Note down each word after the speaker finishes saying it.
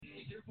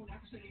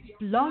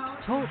Blog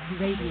Talk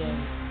Radio.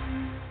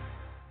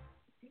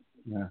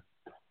 Yeah.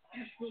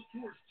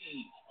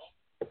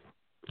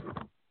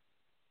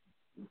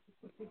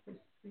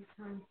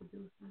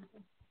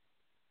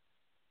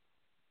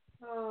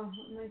 Oh,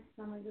 my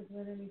stomach is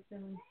literally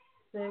feeling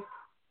sick.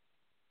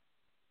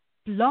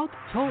 Blog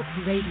Talk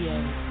Radio.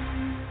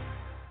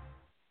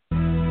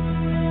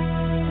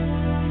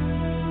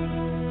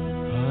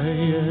 I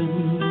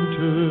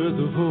enter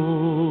the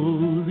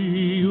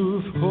Holy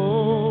of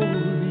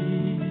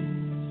Holies.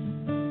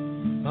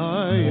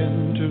 I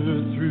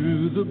enter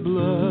through the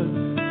blood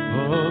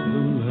of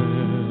the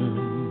Lamb.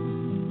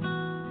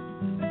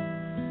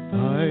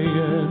 I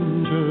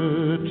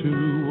enter to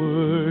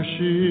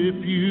worship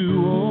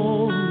you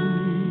only.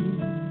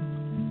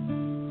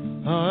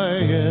 I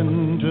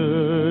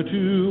enter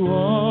to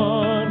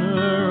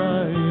honor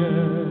I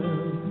am.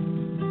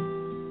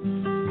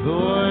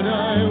 Lord,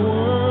 I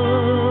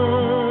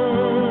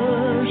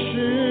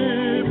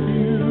worship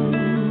you.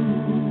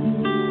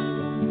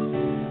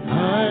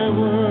 I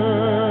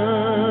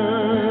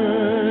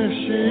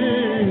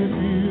worship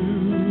you.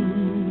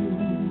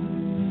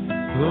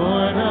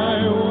 Lord, I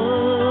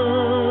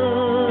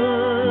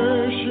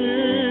worship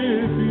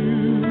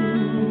you.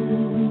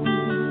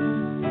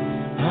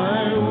 I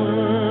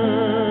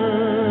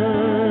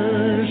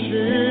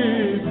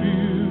worship you.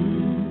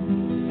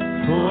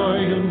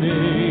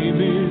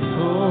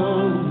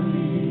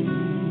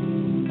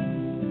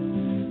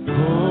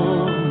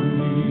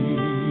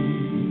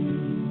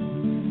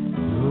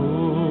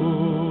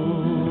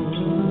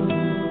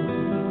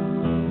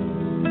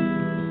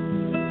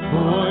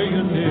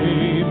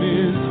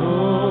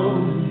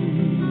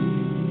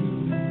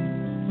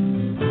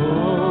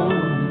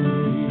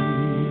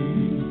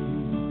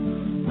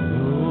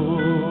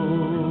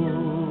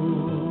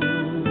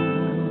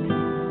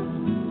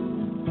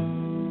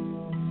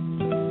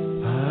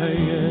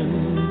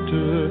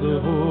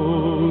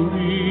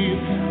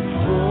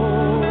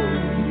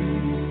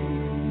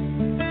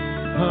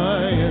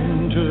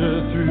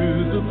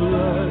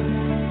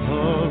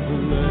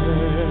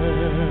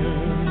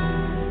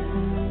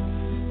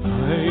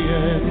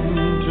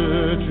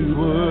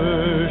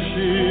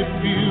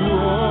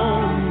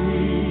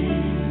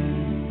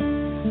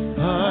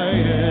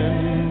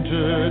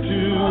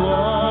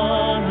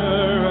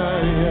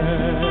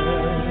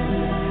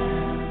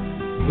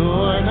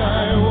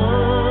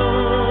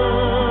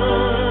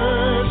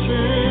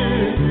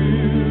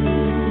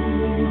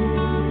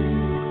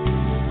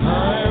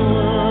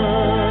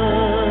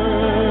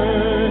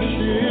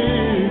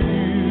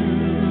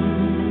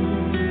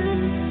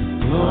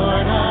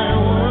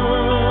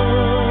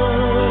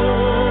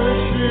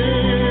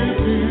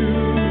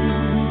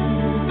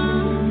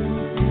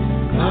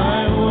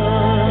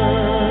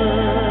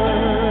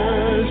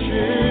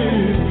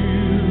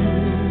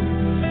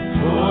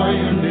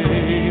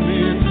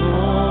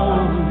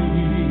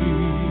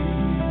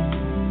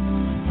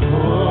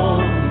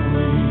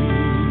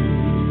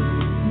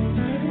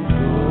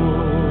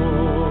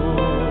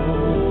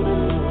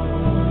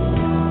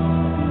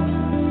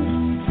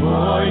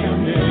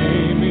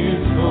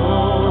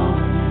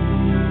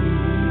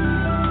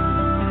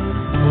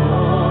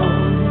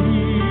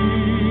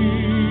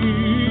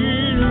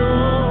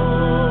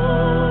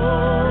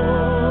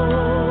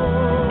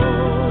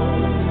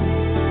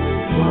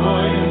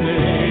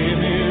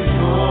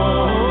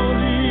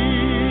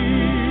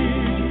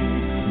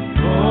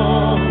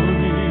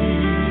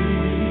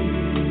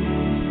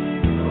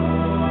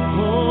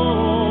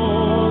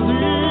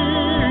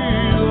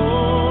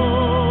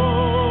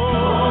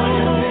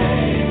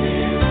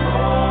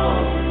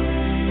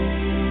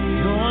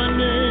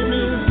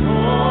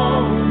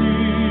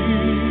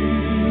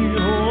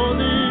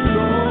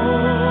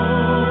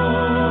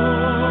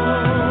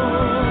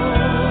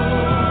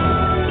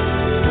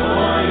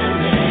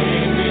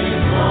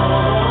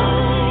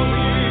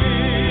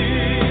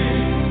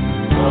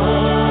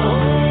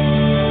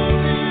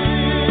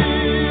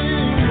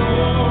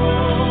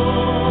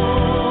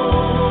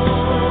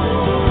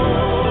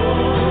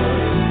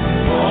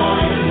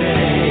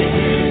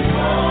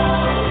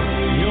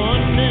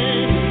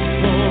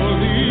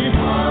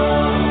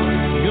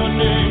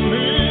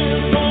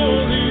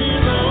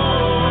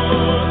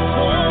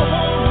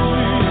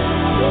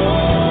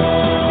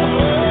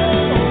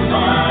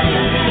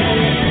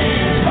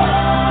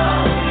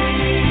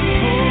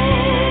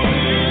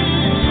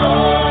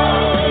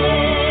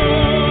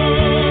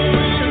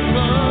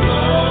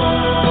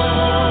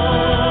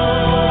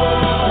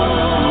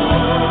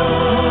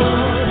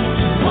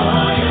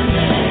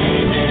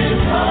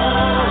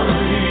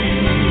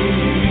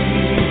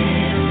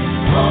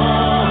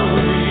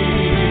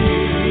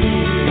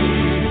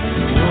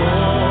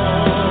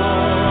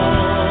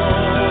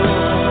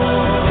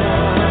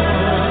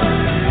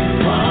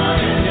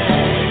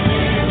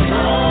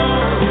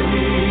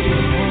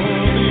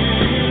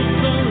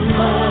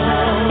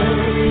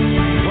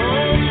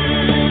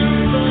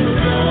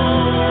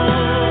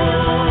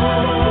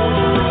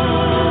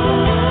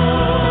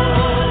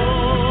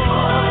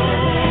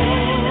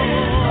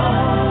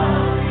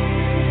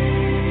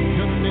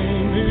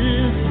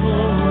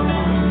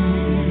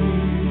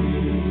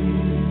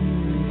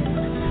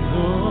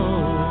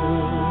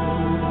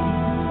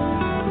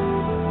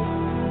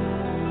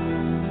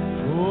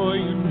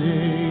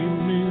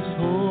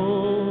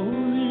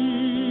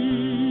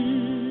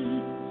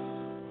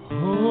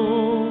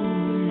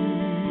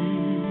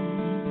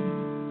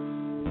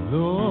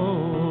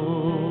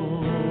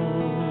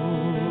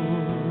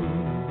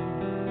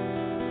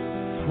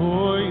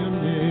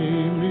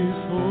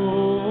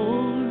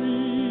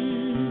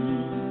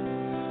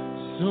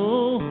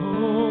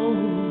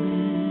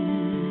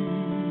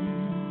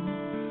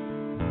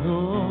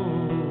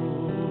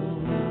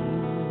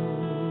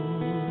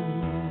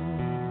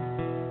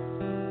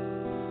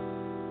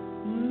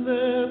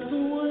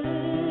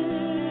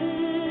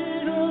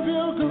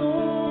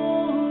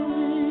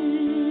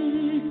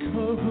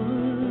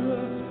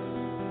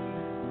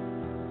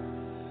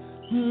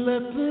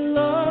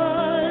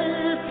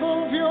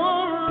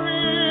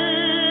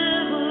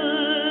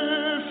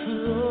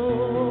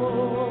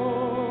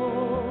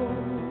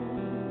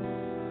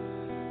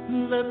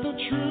 let the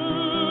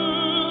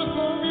truth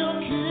of your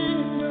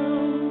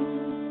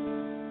kingdom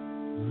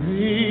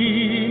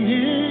reign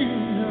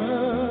in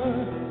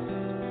us.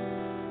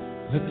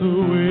 Let the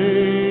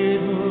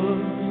weight of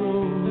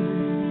glory,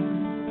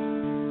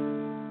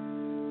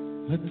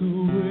 let the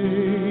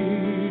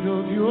weight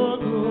of your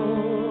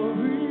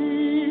glory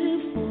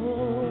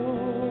fall.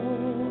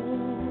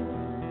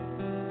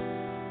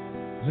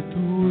 Let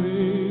the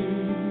weight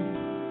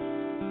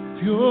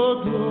of your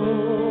glory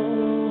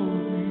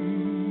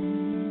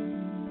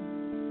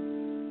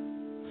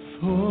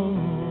fall.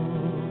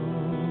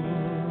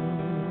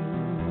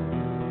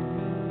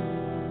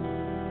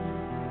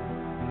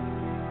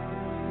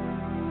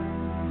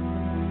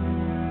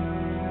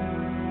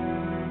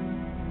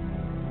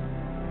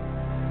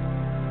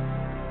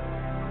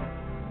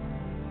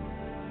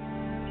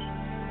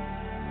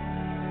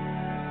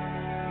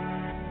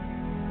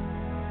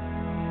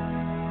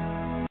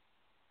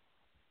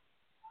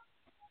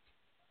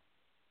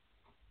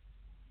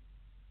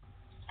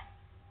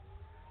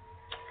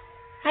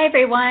 Hi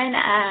everyone.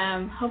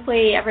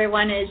 Hopefully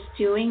everyone is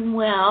doing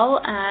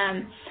well.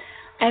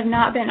 I've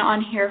not been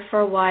on here for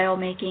a while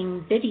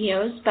making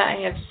videos, but I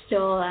have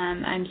still.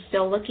 I'm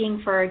still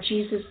looking for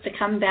Jesus to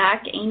come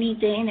back any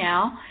day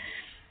now.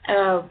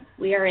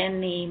 We are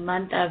in the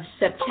month of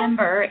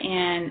September,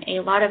 and a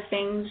lot of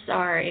things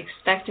are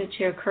expected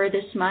to occur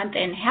this month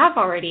and have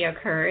already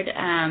occurred.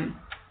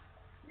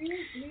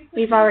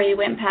 We've already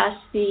went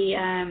past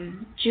the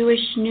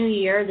Jewish New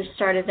Year, the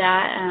start of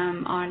that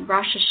on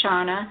Rosh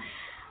Hashanah,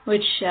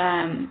 which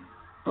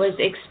was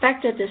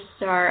expected to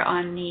start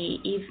on the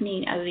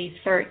evening of the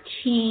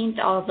 13th,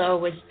 although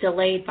was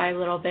delayed by a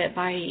little bit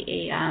by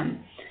a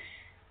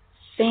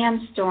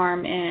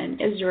sandstorm in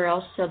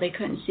Israel, so they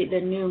couldn't see the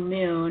new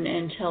moon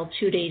until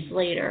 2 days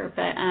later.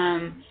 But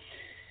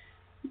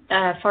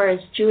as far as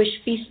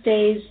Jewish feast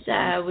days,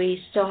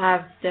 we still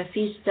have the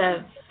Feast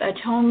of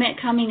Atonement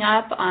coming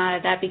up.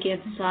 That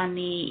begins on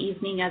the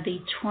evening of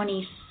the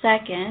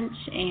 22nd,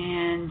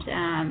 and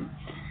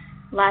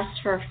lasts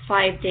for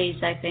 5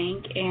 days, I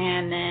think.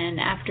 And then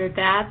after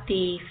that,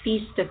 the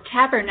Feast of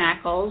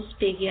Tabernacles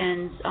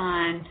begins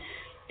on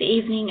the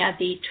evening of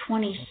the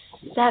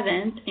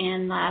 27th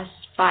and lasts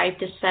 5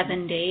 to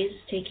 7 days,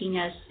 taking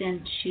us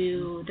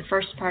into the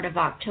first part of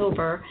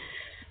October.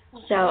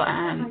 So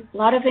a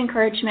lot of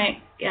encouragement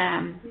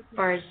as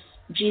far as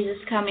Jesus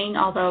coming,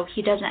 although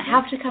he doesn't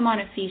have to come on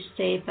a feast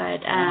day,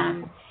 but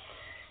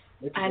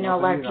I know a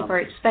lot of people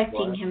are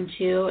expecting him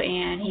to,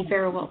 and he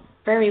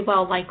very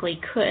well likely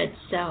could.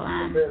 So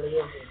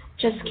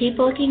just keep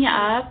looking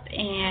up,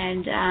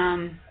 and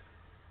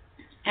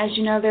as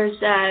you know, there's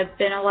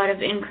been a lot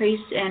of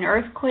increase in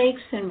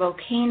earthquakes and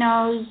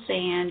volcanoes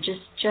and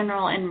just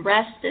general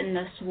unrest in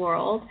this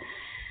world.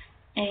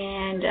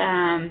 And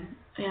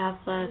we have,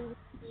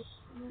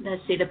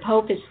 let's see, the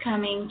Pope is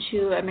coming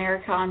to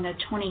America on the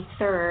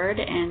 23rd,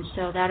 and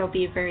so that'll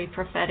be very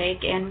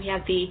prophetic. And we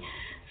have the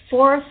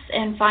fourth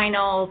and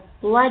final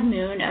blood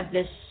moon of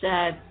this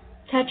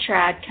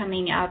tetrad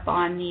coming up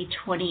on the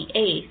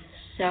 28th.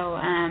 So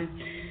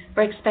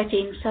we're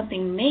expecting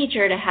something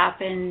major to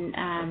happen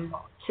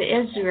to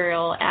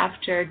Israel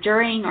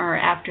during or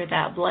after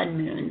that blood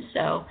moon.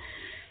 So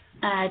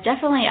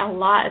definitely a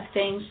lot of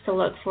things to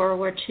look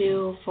forward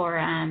to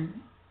for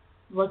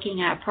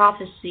looking at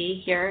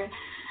prophecy here.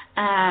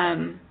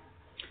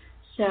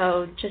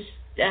 So just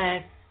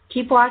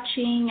keep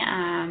watching.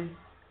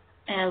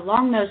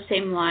 Along those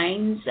same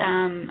lines,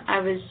 I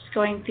was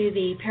going through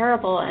the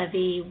parable of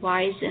the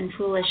wise and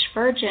foolish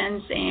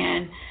virgins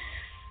and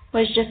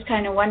was just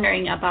kind of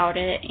wondering about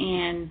it,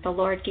 and the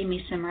Lord gave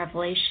me some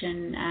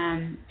revelation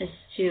as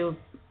to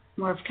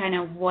more of kind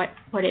of what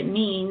it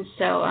means.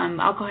 So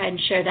I'll go ahead and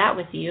share that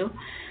with you.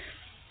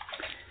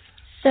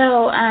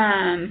 So,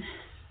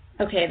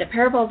 okay, the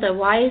parable of the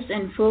wise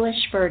and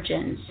foolish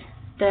virgins.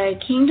 The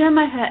kingdom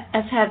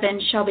of heaven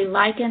shall be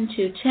likened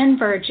to 10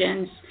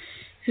 virgins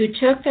who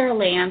took their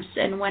lamps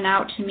and went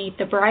out to meet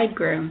the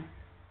bridegroom.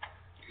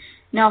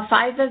 Now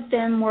 5 of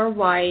them were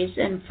wise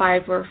and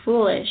 5 were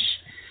foolish.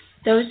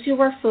 Those who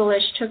were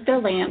foolish took their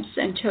lamps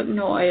and took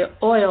no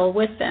oil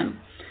with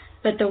them,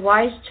 but the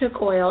wise took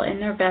oil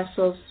in their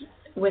vessels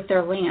with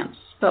their lamps.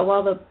 But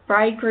while the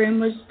bridegroom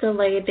was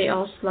delayed, they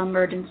all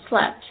slumbered and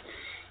slept.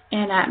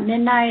 And at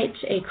midnight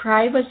a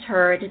cry was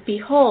heard,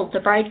 Behold, the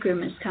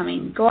bridegroom is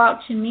coming, go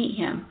out to meet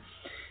him.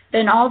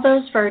 Then all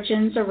those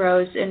virgins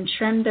arose and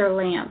trimmed their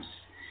lamps.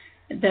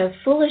 The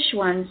foolish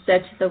ones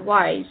said to the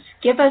wise,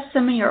 Give us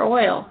some of your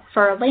oil,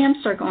 for our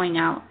lamps are going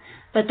out.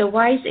 But the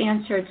wise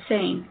answered,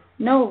 saying,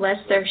 No,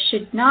 lest there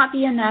should not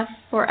be enough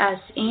for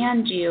us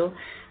and you,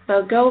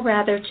 but go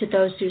rather to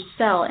those who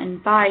sell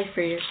and buy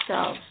for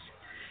yourselves.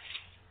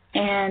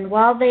 And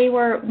while they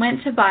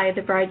went to buy,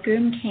 the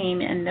bridegroom came,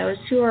 and those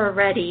who were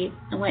ready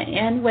went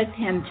in with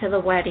him to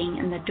the wedding,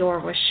 and the door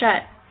was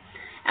shut.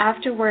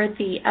 Afterward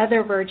the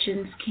other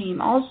virgins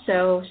came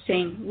also,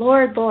 saying,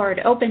 Lord, Lord,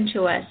 open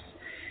to us.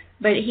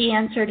 But he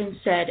answered and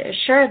said,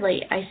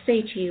 Assuredly, I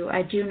say to you,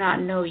 I do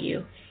not know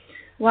you.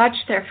 Watch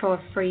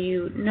therefore, for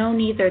you know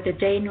neither the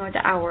day nor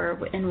the hour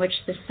in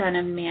which the Son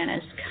of Man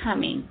is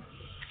coming.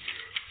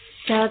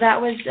 So that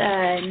was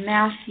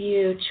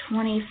Matthew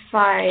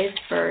 25,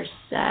 verse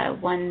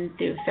 1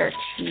 through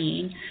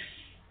 13.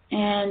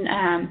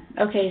 And,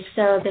 okay,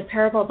 so the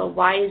parable of the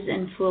wise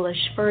and foolish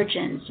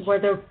virgins, where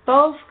they're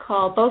both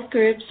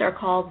groups are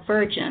called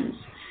virgins,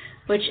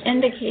 which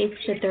indicates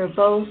that they're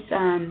both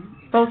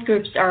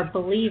groups are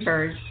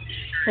believers,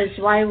 because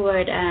why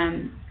would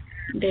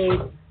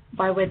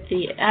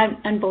the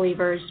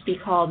unbelievers be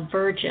called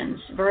virgins?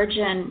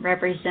 Virgin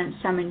represents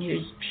someone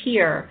who's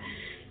pure,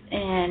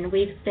 and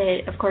we've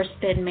of course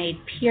been made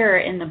pure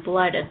in the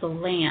blood of the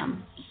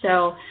Lamb.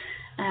 So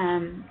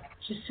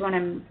just want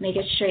to make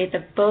it straight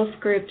that both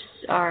groups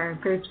are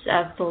groups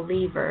of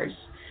believers.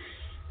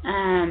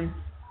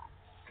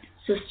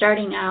 So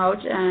starting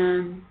out,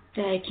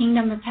 the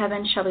kingdom of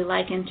heaven shall be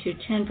likened to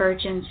 10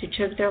 virgins who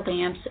took their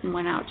lamps and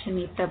went out to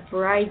meet the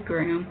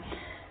bridegroom.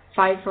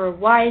 5 were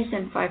wise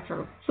and 5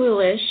 were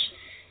foolish,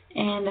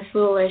 and the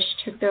foolish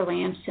took their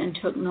lamps and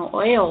took no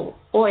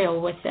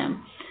oil with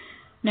them.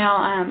 Now,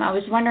 I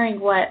was wondering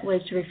what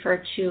was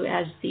referred to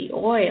as the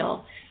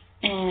oil,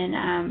 and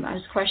I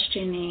was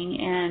questioning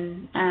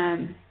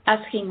and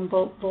asking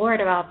the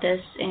Lord about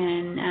this,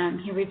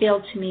 and He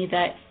revealed to me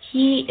that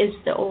He is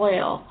the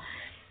oil,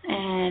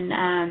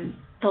 and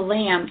the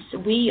lamps,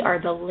 we are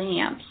the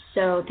lamps.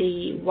 So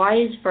the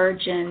wise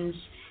virgins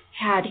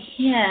had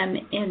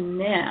Him in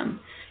them.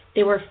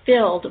 They were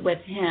filled with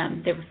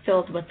Him. They were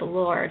filled with the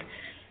Lord.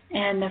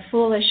 And the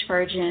foolish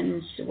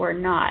virgins were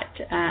not,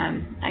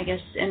 I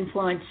guess,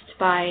 influenced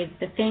by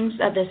the things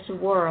of this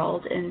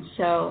world, and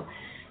so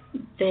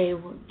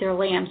their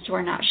lamps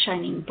were not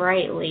shining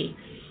brightly.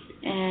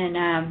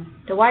 And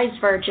the wise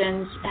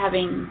virgins,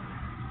 having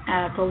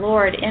the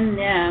Lord in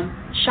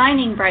them,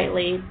 shining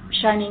brightly,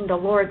 shining the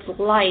Lord's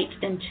light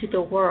into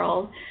the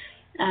world,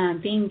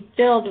 being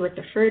filled with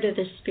the fruit of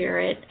the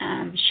Spirit,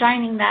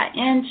 shining that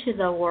into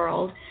the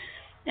world,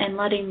 and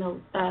letting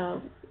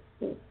the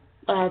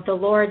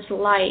Lord's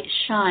light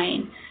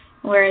shine,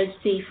 whereas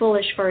the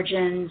foolish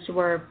virgins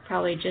were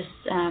probably just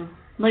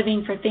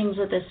living for things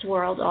of this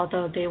world,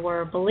 although they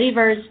were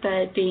believers,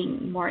 but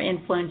being more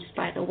influenced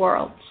by the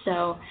world.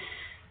 So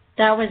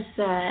that was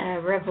a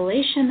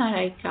revelation that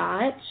I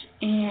got.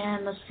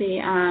 And let's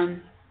see,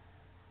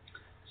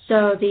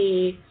 so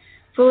the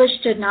foolish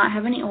did not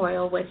have any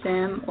oil with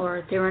them,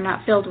 or they were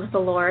not filled with the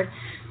Lord.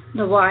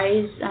 The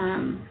wise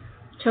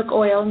took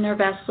oil in their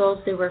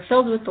vessels. They were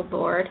filled with the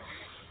Lord.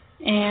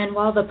 And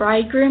while the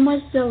bridegroom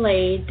was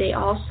delayed, they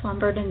all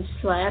slumbered and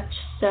slept.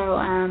 So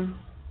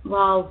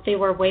while they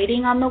were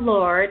waiting on the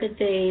Lord,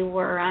 they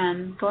were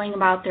going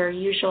about their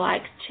usual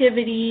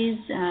activities,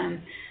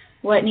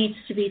 what needs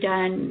to be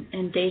done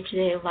in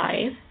day-to-day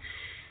life.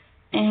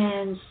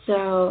 And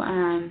so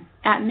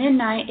at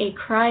midnight, a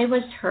cry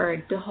was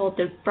heard, "Behold,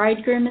 the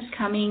bridegroom is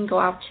coming, go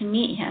out to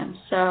meet him."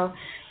 So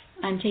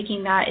I'm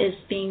taking that as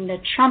being the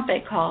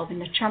trumpet call. When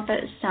the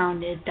trumpet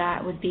sounded,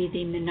 that would be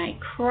the midnight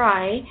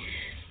cry.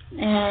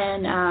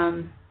 And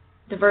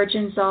the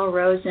virgins all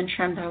rose and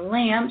trimmed their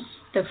lamps.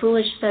 The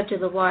foolish said to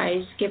the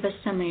wise, "Give us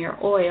some of your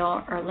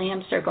oil, our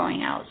lamps are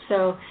going out."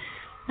 So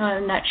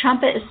when that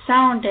trumpet is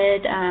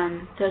sounded,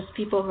 those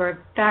people who are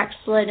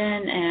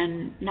backslidden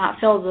and not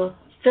filled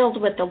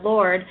with the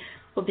Lord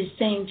will be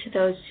saying to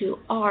those who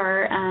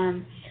are,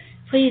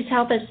 please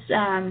help us,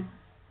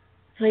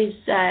 please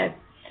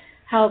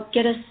help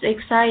get us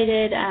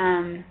excited,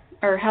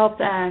 or help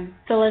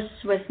fill us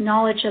with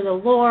knowledge of the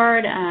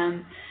Lord.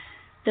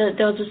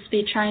 They'll just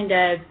be trying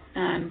to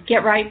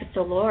get right with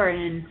the Lord,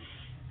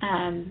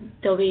 and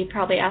they'll be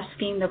probably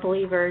asking the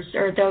believers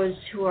or those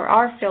who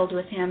are filled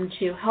with Him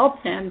to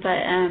help them.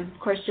 But of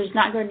course, there's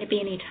not going to be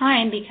any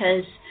time,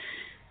 because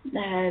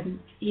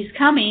He's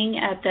coming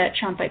at that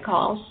trumpet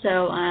call.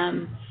 So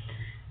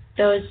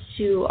those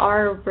who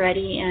are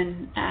ready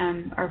and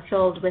are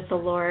filled with the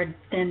Lord,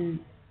 then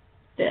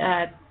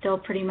they'll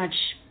pretty much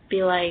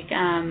be like,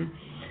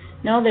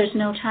 no, there's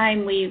no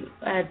time.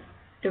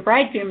 The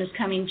bridegroom is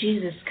coming,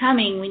 Jesus is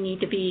coming, we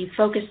need to be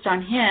focused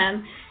on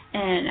Him,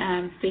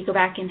 and if we go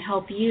back and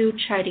help you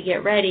try to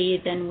get ready,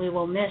 then we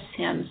will miss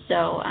Him.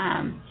 So,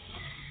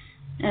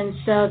 and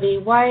so the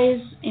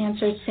wise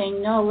answered,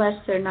 saying, "No,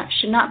 lest there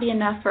should not be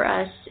enough for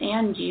us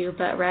and you,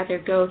 but rather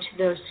go to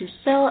those who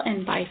sell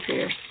and buy for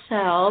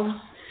yourselves,"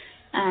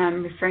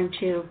 referring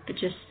to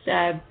just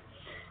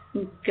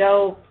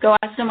go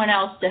ask someone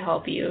else to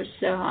help you.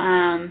 So,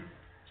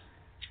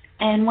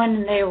 and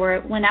when they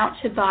went out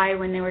to buy,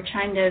 when they were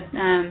trying to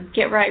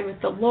get right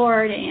with the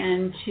Lord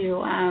and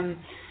to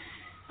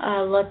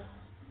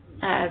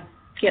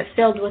get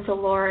filled with the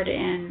Lord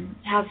and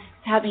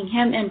having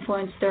Him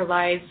influence their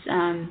lives,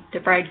 the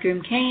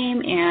bridegroom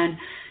came, and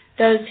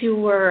those who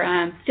were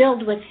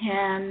filled with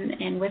Him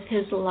and with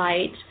His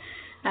light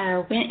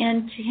went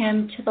into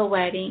Him to the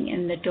wedding,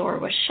 and the door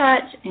was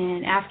shut.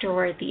 And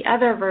afterward, the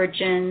other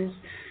virgins,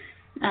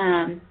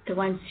 the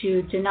ones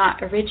who did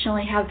not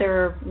originally have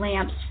their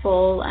lamps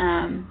full,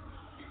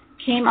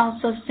 came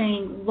also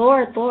saying,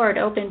 Lord, Lord,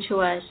 open to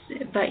us.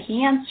 But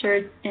he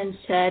answered and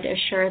said,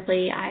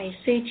 assuredly, I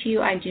say to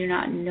you, I do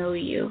not know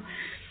you.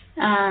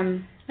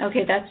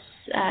 Okay, that's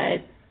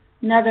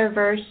another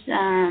verse.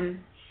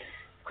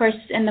 Of course,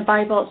 in the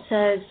Bible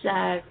it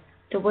says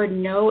the word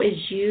know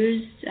is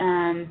used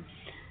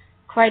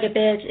quite a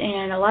bit,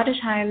 and a lot of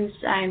times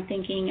I'm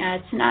thinking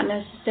it's not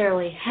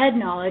necessarily head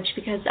knowledge,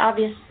 because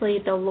obviously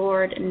the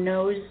Lord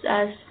knows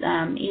us,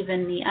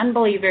 even the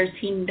unbelievers,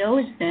 he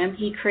knows them,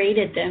 he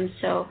created them,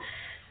 so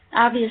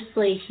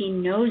obviously he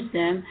knows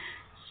them.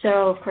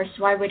 So of course,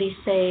 why would he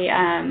say,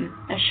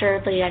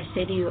 assuredly I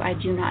say to you, I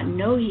do not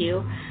know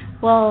you?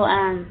 Well,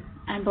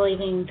 I'm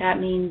believing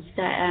that means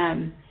that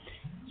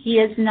he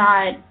is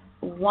not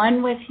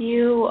one with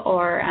you,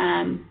 or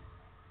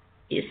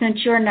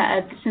since you're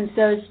not, since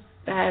those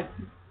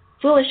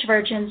foolish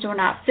virgins were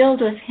not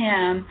filled with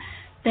him,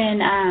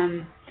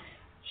 then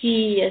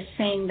he is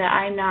saying that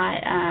I'm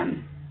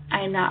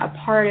not a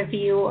part of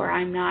you, or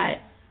I'm not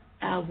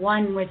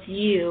one with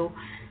you.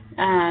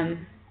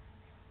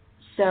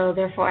 So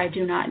therefore, I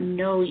do not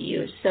know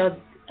you. So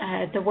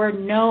the word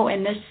know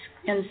in this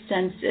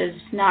instance is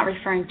not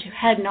referring to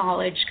head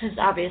knowledge, because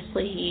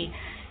obviously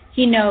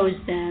he knows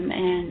them.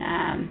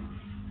 And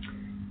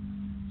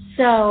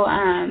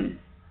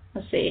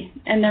let's see.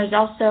 And there's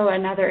also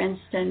another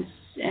instance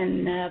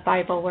in the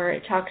Bible where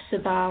it talks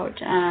about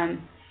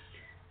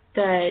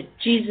that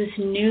Jesus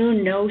knew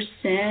no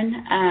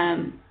sin.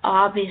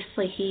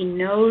 Obviously, he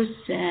knows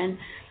sin.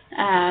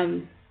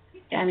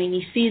 I mean,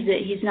 he sees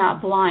it. He's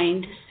not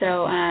blind.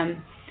 So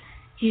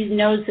he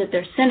knows that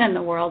there's sin in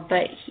the world,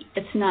 but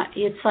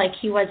it's like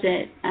he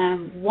wasn't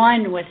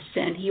one with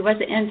sin. He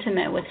wasn't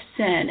intimate with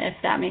sin, if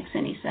that makes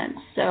any sense.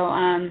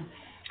 So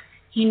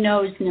he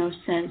knows no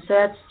sin. So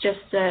that's just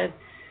to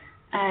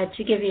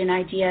give you an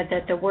idea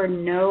that the word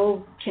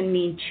know can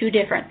mean two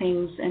different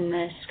things in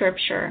the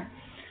scripture.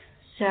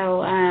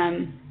 So,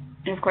 and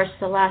of course,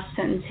 the last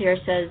sentence here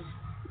says,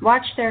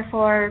 watch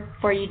therefore,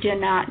 for you do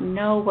not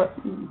know what,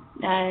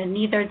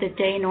 neither the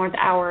day nor the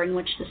hour in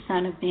which the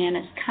Son of Man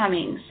is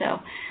coming. So,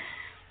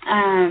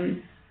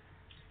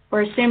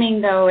 we're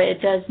assuming, though,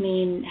 it does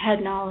mean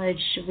head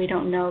knowledge. We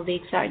don't know the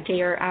exact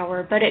day or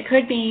hour, but it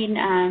could mean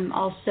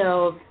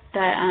also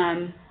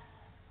that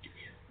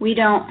we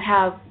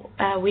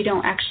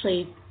don't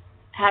actually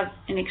have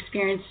an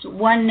experience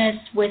oneness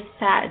with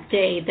that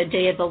day, the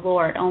day of the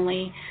Lord.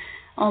 Only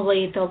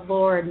the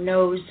Lord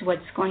knows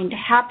what's going to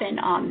happen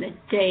on the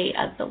day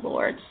of the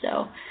Lord.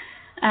 So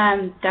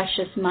that's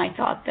just my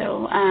thought,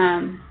 though.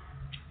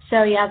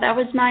 So yeah, that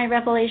was my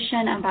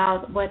revelation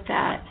about what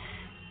that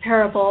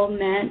parable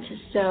meant.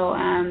 So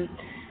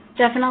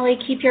definitely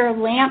keep your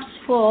lamps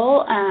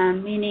full,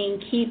 meaning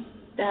keep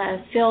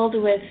filled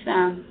with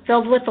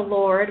the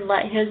Lord.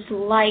 Let His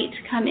light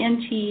come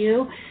into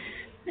you.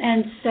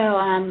 And so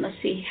let's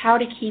see, how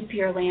to keep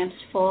your lamps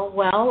full.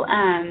 Well,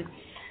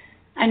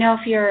 I know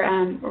if you're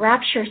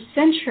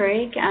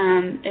rapture-centric,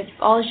 if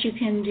all you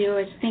can do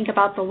is think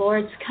about the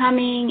Lord's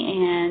coming,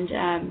 and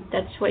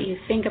that's what you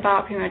think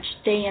about pretty much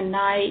day and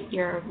night,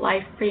 your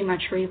life pretty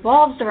much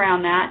revolves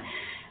around that,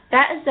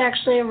 that is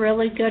actually a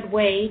really good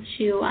way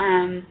to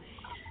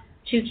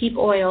keep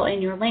oil in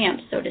your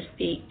lamp, so to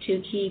speak,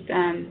 to keep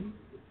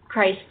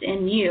Christ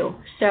in you.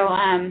 So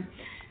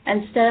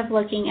instead of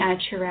looking at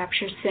your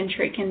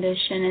rapture-centric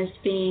condition as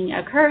being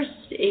a curse,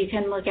 you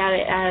can look at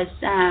it as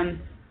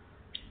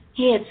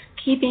hey, it's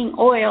keeping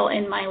oil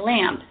in my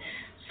lamp.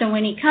 So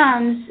when He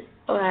comes,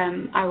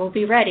 I will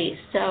be ready.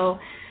 So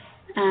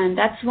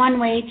that's one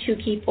way to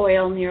keep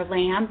oil in your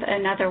lamp.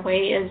 Another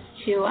way is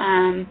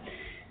to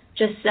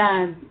just,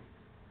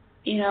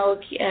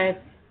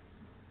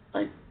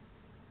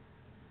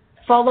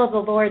 follow the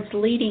Lord's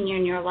leading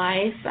in your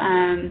life.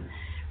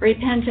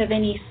 Repent of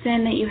any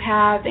sin that you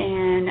have,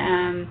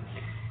 and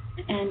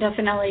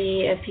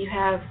definitely if you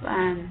have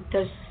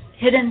those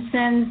hidden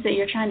sins that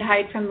you're trying to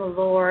hide from the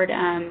Lord,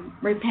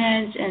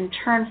 repent and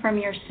turn from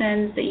your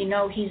sins that you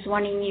know He's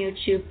wanting you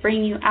to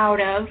bring you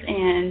out of,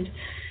 and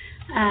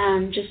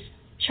just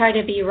try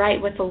to be right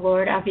with the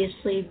Lord.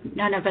 Obviously,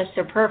 none of us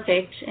are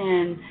perfect,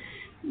 and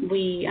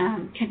we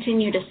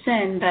continue to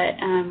sin, but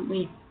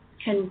we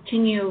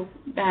continue,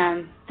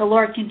 the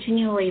Lord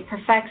continually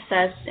perfects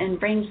us and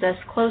brings us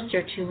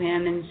closer to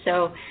Him, and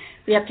so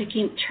we have to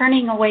keep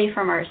turning away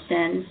from our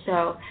sins.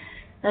 So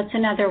that's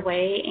another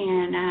way,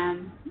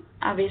 and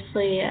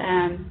obviously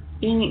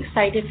being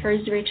excited for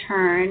His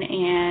return,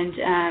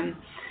 and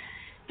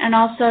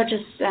also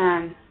just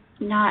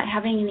not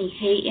having any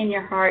hate in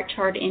your heart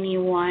toward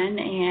anyone.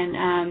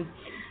 And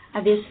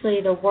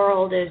obviously the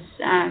world is,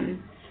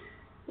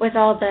 with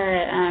all the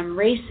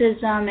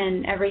racism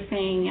and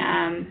everything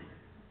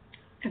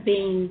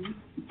being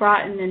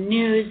brought in the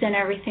news and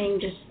everything,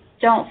 just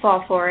don't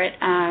fall for it.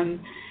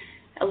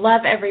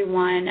 Love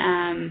everyone.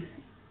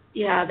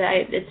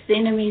 It's the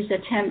enemy's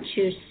attempt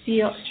to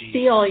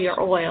steal your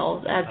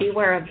oil.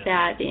 Beware of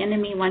that. The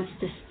enemy wants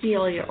to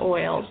steal your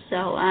oil.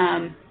 So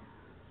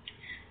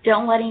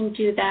don't let him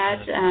do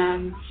that.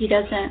 He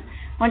doesn't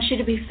wants you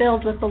to be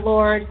filled with the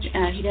Lord.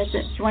 He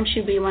wants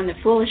you to be one of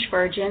the foolish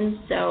virgins,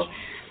 so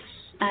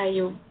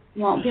you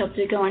won't be able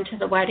to go into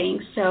the wedding.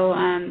 So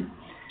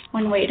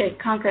one way to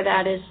conquer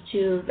that is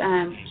to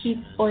keep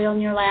oil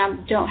in your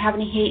lamp. Don't have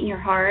any hate in your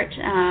heart.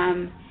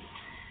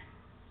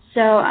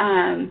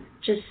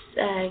 Just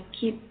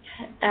keep,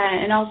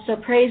 and also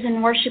praise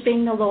and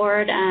worshiping the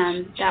Lord.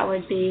 That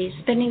would be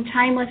spending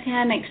time with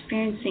Him,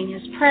 experiencing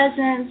His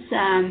presence,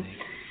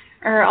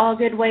 are all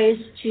good ways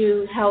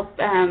to help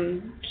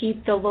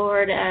keep the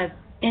Lord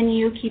in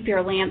you, keep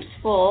your lamps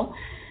full.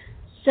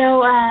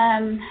 So,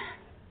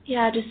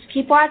 just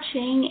keep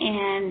watching,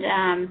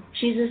 and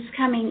Jesus is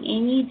coming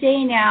any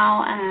day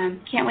now.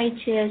 Can't wait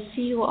to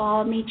see you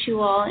all, meet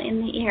you all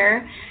in the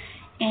air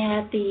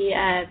at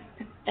the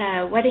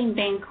wedding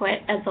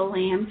banquet of the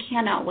Lamb.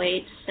 Cannot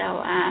wait.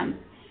 So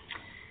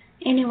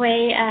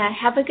anyway,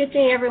 have a good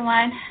day,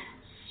 everyone.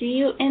 See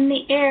you in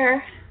the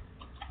air.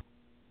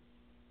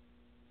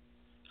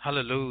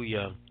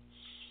 Hallelujah.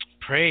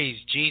 Praise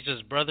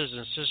Jesus, brothers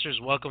and sisters.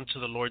 Welcome to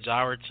the Lord's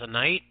Hour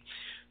tonight,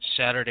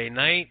 Saturday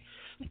night.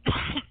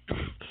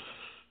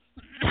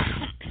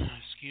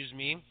 Excuse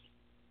me.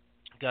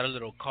 Got a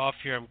little cough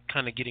here. I'm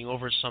kind of getting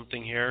over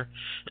something here.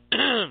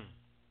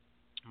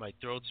 My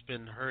throat's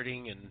been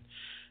hurting,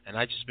 and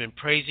I've just been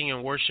praising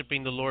and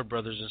worshiping the Lord,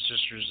 brothers and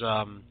sisters.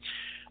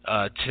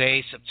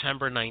 Today,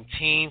 September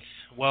 19th.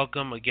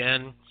 Welcome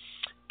again.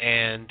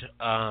 And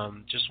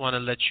just want to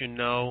let you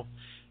know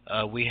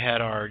we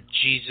had our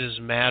Jesus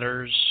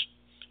Matters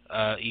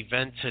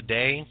event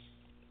today.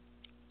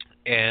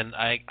 And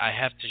I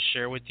have to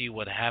share with you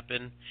what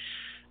happened.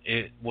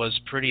 It was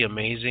pretty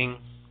amazing.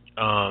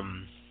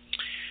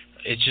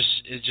 It's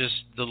just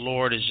the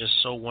Lord is just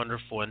so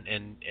wonderful,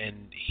 and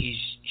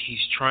he's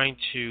trying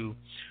to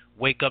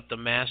wake up the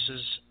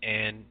masses,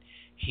 and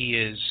he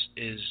is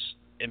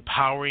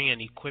empowering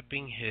and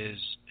equipping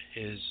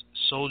his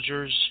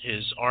soldiers,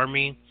 his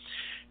army,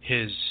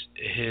 his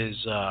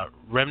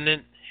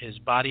remnant, his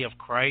body of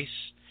Christ,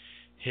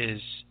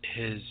 his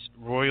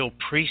royal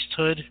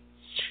priesthood.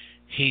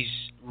 He's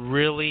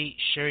really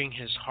sharing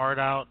his heart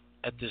out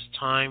at this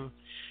time.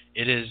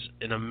 It is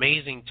an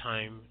amazing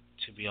time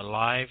to be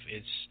alive.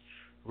 It's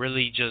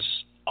really just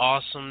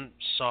awesome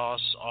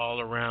sauce all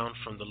around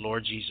from the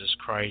Lord Jesus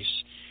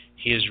Christ.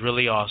 He is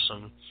really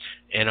awesome.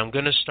 And I'm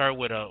going to start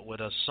with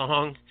a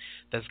song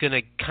that's going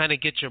to kind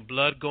of get your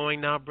blood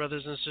going now,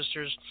 brothers and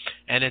sisters.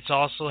 And it's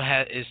also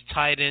is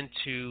tied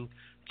into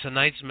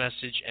tonight's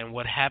message and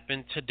what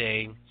happened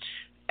today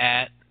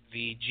at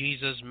the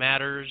Jesus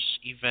Matters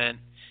event.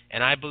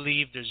 And I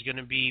believe there's going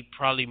to be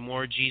probably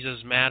more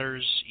Jesus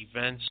Matters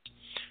events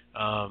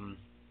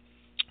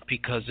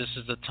because this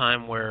is the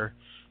time where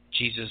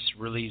Jesus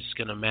really is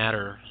going to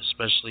matter,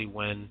 especially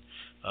when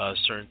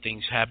certain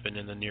things happen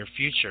in the near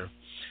future.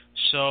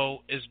 So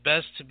it's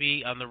best to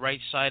be on the right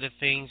side of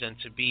things and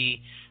to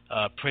be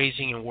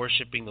praising and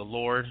worshiping the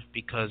Lord,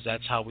 because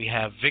that's how we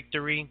have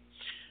victory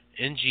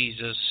in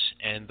Jesus,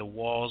 and the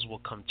walls will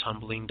come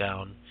tumbling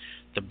down,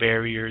 the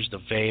barriers, the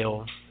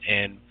veil,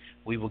 and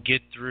we will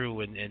get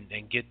through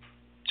and get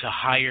to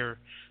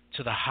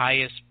the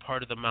highest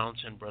part of the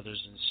mountain,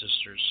 brothers and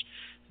sisters.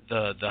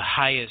 The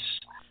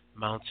highest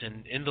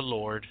mountain in the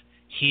Lord.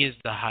 He is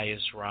the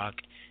highest rock.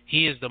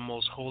 He is the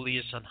most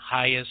holiest and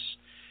highest,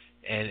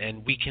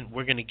 and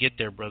we're going to get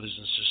there, brothers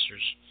and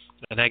sisters.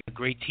 And I got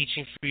great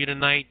teaching for you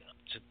tonight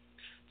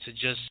to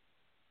just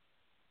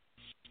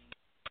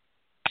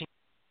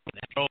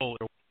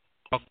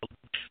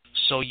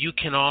so you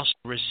can also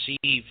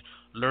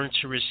learn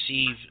to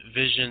receive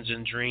visions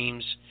and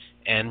dreams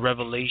and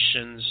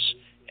revelations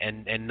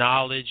and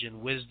knowledge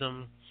and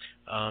wisdom.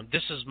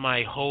 This is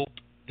my hope.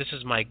 This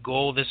is my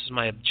goal. This is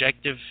my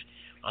objective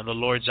on the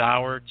Lord's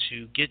Hour,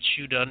 to get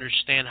you to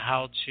understand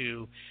how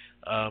to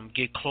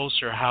get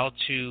closer, how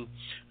to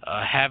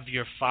have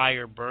your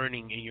fire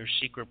burning in your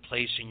secret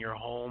place, in your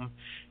home,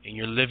 in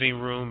your living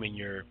room, in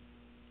your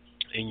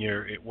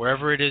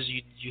wherever it is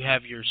you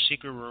have your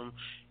secret room.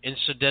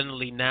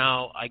 Incidentally,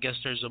 now I guess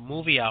there's a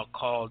movie out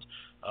called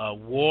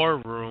War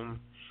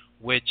Room,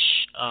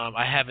 which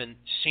I haven't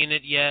seen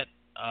it yet,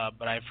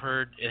 but I've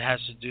heard it has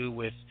to do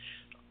with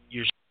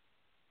your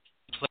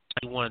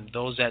place,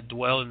 those that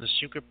dwell in the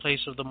secret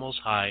place of the Most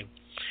High.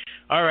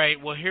 All right,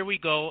 well, here we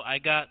go. I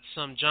got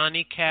some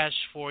Johnny Cash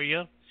for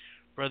you,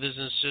 brothers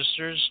and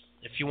sisters.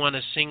 If you want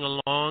to sing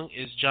along,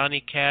 it's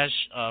Johnny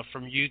Cash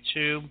from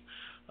YouTube,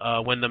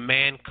 When the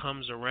Man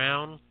Comes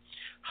Around.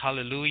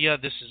 Hallelujah.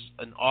 This is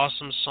an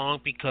awesome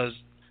song because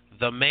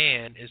the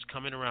man is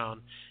coming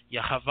around.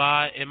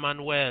 Yahweh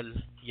Emmanuel,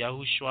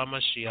 Yahushua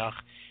Mashiach.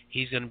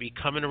 He's going to be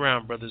coming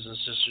around, brothers and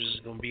sisters.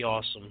 It's going to be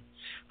awesome.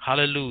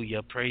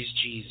 Hallelujah. Praise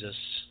Jesus.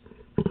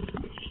 And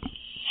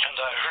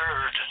I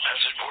heard,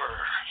 as it were,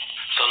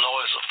 the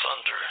noise of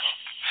thunder.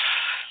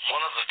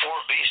 One of the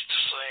four beasts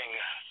saying,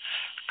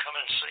 "Come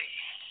and see."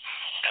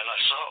 And I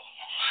saw,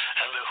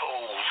 and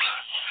behold,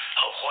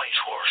 a white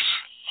horse.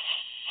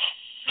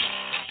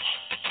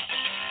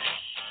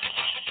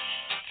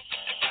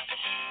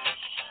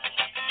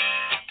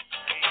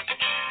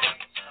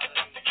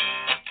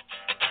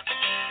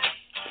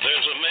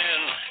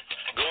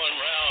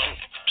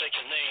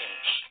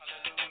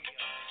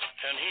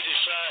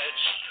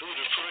 who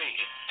to free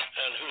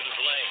and who to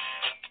blame.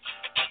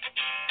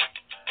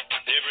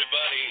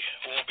 Everybody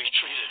won't be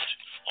treated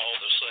all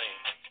the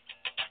same.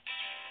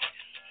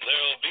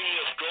 There'll be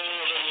a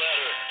golden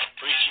ladder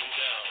reaching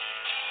down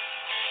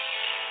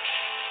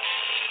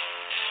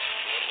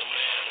when the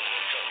man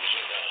comes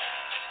around.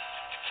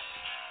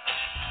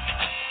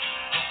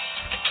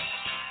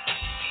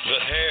 The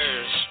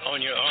hairs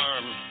on your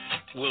arm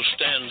will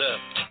stand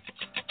up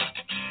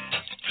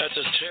at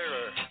the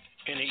terror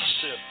in each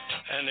sip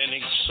and in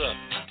each sup.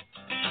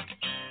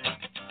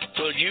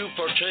 Will you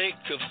partake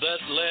of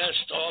that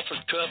last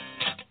offered cup,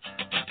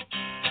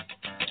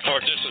 or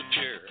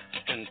disappear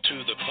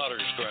into the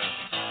potter's ground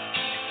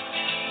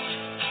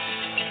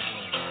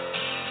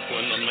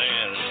when the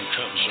man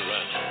comes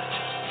around?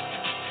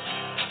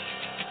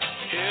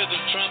 Hear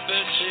the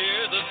trumpets,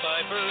 hear the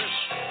pipers,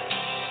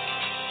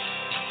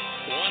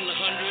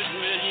 100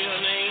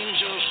 million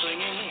angels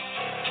singing.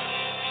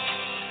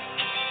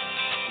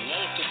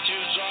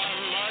 Multitudes are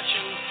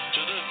marching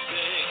to the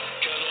big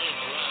kettle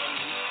drum.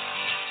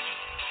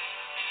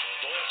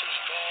 Voices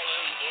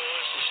calling,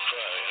 voices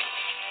crying.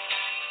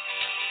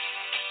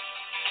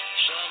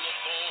 Some are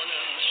born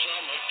and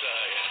some are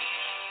dying.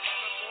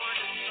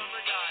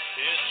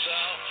 It's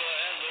Alpha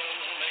and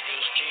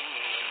Omega's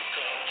kingdom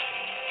come.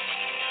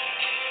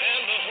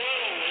 And the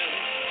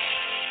whirlwind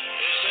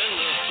is in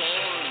the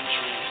thorn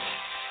tree.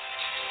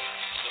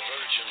 The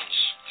virgins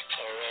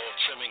are all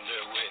trimming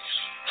their wicks.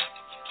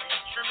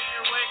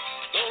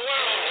 The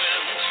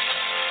whirlwind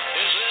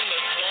is in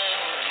the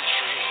thorn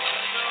tree.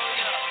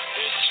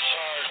 It's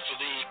hard for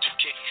thee to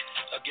kick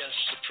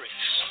against the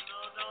pricks.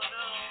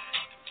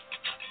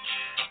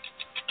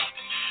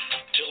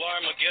 Till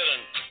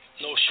Armageddon,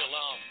 no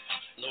shalom,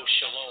 no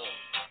shalom.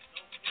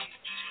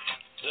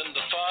 Then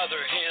the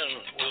father hen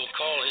will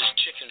call his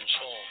chickens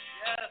home.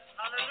 Yes,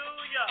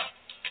 hallelujah.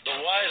 The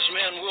wise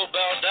men will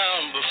bow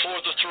down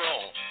before the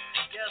throne.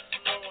 Yes,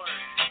 Lord.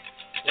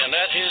 And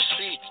at his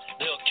feet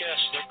they'll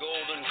cast their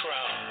golden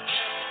crown.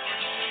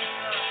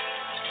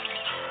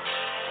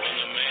 When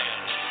the man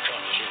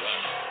comes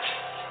around.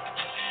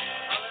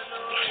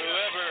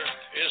 Whoever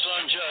is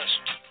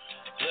unjust,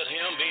 let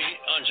him be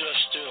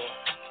unjust still.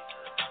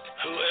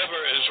 Whoever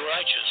is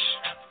righteous,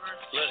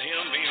 let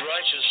him be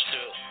righteous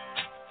still.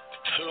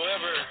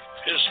 Whoever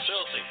is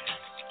filthy,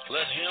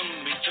 let him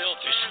be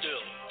filthy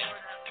still.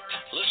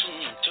 Listen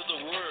to the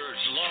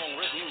words long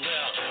written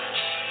down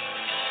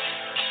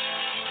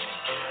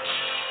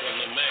when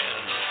the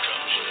man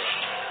comes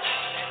around.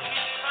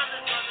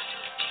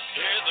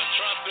 Hear the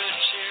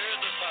trumpets, hear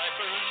the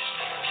pipers.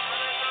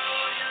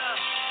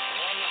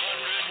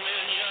 100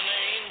 million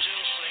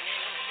angels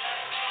singing.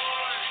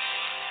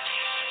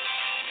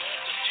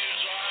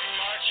 Multitudes are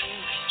marching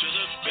to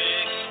the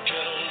big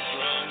kettle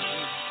drum.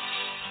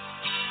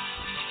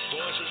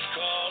 Voices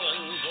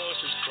calling,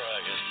 voices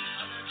crying.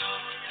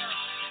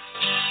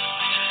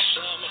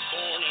 Some are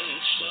born and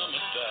some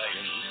are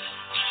dying.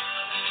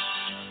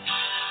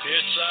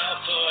 It's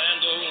Alpha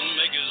and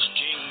Omega's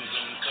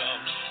kingdom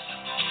come.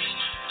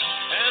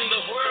 And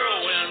the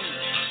whirlwind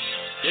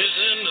is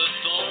in the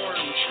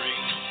thorn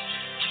tree.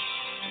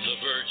 The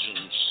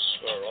virgins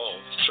are all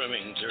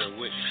trimming their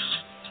wicks.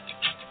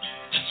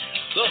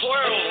 The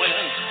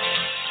whirlwind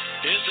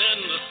is in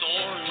the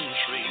thorn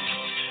tree.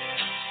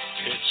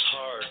 It's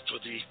hard for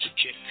thee to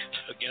kick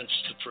against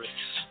the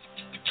pricks.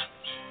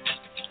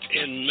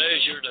 In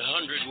measured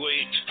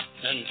 100-weight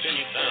and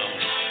penny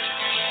pound.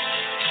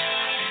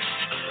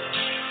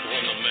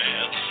 When the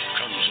man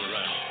comes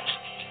around.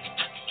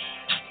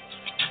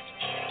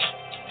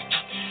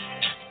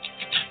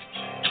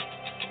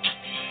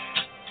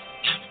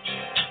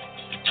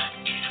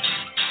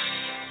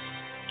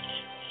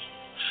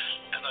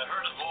 And I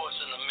heard a voice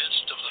in the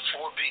midst of the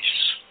four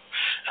beasts.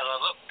 And I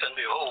looked, and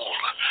behold,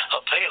 a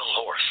pale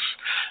horse.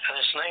 And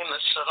his name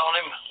that sat on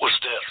him was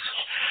Death.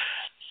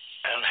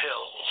 And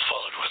hell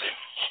followed with him.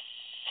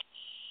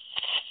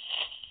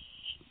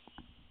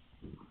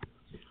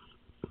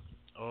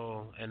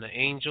 Oh, and the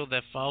angel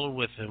that followed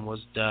with him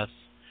was Death,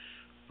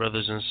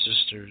 brothers and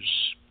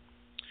sisters.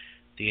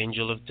 The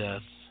angel of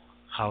death.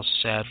 How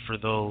sad for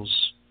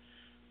those.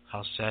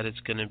 How sad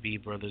it's going to be,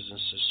 brothers and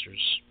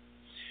sisters.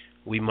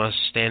 We must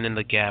stand in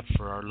the gap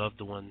for our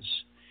loved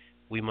ones.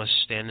 We must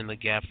stand in the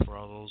gap for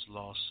all those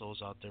lost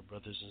souls out there,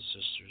 brothers and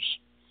sisters.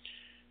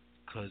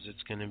 Because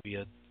it's going to be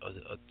a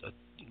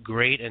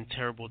great and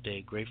terrible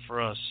day. Great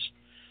for us,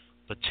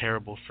 but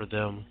terrible for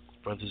them,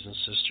 brothers and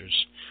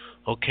sisters.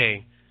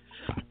 Okay.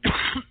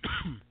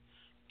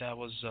 That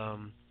was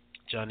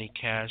Johnny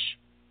Cash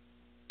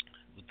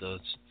with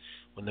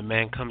when the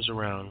man comes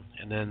around,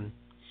 and then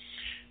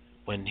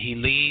when he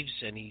leaves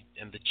and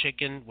the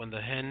chicken, when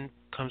the hen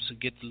comes to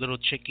get the little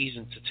chickies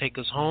and to take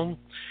us home,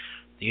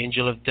 the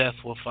angel of death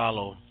will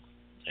follow.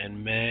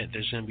 And man,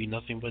 there's going to be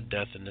nothing but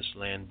death in this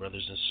land,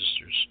 brothers and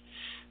sisters.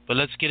 But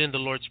let's get in the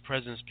Lord's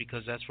presence,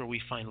 because that's where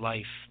we find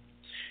life.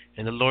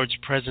 And the Lord's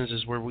presence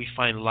is where we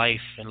find life,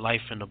 and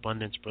life in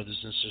abundance, brothers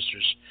and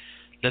sisters.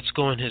 Let's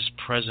go in His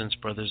presence,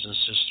 brothers and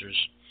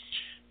sisters.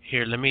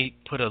 Here, let me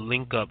put a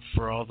link up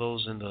for all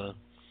those in the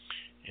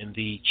in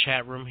the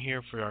chat room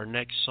here for our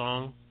next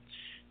song.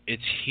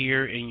 It's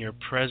Here in Your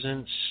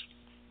Presence.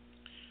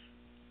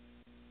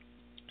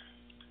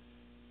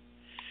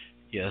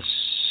 Yes,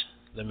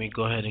 let me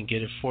go ahead and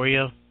get it for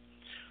you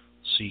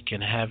so you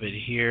can have it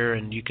here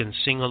and you can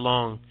sing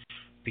along,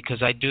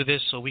 because I do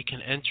this so we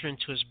can enter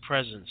into His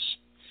presence.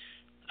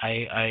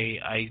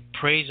 I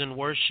praise and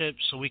worship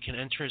so we can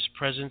enter His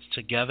presence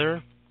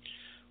together,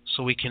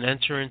 so we can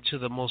enter into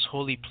the most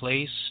holy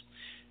place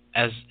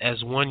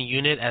as one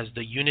unit, as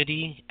the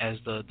unity, as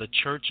the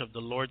church of the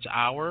Lord's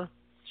hour.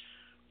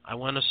 I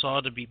want us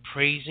all to be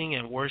praising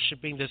and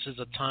worshiping. This is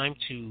a time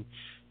to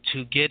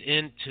get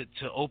in,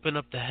 to open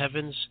up the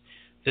heavens.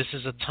 This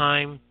is a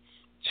time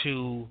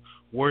to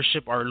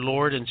worship our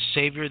Lord and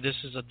Savior. This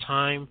is a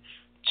time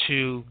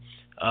to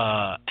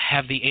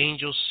have the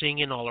angels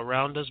singing all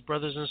around us,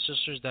 brothers and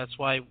sisters. That's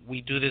why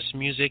we do this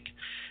music,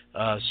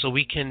 so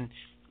we can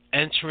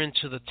enter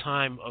into the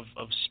time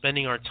of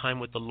spending our time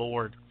with the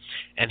Lord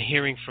and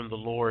hearing from the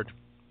Lord.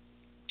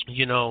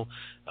 You know,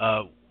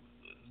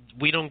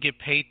 we don't get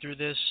paid through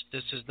this.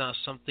 This is not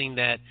something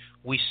that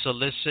we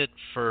solicit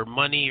for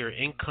money or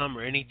income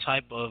or any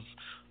type of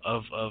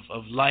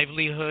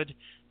livelihood.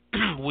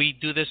 We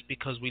do this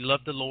because we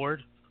love the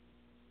Lord.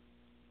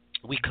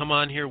 We come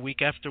on here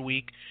week after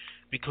week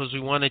because we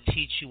want to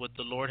teach you what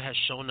the Lord has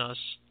shown us.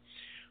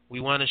 We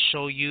want to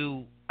show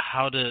you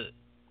how to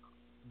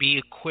be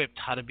equipped,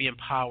 how to be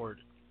empowered.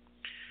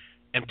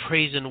 And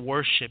praise and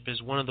worship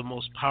is one of the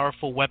most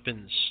powerful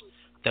weapons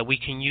that we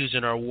can use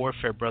in our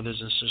warfare, brothers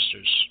and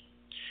sisters.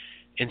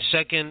 In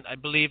I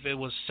believe it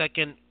was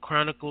 2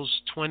 Chronicles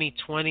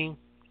 20:20.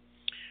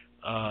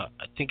 I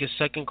think it's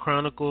 2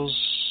 Chronicles,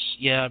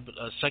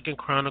 2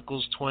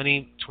 Chronicles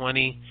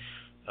 20:20.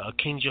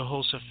 King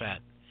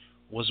Jehoshaphat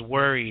was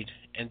worried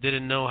and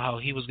didn't know how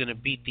he was going to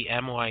beat the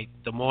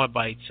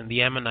Moabites and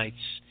the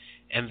Ammonites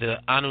and the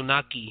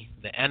Anunnaki,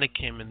 the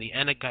Anakim and the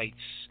Anakites,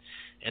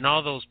 and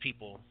all those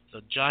people,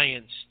 the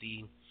giants,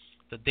 the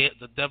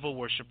devil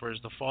worshippers,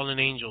 the fallen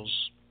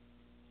angels.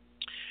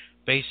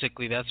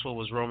 Basically, that's what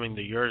was roaming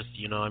the earth.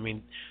 You know, I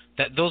mean,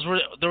 that those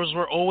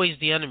were always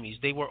the enemies.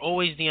 They were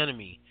always the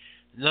enemy.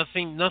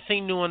 Nothing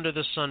new under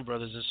the sun,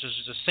 brothers and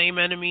sisters. The same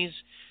enemies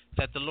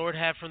that the Lord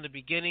had from the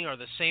beginning are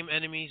the same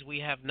enemies we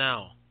have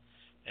now.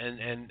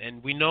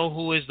 And we know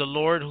who is the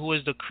Lord, who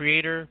is the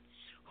Creator,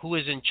 who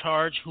is in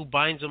charge, who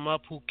binds them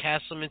up, who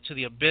casts them into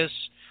the abyss.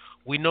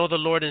 We know the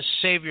Lord and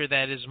Savior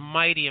that is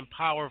mighty and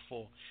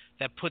powerful,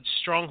 that puts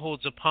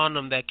strongholds upon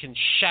them, that can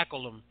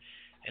shackle them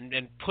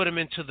and put them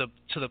into the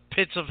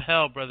pits of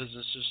hell, brothers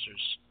and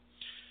sisters.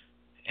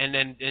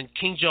 And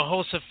King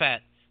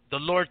Jehoshaphat, the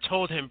Lord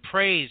told him,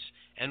 praise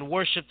and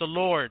worship the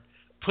Lord.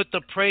 Put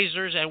the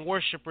praisers and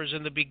worshipers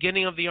in the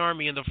beginning of the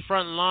army, in the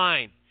front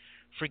line.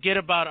 Forget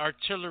about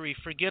artillery.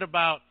 Forget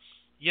about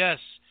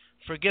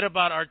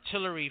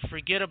artillery.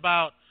 Forget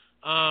about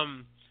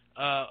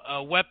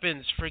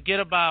weapons. Forget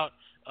about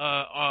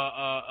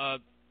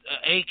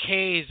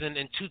AKs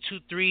and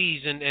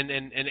 223s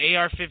and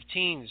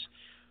AR-15s.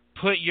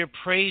 Put your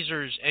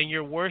praisers and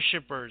your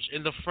worshipers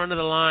in the front of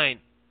the line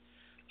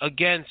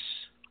against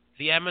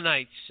the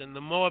Ammonites and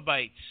the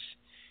Moabites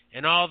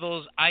and all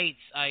those ites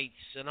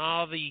and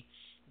all the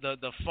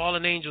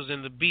fallen angels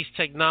and the beast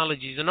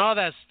technologies and all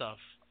that stuff.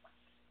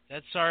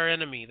 That's our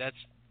enemy.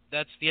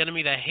 That's the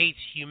enemy that hates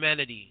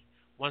humanity,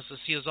 wants to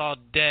see us all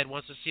dead,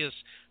 wants to see us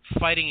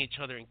fighting each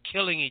other and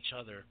killing each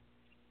other.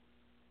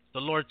 The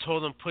Lord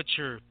told them, put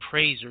your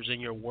praisers and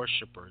your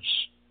worshipers.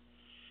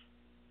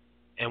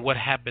 And what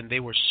happened? They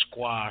were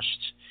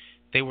squashed.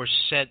 They were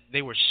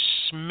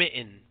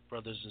smitten,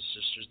 brothers and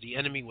sisters. The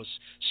enemy was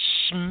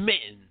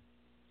smitten.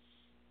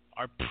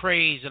 Our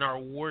praise and our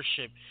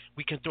worship,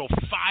 we can throw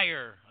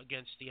fire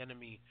against the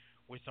enemy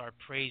with our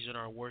praise and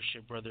our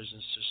worship, brothers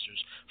and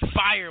sisters.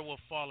 Fire will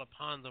fall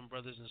upon them,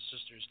 brothers and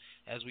sisters,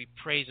 as we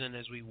praise and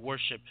as we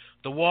worship.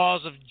 The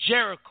walls of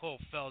Jericho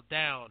fell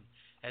down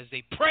as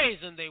they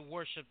praised and they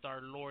worshiped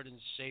our Lord and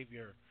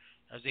Savior.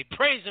 As they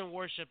praise and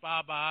worship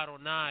Abba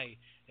Adonai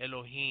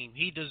Elohim.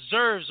 He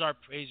deserves our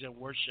praise and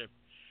worship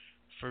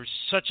for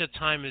such a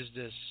time as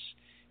this.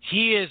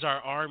 He is our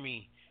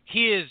army.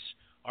 He is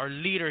our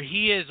leader.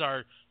 He is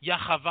our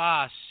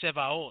Yahweh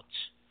Sevaot,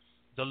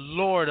 the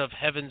Lord of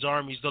heaven's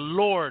armies, the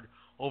Lord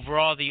over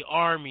all the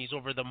armies,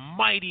 over the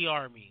mighty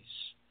armies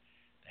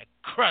that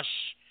crush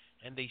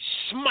and they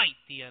smite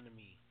the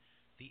enemy,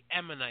 the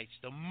Ammonites,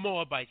 the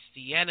Moabites,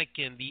 the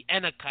Anakim, the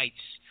Anakites,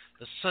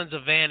 the sons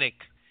of Anak,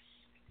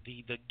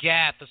 the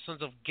Gath, the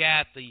sons of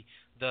Gath, the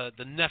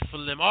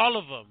Nephilim, all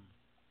of them.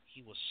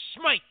 He will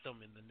smite them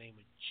in the name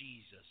of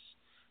Jesus,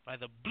 by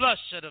the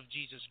bloodshed of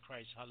Jesus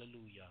Christ.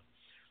 Hallelujah.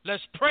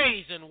 Let's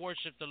praise and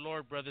worship the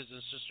Lord, brothers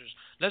and sisters.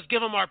 Let's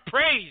give him our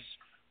praise,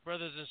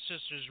 brothers and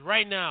sisters,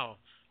 right now.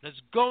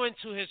 Let's go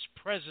into his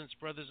presence,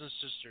 brothers and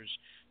sisters.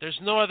 There's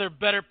no other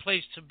better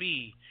place to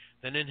be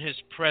than in his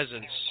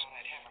presence.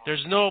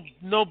 There's no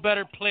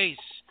better place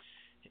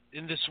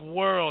in this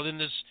world, in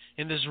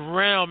this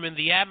realm, in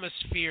the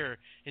atmosphere,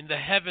 in the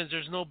heavens.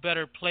 There's no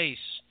better place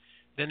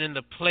than in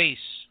the place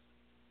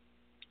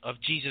of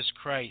Jesus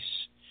Christ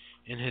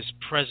in his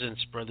presence,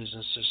 brothers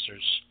and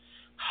sisters.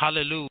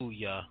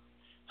 Hallelujah.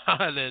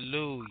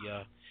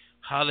 Hallelujah.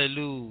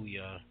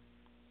 Hallelujah.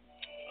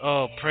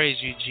 Oh, praise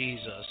you,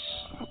 Jesus.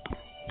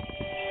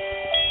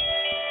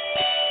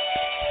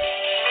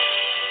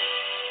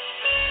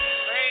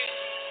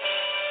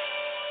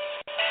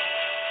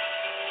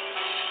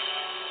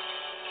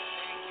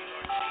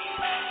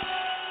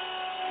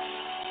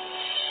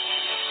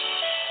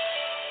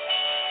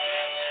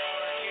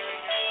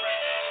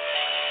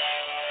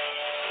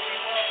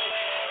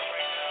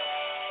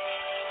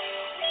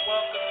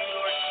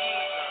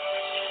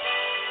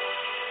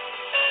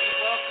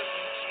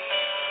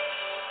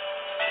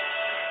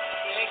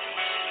 Thank you,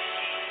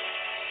 Jesus.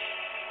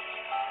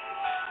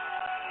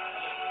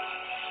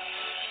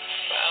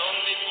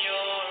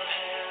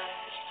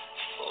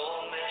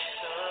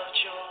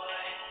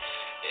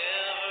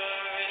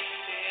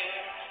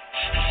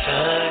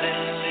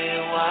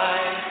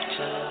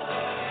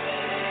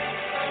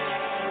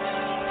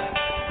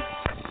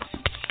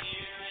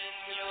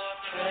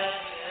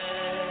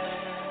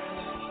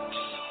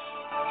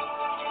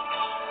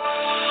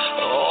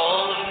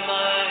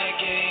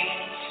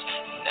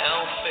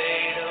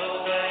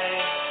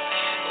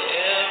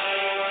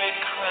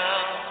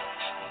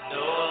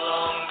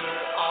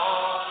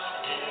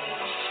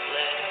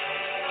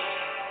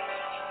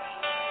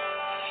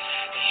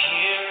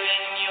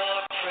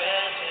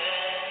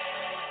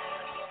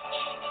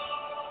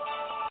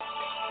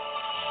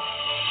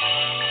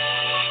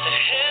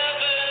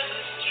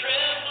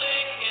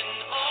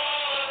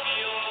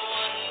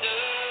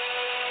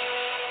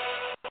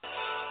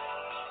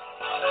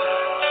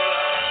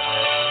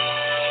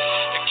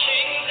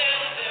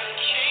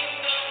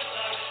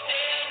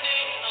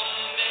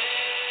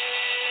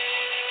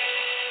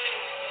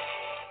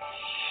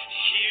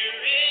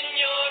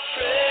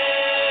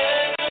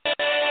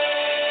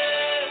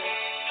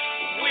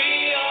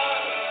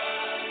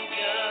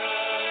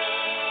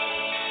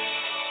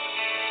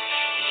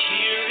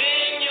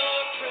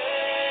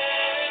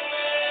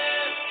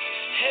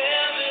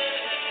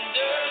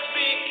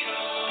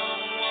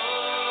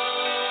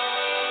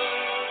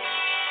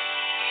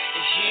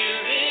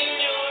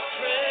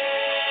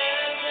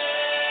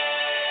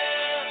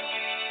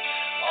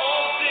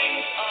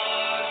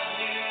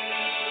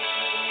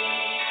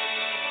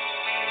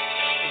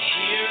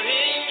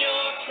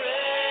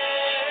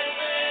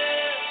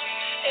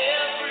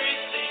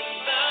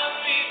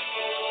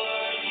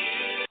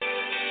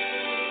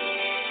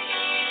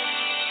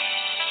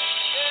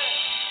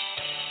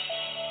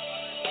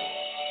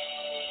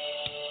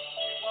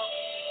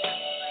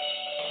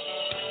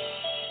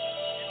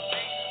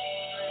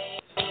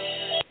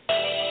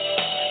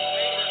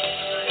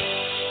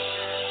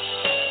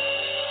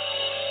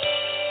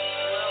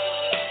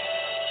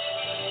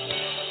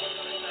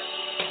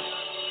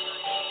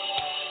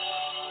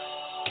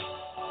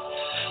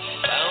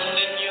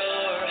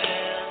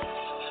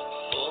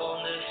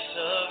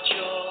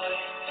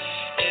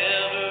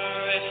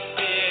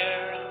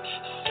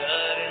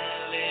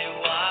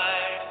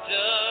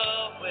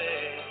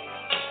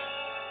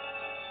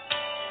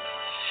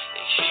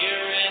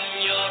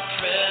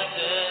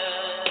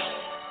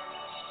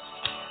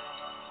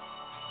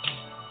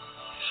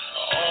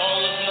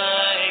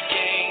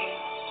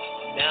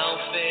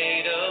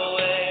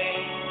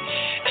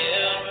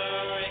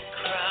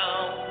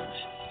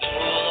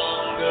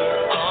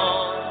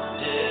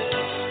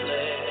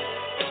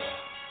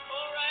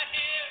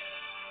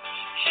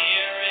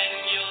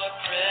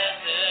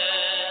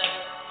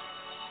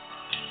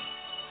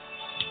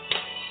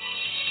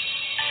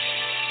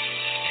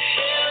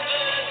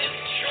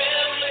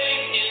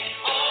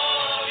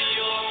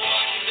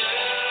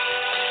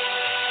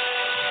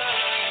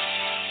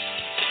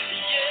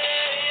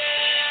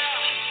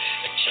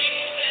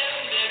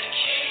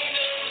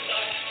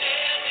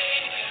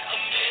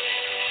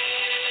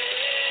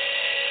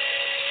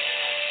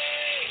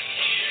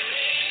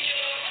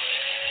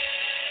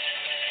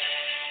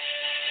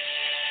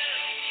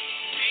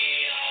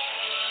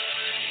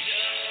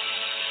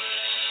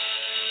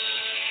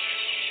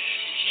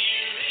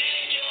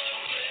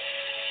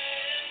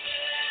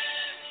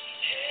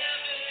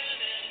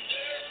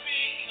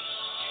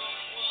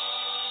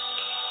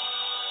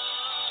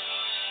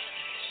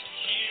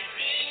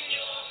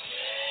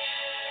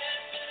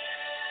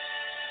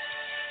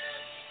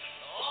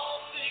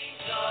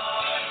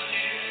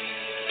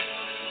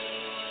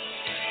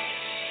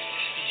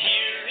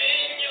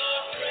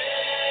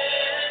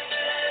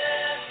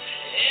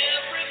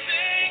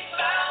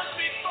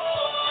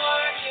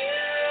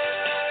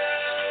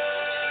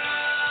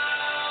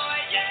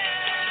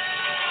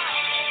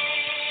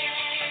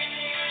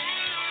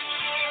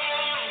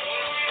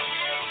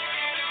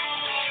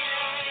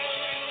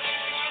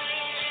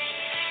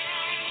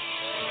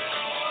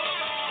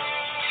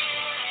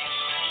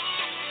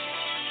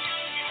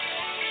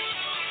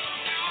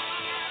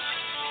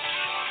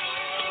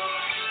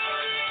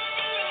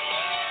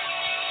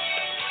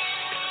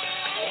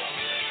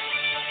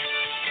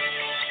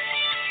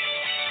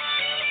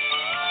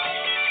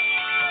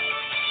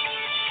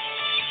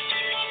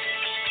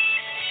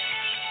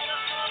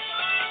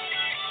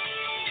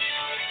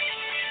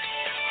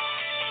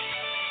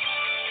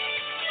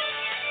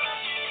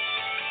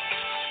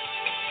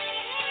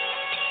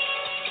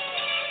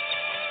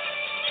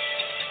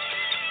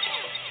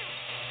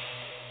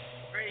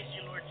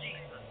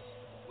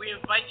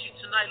 invite you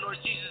tonight, Lord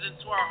Jesus,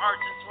 into our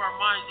hearts, into our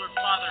minds, Lord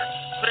Father.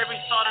 Put every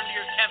thought under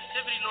your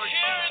captivity, Lord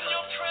Jesus.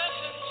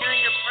 Here in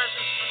your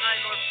presence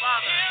tonight, Lord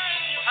Father.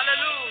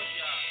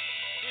 Hallelujah.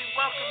 We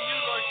welcome you,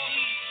 Lord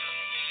Jesus.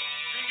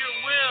 Do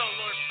your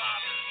will, Lord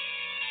Father.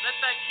 Let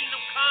thy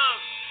kingdom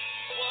come.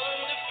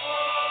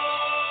 Wonderful,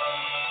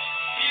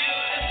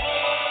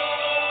 beautiful,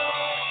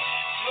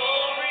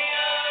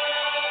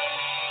 glorious,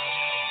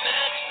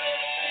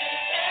 matchless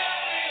in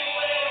every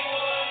way.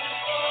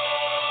 Wonderful,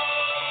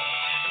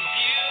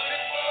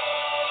 beautiful,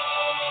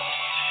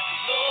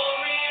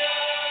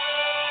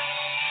 glorious,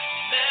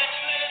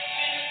 matchless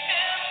in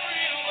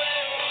every way.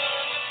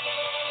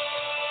 Wonderful,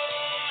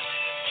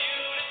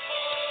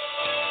 beautiful,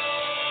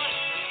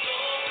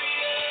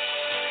 glorious,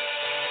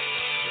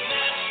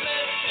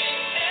 matchless in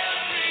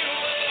every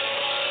way.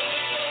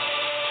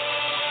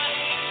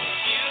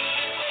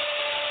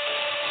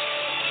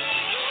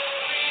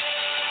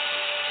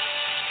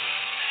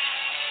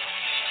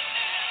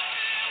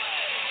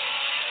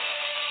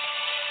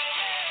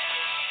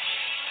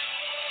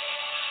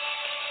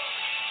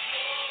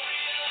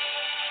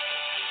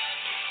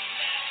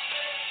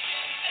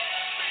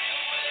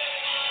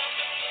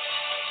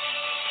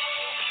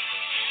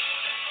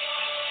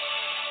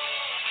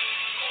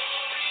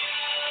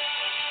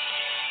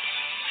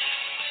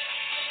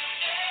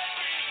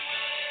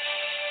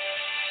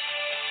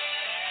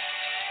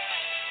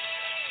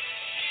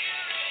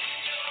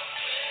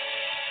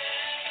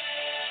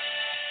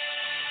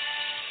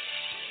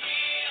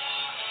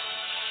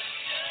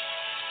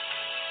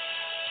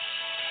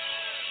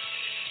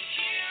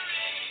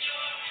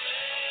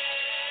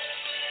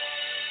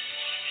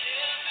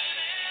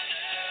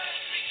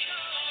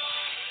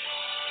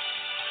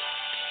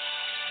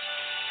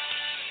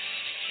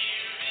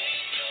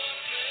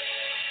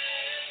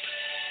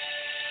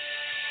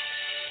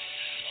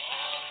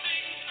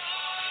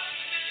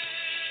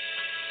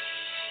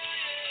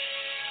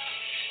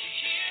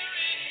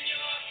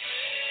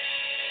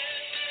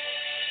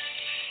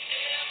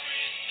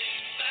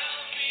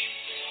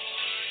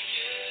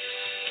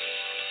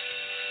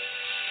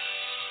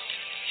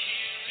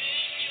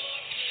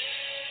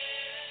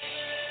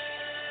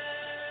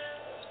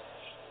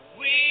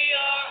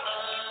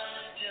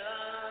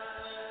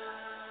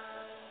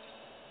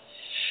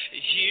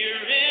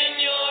 Here in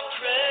your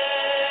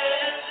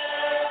presence,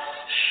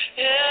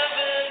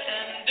 heaven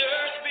and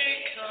earth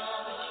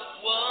become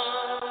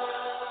one.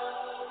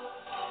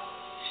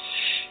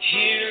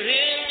 Here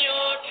in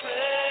your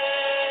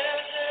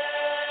presence,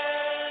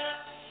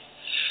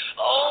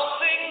 all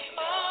things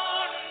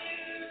are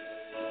new.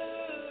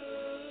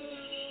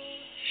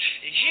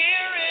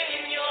 Here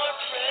in your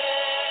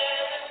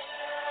presence,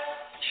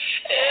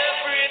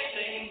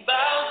 everything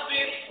bows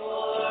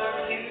before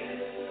you.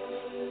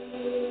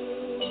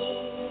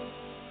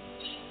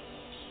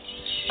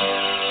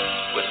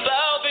 We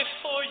bow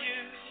before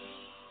you.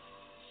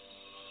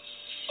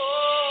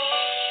 Oh.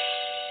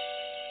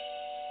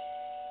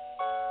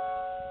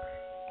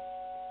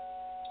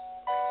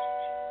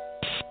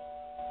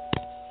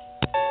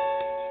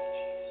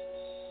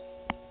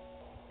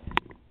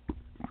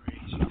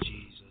 Praise you,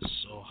 Jesus.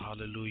 Oh,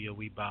 hallelujah.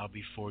 We bow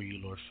before you,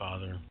 Lord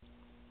Father.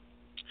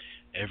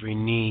 Every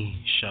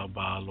knee shall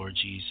bow, Lord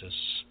Jesus.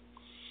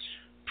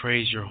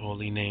 Praise your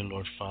holy name,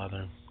 Lord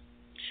Father.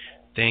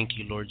 Thank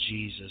you, Lord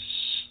Jesus.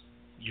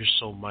 You're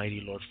so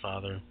mighty, Lord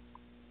Father.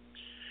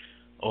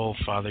 Oh,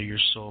 Father, you're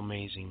so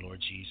amazing, Lord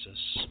Jesus.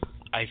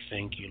 I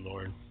thank you,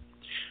 Lord.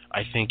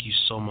 I thank you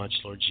so much,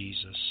 Lord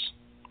Jesus.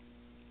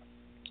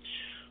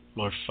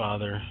 Lord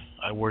Father,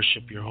 I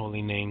worship your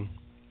holy name.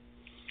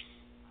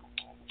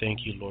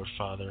 Thank you, Lord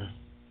Father.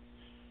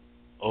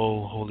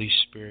 Oh, Holy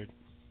Spirit,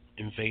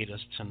 invade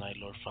us tonight,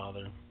 Lord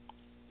Father.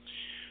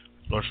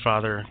 Lord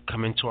Father,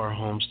 come into our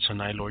homes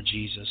tonight, Lord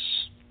Jesus.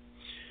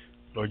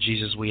 Lord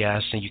Jesus, we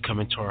ask that you come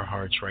into our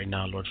hearts right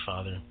now, Lord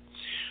Father.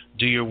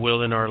 Do your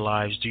will in our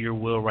lives. Do your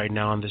will right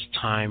now in this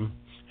time,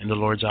 in the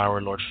Lord's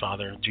hour, Lord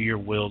Father. Do your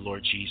will,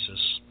 Lord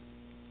Jesus.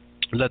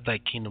 Let thy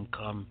kingdom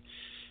come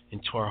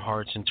into our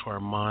hearts, into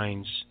our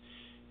minds,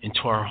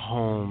 into our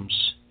homes,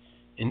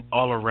 and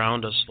all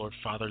around us, Lord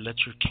Father.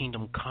 Let your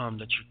kingdom come.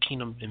 Let your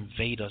kingdom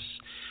invade us,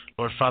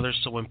 Lord Father,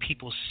 so when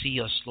people see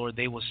us, Lord,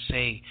 they will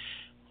say,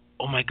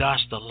 oh my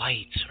gosh, the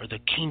light or the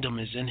kingdom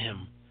is in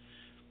him.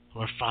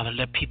 Lord Father,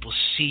 let people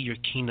see your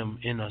kingdom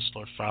in us,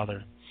 Lord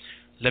Father.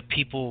 Let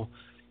people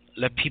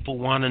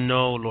want to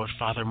know, Lord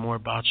Father, more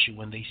about you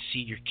when they see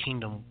your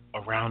kingdom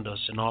around us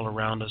and all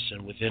around us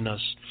and within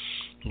us,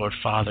 Lord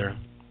Father.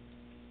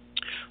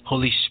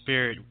 Holy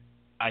Spirit,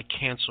 I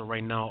cancel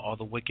right now all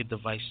the wicked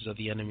devices of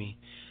the enemy.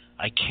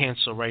 I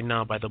cancel right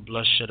now by the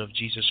bloodshed of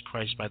Jesus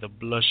Christ, by the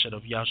bloodshed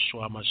of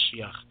Yahshua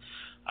Mashiach.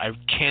 I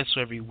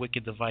cancel every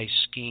wicked device,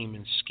 scheme,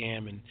 and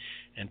scam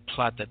and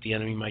plot that the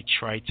enemy might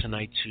try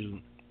tonight to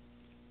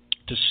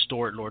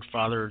distort, Lord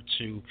Father,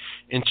 to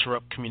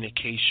interrupt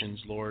communications,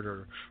 Lord,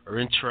 or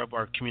interrupt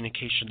our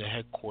communication to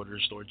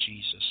headquarters, Lord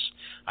Jesus.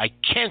 I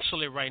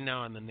cancel it right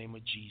now in the name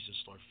of Jesus,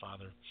 Lord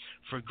Father.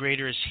 For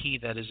greater is he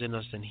that is in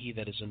us than he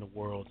that is in the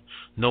world.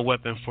 No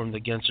weapon formed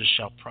against us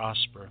shall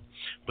prosper.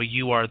 But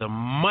you are the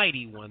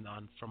mighty one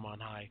from on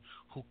high,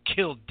 who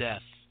killed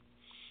death,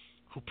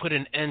 who put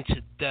an end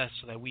to death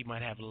so that we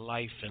might have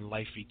life and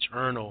life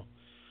eternal.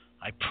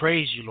 I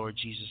praise you, Lord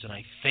Jesus, and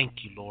I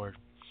thank you, Lord.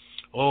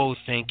 Oh,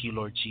 thank you,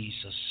 Lord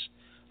Jesus.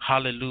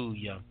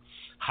 Hallelujah.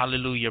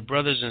 Hallelujah.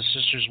 Brothers and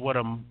sisters, what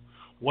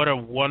a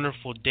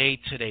wonderful day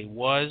today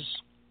was.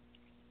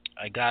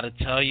 I got to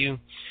tell you,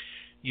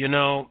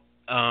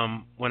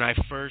 when I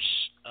first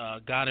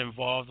got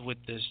involved with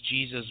this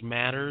Jesus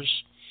Matters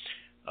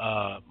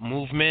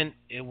movement,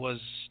 it was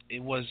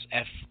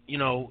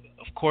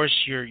of course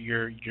your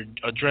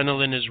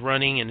adrenaline is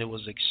running and it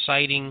was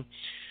exciting,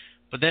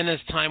 but then as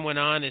time went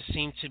on, it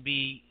seemed to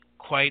be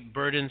quite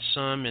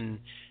burdensome, and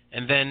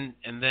then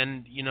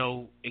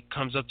it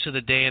comes up to the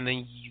day, and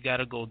then you got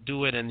to go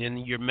do it, and then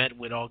you're met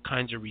with all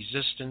kinds of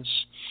resistance,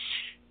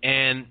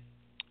 and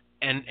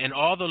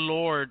all the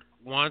Lord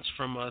wants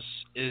from us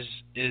is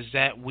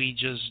that we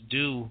just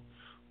do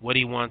what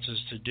he wants us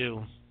to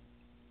do.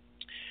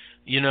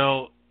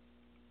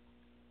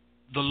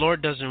 The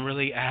Lord doesn't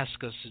really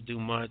ask us to do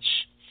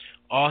much.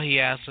 All he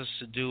asks us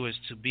to do is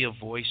to be a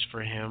voice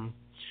for him,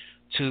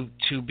 to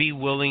be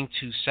willing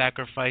to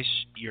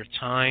sacrifice your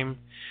time,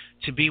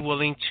 to be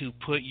willing to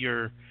put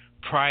your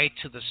pride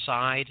to the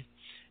side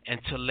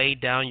and to lay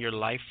down your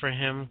life for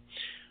him.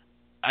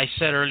 I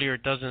said earlier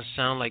it doesn't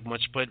sound like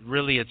much, but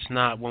really it's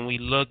not. When we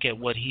look at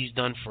what he's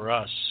done for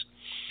us,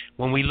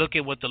 when we look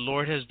at what the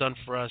Lord has done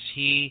for us,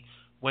 he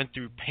went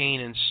through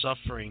pain and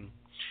suffering,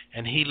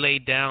 and he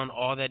laid down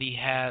all that he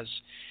has,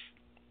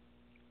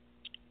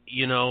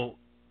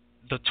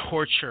 the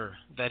torture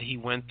that he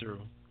went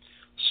through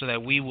so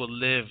that we will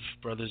live,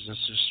 brothers and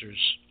sisters.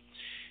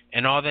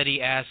 And all that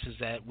he asks is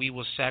that we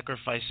will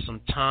sacrifice some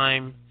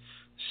time,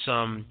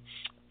 some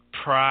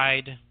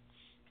pride,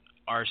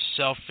 our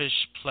selfish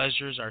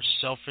pleasures, our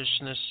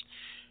selfishness,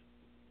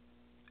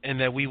 and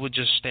that we would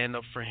just stand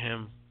up for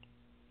him.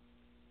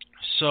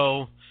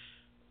 So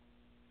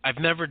I've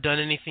never done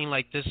anything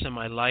like this in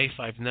my life.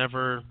 I've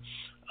never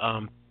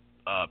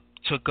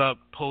took up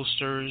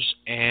posters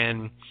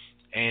and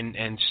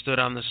stood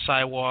on the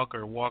sidewalk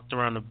or walked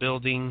around a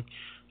building.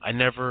 I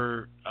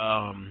never,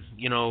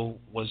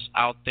 was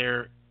out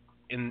there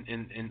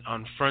in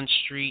on Front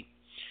Street,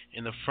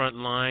 in the front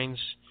lines,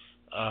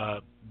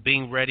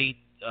 being ready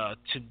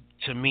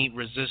to meet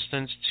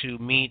resistance, to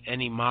meet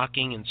any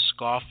mocking and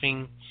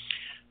scoffing.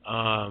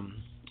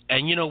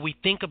 And we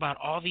think about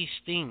all these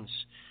things.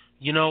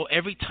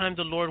 Every time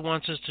the Lord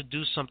wants us to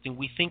do something,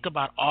 we think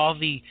about all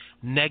the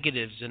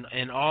negatives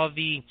and all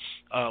the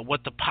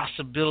what the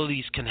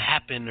possibilities can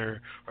happen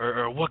or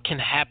what can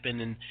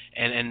happen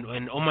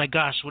and oh my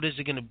gosh, what is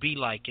it going to be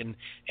like? And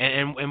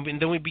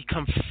then we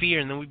become fear,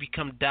 and then we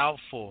become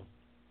doubtful,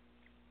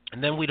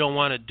 and then we don't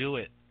want to do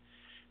it.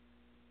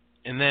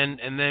 And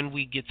then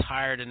we get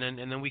tired, and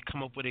then we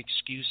come up with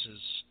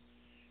excuses.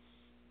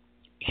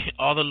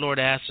 All the Lord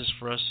asks is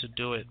for us to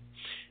do it,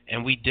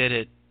 and we did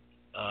it.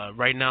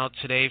 Right now,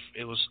 today,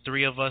 it was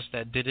 3 of us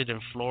that did it in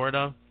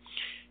Florida,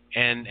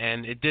 and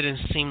it didn't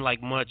seem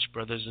like much,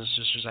 brothers and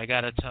sisters. I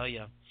gotta tell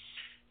you,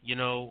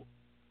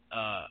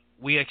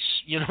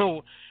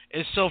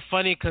 it's so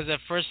funny because at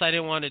first I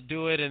didn't want to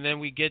do it, and then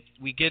we get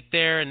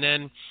there, and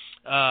then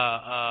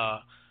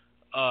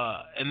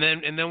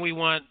we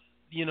want,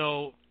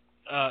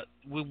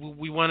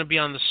 we want to be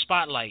on the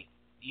spotlight.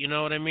 You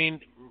know what I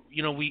mean?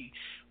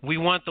 We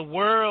want the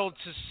world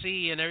to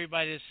see and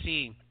everybody to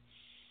see.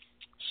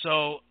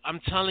 So I'm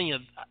telling you,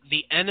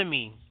 the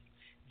enemy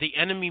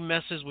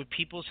messes with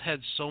people's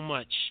heads so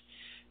much.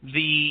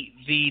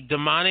 The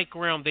demonic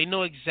realm, they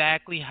know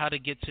exactly how to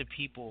get to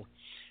people,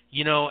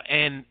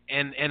 and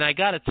I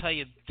gotta tell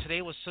you,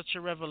 today was such a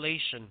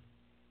revelation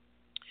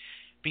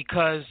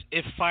because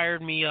it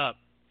fired me up.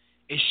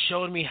 It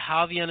showed me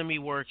how the enemy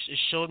works. It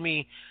showed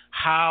me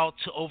how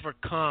to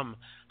overcome,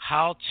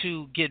 how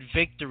to get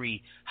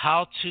victory,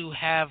 how to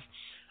have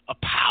a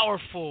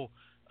powerful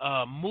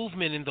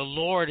movement in the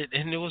Lord.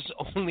 And there was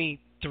only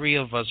 3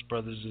 of us,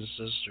 brothers and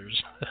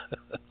sisters,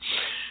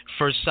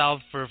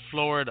 for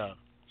Florida.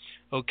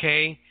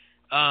 Okay?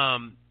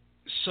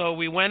 So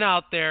we went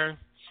out there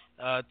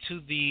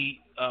to the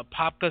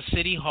Popka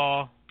City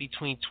Hall.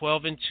 Between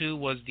 12 and 2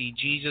 was the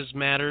Jesus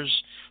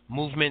Matters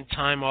movement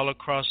time all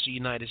across the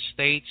United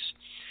States.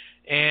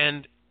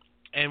 And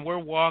we're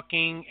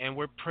walking and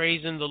we're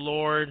praising the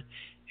Lord,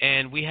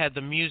 and we had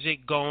the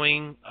music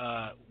going.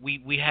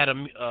 We had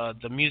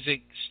the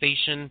music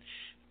station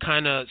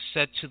kind of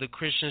set to the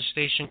Christian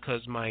station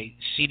because my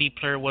CD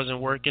player wasn't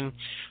working.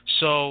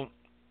 So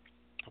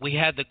we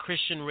had the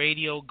Christian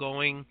radio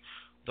going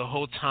the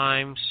whole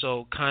time,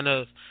 so kind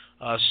of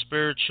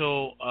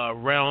spiritual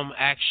realm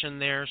action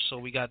there. So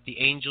we got the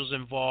angels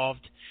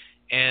involved,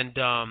 and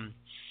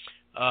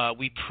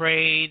We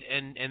prayed,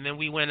 and then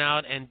we went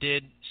out and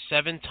did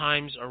 7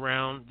 times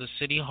around the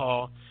city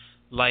hall,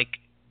 like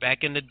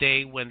back in the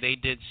day when they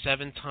did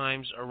 7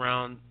 times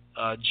around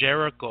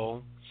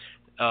Jericho.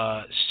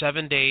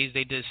 7 days.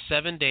 They did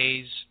 7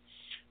 days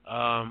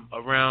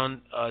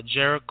around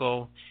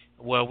Jericho.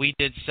 Well, we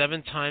did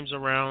 7 times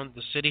around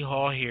the city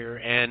hall here,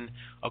 and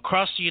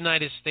across the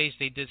United States,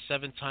 they did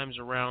 7 times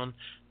around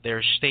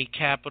their state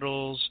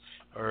capitals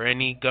or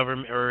any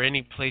government or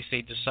any place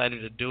they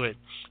decided to do it.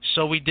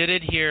 So we did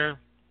it here,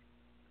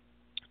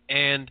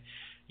 and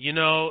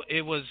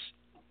it was.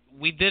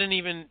 We didn't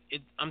even.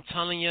 I'm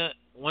telling you,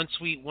 once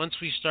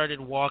we started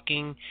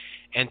walking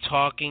and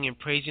talking and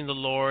praising the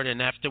Lord,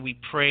 and after we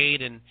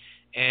prayed and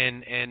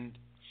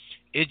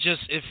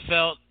it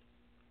felt.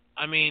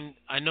 I mean,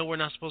 I know we're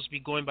not supposed to be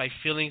going by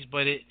feelings,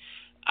 but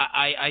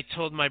I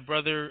told my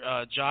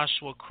brother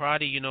Joshua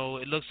Crotty,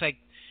 it looks like,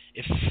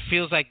 it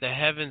feels like the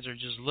heavens are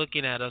just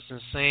looking at us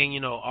and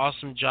saying,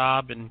 awesome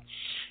job, and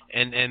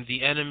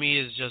the enemy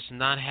is just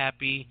not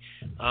happy.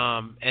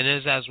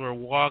 And as we're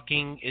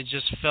walking, it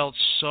just felt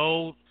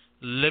so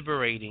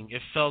liberating.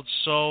 It felt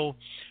so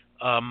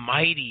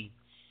mighty.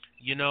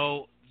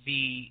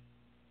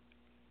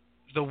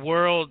 The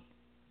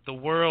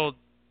world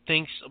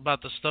thinks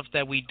about the stuff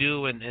that we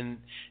do, and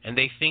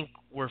they think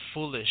we're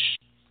foolish,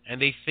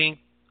 and they think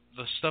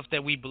the stuff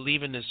that we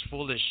believe in is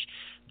foolish.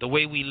 The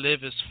way we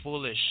live is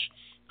foolish.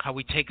 How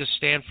we take a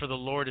stand for the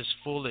Lord is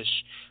foolish.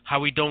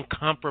 How we don't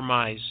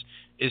compromise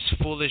is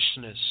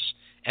foolishness,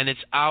 and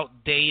it's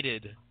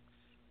outdated.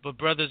 But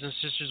brothers and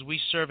sisters, we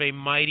serve a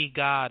mighty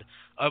God,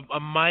 a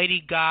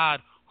mighty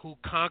God who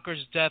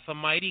conquers death, a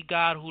mighty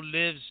God who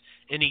lives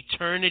in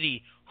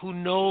eternity, who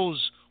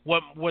knows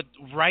what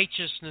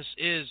righteousness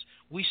is.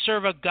 We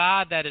serve a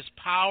God that is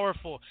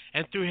powerful,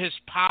 and through his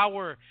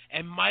power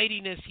and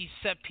mightiness, he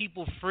set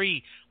people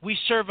free. We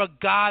serve a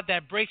God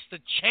that breaks the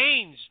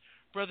chains,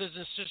 brothers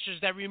and sisters,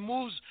 that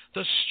removes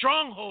the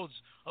strongholds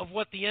of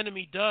what the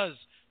enemy does.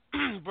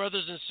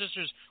 Brothers and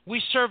sisters, we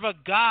serve a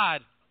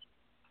God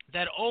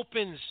that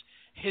opens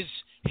his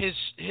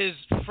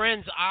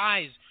friends'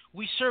 eyes.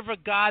 We serve a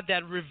God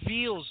that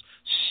reveals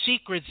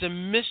secrets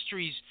and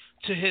mysteries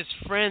to his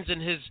friends and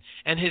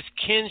his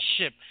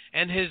kinship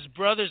and his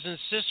brothers and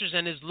sisters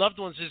and his loved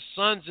ones, his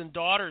sons and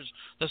daughters,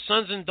 the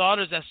sons and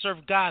daughters that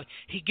serve God.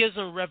 He gives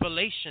them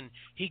revelation.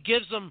 He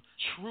gives them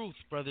truth,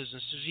 brothers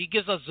and sisters. He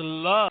gives us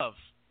love.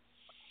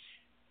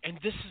 And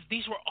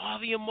these were all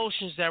the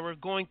emotions that were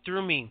going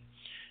through me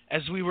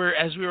as we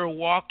were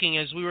walking,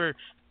 as we were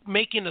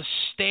making a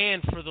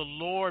stand for the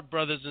Lord,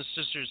 brothers and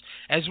sisters,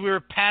 as we were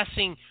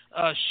passing,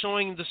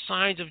 showing the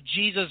signs of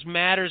Jesus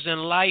matters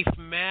and life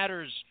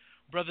matters,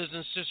 brothers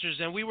and sisters.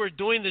 And we were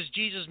doing this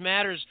Jesus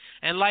matters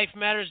and life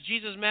matters,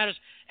 Jesus matters.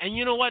 And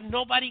you know what?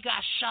 Nobody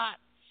got shot.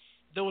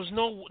 There was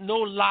no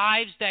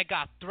lives that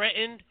got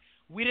threatened.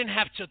 We didn't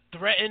have to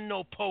threaten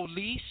no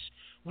police.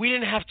 We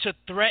didn't have to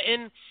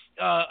threaten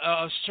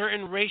a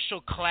certain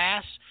racial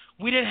class.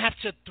 We didn't have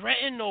to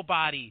threaten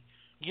nobody.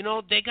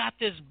 They got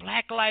this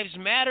Black Lives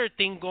Matter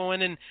thing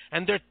going,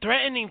 and they're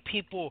threatening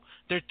people.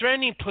 They're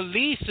threatening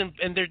police,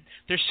 and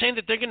they're saying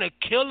that they're going to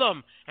kill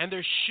them, and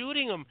they're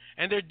shooting them,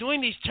 and they're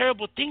doing these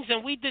terrible things.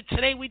 And we did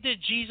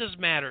Jesus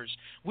Matters.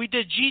 We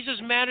did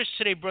Jesus Matters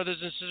today, brothers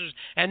and sisters,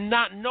 and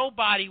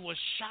nobody was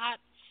shot.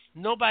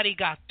 Nobody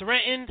got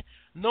threatened.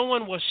 No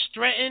one was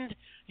threatened.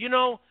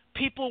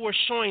 People were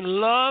showing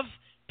love.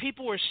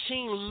 People were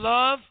seeing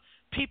love.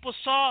 People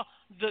saw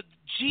the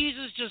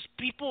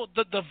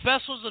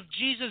vessels of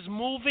Jesus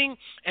moving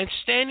and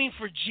standing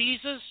for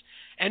Jesus,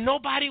 and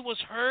nobody was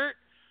hurt.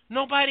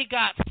 Nobody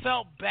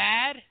felt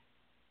bad.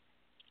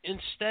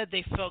 Instead,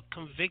 they felt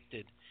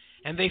convicted,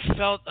 and they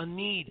felt a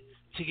need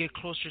to get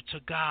closer to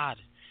God,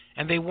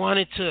 and they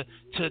wanted to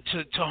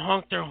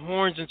honk their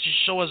horns and to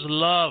show us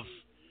love,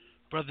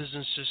 brothers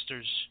and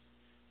sisters.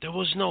 There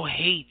was no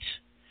hate.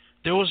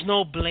 There was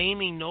no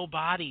blaming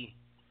nobody.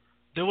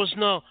 There was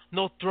no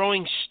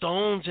throwing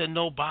stones at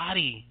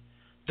nobody.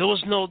 There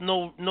was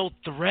no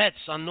threats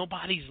on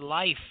nobody's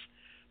life,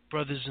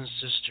 brothers and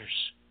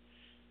sisters.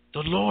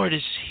 The Lord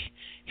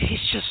he's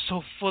just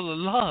so full of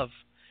love.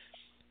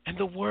 And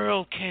the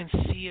world can't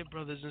see it,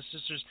 brothers and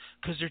sisters,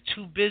 because they're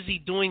too busy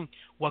doing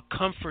what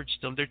comforts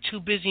them. They're too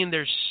busy in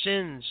their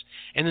sins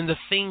and in the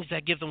things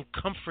that give them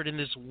comfort in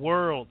this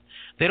world.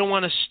 They don't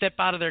want to step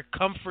out of their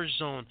comfort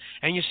zone.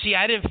 And you see,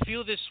 I didn't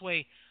feel this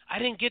way. I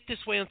didn't get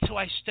this way until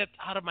I stepped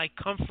out of my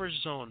comfort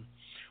zone.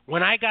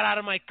 When I got out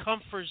of my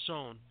comfort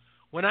zone,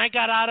 when I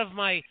got out of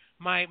my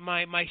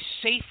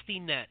safety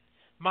net,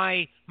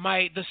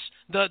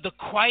 the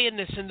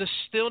quietness and the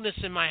stillness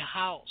in my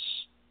house,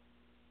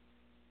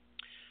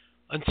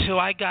 until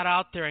I got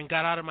out there and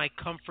got out of my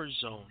comfort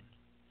zone,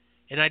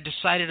 and I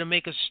decided to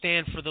make a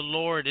stand for the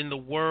Lord in the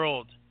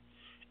world,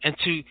 and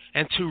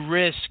to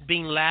risk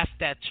being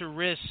laughed at, to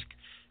risk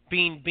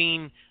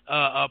being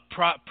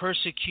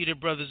persecuted,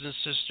 brothers and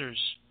sisters.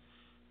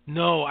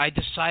 No, I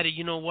decided,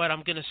 you know what?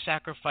 I'm going to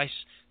sacrifice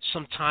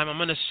some time. I'm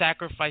going to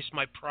sacrifice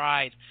my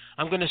pride.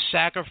 I'm going to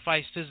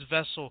sacrifice this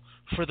vessel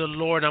for the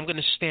Lord. I'm going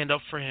to stand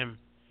up for him.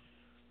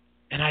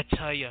 And I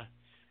tell you,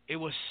 it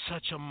was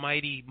such a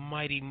mighty,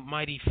 mighty,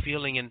 mighty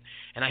feeling. And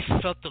I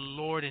felt the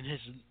Lord and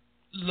his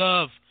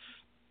love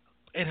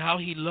and how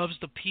he loves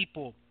the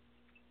people.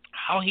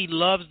 How he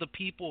loves the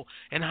people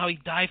and how he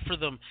died for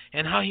them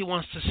and how he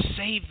wants to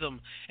save them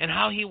and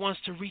how he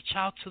wants to reach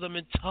out to them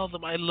and tell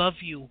them, I love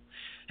you,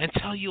 and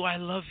tell you I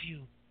love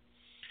you.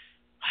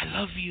 I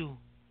love you.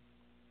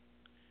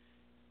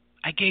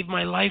 I gave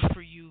my life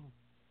for you.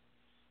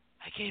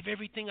 I gave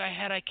everything I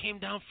had. I came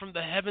down from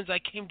the heavens. I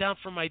came down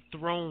from my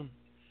throne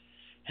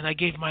and I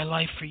gave my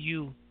life for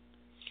you.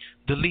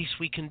 The least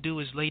we can do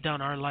is lay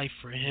down our life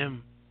for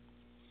him.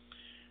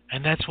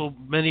 And that's what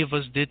many of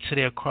us did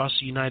today across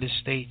the United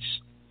States.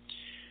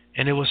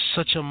 And it was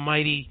such a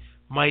mighty,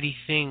 mighty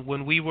thing.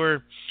 When we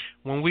were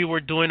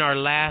doing our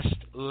last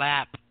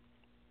lap,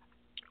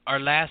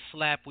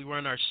 we were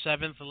on our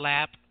 7th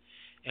lap,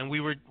 and we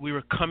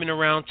were coming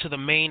around to the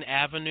main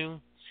avenue,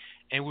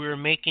 and we were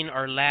making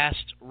our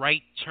last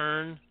right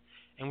turn,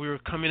 and we were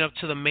coming up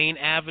to the main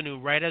avenue.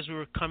 Right as we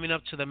were coming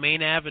up to the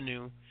main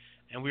avenue,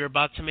 and we were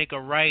about to make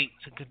a right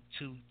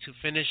to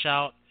finish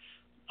out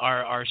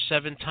our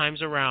 7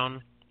 times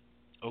around,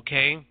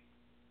 okay?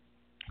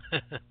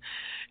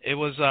 It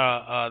was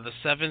the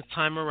 7th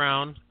time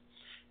around,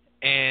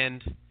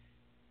 and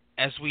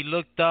as we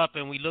looked up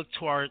and we looked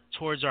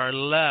towards our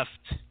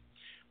left,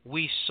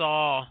 we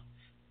saw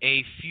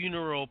a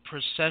funeral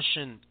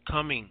procession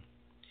coming,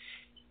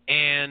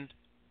 and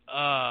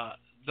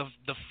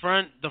the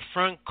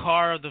front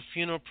car of the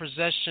funeral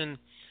procession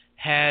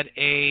had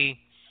a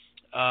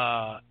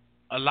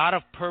lot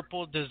of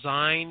purple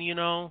design, you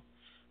know.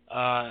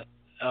 I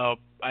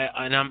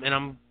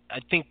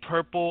think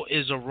purple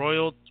is a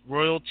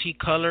royalty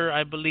color,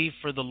 I believe,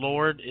 for the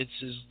Lord. It's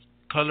his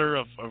color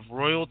of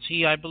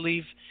royalty, I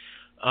believe.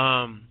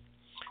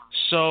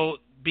 So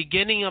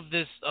beginning of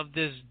this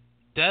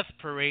death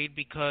parade,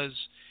 because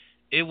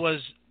it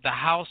was the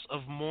house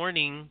of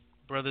mourning,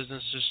 brothers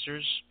and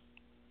sisters.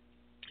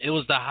 It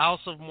was the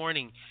house of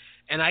mourning.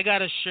 And I got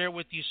to share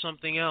with you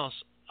something else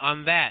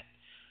on that.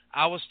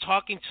 I was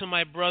talking to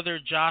my brother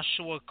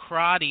Joshua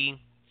Crotty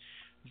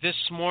this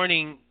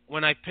morning.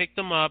 When I picked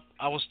him up,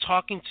 I was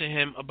talking to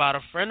him about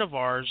a friend of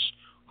ours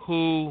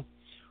who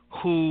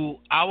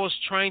I was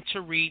trying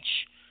to reach.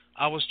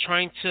 I was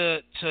trying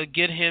to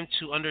get him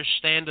to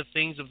understand the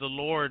things of the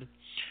Lord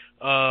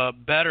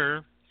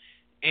better.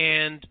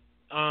 And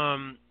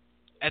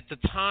at the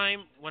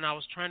time when I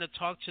was trying to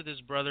talk to this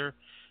brother,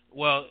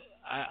 well,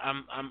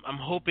 I'm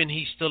hoping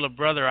he's still a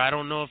brother. I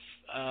don't know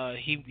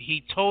if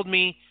he told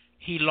me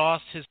he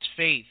lost his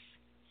faith.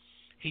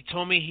 He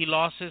told me he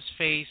lost his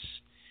faith.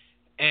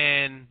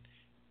 And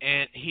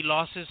he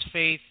lost his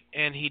faith,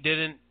 and he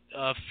didn't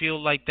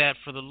feel like that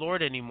for the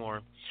Lord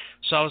anymore.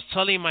 So I was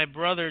telling my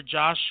brother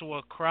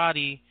Joshua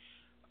Crotty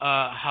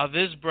how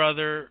this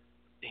brother,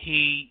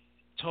 he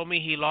told me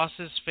he lost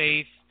his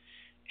faith,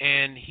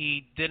 and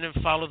he didn't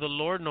follow the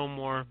Lord no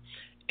more.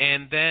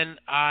 And then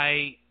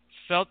I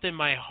felt in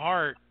my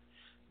heart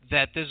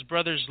that this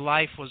brother's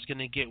life was going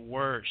to get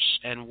worse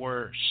and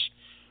worse.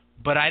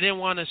 But I didn't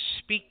want to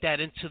speak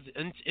that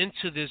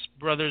into this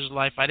brother's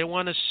life. I didn't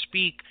want to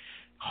speak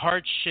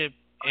hardship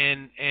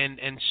and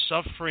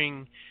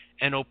suffering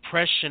and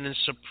oppression and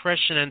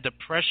suppression and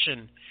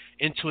depression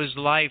into his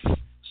life.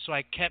 So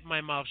I kept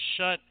my mouth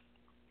shut.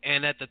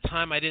 And at the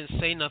time I didn't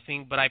say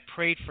nothing, but I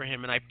prayed for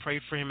him and I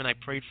prayed for him and I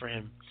prayed for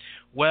him.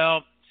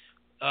 Well,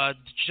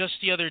 just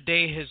the other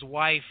day his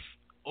wife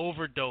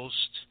overdosed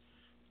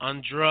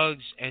on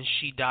drugs and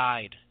she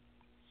died.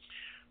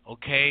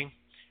 Okay?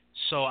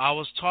 So I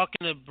was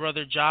talking to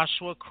Brother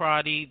Joshua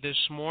Crotty this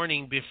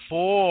morning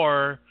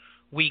before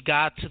we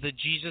got to the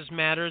Jesus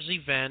Matters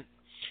event.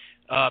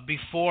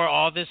 Before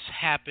all this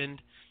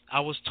happened,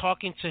 I was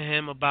talking to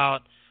him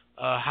about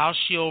how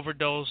she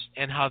overdosed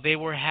and how they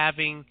were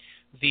having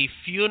the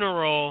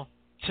funeral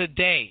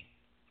today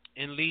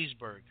in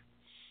Leesburg.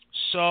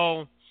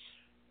 So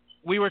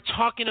we were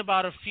talking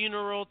about a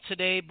funeral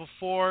today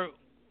before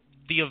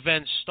the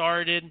event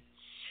started.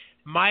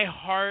 My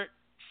heart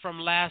from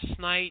last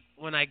night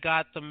when I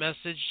got the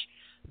message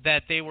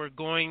that they were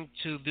going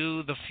to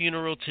do the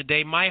funeral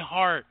today, my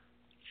heart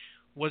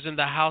was in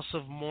the house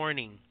of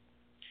mourning.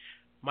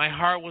 My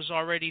heart was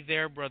already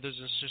there, brothers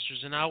and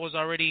sisters, and I was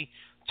already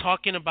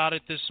talking about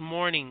it this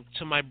morning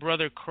to my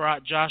brother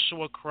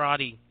Joshua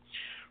Crotty.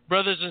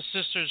 Brothers and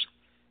sisters,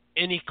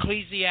 in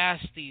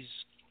Ecclesiastes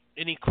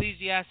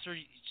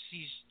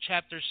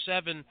chapter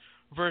 7,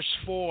 verse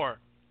 4,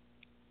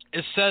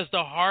 it says,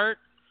 the heart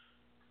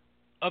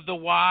of the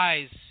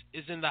wise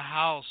is in the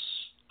house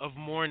of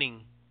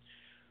mourning,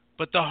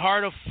 but the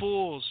heart of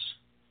fools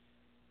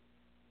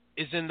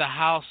is in the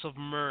house of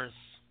mirth.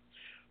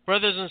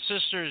 Brothers and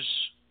sisters,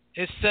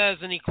 it says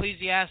in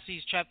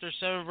Ecclesiastes chapter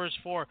 7 verse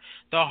 4,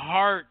 the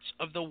heart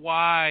of the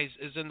wise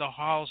is in the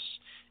house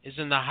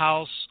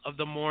of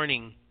the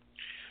mourning.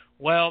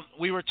 Well,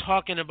 we were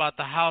talking about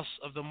the house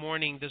of the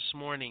morning this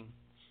morning,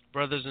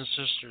 brothers and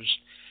sisters.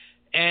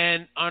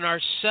 And on our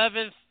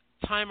 7th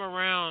time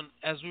around,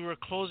 as we were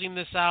closing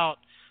this out,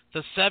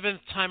 the 7th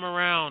time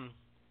around,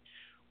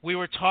 we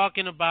were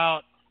talking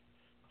about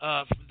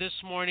this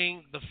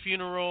morning the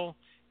funeral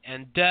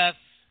and death,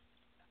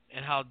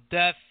 and how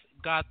death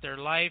got their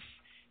life.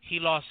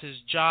 He lost his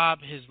job.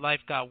 His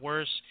life got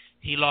worse.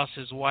 He lost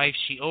his wife.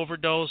 She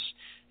overdosed,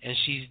 and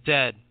she's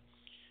dead.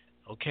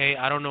 Okay,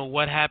 I don't know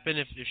what happened,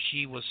 if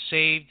she was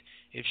saved,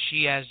 if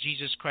she asked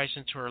Jesus Christ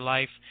into her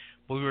life.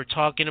 But we were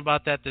talking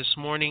about that this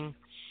morning,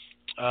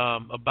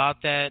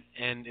 about that,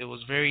 and it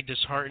was very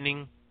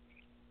disheartening.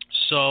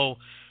 So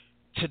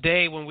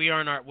today, when we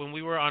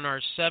were on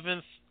our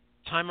 7th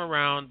time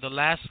around, the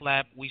last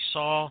lap, we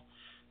saw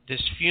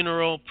this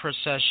funeral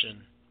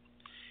procession,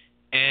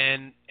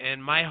 and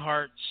my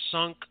heart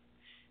sunk,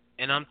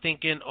 and I'm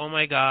thinking, oh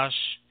my gosh.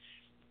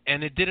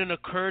 And it didn't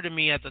occur to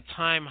me at the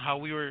time how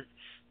we were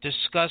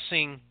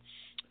discussing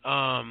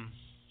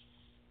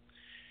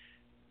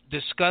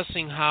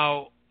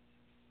how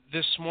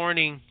this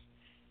morning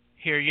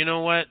here, you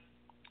know what?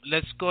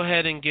 Let's go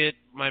ahead and get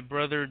my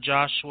brother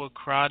Joshua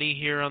Crotty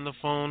here on the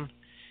phone.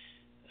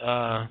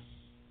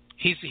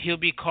 He'll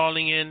be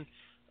calling in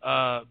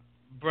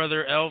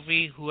Brother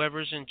Elvie,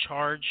 whoever's in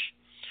charge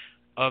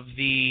of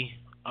the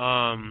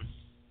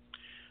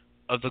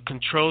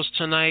controls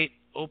tonight.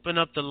 Open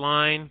up the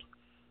line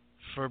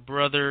for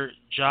Brother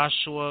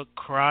Joshua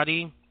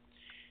Crotty.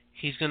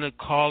 He's going to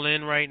call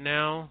in right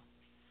now.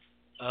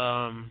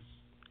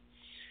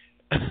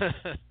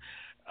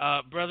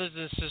 Brothers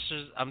and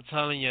sisters, I'm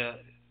telling you,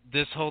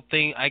 this whole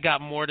thing, I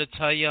got more to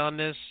tell you on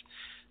this.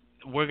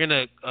 We're going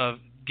to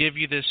give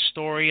you this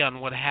story on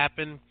what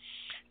happened,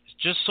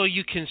 just so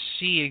you can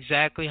see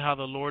exactly how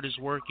the Lord is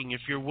working.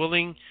 If you're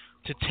willing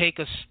to take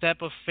a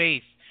step of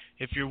faith,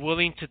 if you're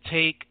willing to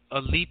take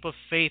a leap of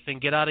faith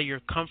and get out of your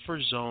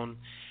comfort zone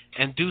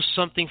and do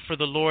something for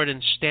the Lord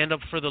and stand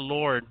up for the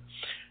Lord,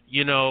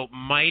 you know,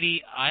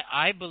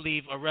 I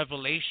believe a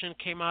revelation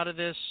came out of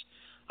this.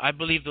 I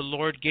believe the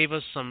Lord gave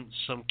us some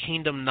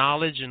kingdom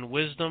knowledge and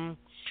wisdom,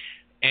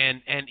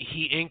 and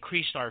He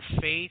increased our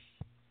faith.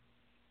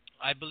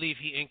 I believe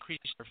He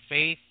increased our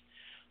faith.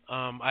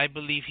 I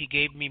believe He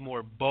gave me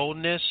more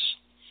boldness.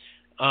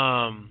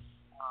 It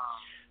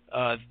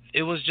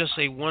was just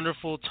a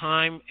wonderful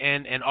time,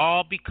 and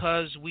all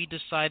because we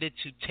decided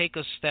to take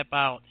a step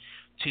out,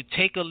 to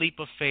take a leap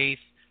of faith,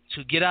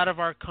 to get out of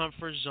our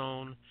comfort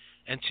zone,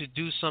 and to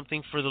do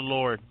something for the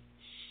Lord.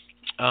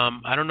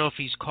 I don't know if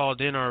he's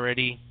called in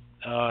already.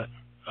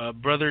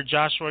 Brother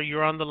Joshua,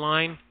 you're on the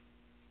line?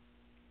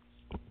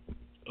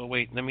 Oh,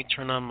 wait, let me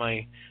turn on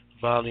my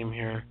volume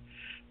here.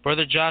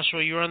 Brother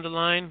Joshua, you're on the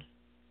line?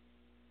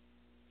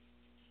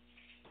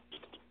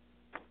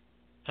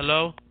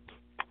 Hello?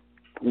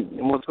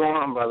 What's going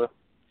on, brother?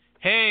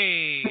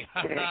 Hey!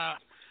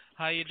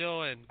 How you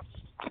doing?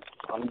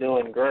 I'm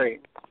doing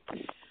great.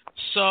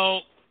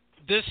 So,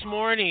 this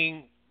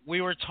morning, we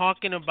were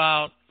talking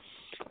about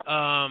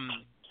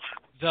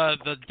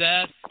the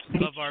death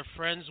of our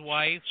friend's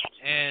wife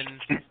and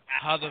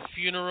how the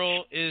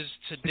funeral is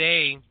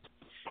today.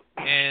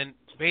 And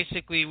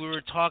basically, we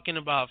were talking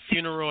about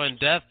funeral and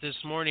death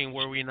this morning,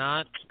 were we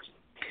not?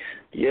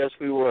 Yes,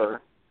 we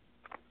were.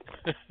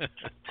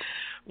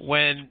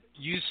 When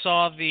you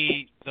saw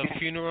the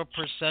funeral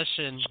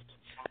procession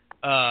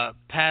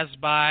pass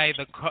by,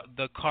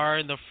 the car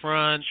in the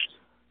front,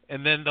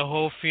 and then the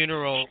whole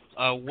funeral,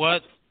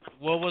 what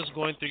was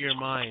going through your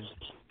mind?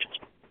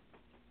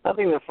 I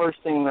think the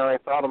first thing that I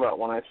thought about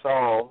when I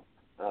saw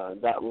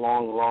that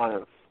long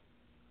line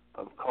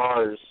of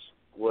cars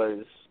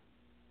was,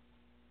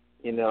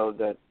 you know,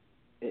 that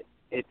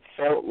it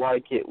felt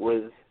like it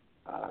was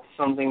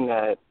something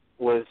that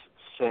was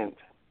sent,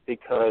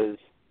 because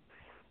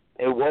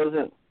it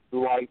wasn't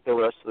like the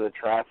rest of the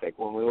traffic.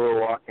 When we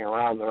were walking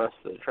around, the rest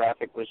of the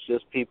traffic was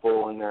just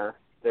people and they're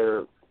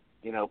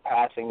you know,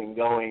 passing and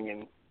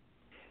going,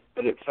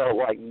 but it felt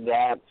like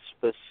that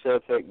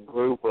specific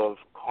group of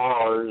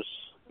cars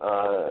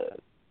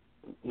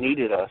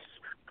needed us.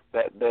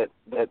 That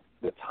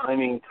the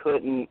timing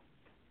couldn't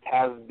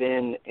have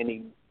been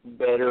any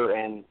better,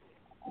 and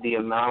the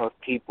amount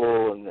of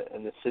people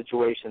and the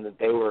situation that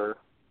they were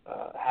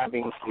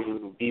having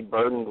to be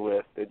burdened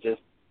with, it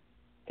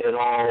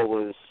all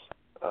was.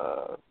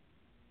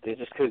 They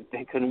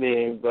couldn't be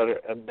any better,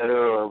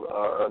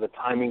 or the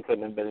timing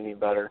couldn't have been any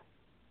better.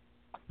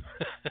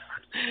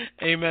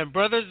 Amen.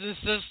 Brothers and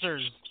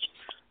sisters,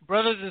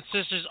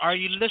 are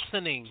you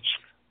listening?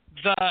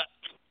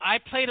 I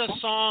played a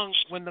song,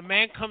 When the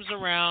Man Comes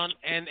Around,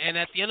 and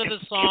at the end of the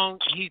song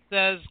he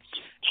says,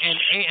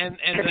 and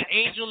the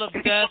angel of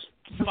death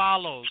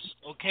follows.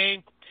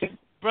 Okay,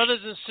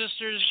 brothers and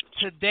sisters,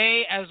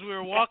 today as we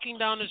were walking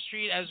down the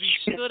street, as we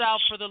stood out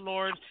for the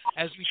Lord,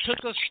 as we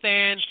took a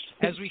stand,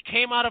 as we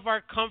came out of our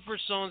comfort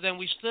zones and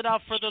we stood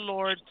out for the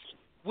Lord,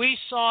 we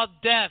saw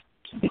death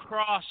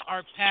cross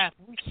our path.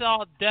 We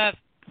saw death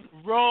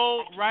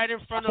roll right in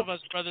front of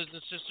us, brothers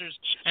and sisters.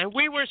 And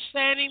we were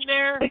standing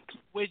there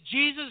with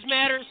Jesus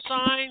Matters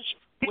signs,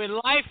 with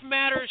Life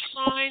Matters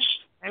signs,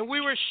 and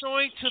we were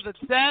showing to the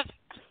deaf,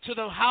 to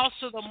the house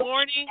of the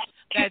mourning,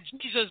 that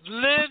Jesus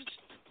lives,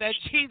 that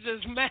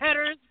Jesus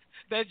matters,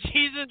 that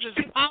Jesus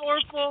is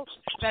powerful,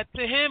 that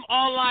to him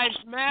all lives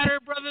matter,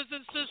 brothers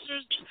and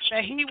sisters,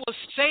 that he will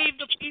save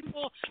the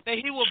people, that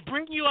he will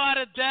bring you out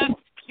of death,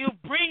 he'll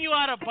bring you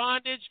out of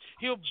bondage,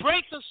 he'll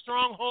break the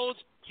strongholds,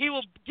 he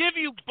will give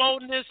you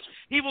boldness,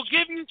 he will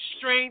give you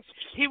strength,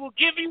 he will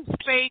give you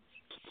faith,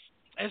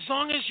 as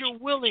long as you're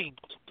willing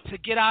to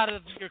get out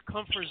of your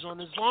comfort zone,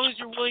 as long as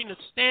you're willing to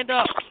stand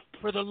up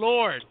for the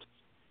Lord.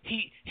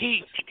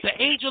 The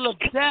angel of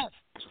death,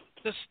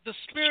 the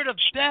spirit of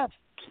death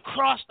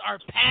crossed our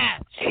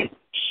paths,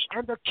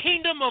 and the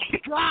kingdom of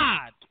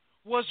God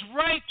was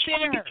right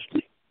there,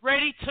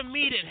 ready to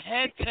meet it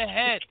head to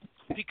head,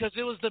 because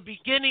it was the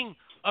beginning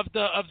of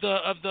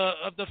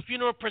the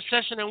funeral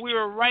procession, and we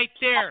were right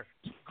there,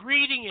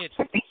 greeting it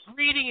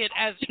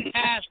as it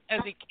passed,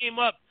 as it came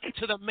up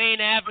to the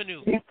main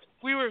avenue.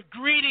 We were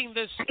greeting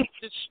this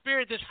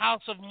spirit, this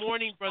house of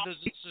mourning, brothers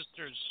and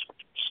sisters.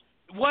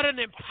 What an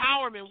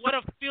empowerment! What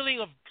a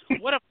feeling of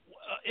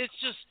it's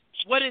just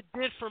what it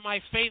did for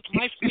my faith.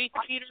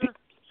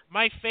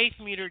 My faith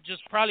meter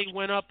just probably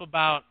went up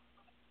about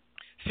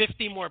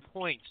 50 more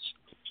points.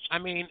 I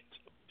mean,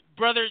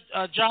 brother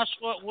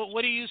Joshua,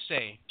 what do you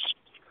say?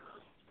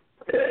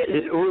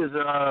 It was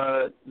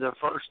the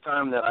first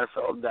time that I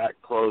felt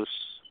that close.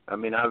 I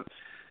mean,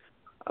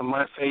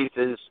 my faith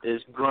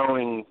is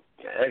growing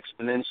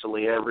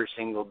exponentially every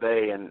single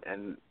day,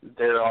 and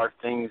there are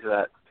things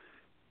that,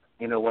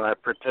 you know, when I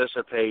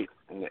participate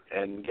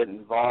and get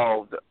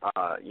involved,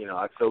 you know,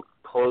 I feel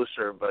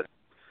closer. But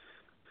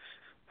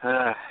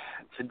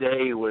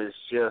today was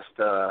just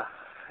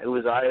it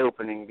was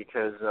eye-opening,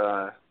 because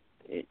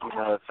it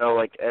felt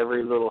like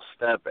every little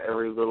step,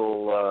 every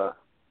little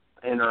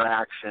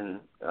interaction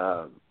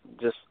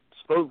just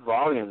spoke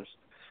volumes.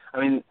 I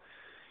mean,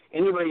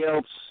 anybody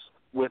else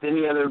with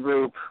any other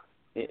group,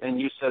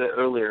 and you said it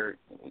earlier,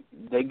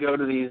 they go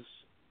to these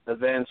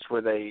events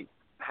where they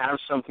have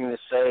something to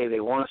say, they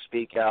want to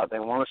speak out, they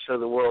want to show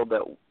the world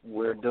that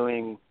we're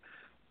doing,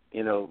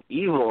 you know,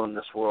 evil in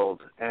this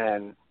world,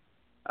 and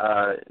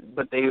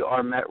but they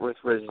are met with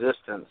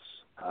resistance.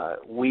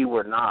 We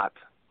were not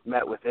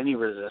met with any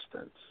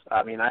resistance.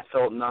 I mean, I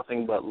felt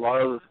nothing but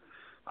love.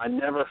 I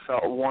never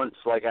felt once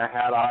like I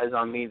had eyes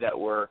on me that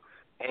were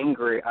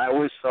angry. I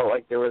always felt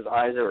like there was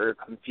eyes that were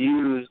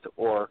confused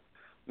or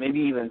maybe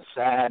even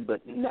sad,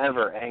 but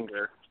never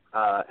anger.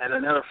 And I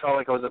never felt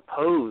like I was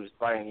opposed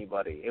by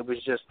anybody. It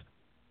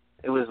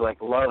was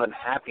like love and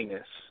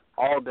happiness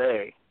all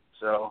day.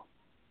 So,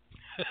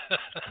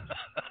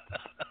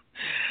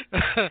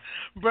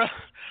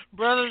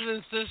 brothers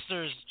and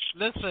sisters,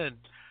 listen.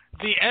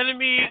 The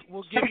enemy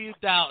will give you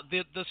doubt.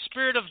 The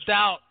spirit of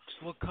doubt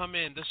will come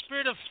in. The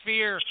spirit of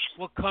fear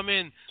will come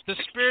in. The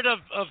spirit of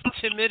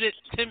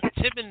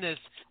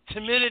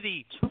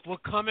timidity will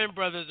come in,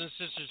 brothers and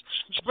sisters.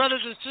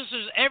 Brothers and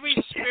sisters, every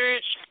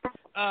spirit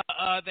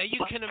that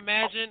you can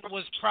imagine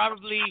was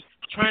probably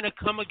trying to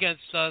come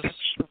against us,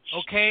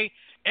 okay?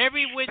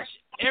 Every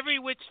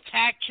which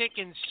tactic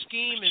and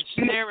scheme and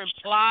snare and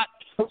plot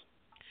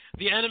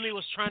the enemy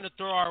was trying to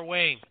throw our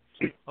way,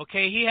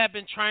 okay? He had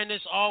been trying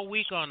this all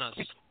week on us,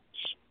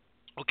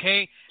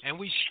 okay? And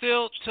we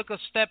still took a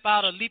step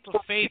out, a leap of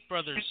faith,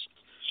 brothers.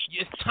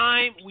 It's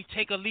time we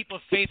take a leap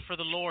of faith for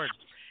the Lord.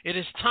 It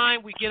is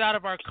time we get out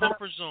of our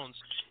comfort zones.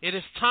 It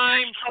is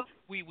time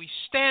we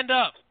stand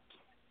up.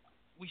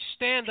 We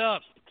stand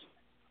up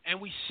and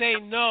we say,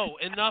 no,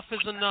 enough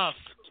is enough.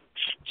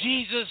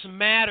 Jesus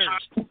matters.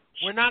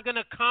 We're not going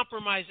to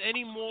compromise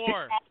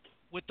anymore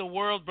with the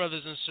world,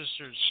 brothers and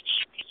sisters,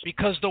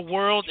 because the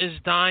world is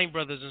dying,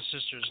 brothers and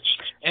sisters.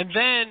 And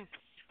then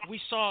we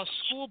saw a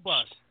school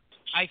bus.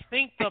 I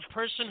think the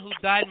person who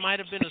died might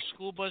have been a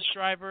school bus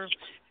driver,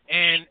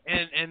 and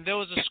there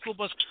was a school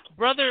bus.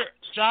 Brother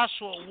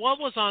Joshua, what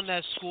was on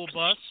that school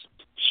bus?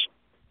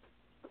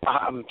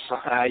 I'm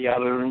sorry, I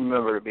don't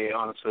remember, to be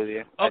honest with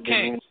you.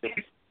 Okay.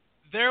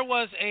 There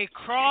was a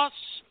cross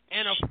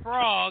and a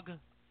frog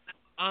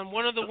on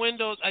one of the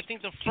windows, I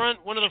think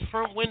one of the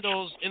front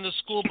windows in the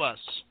school bus.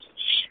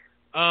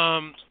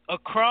 A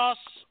cross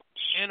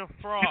and a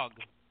frog.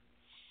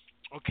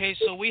 Okay,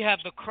 so we have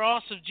the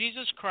cross of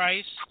Jesus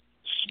Christ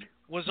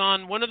was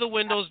on one of the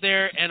windows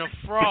there, and a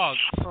frog,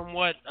 from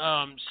what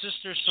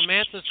Sister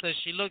Samantha says.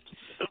 She looked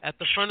at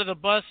the front of the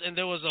bus, and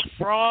there was a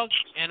frog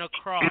and a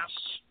cross.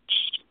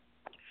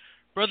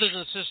 Brothers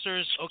and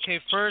sisters, okay,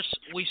 first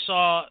we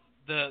saw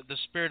the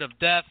spirit of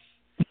death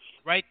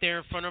right there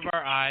in front of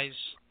our eyes.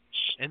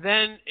 And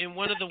then in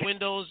one of the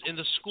windows in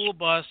the school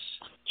bus,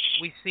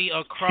 we see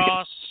a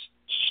cross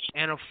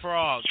and a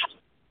frog.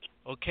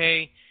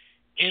 Okay?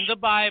 In the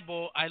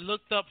Bible, I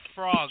looked up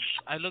frogs.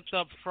 I looked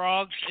up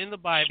frogs in the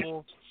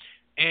Bible,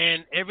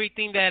 and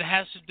everything that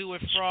has to do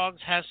with frogs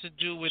has to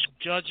do with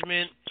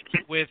judgment,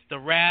 with the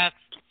wrath,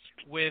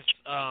 with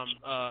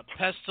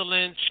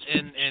pestilence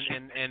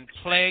and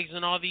plagues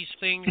and all these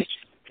things.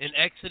 in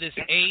Exodus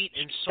 8,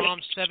 in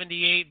Psalm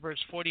 78,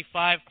 verse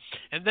 45,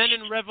 and then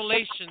in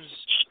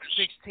Revelations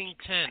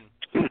 16:10.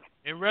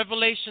 In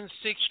Revelation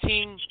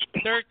 16:13,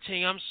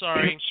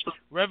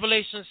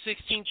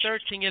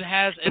 it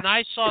has, and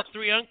I saw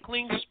 3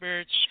 unclean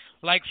spirits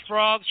like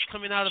frogs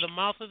coming out of the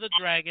mouth of the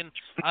dragon,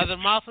 out of the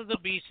mouth of the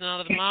beast, and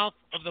out of the mouth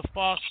of the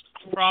false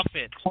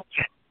prophet.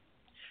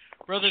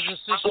 Brothers and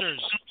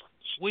sisters,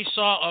 we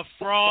saw a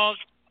frog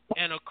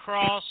and a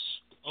cross,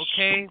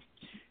 okay?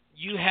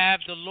 You have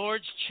the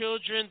Lord's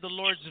children, the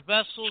Lord's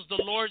vessels,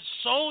 the Lord's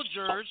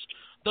soldiers,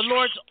 the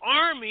Lord's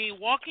army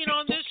walking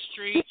on this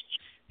street.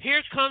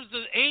 Here comes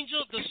the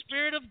angel, the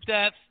spirit of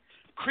death,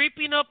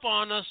 creeping up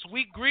on us.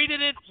 We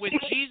greeted it with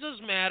Jesus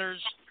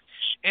Matters,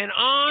 and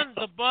on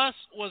the bus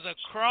was a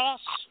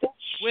cross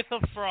with a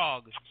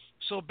frog.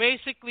 So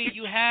basically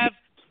you have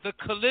the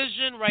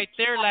collision right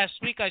there. Last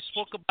week I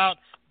spoke about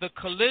the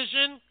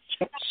collision.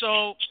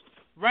 So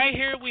right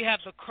here we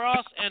have the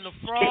cross and the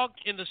frog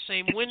in the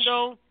same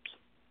window.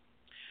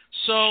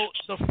 So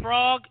the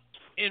frog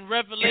in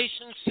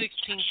Revelation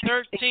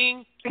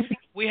 16:13,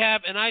 we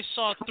have, and I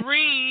saw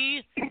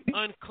 3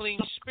 unclean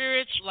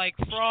spirits like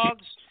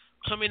frogs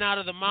coming out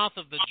of the mouth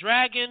of the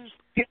dragon,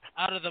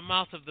 out of the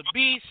mouth of the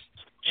beast,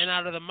 and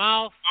out of the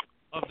mouth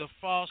of the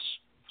false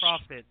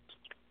prophet.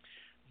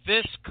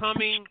 This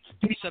coming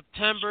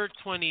September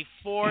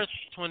 24th,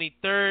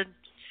 23rd,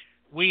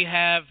 we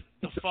have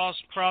the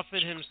false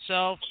prophet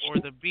himself, or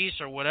the beast,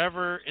 or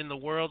whatever in the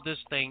world this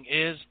thing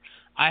is.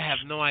 I have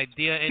no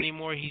idea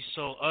anymore. He's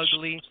so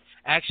ugly.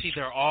 Actually,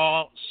 they're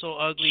all so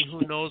ugly.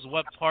 Who knows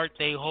what part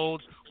they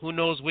hold? Who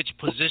knows which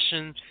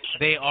position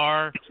they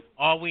are?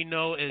 All we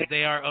know is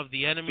they are of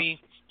the enemy.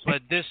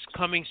 But this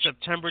coming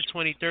September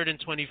 23rd and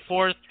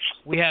 24th,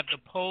 we have the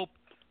Pope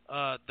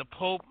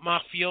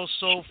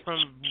Mafioso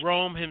from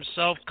Rome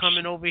himself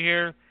coming over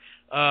here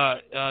to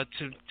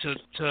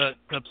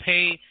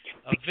pay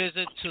a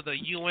visit to the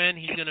UN.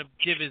 He's going to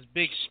give his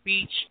big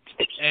speech,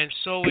 and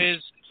so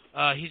is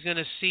he's going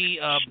to see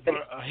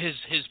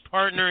his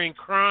partner in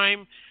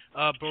crime,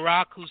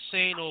 Barack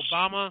Hussein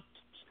Obama.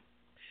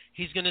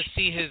 He's going to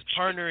see his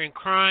partner in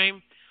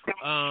crime,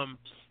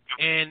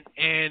 and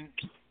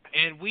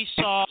we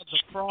saw the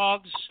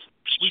frogs.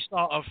 We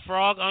saw a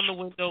frog on the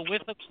window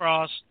with a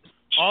cross.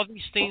 All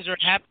these things are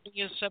happening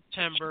in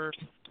September.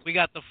 We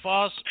got the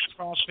false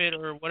prophet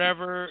or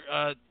whatever,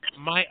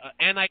 my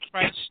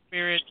Antichrist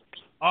spirit,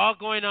 all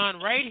going on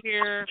right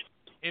here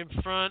in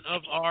front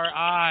of our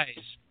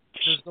eyes.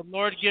 Does the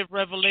Lord give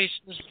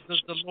revelations?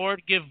 Does the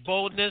Lord give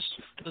boldness?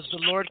 Does the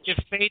Lord give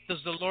faith?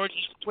 Does the Lord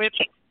equip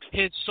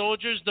his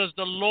soldiers? Does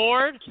the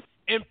Lord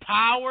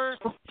empower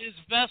his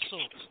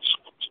vessels?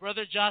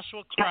 Brother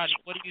Joshua Crotty,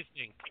 what do you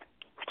think?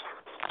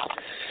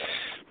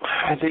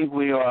 I think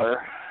we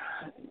are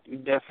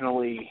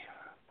definitely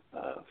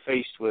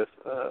faced with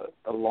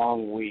a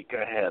long week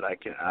ahead.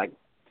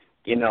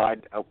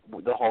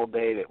 The whole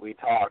day that we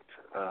talked,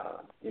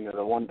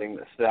 the one thing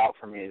that stood out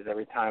for me is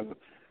every time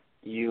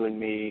you and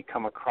me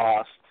come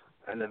across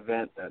an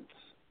event that's,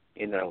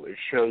 it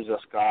shows us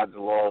God's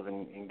love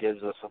and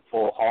gives us a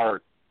full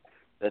heart,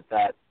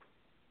 that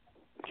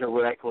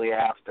directly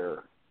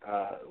after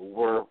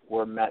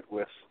we're met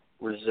with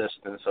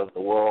resistance of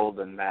the world,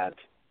 and that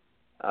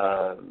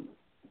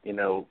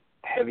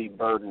heavy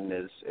burden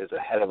is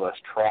ahead of us,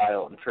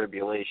 trial and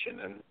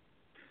tribulation,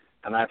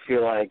 and I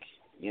feel like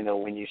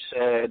when you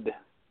said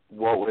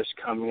what was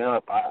coming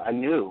up, I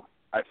knew,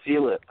 I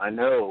feel it, I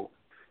know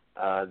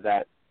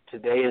that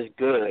today is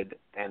good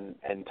and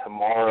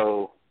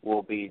tomorrow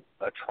will be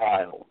a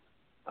trial,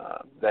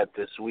 that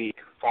this week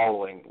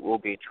following will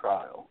be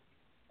trial.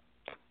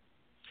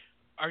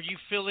 Are you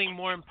feeling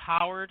more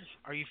empowered?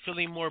 Are you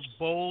feeling more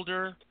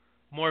bolder,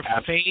 more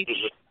faith?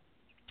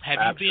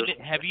 Have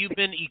you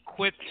been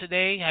equipped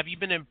today? Have you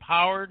been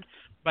empowered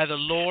by the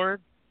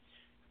Lord?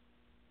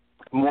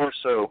 More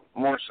so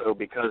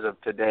because of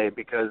today.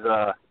 Because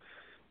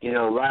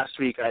last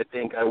week I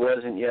think I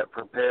wasn't yet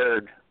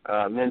prepared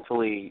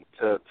mentally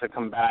to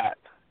combat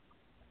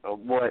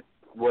what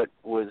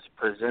was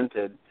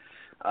presented.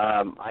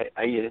 I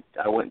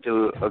went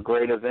to a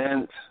great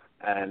event,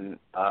 and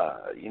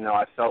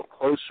I felt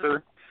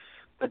closer.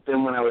 But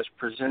then when I was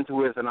presented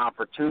with an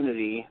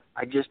opportunity,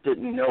 I just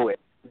didn't know it,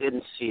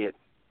 didn't see it.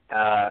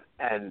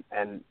 And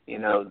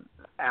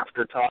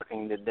after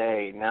talking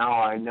today,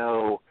 now I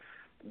know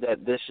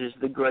that this is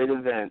the great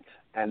event,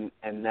 and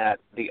that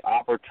the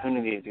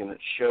opportunity is going to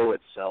show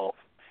itself,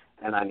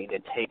 and I need to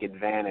take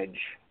advantage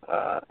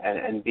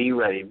and be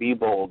ready, be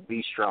bold,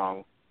 be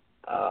strong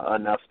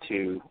enough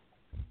to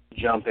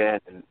jump in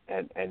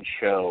and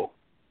show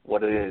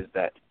what it is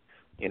that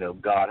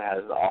God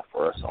has to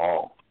offer us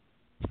all.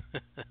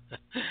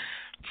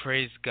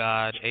 Praise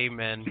God.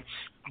 Amen.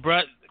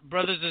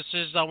 Brothers and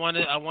sisters, I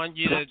want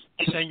you to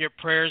send your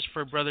prayers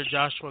for Brother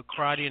Joshua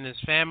Crotty and his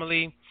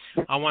family.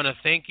 I want to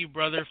thank you,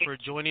 brother, for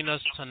joining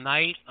us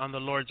tonight on the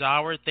Lord's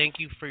Hour. Thank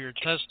you for your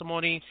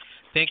testimony.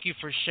 Thank you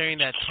for sharing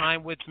that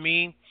time with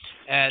me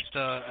at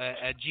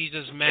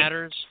Jesus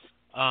Matters.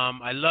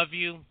 I love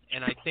you,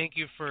 and I thank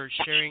you for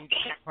sharing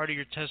part of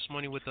your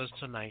testimony with us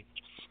tonight.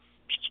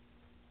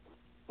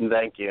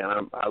 Thank you,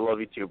 and I love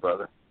you too,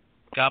 brother.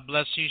 God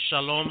bless you.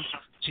 Shalom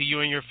to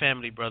you and your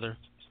family, brother.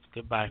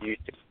 Goodbye. You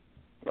too.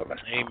 Bye-bye.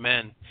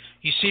 Amen.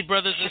 You see,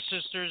 brothers and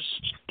sisters,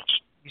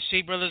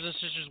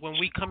 when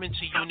we come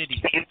into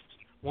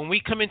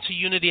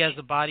unity as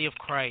the body of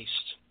Christ,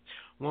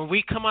 when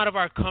we come out of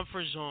our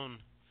comfort zone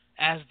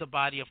as the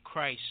body of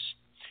Christ,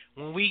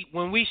 when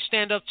we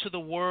stand up to the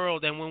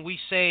world and when we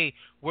say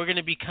we're going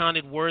to be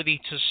counted worthy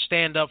to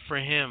stand up for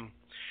Him,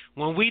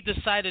 when we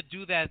decide to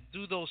do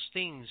those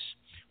things,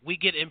 we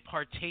get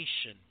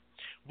impartation.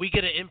 We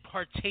get an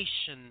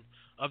impartation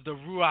of the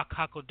Ruach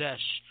HaKodesh.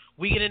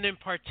 We get an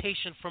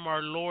impartation from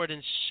our Lord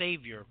and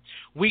Savior.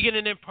 We get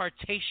an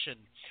impartation.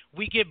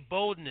 We get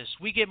boldness.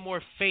 We get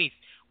more faith.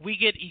 We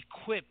get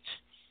equipped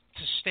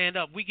to stand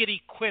up. We get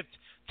equipped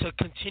to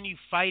continue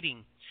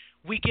fighting.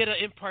 We get an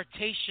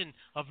impartation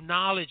of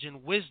knowledge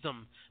and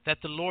wisdom that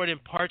the Lord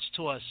imparts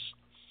to us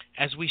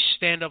as we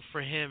stand up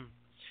for Him.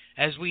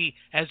 As we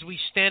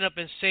stand up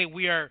and say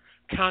we are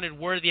counted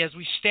worthy, as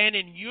we stand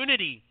in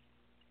unity,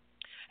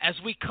 as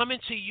we come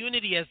into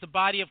unity as the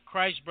body of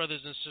Christ,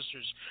 brothers and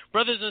sisters.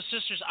 Brothers and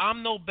sisters,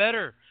 I'm no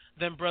better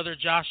than Brother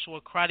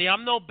Joshua Crotty.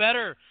 I'm no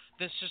better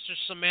than Sister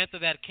Samantha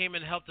that came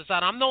and helped us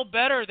out. I'm no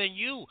better than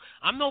you.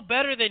 I'm no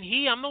better than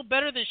he. I'm no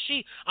better than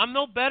she. I'm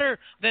no better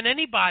than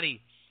anybody.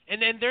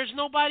 And there's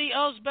nobody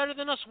else better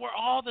than us. We're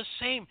all the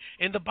same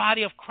in the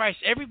body of Christ.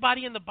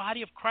 Everybody in the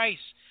body of Christ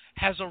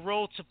has a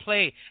role to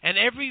play, and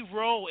every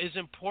role is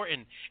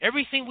important.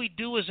 Everything we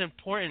do is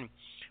important.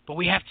 But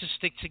we have to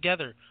stick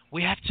together.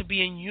 We have to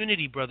be in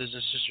unity, brothers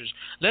and sisters.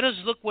 Let us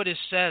look what it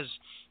says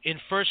in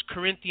 1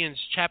 Corinthians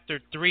chapter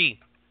 3,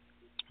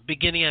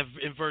 beginning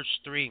in verse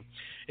 3.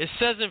 It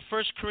says in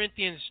 1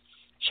 Corinthians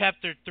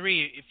chapter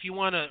 3, if you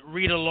want to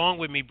read along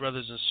with me,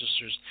 brothers and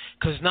sisters,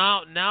 because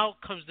now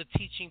comes the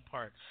teaching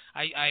part.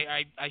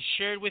 I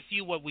shared with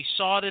you what we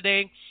saw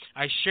today.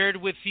 I shared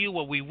with you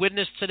what we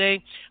witnessed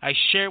today. I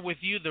shared with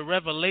you the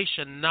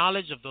revelation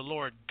knowledge of the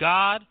Lord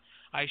God.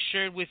 I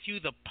shared with you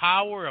the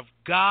power of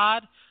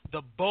God,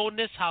 the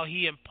boldness, how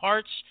He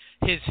imparts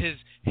His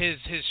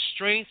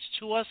strength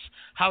to us,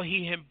 how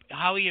He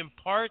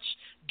imparts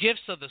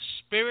gifts of the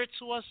Spirit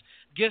to us,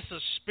 gifts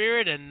of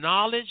Spirit and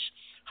knowledge.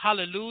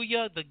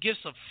 Hallelujah! The gifts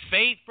of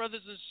faith,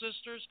 brothers and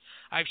sisters.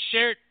 I've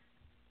shared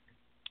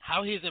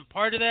how He has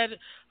imparted that.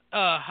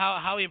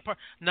 How He impart.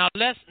 Now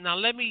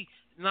let me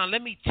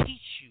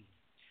teach you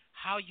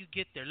how you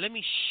get there. Let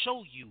me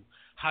show you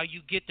how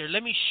you get there.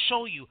 Let me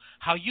show you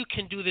how you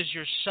can do this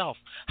yourself.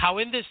 How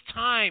in this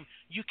time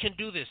you can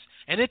do this.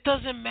 And it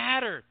doesn't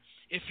matter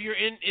if you're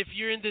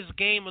in this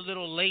game a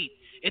little late.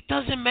 It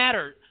doesn't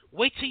matter.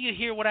 Wait till you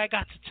hear what I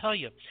got to tell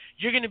you.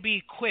 You're going to be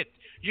equipped.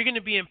 You're going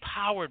to be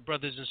empowered,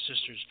 brothers and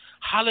sisters.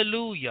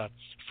 Hallelujah.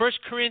 1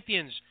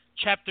 Corinthians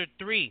chapter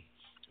 3,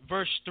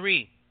 verse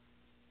 3.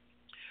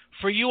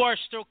 For you are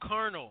still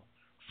carnal.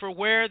 For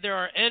where there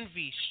are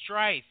envy,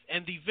 strife,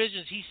 and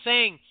divisions. He's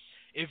saying,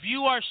 if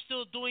you are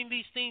still doing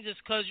these things, it's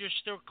because you're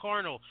still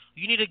carnal.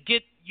 You need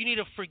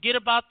to forget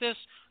about this.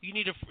 You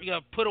need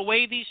to put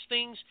away these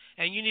things,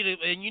 and you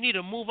need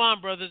to move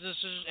on, brothers and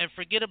sisters, and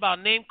forget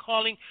about name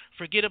calling.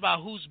 Forget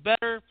about who's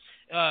better.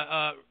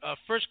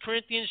 1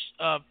 Corinthians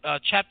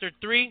chapter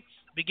 3,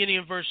 beginning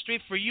in verse 3.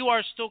 For you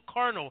are still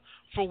carnal.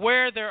 For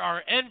where there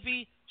are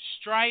envy,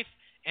 strife,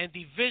 and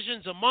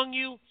divisions among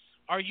you,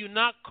 are you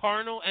not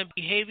carnal and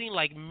behaving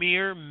like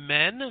mere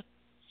men?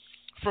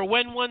 For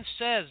when one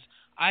says,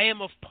 I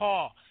am of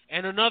Paul,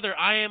 and another,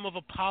 I am of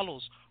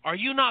Apollos, are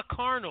you not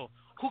carnal?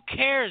 Who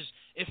cares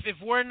if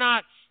we're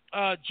not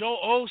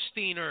Joel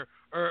Osteen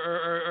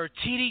or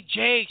T.D.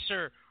 Jakes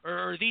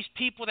or these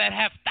people that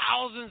have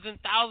thousands and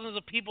thousands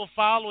of people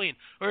following,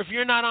 or if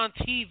you're not on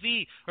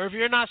TV, or if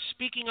you're not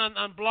speaking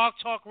on Blog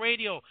Talk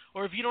Radio,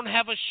 or if you don't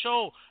have a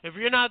show, if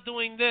you're not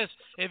doing this,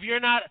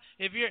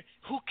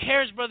 who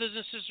cares, brothers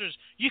and sisters?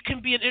 You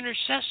can be an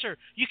intercessor.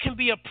 You can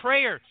be a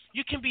prayer.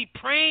 You can be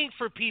praying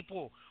for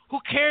people. Who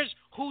cares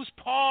who's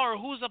Paul or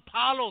who's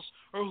Apollos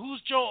or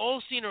who's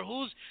Joel Osteen or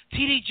who's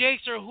T.D.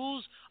 Jakes or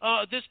who's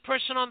this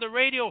person on the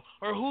radio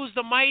or who's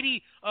the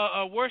mighty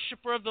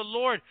worshiper of the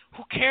Lord?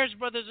 Who cares,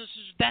 brothers and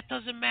sisters? That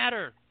doesn't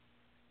matter.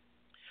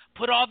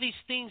 Put all these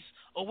things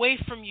away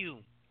from you.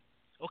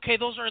 Okay,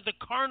 those are the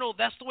carnal.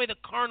 That's the way the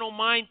carnal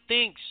mind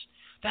thinks.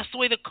 That's the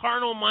way the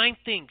carnal mind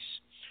thinks.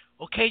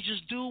 Okay,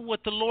 just do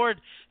what the Lord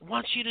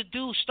wants you to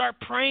do. Start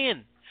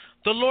praying.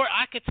 The Lord,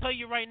 I can tell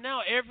you right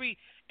now, every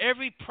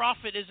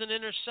prophet is an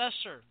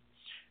intercessor.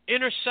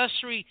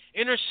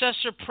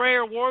 Intercessor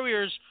prayer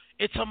warriors,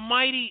 it's a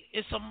mighty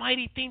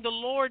thing the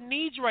Lord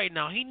needs right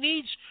now. He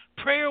needs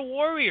prayer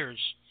warriors.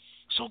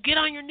 So get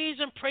on your knees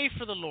and pray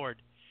for the Lord.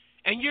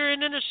 And you're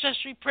in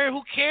intercessory prayer,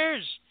 who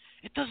cares?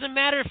 It doesn't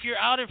matter if you're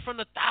out in front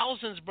of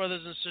thousands,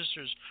 brothers and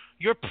sisters.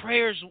 Your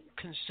prayers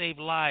can save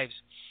lives.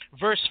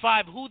 Verse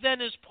 5, who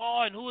then is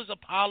Paul and who is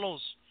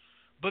Apollos,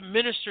 but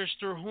ministers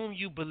through whom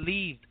you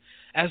believed,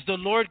 as the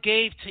Lord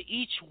gave to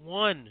each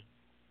one.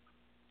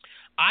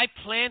 I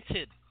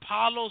planted,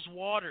 Apollos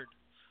watered,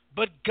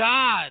 but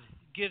God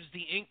gives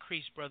the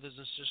increase, brothers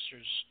and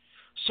sisters.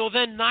 So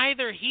then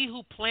neither he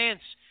who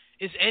plants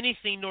is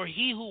anything, nor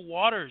he who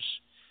waters,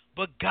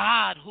 but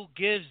God who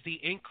gives the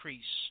increase.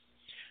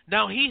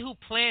 Now he who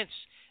plants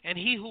and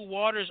he who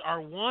waters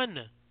are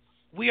one.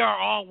 We are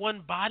all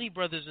one body,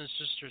 brothers and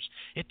sisters.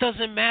 It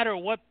doesn't matter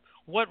what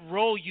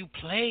role you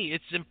play.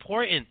 It's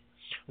important.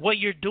 What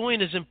you're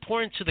doing is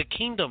important to the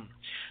kingdom.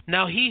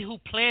 Now he who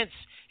plants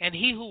and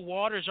he who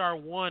waters are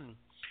one,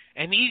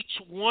 and each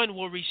one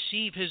will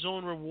receive his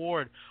own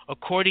reward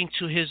according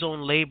to his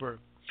own labor.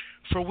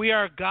 For we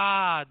are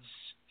God's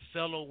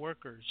fellow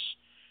workers.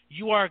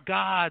 You are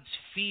God's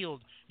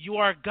field. You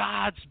are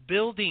God's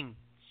building.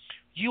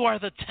 You are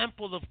the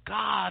temple of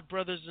God,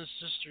 brothers and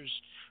sisters.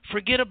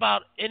 Forget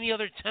about any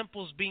other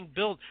temples being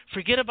built.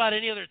 Forget about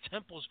any other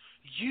temples.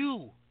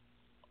 You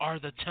are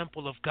the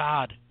temple of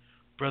God,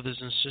 brothers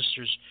and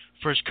sisters.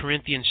 1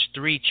 Corinthians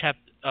 3,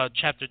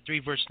 chapter 3,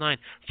 verse 9.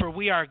 For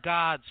we are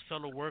God's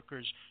fellow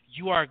workers.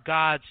 You are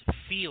God's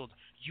field.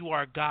 You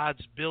are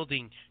God's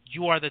building.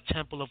 You are the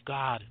temple of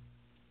God.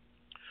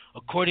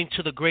 According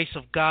to the grace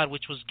of God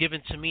which was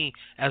given to me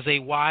as a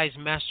wise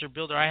master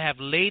builder, I have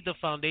laid the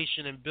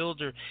foundation and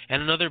builder,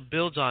 and another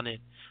builds on it.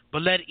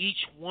 But let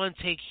each one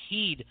take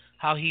heed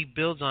how he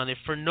builds on it.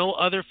 For no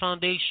other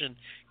foundation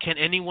can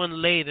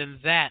anyone lay than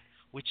that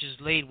which is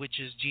laid, which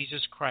is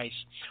Jesus Christ.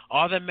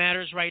 All that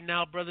matters right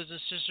now, brothers and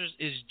sisters,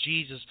 is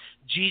Jesus.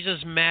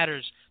 Jesus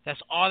matters.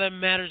 That's all that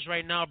matters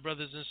right now,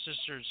 brothers and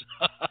sisters.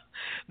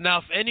 Now,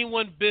 if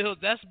anyone builds,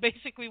 that's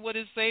basically what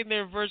it's saying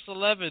there in verse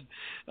 11.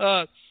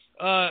 As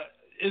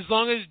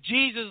long as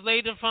Jesus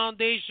laid the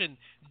foundation,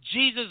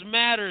 Jesus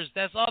matters.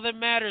 That's all that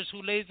matters,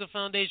 who lays the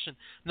foundation.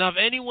 Now, if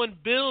anyone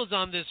builds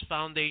on this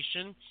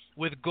foundation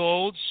with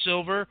gold,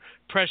 silver,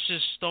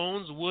 precious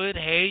stones, wood,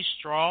 hay,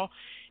 straw,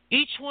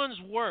 each one's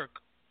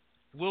work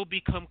will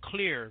become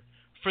clear,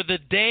 for the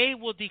day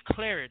will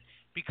declare it,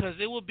 because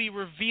it will be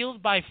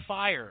revealed by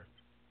fire,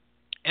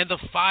 and the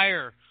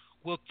fire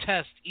will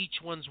test each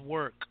one's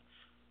work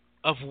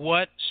of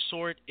what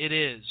sort it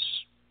is.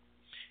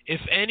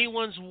 If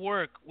anyone's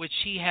work which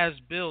he has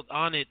built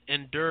on it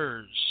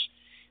endures,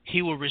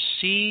 he will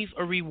receive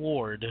a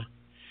reward.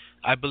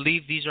 I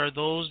believe these are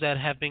those that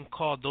have been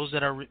called, those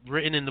that are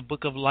written in the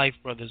book of life,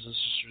 brothers and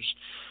sisters.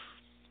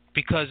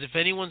 Because if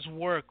anyone's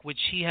work which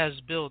he has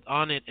built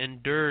on it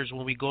endures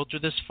when we go through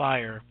this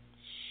fire,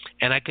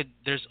 and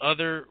there's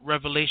other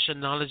revelation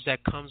knowledge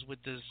that comes with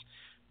this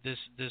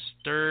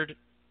third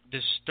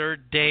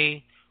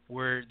day,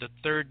 where the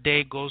third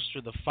day goes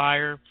through the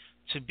fire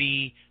to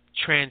be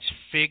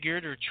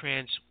transfigured or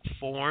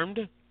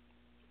transformed.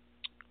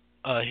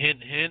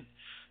 Hint, hint.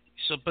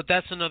 So, but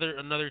that's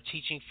another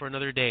teaching for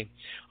another day.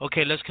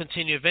 Okay, let's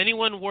continue. If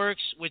anyone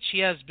works which he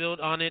has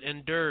built on it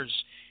endures,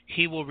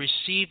 he will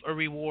receive a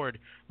reward.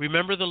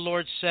 Remember, the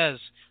Lord says,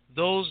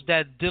 "Those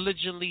that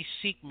diligently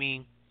seek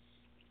me,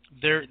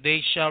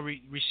 they shall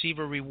receive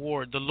a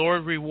reward." The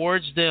Lord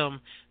rewards them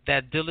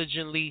that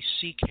diligently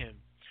seek him.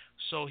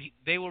 So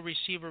they will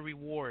receive a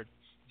reward.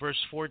 Verse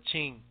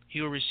 14,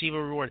 he will receive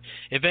a reward.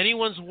 If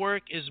anyone's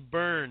work is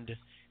burned,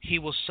 he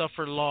will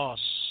suffer loss,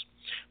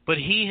 but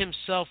he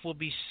himself will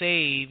be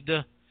saved,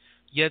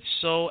 yet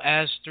so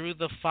as through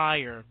the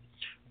fire.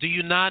 Do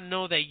you not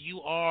know that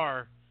you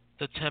are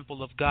the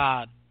temple of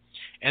God,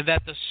 and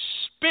that the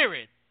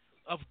Spirit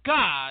of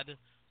God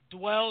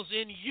dwells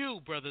in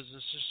you, brothers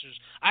and sisters?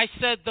 I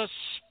said the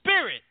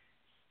Spirit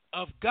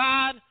of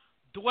God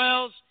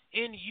dwells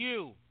in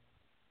you.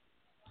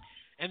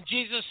 And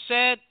Jesus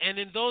said, and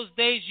in those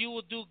days you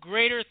will do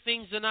greater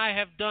things than I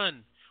have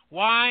done.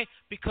 Why?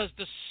 Because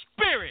the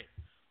Spirit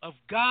of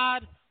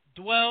God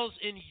dwells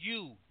in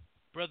you,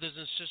 brothers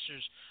and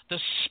sisters. The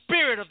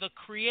Spirit of the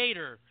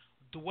Creator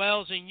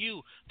dwells in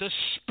you. The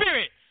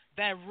Spirit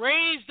that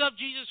raised up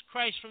Jesus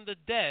Christ from the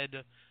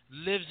dead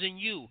lives in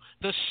you.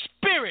 The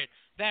Spirit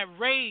that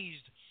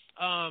raised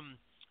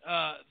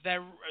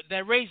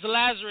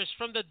Lazarus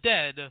from the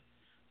dead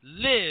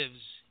lives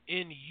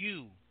in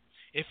you.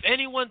 If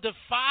anyone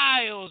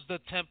defiles the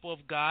temple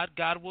of God,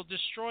 God will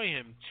destroy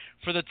him.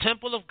 For the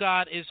temple of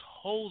God is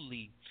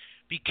holy.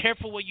 Be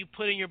careful what you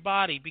put in your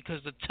body,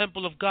 because the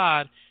temple of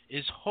God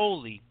is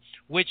holy.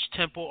 Which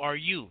temple are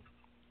you?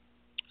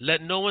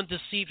 Let no one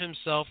deceive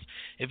himself.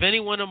 If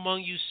anyone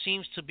among you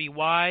seems to be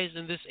wise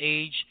in this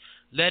age,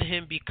 let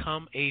him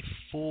become a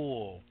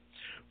fool.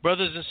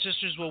 Brothers and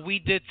sisters, what we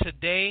did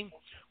today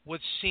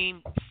would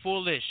seem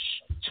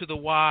foolish to the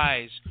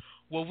wise.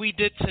 What we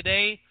did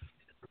today,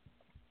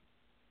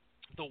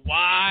 the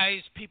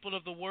wise people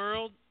of the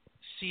world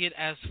see it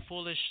as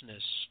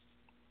foolishness.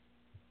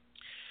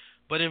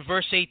 But in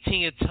verse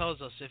 18 it tells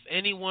us, if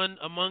anyone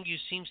among you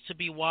seems to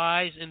be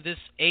wise in this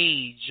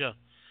age,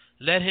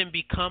 let him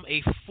become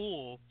a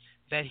fool,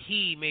 that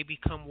he may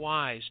become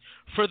wise.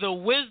 For the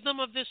wisdom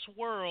of this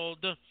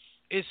world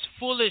is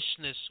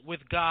foolishness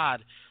with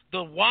God.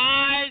 The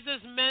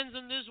wisest men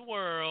in this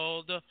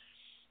world,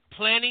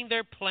 planning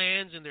their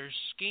plans and their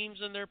schemes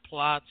and their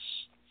plots,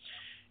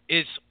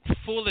 is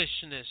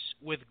foolishness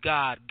with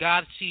God.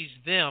 God sees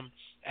them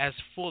as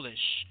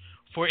foolish.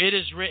 For it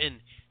is written,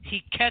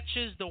 He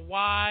catches the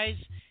wise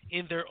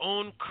in their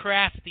own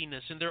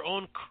craftiness, in their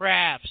own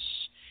crafts,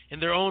 in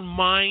their own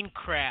mind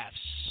crafts,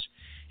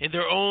 in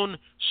their own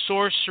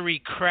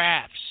sorcery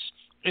crafts,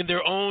 in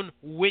their own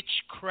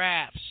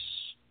witchcrafts.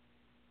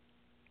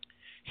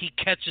 He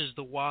catches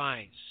the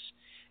wise.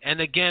 And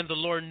again, the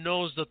Lord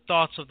knows the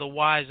thoughts of the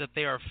wise, that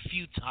they are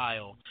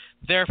futile.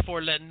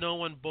 Therefore, let no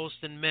one boast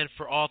in men,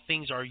 for all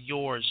things are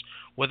yours,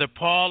 whether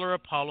Paul or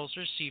Apollos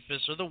or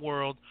Cephas or the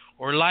world,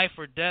 or life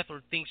or death,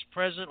 or things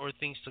present or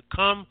things to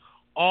come,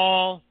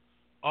 all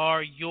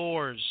are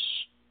yours,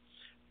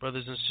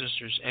 brothers and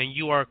sisters. And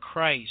you are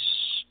Christ,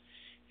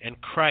 and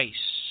Christ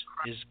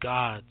is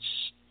God's.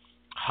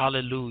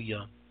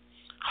 Hallelujah.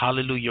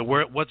 Hallelujah.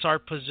 What's our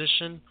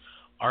position?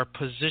 Our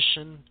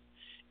position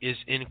is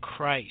in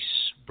Christ,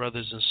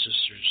 brothers and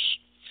sisters,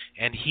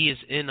 and He is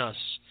in us.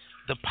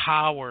 The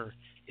power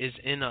is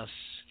in us.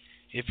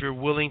 If you're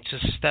willing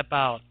to step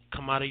out,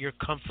 come out of your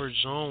comfort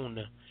zone,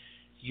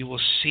 you will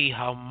see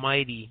how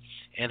mighty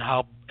and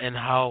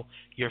how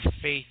your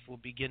faith will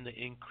begin to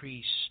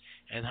increase,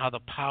 and how the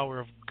power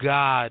of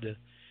God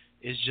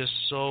is just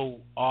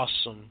so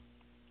awesome.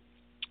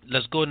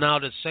 Let's go now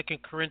to 2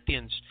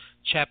 Corinthians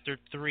chapter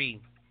 3.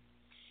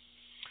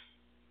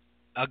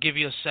 I'll give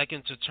you a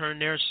second to turn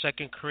there.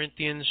 2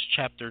 Corinthians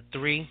chapter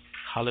 3.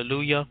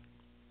 Hallelujah.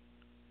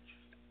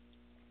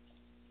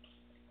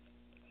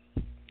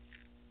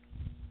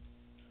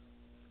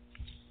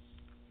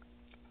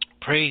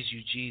 Praise you,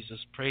 Jesus.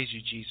 Praise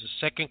you, Jesus.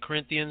 2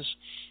 Corinthians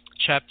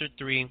chapter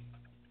 3,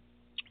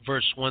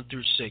 verse 1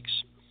 through 6.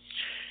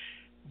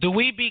 Do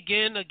we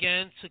begin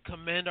again to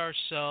commend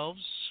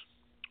ourselves,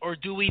 or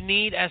do we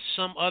need, as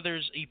some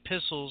others,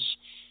 epistles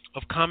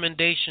of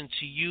commendation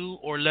to you,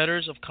 or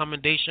letters of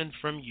commendation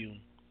from you?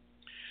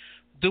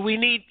 Do we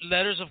need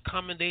letters of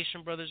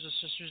commendation, brothers and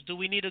sisters? Do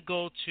we need to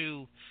go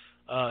to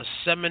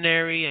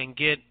seminary and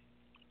get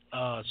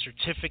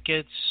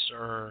certificates,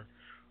 or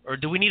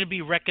do we need to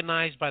be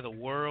recognized by the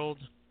world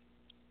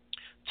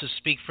to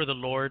speak for the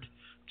Lord,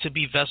 to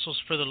be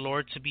vessels for the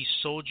Lord, to be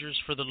soldiers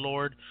for the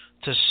Lord,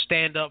 to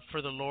stand up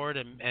for the Lord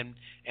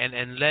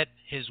and let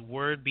His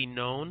word be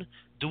known?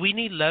 Do we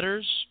need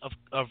letters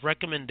of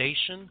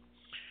recommendation?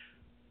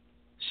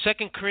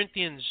 2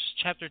 Corinthians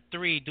chapter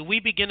 3, do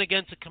we begin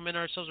again to commend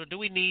ourselves, or do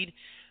we need,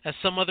 as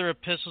some other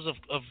epistles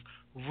of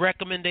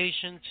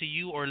recommendation to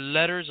you, or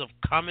letters of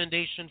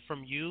commendation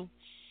from you?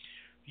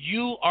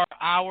 You are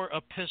our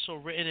epistle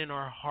written in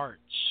our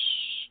hearts.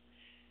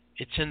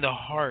 It's in the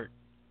heart,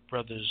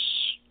 brothers,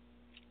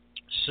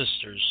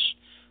 sisters.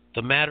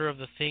 The matter of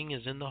the thing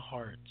is in the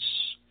hearts.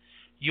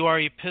 You are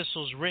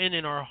epistles written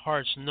in our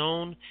hearts,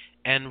 known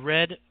and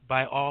read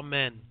by all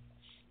men.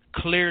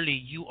 Clearly,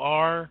 you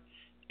are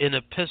an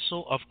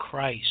epistle of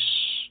Christ.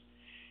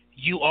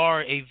 You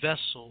are a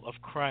vessel of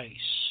Christ.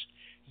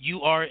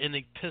 You are an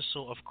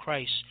epistle of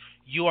Christ.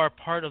 You are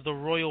part of the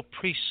royal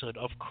priesthood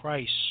of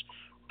Christ,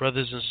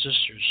 brothers and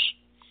sisters.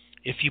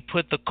 If you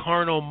put the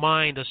carnal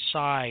mind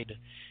aside,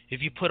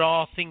 if you put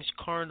all things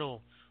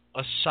carnal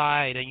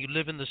aside, and you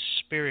live in the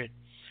Spirit,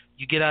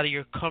 you get out of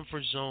your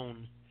comfort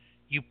zone,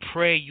 you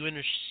pray, you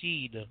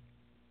intercede,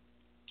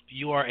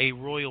 you are a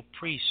royal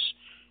priest.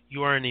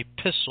 You are an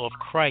epistle of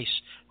Christ,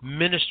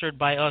 ministered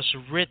by us,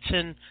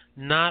 written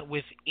not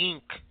with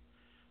ink,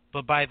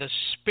 but by the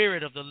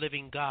Spirit of the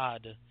living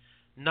God,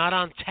 not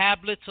on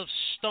tablets of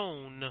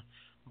stone,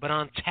 but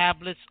on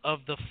tablets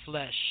of the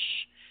flesh,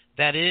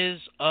 that is,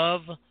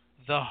 of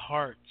the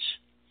heart.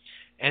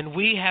 And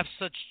we have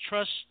such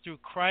trust through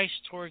Christ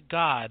toward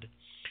God,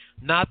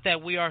 not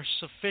that we are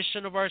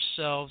sufficient of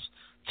ourselves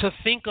to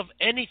think of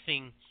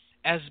anything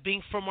as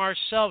being from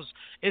ourselves.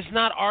 It's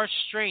not our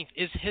strength,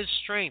 it's His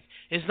strength.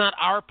 It's not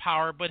our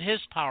power, but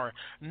His power.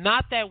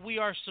 Not that we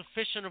are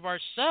sufficient of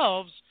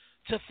ourselves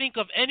to think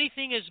of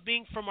anything as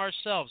being from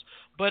ourselves,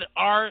 but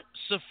our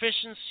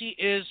sufficiency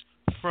is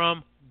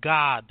from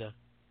God.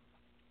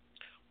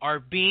 Our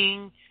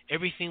being,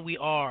 everything we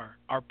are,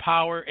 our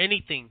power,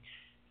 anything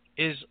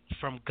is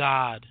from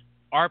God.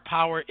 Our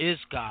power is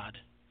God.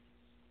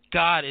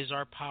 God is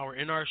our power.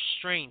 In our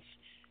strength,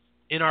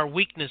 in our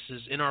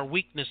weaknesses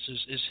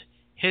is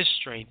His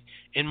strength.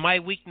 In my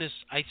weakness,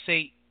 I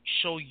say,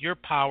 show your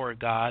power,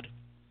 God.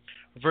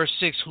 Verse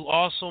 6, who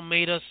also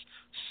made us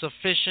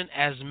sufficient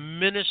as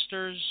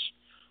ministers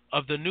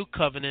of the new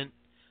covenant,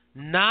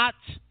 not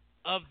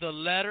of the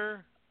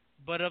letter,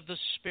 but of the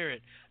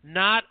Spirit.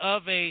 Not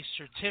of a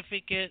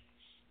certificate,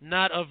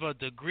 not of a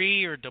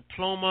degree or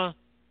diploma,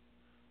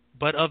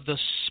 but of the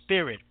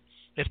Spirit.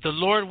 If the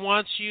Lord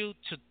wants you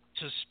to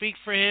speak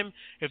for Him,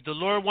 if the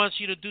Lord wants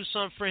you to do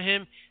something for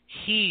Him,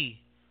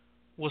 He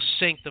will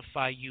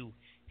sanctify you.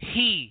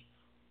 He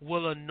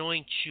will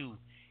anoint you.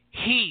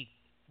 He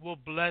will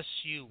bless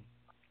you.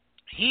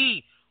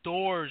 He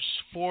doors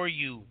for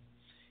you.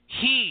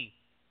 He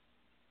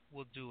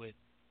will do it.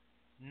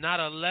 Not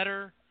a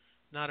letter,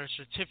 not a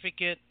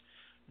certificate,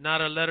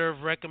 not a letter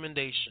of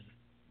recommendation,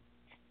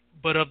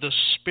 but of the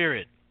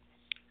Spirit.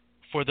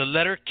 For the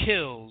letter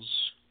kills,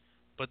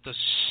 but the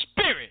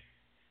Spirit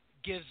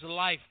gives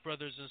life,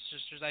 brothers and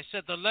sisters. I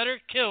said the letter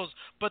kills,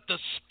 but the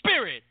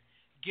Spirit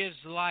gives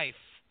life,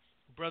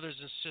 brothers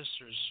and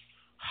sisters.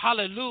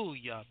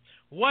 Hallelujah.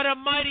 What a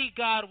mighty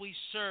God we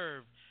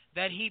serve,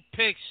 that He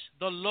picks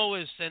the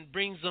lowest and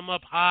brings them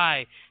up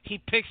high. He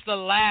picks the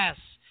last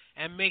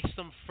and makes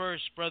them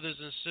first, brothers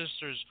and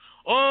sisters.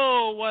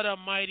 Oh, what a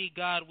mighty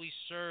God we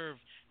serve,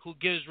 who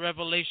gives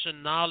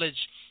revelation knowledge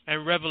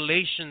and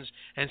revelations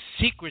and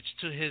secrets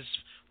to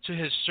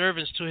His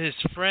servants, to His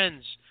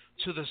friends,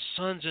 to the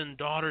sons and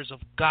daughters of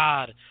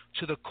God,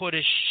 to the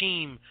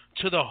Kodeshim,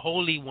 to the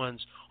holy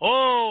ones.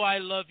 Oh, I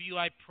love you.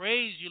 I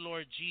praise you,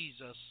 Lord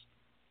Jesus.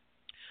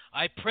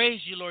 I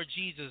praise you, Lord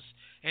Jesus.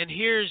 And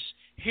here's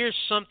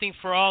something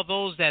for all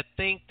those that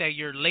think that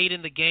you're late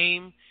in the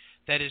game,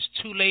 that is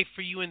too late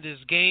for you in this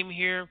game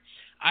here.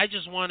 I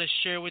just want to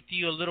share with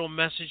you a little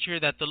message here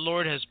that the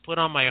Lord has put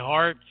on my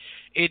heart.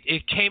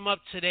 It came up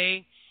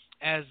today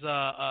as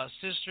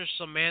Sister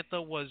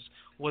Samantha was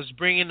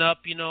bringing up,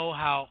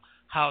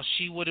 how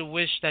she would have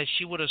wished that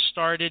she would have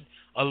started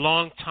a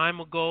long time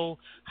ago.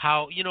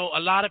 How, a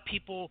lot of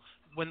people,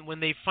 when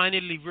they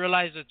finally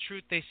realize the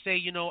truth, they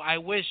say, I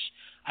wish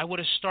I would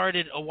have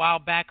started a while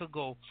back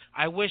ago.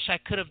 I wish I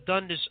could have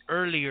done this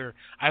earlier.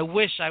 I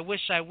wish.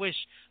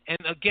 And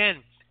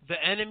again, the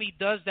enemy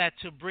does that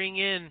to bring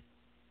in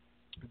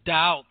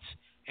doubt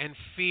and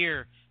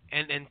fear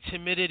and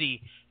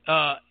timidity.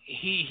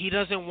 He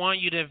doesn't want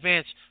you to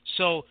advance.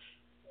 So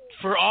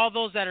for all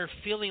those that are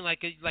feeling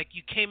like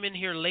you came in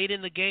here late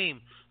in the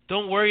game,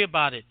 don't worry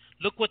about it.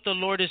 Look what the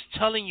Lord is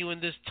telling you in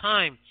this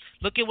time.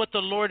 Look at what the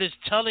Lord is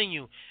telling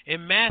you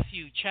in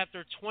Matthew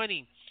chapter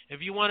 20.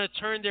 If you want to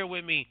turn there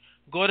with me,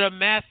 go to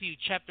Matthew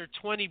chapter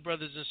 20,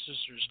 brothers and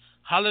sisters.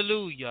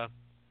 Hallelujah.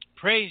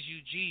 Praise you,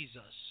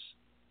 Jesus.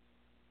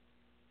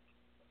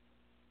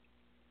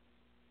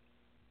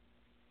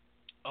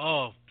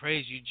 Oh,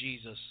 praise you,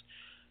 Jesus.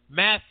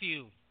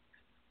 Matthew,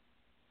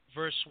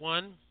 verse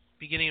 1,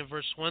 beginning of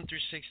verse 1 through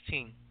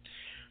 16.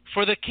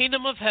 For the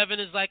kingdom of heaven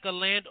is like a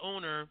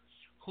landowner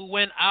who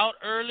went out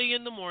early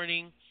in the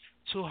morning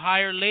to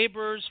hire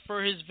laborers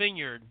for his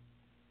vineyard.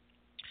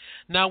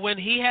 Now when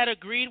he had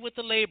agreed with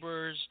the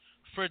laborers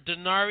for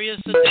denarius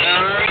a day, he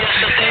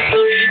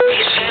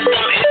sent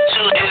them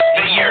into his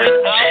vineyard, and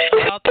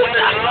went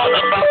out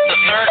about the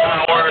third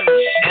hour,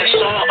 and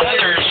saw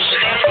others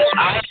standing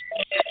idle,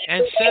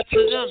 and said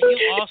to them,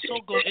 you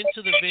also go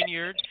into the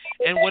vineyard,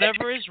 and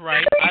whatever is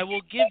right I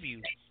will give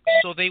you.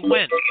 So they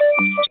went.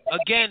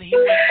 Again he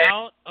went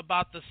out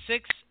about the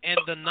 6th and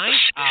the 9th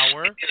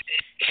hour,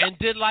 and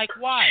did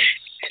likewise.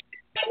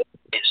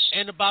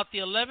 And about the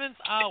 11th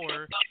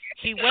hour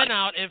he went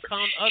out and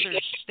found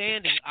others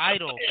standing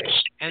idle,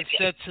 and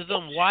said to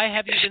them, why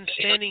have you been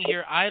standing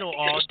here idle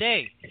all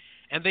day?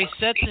 And they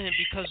said to him,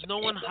 because no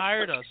one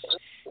hired us.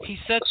 He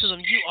said to them,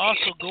 you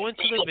also go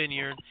into the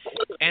vineyard,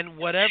 and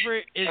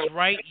whatever is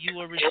right you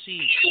will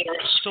receive.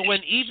 So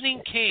when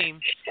evening came,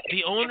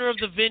 the owner of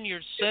the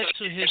vineyard said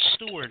to his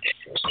steward,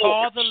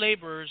 call the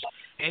laborers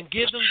and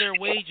give them their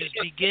wages,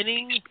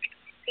 beginning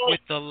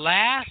with the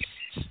last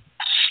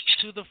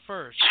to the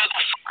first.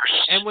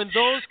 And when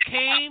those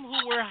came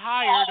who were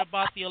hired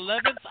about the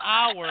 11th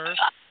hour,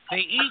 they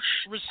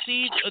each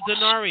received a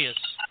denarius.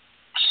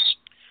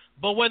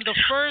 But when the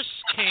first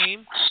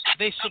came,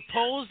 they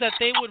supposed that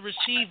they would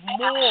receive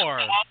more,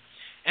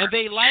 and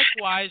they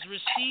likewise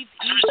received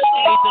each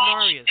a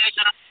denarius.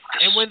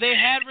 And when they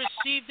had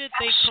received it,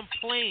 they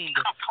complained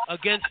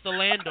against the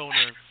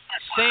landowner,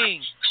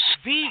 saying,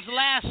 these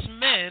last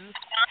men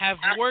have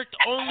worked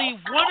only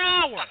 1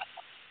 hour,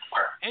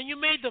 and you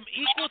made them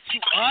equal to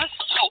us,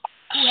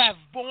 who have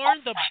borne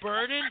the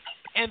burden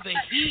and the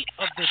heat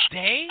of the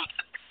day?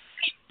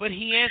 But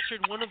he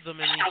answered one of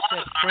them, and he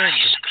said, friend,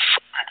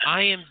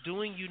 I am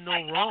doing you no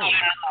wrong.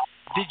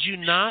 Did you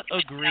not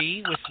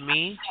agree with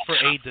me for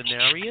a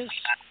denarius?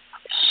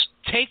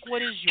 Take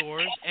what is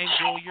yours and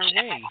go your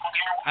way.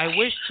 I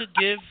wish to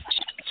give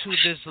to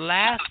this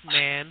last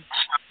man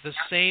the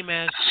same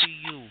as to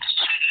you.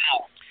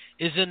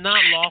 Is it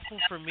not lawful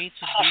for me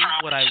to do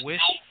what I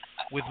wish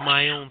with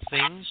my own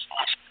things?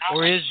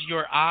 Or is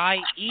your eye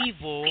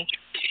evil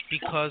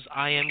because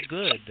I am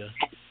good?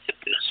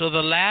 So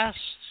the last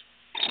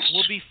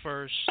will be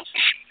first,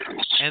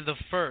 and the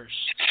first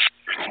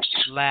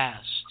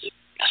last.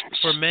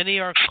 For many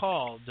are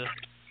called,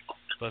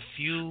 but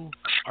few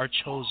are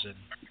chosen.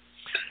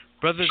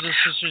 Brothers and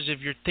sisters, if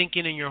you're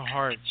thinking in your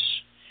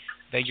hearts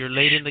that you're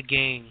late in the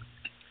game,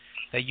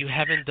 that you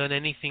haven't done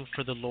anything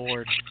for the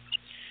Lord,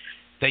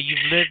 that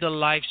you've lived a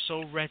life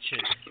so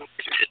wretched,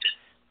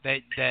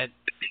 that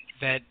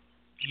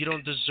you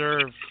don't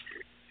deserve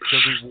the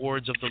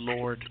rewards of the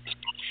Lord.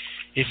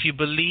 If you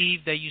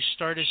believe that you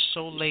started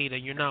so late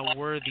and you're not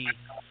worthy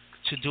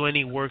to do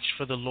any works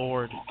for the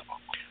Lord,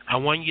 I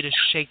want you to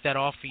shake that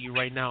off of you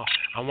right now.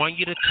 I want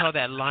you to tell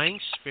that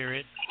lying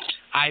spirit,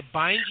 I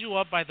bind you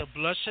up by the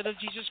bloodshed of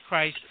Jesus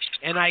Christ,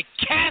 and I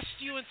cast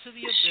you into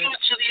the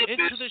abyss,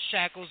 into the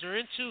shackles, or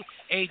into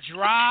a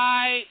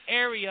dry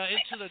area,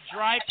 into the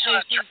dry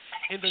places,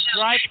 in the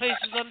dry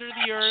places under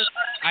the earth.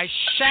 I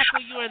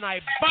shackle you and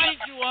I bind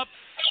you up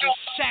with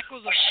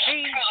shackles of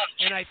chains,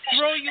 and I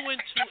throw you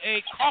into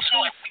a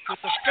coffin with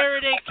a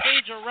Faraday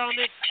cage around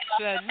it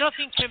so that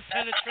nothing can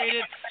penetrate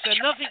it, so that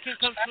nothing can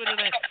come to it.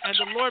 And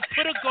the Lord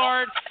put a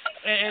guard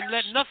and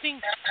let nothing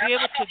be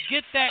able to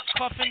get that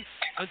coffin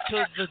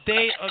until the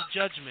day of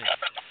judgment.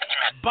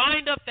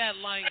 Bind up that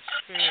lying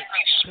spirit,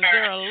 because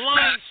they're a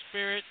lying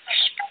spirit,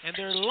 and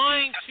they're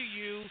lying to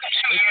you.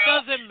 It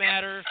doesn't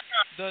matter.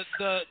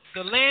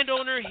 The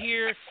landowner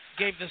here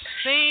gave the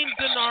same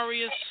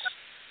denarius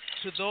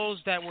to those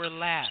that were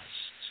last.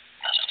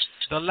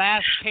 The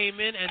last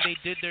came in and they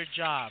did their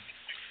job.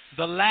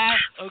 The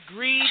last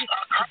agreed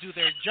to do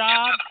their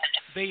job.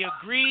 They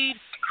agreed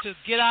to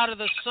get out of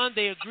the sun.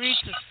 They agreed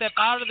to step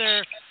out of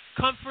their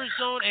comfort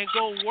zone and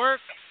go work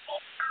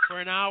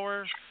for an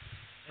hour,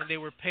 and they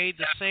were paid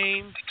the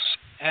same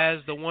as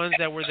the ones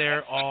that were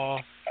there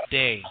all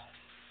day.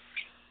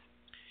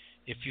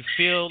 If you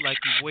feel like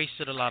you've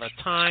wasted a lot of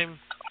time,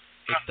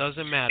 it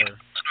doesn't matter.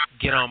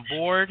 Get on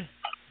board,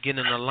 get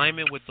in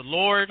alignment with the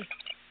Lord,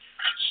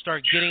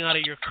 start getting out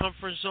of your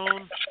comfort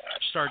zone,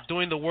 start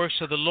doing the works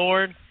of the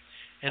Lord,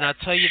 and I'll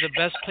tell you the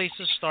best place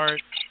to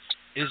start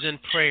is in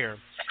prayer.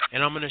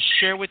 And I'm going to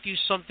share with you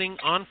something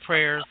on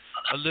prayer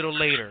a little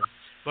later.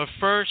 But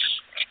first,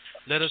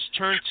 let us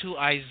turn to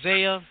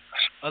Isaiah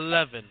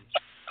 11.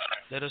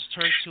 Let us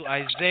turn to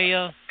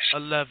Isaiah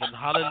 11.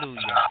 Hallelujah.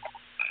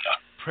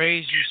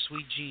 Praise you,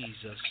 sweet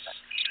Jesus.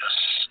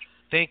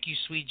 Thank you,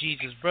 sweet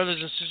Jesus. Brothers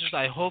and sisters,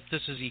 I hope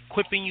this is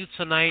equipping you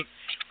tonight.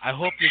 I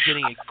hope you're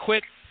getting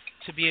equipped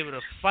to be able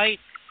to fight,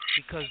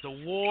 because the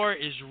war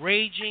is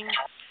raging.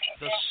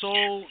 The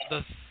soul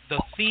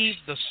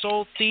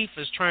thief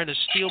is trying to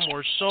steal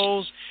more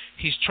souls.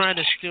 He's trying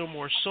to steal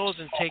more souls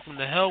and take them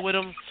to hell with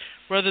him,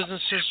 brothers and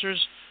sisters.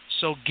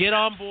 So get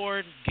on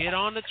board, get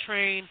on the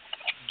train,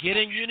 get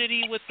in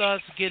unity with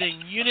us, get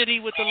in unity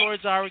with the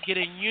Lord's hour, get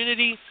in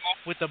unity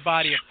with the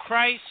body of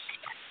Christ,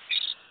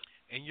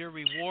 and your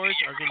rewards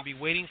are going to be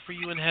waiting for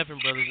you in heaven,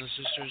 brothers and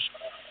sisters.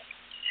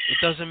 It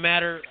doesn't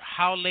matter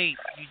how late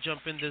you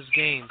jump in this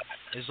game,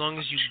 as long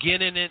as you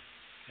get in it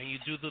and you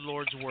do the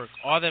Lord's work.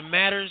 All that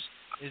matters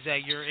is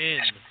that you're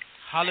in.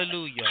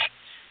 Hallelujah.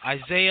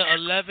 Isaiah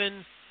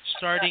 11,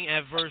 starting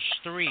at verse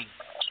 3.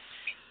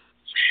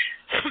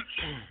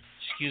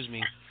 Excuse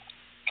me.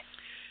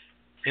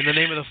 In the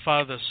name of the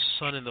Father, the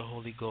Son, and the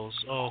Holy Ghost.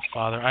 Oh,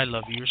 Father, I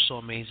love you. You're so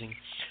amazing.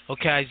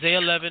 Okay, Isaiah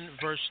 11,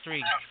 verse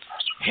 3.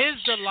 His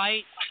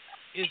delight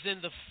is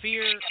in the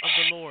fear of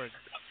the Lord,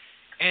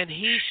 and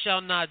he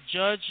shall not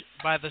judge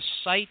by the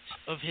sight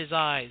of his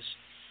eyes,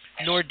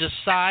 nor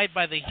decide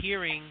by the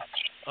hearing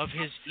of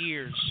his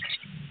ears.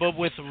 But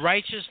with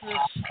righteousness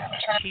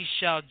he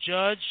shall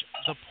judge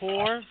the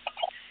poor,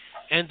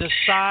 and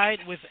decide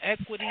with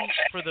equity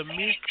for the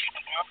meek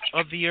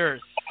of the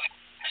earth.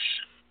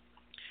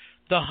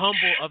 The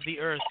humble of the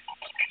earth,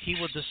 he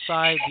will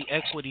decide the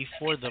equity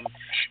for them.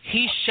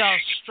 He shall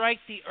strike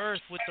the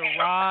earth with the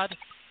rod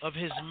of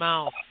his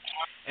mouth,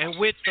 and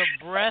with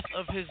the breath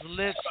of his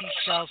lips he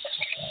shall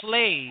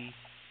slay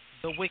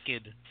the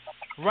wicked.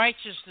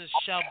 Righteousness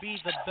shall be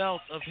the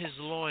belt of his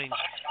loins,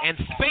 and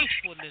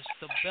faithfulness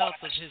the belt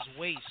of his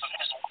waist.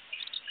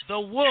 The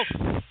wolf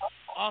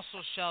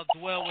also shall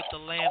dwell with the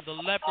lamb. The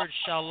leopard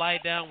shall lie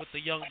down with the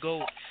young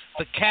goat.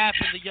 The calf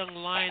and the young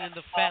lion and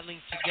the fatling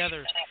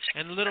together,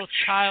 and the little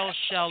child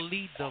shall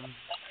lead them.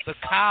 The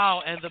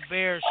cow and the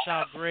bear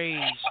shall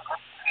graze.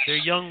 Their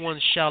young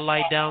ones shall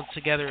lie down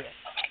together.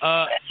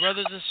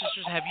 Brothers and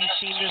sisters, have you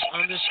seen this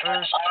on this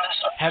earth?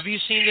 Have you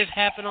seen this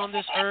happen on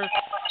this earth?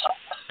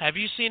 Have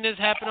you seen this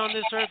happen on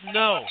this earth?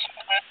 No.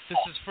 This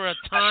is for a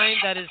time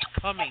that is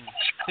coming.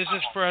 This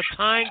is for a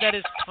time that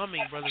is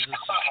coming, brothers and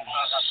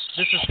sisters.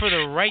 This is for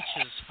the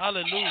righteous.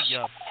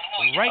 Hallelujah.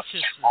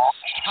 Righteousness,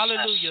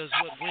 hallelujah, is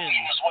what wins.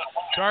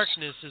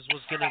 Darkness is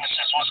what's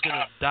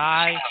gonna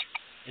die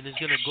and is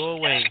gonna go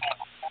away.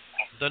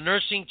 The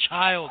nursing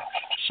child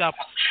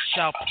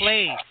shall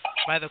play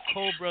by the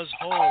cobra's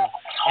hole,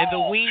 and the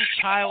weaned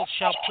child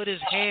shall put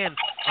his hand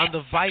on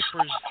the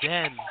viper's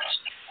den.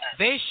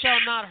 They shall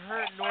not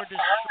hurt nor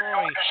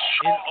destroy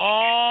in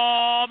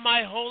all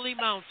my holy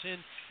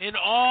mountain, in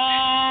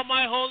all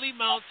my holy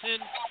mountain.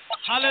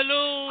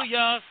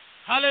 Hallelujah,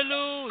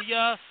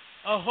 hallelujah.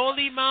 A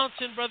holy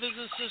mountain, brothers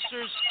and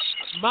sisters,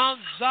 Mount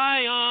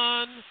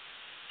Zion.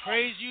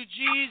 Praise you,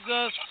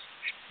 Jesus.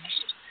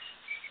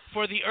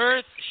 For the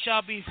earth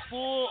shall be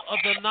full of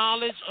the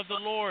knowledge of the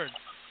Lord,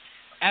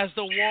 as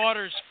the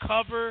waters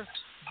cover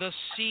the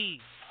sea.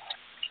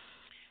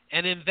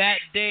 And in that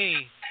day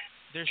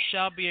there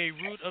shall be a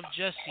root of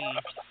Jesse,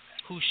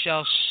 who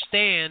shall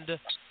stand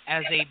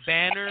as a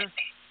banner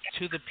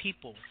to the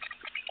people.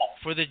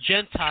 For the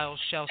Gentiles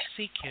shall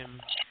seek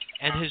him,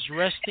 and his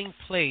resting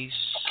place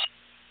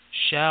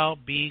shall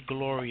be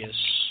glorious.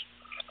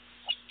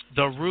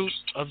 The root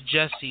of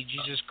Jesse,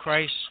 Jesus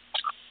Christ,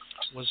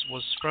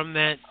 was from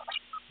that.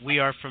 We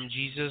are from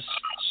Jesus,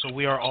 so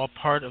we are all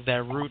part of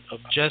that root of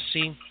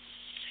Jesse.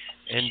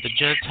 And the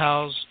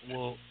Gentiles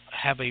will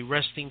have a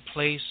resting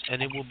place,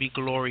 and it will be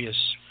glorious,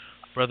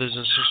 brothers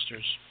and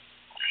sisters.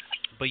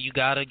 But you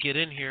gotta get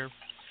in here.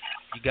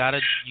 You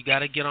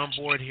gotta get on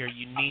board here.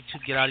 You need to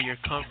get out of your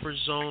comfort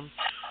zone.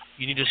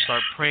 You need to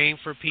start praying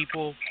for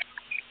people.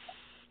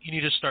 You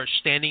need to start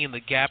standing in the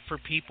gap for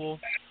people,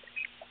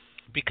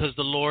 because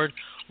the Lord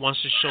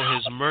wants to show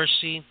His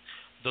mercy.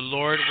 The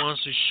Lord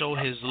wants to show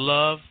His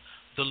love.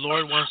 The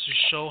Lord wants to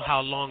show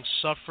how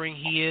long-suffering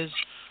He is.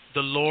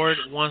 The Lord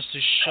wants to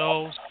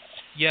show,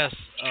 yes,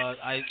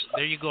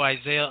 there you go,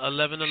 Isaiah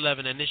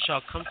 11:11. And it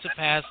shall come to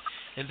pass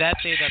in that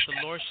day that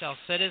the Lord shall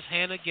set His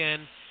hand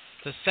again,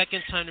 the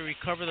second time, to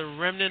recover the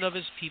remnant of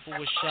His people,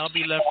 which shall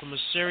be left from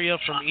Assyria,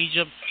 from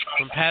Egypt,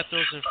 from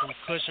Pathros, and from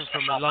Cush, and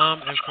from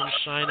Elam, and from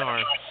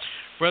Shinar.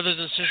 Brothers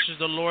and sisters,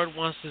 the Lord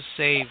wants to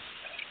save.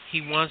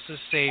 He wants to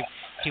save.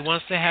 He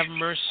wants to have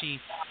mercy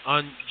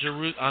on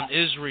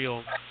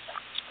Israel.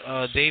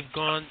 They've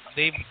gone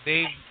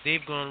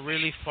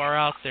really far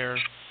out there.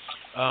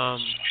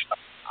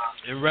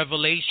 In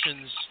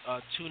Revelations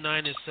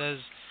 2:9 it says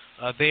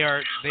they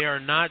are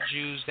not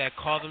Jews that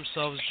call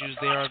themselves Jews.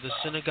 They are the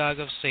synagogue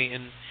of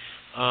Satan.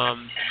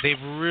 They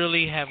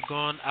really have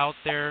gone out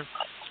there.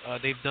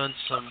 They've done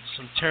some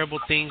terrible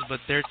things, but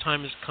their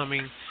time is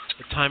coming.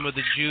 The time of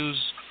the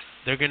Jews.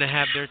 They're going to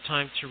have their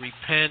time to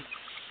repent.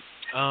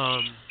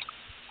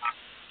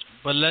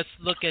 But let's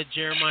look at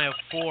Jeremiah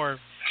 4,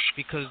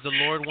 because the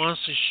Lord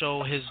wants to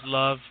show His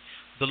love.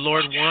 The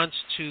Lord wants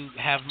to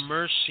have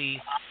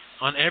mercy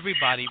on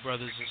everybody,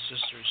 brothers and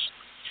sisters.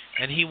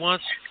 And He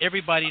wants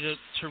everybody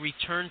to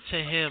return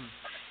to Him.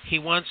 He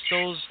wants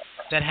those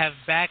that have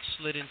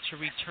backslidden to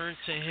return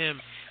to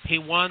Him. He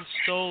wants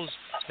those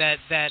that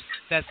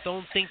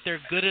don't think they're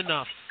good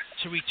enough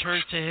to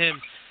return to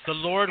Him. The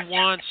Lord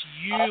wants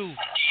you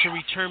to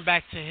return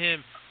back to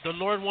Him. The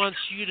Lord wants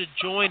you to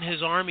join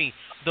His army.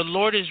 The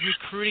Lord is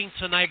recruiting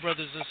tonight,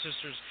 brothers and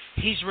sisters.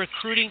 He's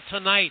recruiting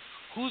tonight.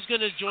 Who's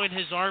going to join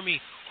His army?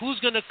 Who's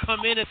going to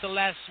come in at the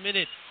last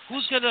minute?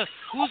 Who's going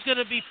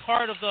to be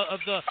part of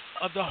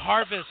the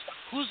harvest?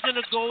 Who's going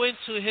to go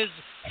into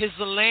his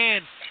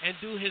land and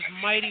do His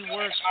mighty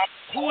works?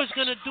 Who is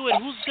going to do it?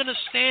 Who's going to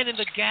stand in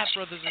the gap,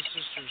 brothers and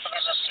sisters?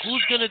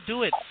 Who's going to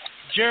do it?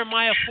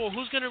 Jeremiah 4.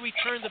 Who's going to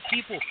return the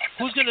people?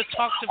 Who's going to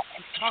talk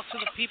to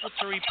the people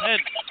to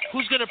repent?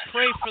 Who's going to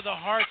pray for the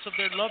hearts of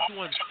their loved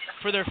ones,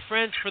 for their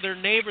friends, for their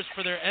neighbors,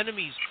 for their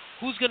enemies?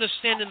 Who's going to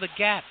stand in the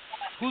gap?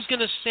 Who's going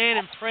to stand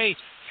and pray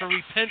for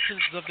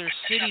repentance of their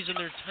cities and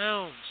their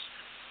towns?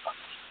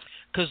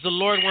 Because the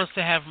Lord wants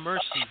to have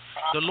mercy.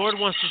 The Lord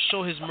wants to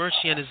show His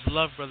mercy and His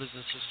love, brothers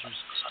and sisters.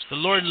 The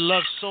Lord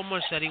loves so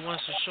much that He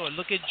wants to show it.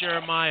 Look at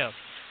Jeremiah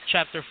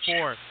chapter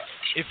 4.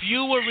 If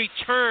you will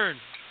return,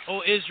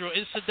 O Israel,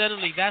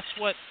 incidentally, that's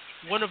what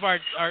one of our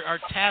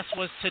tasks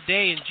was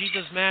today in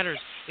Jesus Matters.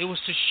 It was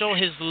to show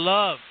His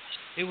love.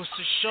 It was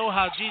to show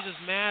how Jesus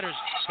matters,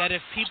 that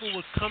if people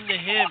would come to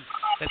Him,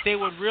 that they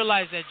would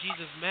realize that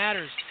Jesus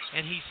matters,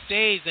 and He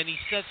saves and He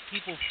sets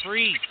people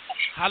free.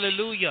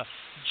 Hallelujah.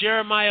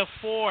 Jeremiah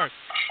 4.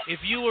 If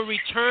you will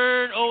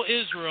return, O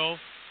Israel,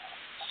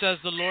 says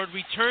the Lord,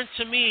 return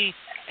to me,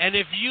 and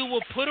if you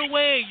will put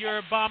away your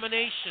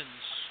abominations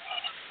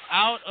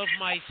out of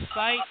my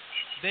sight,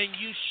 then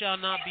you shall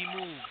not be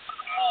moved.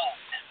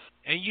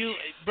 And you,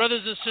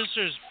 brothers and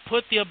sisters,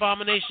 put the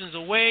abominations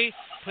away,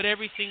 put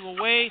everything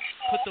away,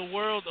 put the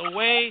world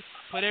away,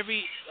 put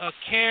every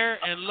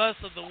care and lust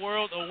of the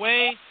world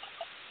away,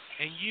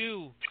 and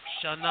you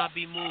shall not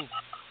be moved.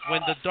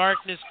 When the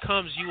darkness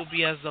comes, you will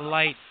be as the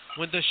light.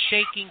 When the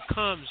shaking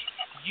comes,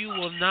 you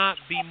will not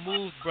be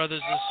moved,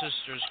 brothers and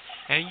sisters.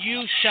 And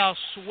you shall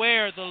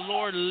swear the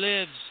Lord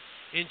lives.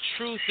 In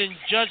truth, in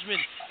judgment,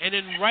 and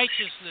in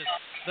righteousness,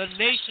 the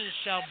nations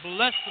shall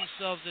bless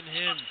themselves in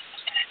Him,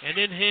 and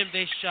in Him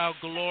they shall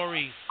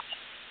glory.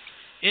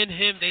 In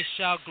Him they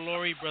shall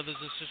glory, brothers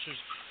and sisters.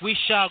 We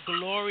shall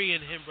glory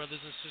in Him, brothers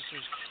and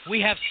sisters.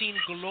 We have seen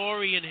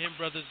glory in Him,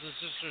 brothers and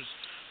sisters.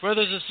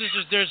 Brothers and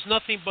sisters, there's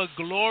nothing but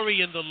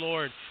glory in the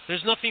Lord.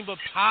 There's nothing but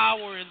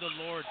power in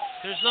the Lord.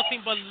 There's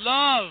nothing but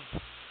love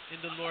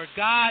in the Lord.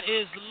 God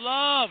is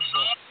love,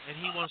 and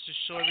He wants to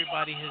show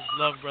everybody His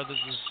love, brothers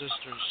and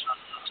sisters.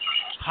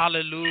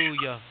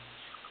 Hallelujah.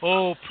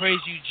 Oh, praise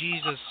you,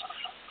 Jesus.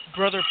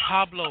 Brother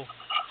Pablo,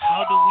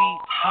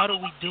 how do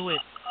we do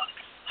it?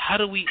 How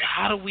do we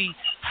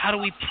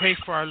pray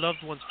for our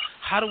loved ones?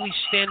 How do we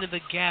stand in the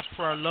gap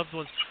for our loved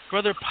ones?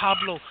 Brother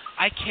Pablo,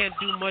 I can't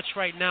do much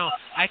right now.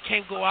 I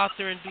can't go out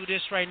there and do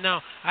this right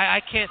now.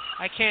 I'm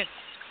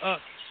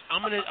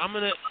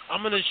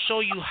gonna show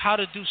you how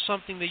to do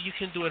something that you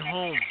can do at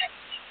home.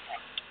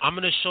 I'm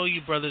going to show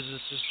you, brothers and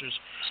sisters,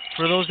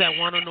 for those that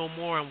want to know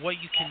more on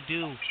what you can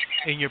do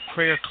in your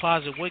prayer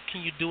closet, what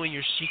can you do in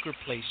your secret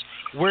place,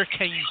 where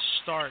can you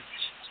start?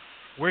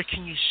 Where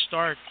can you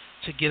start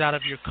to get out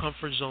of your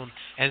comfort zone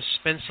and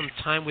spend some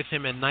time with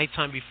Him at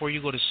nighttime before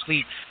you go to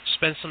sleep?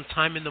 Spend some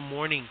time in the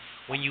morning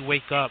when you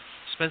wake up.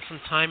 spend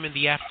some time in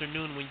the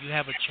afternoon when you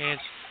have a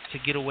chance to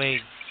get away.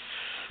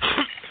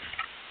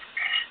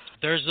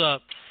 There's a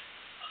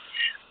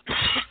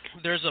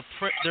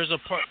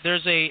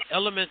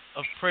element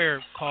of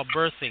prayer called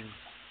birthing,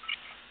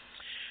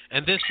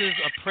 and this is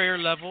a prayer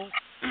level.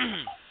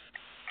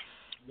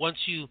 Once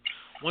you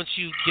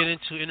get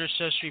into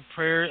intercessory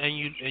prayer and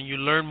you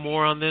learn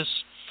more on this,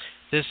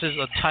 this is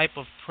a type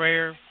of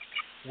prayer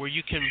where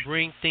you can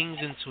bring things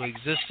into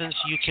existence.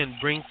 You can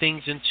bring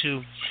things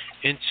into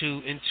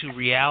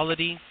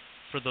reality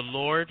for the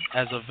Lord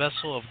as a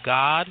vessel of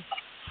God.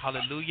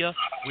 Hallelujah.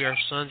 We are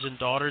sons and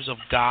daughters of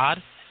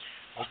God.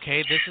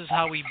 Okay, this is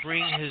how we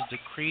bring His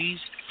decrees.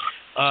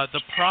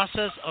 The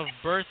process of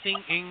birthing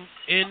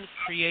in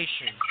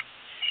creation.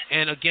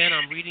 And again,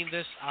 I'm reading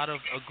this out of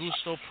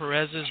Augusto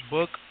Perez's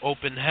book,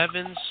 Open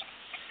Heavens.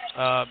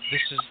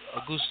 This is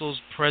Augusto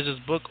Perez's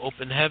book,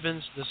 Open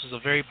Heavens. This is a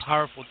very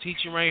powerful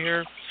teaching right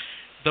here.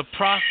 The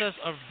process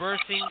of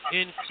birthing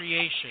in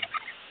creation.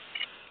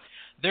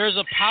 There is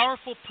a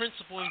powerful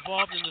principle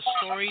involved in the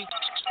story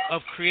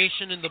of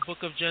creation in the book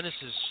of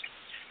Genesis.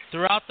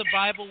 Throughout the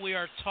Bible, we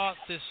are taught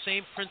this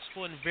same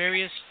principle in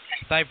various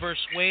diverse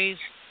ways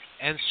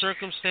and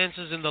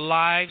circumstances in the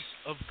lives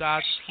of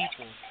God's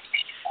people.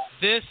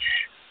 This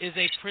is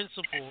a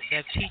principle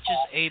that teaches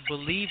a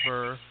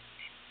believer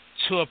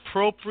to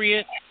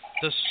appropriate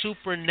the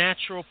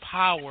supernatural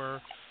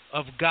power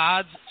of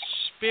God's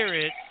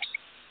Spirit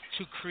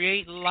to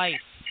create life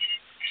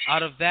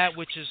out of that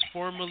which is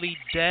formerly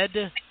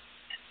dead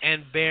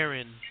and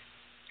barren.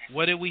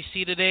 What did we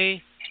see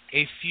today?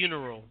 A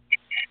funeral.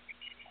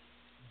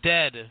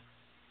 Dead.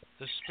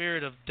 The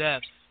spirit of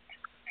death.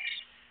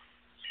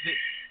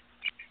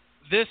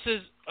 This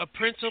is a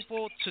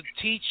principle to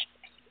teach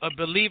a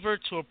believer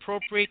to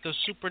appropriate the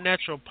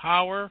supernatural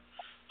power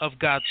of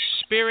God's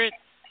Spirit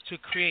to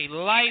create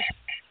life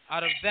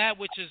out of that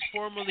which is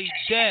formerly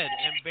dead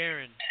and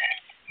barren.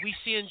 We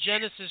see in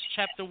Genesis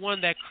chapter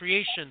 1 that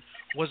creation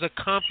was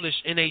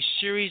accomplished in a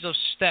series of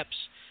steps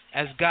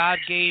as God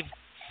gave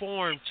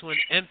form to an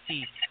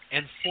empty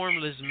and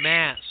formless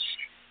mass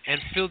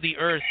and filled the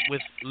earth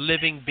with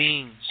living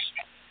beings.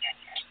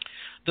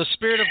 The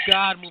Spirit of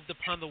God moved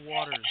upon the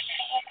waters.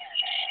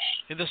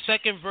 In the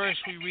second verse,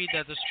 we read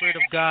that the Spirit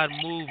of God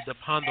moved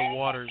upon the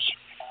waters.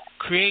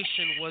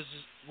 Creation was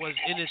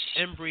in its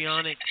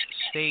embryonic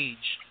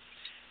stage,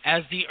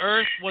 as the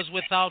earth was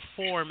without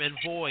form and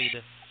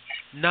void,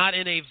 not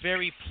in a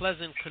very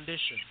pleasant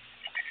condition.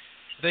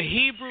 The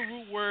Hebrew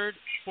root word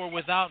for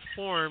without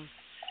form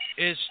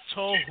is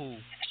tohu,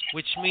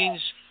 which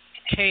means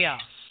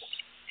chaos,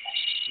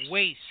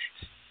 waste,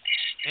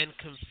 and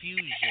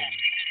confusion.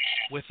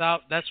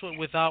 That's what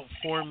without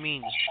form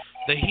means.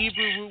 The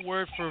Hebrew root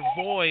word for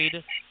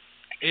void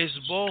is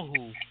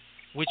bohu,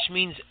 which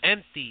means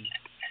empty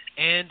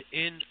and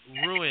in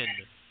ruin.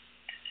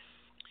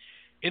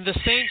 In the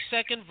same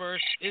second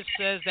verse, it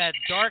says that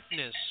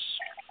darkness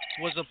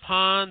was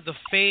upon the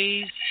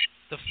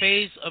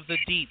face of the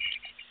deep.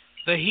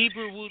 The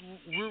Hebrew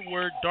root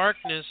word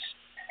darkness,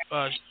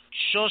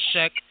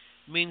 shoshek,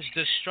 means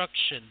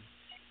destruction,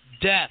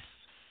 death,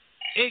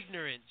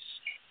 ignorance,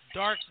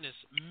 darkness,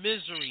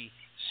 misery,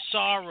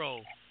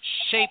 sorrow,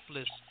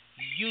 shapeless,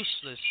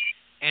 useless,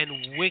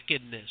 and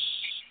wickedness.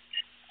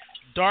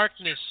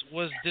 Darkness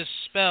was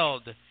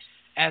dispelled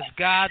as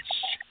God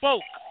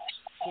spoke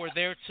for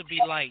there to be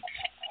light.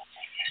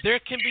 There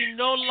can be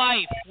no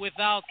life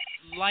without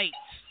light.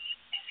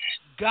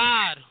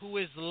 God, who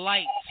is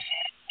light,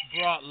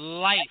 brought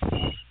life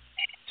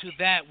to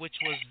that which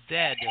was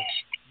dead,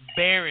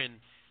 barren,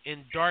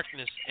 in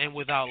darkness, and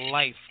without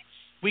life.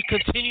 We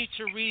continue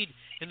to read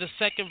in the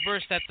second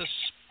verse that the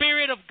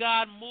Spirit of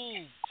God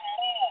moved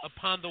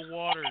upon the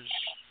waters.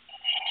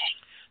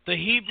 The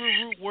Hebrew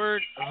root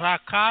word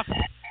rakaf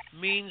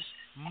means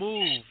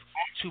move,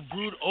 to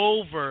brood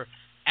over,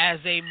 as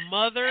a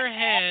mother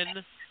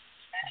hen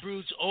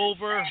broods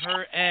over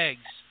her eggs.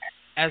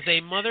 As a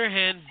mother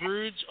hen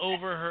broods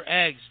over her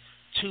eggs,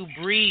 to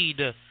breed,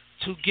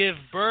 to give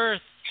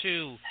birth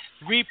to,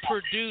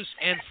 reproduce,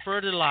 and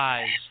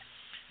fertilize.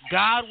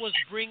 God was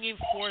bringing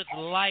forth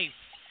life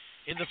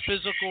in the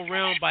physical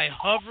realm by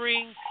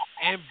hovering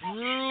and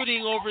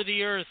brooding over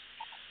the earth.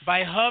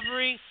 By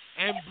hovering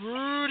and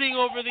brooding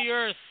over the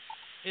earth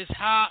is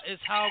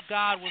how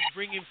God was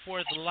bringing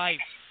forth life.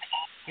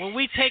 When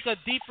we take a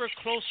deeper,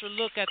 closer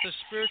look at the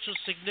spiritual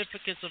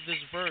significance of this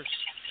verse,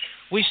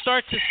 we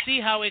start to see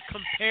how it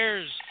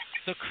compares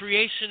the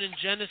creation in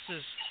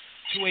Genesis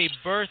to a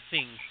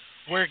birthing,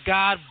 where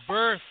God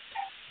birthed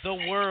the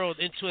world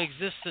into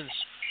existence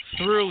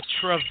through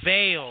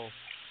travail.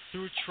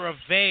 Through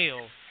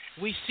travail.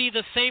 We see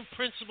the same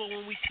principle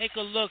when we take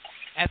a look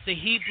at the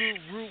Hebrew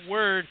root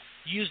word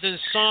used in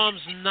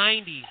Psalms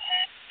 90,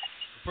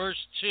 verse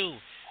 2.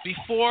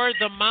 Before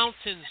the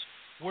mountains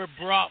were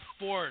brought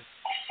forth,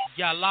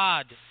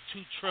 Yalad,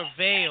 to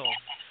travail,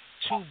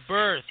 to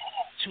birth,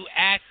 to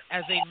act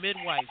as a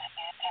midwife.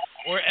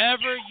 Or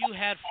ever you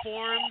had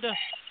formed,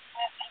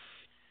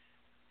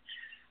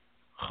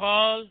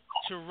 Chol,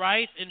 to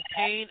writhe in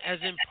pain as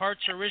in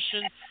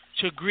parturition,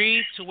 to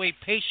grieve, to wait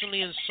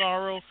patiently in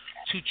sorrow,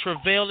 to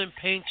travail in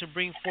pain, to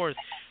bring forth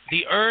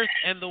the earth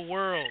and the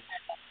world.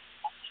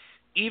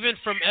 Even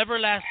from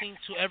everlasting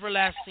to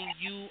everlasting,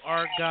 you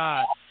are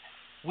God.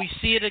 We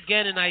see it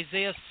again in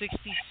Isaiah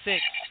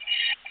 66,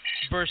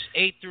 verse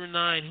 8 through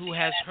 9. Who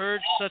has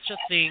heard such a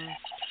thing?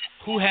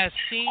 Who has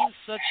seen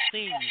such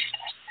things?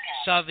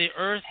 Shall the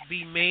earth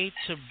be made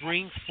to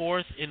bring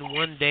forth in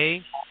one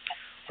day?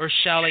 Or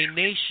shall a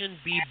nation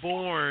be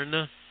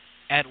born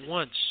at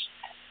once?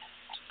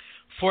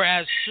 For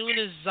as soon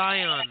as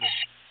Zion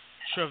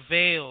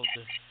travailed,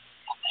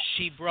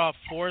 she brought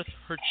forth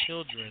her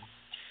children.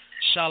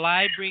 Shall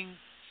I bring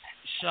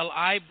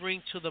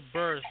to the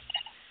birth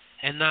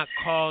and not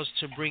cause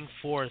to bring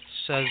forth,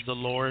 says the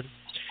Lord?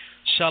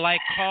 Shall I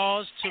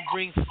cause to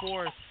bring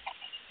forth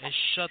and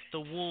shut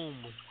the womb,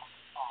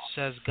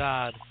 says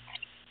God?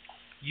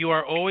 You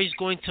are always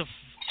going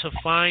to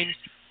find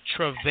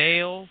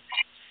travail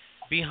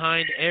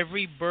behind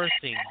every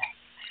birthing.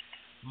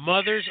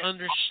 Mothers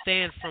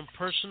understand from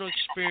personal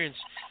experience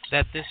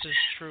that this is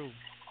true.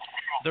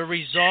 The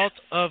result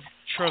of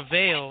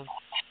travail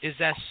is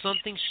that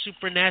something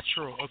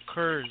supernatural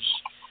occurs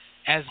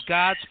as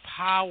God's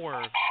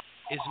power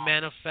is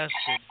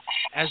manifested.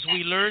 As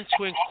we learn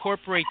to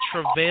incorporate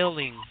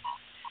travailing,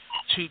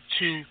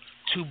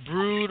 to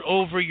brood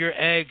over your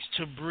eggs,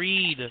 to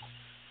breed,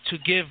 to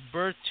give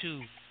birth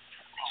to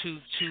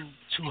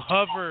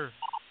hover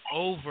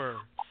over,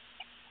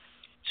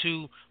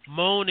 to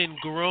moan and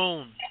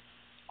groan,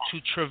 to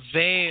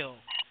travail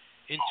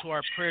into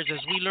our prayers. As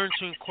we learn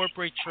to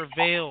incorporate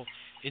travail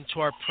into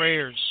our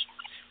prayers,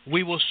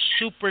 we will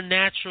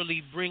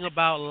supernaturally bring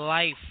about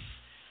life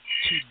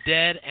to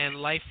dead and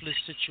lifeless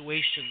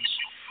situations.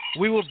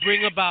 We will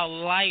bring about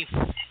life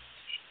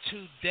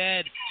to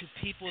dead, to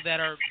people that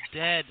are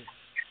dead,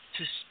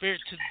 to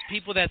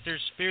people that their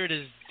spirit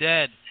is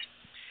dead.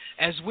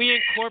 As we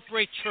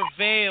incorporate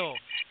travail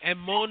and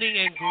moaning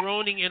and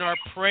groaning in our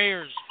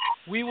prayers,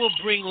 we will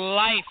bring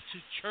life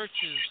to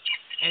churches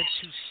and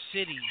to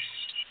cities.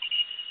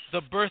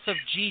 The birth of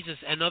Jesus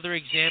and other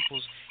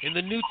examples. In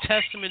the New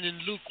Testament, in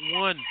Luke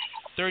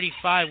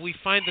 1:35, we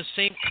find the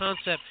same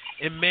concept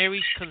in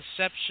Mary's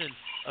conception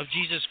of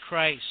Jesus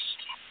Christ.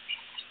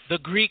 The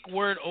Greek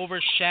word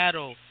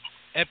overshadow,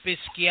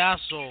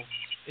 episkiazo,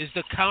 is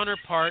the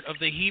counterpart of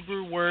the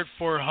Hebrew word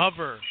for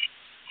hover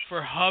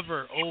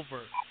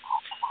over.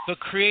 The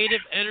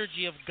creative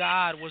energy of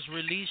God was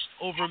released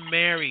over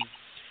Mary.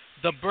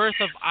 The birth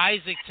of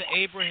Isaac to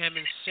Abraham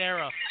and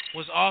Sarah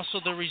was also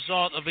the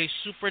result of a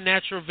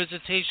supernatural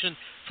visitation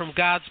from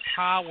God's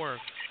power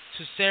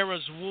to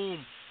Sarah's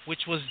womb,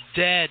 which was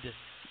dead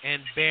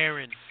and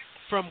barren.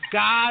 From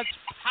God's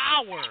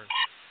power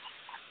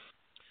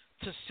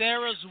to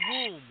Sarah's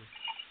womb,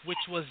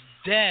 which was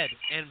dead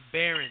and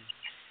barren.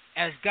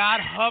 As God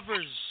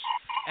hovered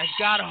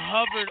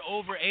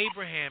over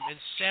Abraham and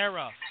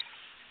Sarah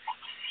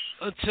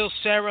until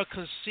Sarah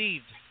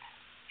conceived,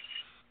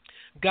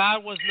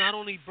 God was not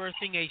only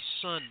birthing a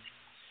son,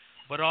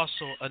 but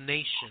also a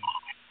nation.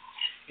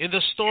 In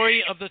the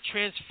story of the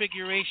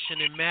Transfiguration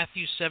in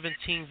Matthew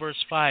 17,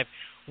 verse 5,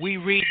 we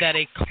read that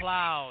a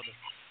cloud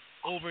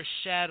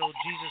overshadowed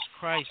Jesus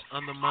Christ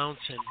on the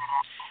mountain.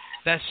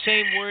 That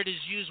same word is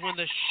used when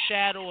the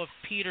shadow of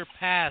Peter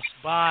passed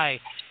by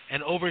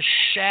and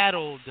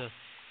overshadowed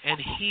and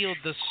healed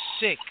the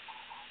sick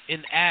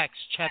in Acts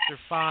chapter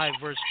 5,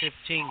 verse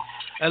 15.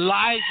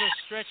 Elijah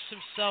stretched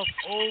himself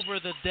over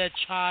the dead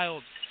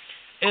child.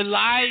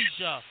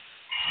 Elijah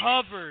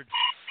hovered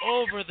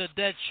over the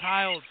dead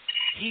child.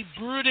 He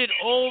brooded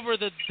over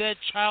the dead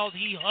child.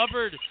 He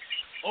hovered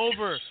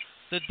over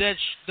the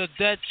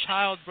dead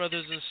child,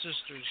 brothers and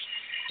sisters.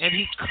 And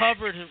he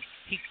covered him.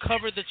 He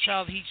covered the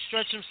child. He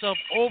stretched himself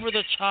over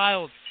the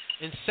child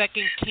in 2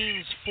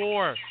 Kings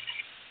 4,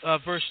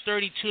 verse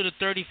 32 to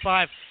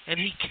 35. And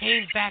he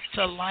came back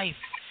to life.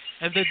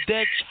 And the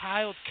dead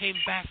child came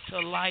back to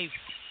life.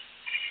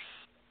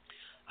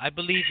 I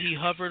believe he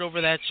hovered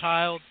over that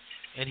child,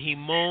 and he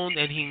moaned,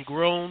 and he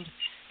groaned,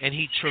 and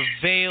he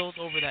travailed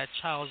over that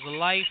child's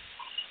life,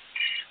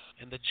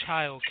 and the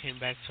child came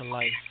back to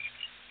life.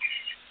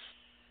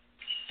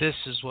 This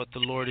is what the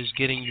Lord is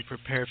getting you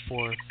prepared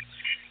for.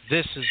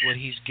 This is what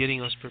he's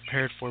getting us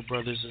prepared for,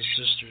 brothers and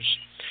sisters.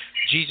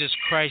 Jesus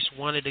Christ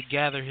wanted to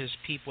gather his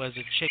people as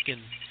a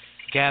chicken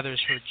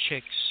gathers her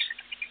chicks.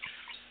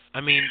 I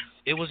mean,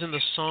 it was in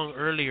the song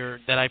earlier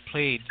that I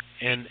played,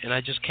 and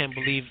I just can't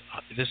believe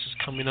this is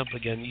coming up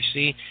again. You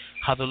see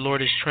how the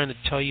Lord is trying to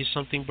tell you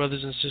something,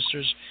 brothers and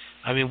sisters?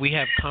 I mean, we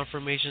have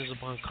confirmations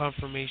upon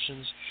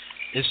confirmations.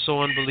 It's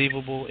so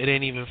unbelievable, it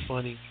ain't even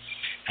funny.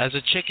 As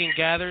a chicken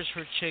gathers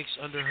her chicks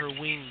under her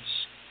wings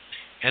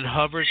and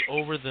hovers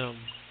over them,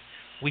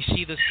 we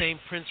see the same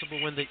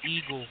principle when the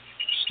eagle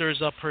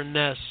stirs up her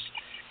nest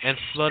and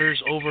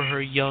flutters over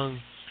her young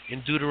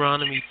in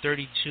Deuteronomy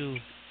 32,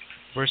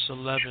 verse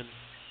 11.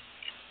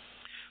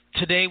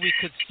 Today we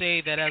could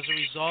say that as a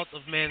result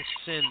of man's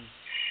sin,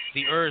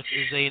 the earth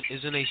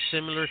is in a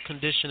similar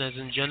condition as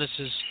in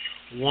Genesis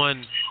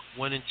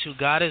 1:1 and 2.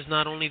 God is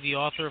not only the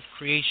author of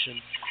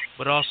creation,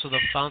 but also the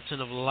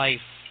fountain of life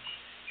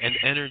and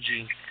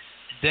energy.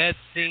 Dead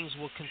things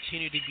will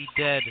continue to be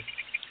dead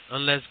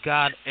unless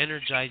God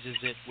energizes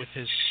it with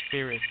His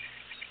Spirit.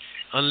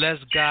 Unless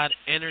God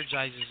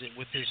energizes it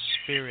with His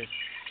Spirit,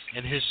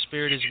 and His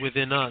Spirit is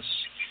within us,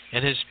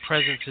 and His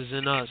presence is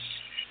in us.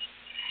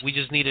 We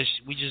just need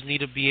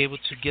to be able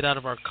to get out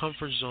of our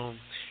comfort zone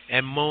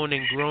and moan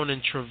and groan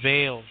and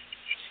travail,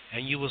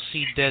 and you will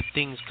see dead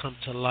things come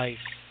to life.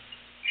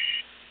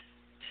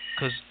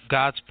 Because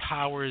God's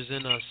power is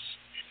in us,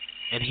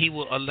 and He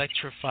will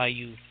electrify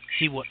you.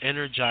 He will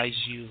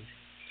energize you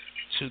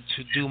to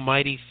do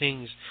mighty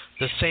things.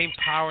 The same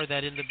power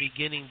that in the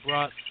beginning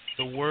brought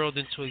the world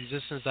into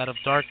existence out of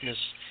darkness,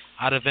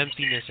 out of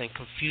emptiness and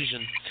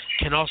confusion,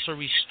 can also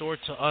restore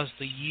to us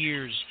the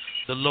years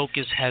the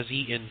locust has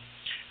eaten.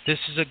 This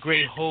is a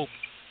great hope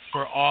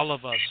for all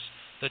of us.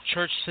 The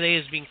church today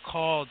is being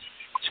called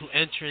to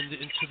enter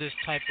into this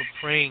type of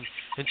praying,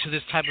 into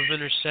this type of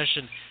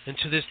intercession,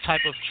 into this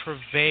type of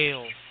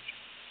travail,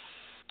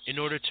 in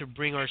order to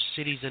bring our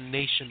cities and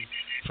nation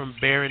from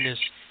barrenness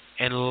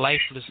and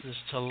lifelessness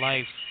to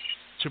life,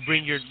 to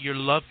bring your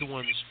loved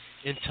ones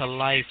into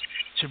life,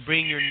 to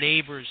bring your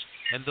neighbors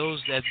and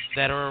those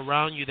that are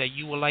around you that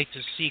you would like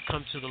to see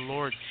come to the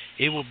Lord.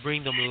 It will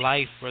bring them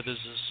life, brothers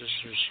and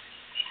sisters.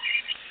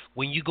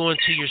 When you go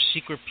into your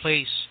secret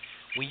place,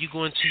 when you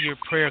go into your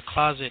prayer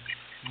closet,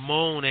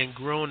 moan and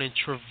groan and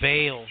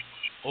travail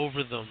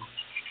over them.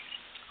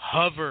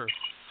 Hover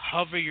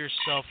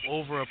yourself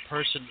over a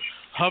person.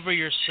 Hover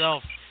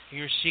yourself in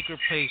your secret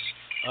place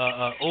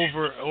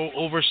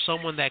over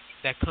someone that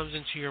comes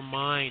into your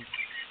mind,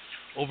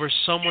 over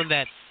someone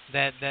that's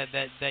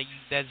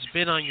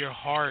been on your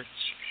heart.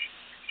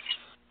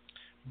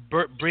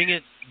 Bring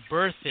it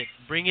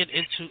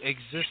into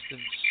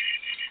existence.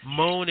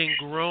 Moan and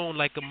groan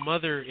like a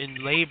mother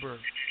in labor.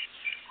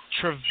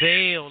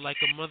 Travail like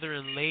a mother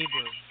in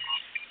labor.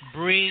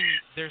 Bring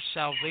their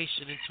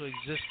salvation into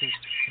existence.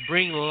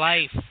 Bring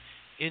life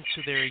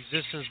into their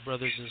existence,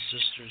 brothers and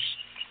sisters.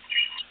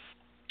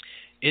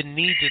 It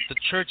needs it. The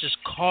church is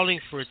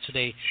calling for it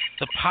today.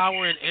 The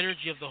power and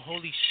energy of the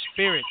Holy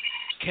Spirit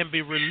can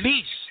be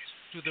released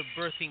through the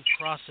birthing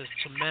process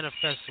to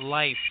manifest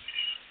life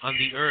on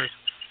the earth.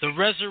 The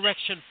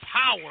resurrection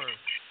power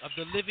of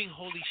the living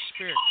Holy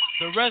Spirit,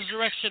 the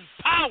resurrection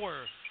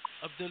power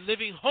of the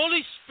living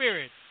Holy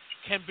Spirit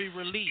can be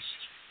released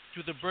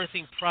through the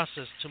birthing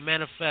process to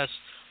manifest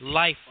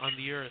life on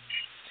the earth.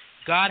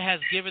 God has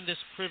given this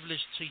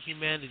privilege to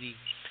humanity,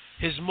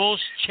 His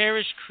most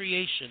cherished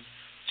creation,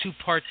 to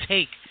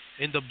partake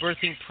in the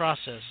birthing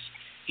process,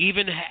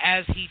 even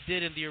as He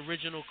did in the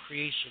original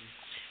creation.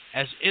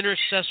 As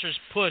intercessors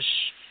push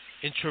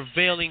in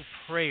travailing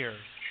prayer,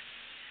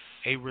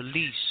 a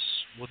release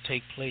will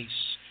take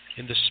place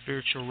in the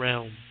spiritual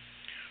realm,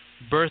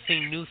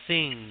 birthing new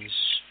things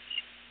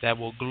that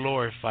will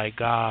glorify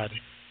God.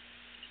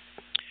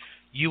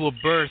 You will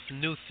birth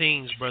new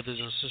things, brothers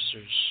and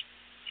sisters,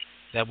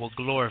 that will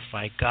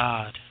glorify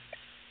God.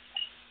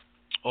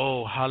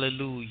 Oh,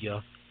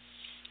 hallelujah.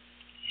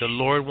 The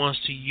Lord wants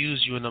to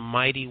use you in a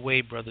mighty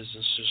way, brothers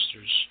and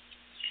sisters.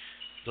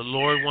 The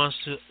Lord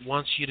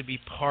wants you to be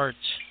part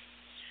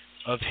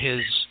of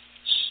His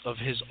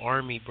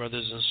army,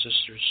 brothers and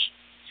sisters.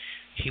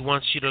 He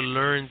wants you to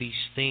learn these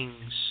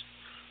things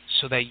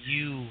so that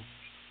you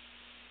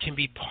can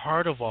be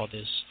part of all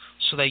this,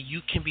 so that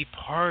you can be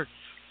part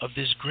of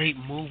this great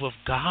move of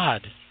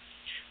God.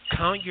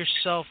 Count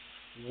yourself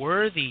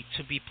worthy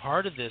to be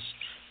part of this.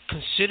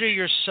 Consider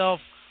yourself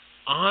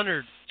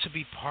honored to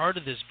be part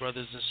of this,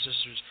 brothers and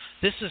sisters.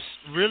 This is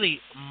really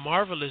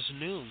marvelous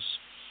news.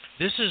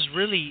 This is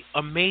really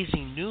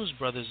amazing news,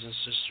 brothers and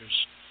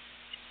sisters.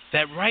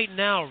 That right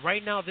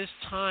now, this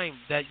time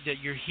that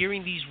you're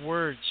hearing these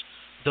words,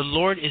 the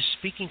Lord is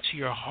speaking to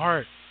your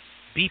heart.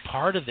 Be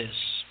part of this.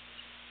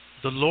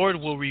 The Lord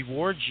will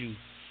reward you.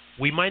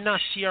 We might not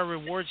see our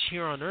rewards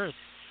here on earth,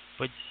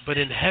 but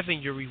in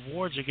heaven your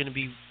rewards are going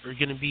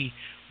to be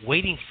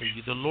waiting for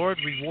you. The Lord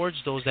rewards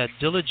those that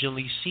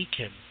diligently seek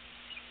Him.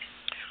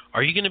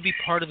 Are you going to be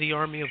part of the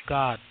army of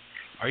God?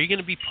 Are you going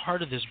to be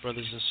part of this,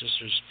 brothers and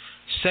sisters?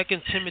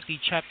 2 Timothy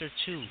chapter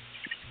 2.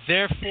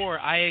 Therefore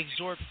I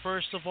exhort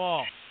first of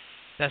all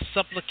that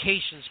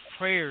supplications,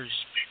 prayers,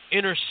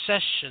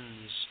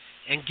 intercessions,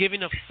 and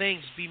giving of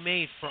thanks be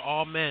made for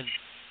all men,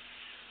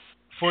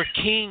 for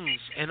kings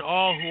and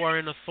all who are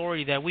in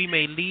authority, that we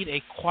may lead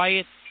a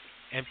quiet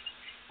and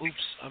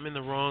I'm in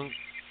the wrong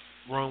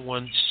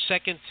one. 2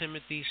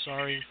 Timothy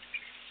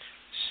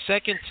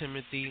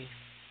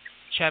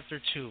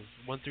chapter 2,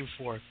 1 through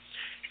 4.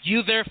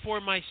 You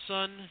therefore, my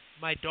son,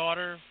 my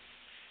daughter,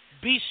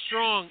 be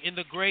strong in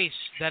the grace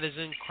that is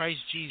in Christ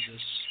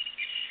Jesus.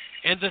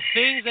 And the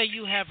things that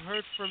you have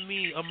heard from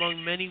me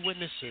among many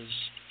witnesses,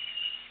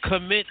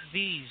 commit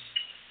these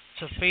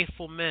to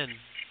faithful men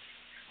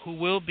who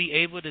will be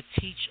able to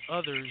teach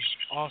others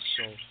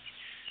also.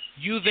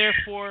 You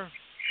therefore,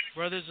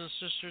 brothers and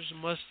sisters,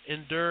 must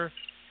endure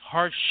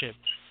hardship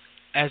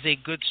as a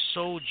good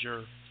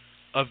soldier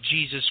of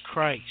Jesus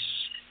Christ.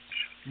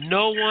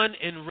 No one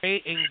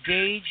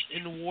engaged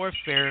in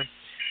warfare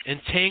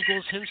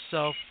entangles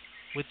himself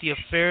with the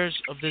affairs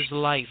of this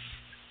life,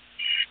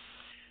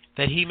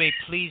 that he may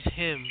please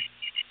him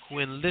who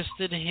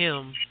enlisted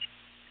him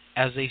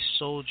as a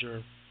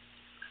soldier.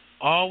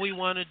 All we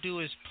want to do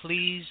is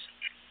please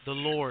the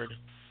Lord.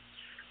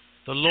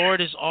 The Lord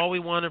is all we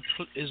want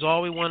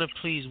to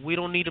please. We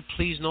don't need to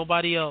please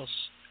nobody else.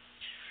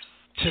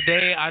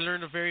 Today I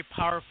learned a very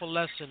powerful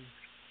lesson.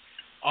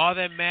 All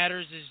that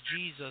matters is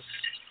Jesus.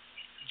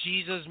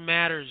 Jesus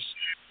matters.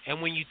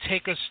 And when you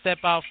take a step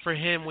out for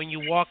him, when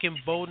you walk in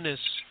boldness,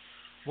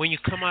 when you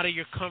come out of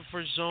your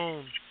comfort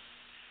zone,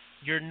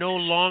 you're no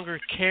longer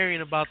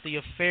caring about the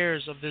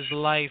affairs of this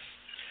life.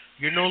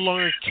 You're no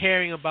longer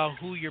caring about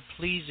who you're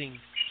pleasing.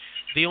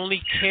 The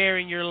only care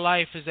in your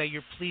life is that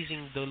you're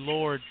pleasing the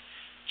Lord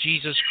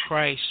Jesus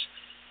Christ.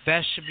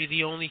 That should be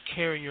the only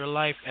care in your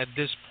life at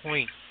this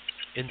point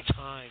in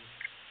time.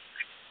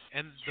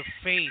 And the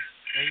faith,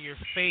 and your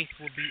faith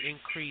will be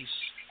increased,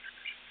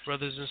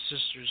 brothers and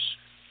sisters.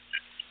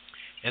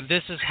 And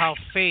this is how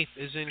faith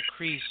is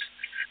increased.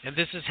 And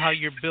this is how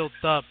you're built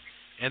up.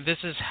 And this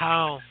is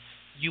how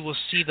you will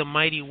see the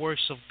mighty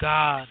works of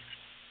God,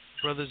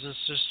 brothers and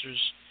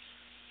sisters.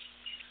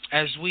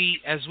 As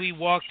we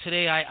walk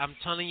today, I'm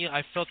telling you,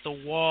 I felt the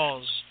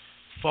walls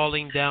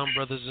falling down,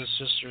 brothers and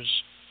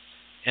sisters.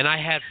 And I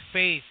had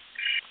faith.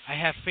 I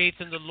had faith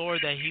in the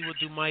Lord that he would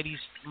do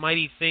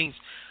mighty things.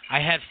 I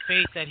had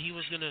faith that he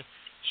was going to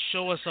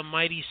show us a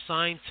mighty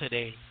sign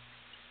today.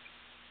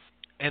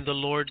 And the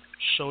Lord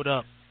showed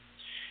up.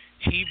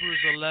 Hebrews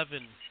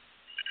 11,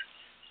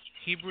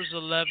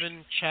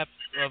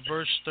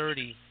 verse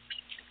 30.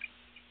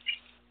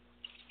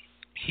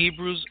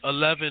 Hebrews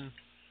 11,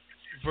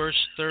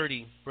 verse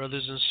 30,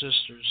 brothers and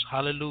sisters.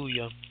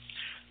 Hallelujah.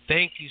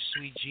 Thank you,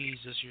 sweet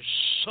Jesus. You're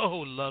so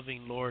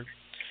loving, Lord.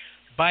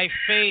 By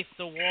faith,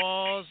 the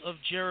walls of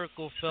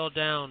Jericho fell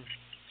down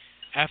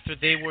after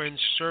they were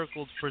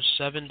encircled for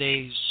 7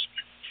 days.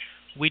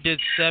 We did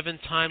 7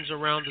 times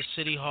around the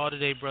city hall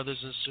today,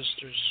 brothers and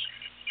sisters.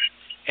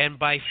 And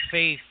by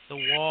faith,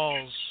 the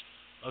walls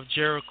of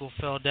Jericho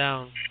fell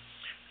down.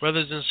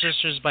 Brothers and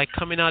sisters, by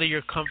coming out of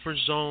your comfort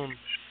zone,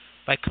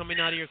 by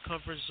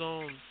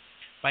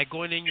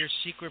going in your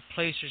secret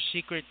place,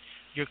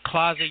 your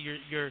closet,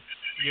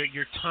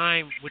 your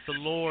time with the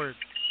Lord,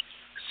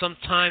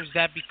 sometimes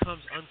that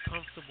becomes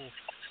uncomfortable.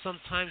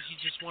 Sometimes you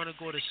just want to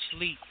go to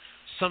sleep.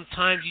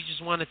 Sometimes you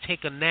just want to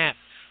take a nap.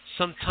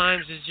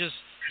 Sometimes it's just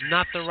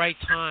not the right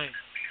time.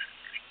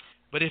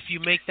 But if you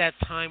make that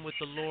time with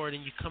the Lord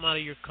and you come out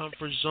of your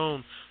comfort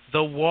zone,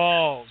 the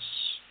walls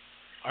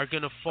are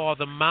going to fall.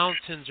 The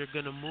mountains are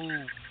going to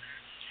move.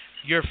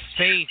 Your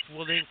faith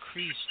will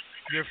increase.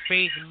 Your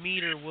faith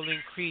meter will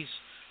increase.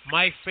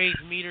 My faith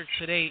meter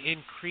today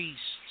increased.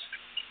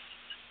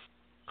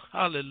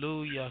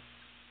 Hallelujah.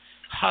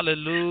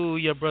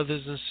 Hallelujah,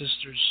 brothers and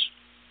sisters.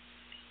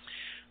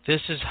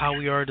 This is how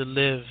we are to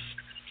live,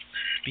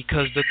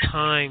 because the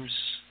times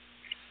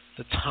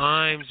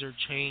are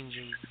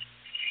changing.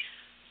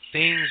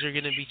 Things are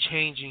going to be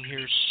changing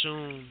here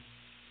soon.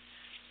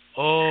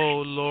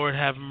 Oh, Lord,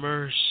 have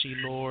mercy,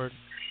 Lord.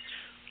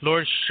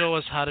 Lord, show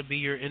us how to be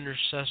your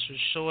intercessors.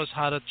 Show us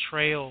how to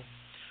trail.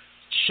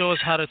 Show us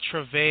how to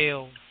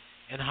travail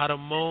and how to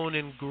moan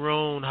and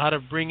groan, how to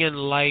bring in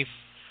life,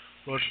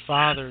 Lord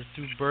Father,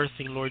 through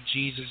birthing, Lord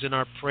Jesus, in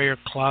our prayer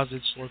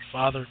closets, Lord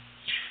Father,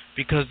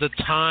 because the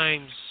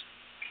times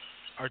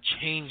are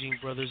changing,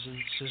 brothers and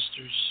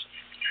sisters.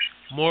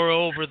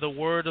 Moreover, the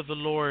word of the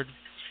Lord,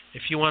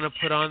 if you want to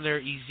put on there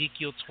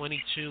Ezekiel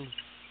 22,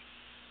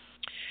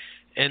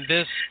 and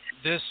this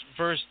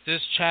verse,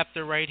 this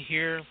chapter right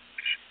here,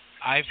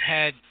 I've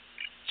had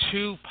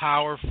 2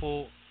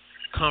 powerful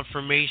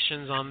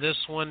confirmations on this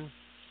one.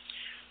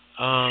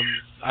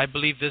 I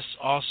believe this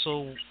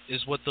also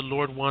is what the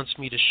Lord wants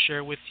me to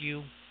share with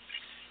you.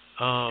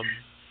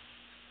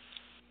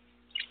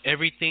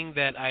 Everything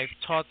that I've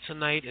taught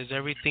tonight is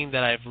everything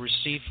that I've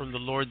received from the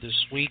Lord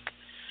this week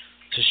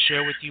to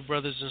share with you,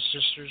 brothers and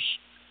sisters.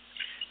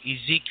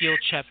 Ezekiel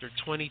chapter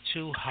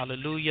 22,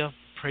 hallelujah,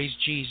 praise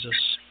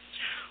Jesus.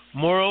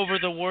 Moreover,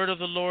 the word of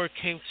the Lord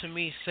came to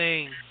me,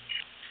 saying,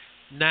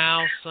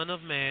 Now, son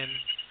of man,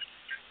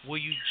 will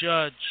you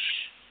judge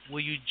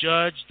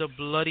the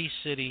bloody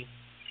city?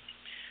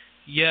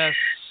 Yes,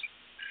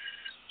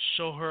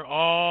 show her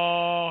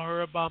all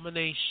her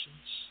abominations.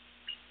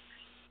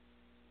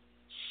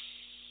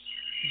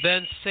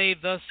 Then say,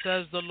 Thus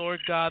says the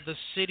Lord God, the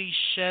city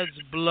sheds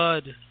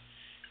blood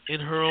in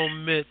her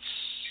own midst,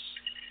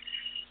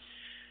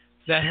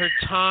 that her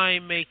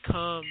time may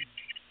come.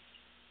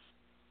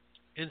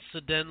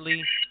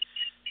 Incidentally,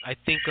 I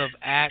think of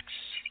Acts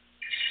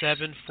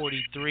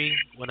 7:43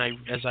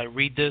 as I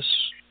read this.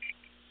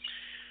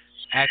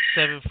 Acts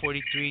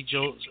 7:43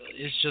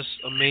 is just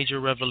a major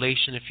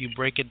revelation if you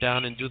break it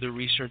down and do the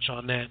research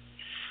on that.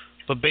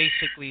 But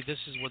basically, this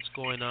is what's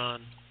going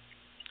on.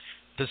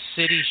 The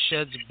city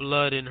sheds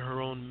blood in her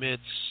own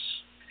midst,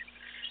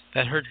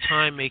 that her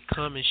time may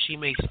come, and she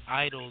makes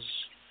idols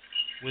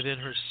within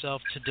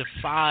herself to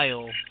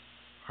defile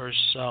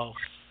herself.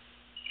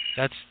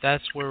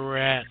 That's where we're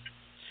at.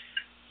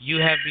 You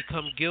have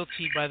become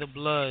guilty by the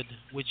blood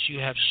which you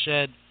have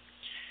shed,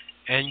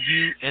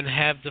 and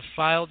have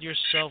defiled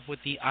yourself with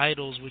the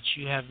idols which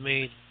you have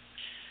made.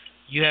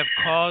 You have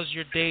caused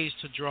your days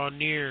to draw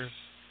near,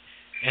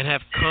 and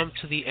have come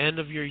to the end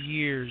of your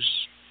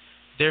years.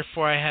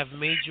 Therefore I have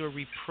made you a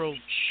reproach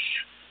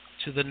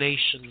to the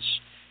nations,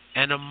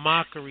 and a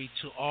mockery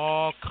to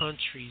all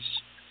countries.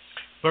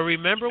 But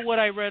remember what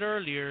I read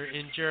earlier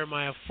in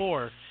Jeremiah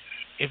 4.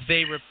 If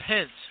they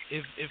repent,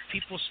 if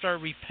people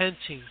start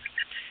repenting,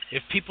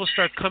 if people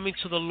start coming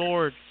to the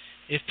Lord,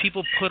 if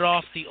people put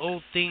off the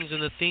old things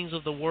and the things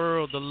of the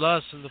world, the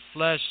lust and the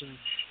flesh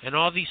and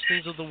all these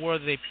things of the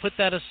world, they put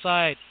that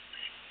aside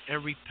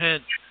and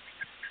repent,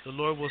 the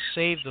Lord will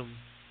save them.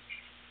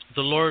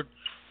 The Lord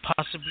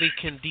possibly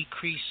can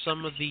decrease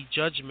some of the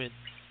judgment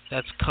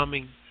that's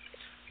coming.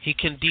 He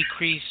can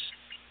decrease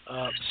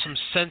some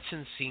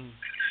sentencing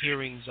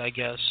hearings, I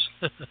guess,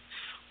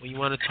 when you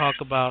want to talk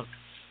about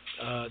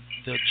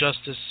the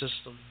justice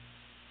system.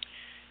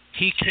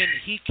 He can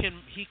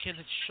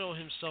show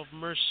himself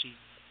mercy,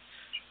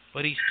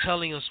 but he's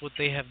telling us what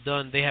they have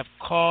done. They have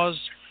caused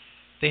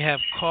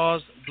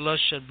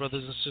bloodshed,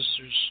 brothers and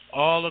sisters,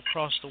 all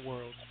across the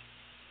world.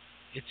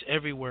 It's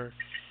everywhere.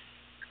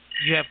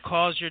 You have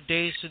caused your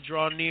days to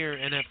draw near,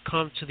 and have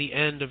come to the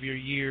end of your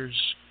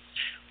years.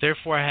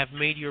 Therefore I have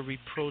made you a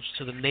reproach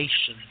to the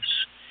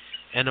nations,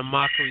 and a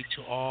mockery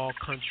to all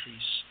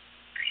countries.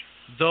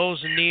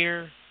 Those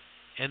near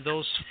and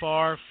those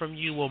far from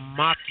you will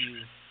mock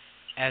you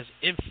as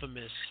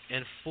infamous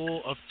and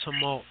full of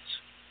tumult.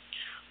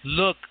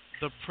 Look,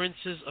 the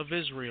princes of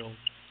Israel,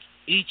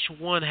 each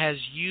one has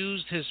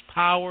used his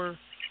power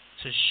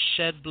to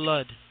shed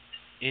blood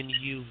in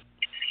you.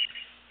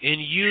 In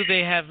you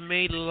they have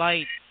made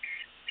light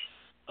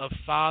of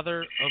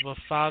a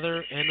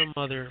father and a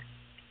mother.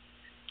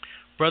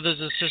 Brothers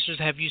and sisters,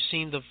 have you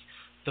seen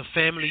the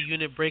family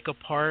unit break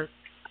apart?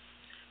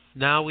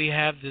 Now we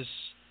have this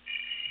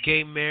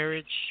gay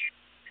marriage.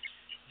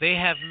 They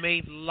have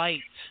made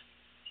light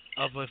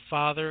of a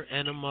father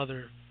and a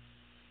mother,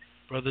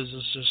 brothers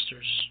and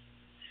sisters.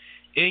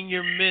 In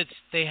your midst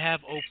they have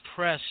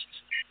oppressed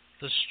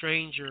the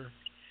stranger.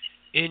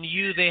 In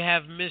you they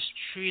have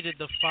mistreated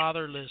the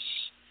fatherless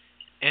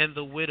and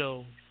the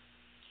widow.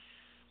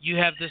 You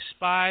have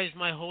despised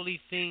my holy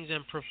things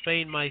and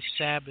profaned my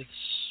Sabbaths.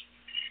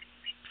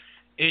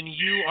 In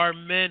you are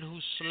men who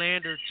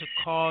slander to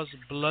cause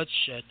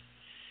bloodshed.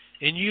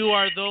 In you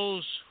are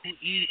those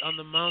who eat on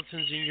the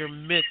mountains. In your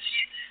midst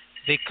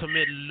they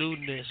commit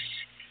lewdness.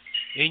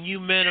 In you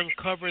men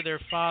uncover their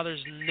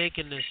father's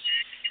nakedness.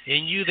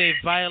 In you they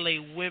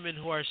violate women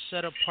who are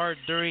set apart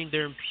during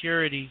their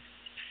impurity.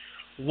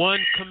 One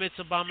commits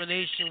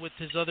abomination with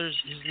his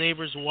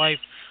neighbor's wife.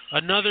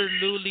 Another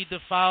lewdly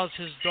defiles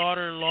his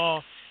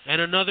daughter-in-law. And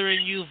another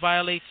in you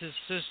violates his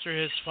sister,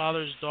 his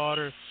father's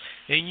daughter.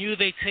 In you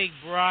they take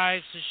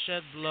bribes to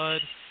shed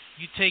blood.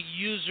 You take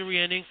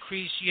usury and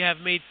increase. You have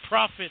made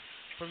profit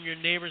from your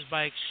neighbors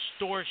by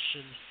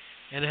extortion,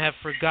 and have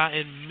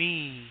forgotten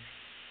me,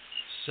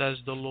 says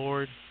the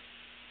Lord.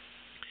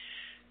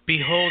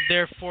 Behold,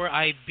 therefore,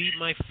 I beat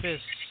my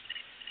fists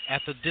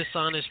at the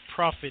dishonest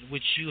profit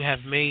which you have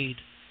made,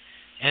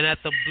 and at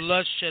the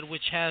bloodshed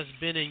which has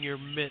been in your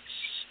midst.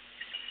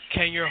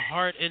 Can your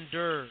heart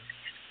endure,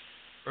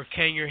 or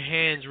can your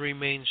hands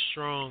remain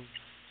strong?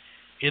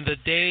 In the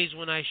days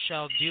when I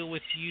shall deal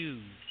with you,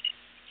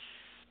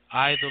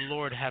 I, the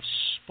Lord, have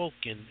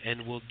spoken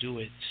and will do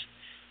it.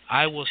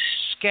 I will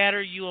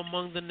scatter you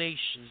among the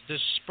nations,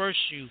 disperse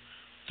you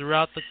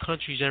throughout the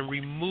countries, and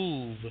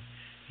remove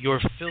your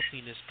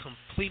filthiness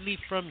completely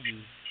from you.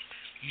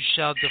 You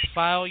shall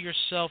defile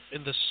yourself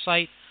in the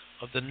sight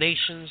of the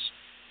nations,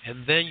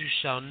 and then you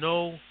shall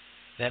know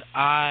that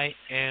I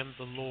am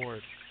the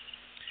Lord.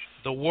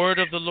 The word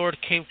of the Lord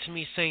came to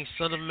me, saying,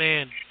 Son of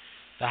man,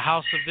 the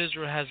house of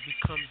Israel has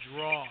become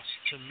dross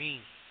to me.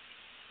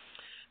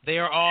 They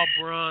are all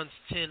bronze,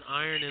 tin,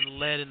 iron, and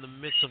lead in the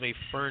midst of a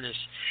furnace.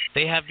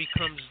 They have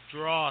become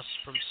dross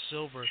from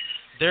silver.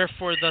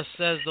 Therefore, thus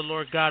says the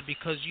Lord God,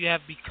 because you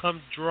have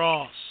become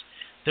dross,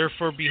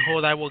 therefore,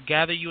 behold, I will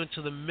gather you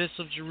into the midst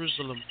of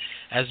Jerusalem,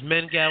 as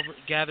men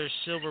gather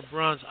silver,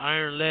 bronze,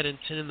 iron, lead, and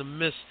tin in the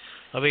midst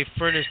of a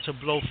furnace to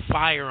blow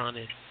fire on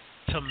it,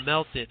 to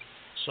melt it.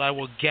 So I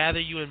will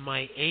gather you in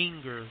my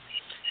anger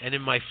and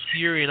in my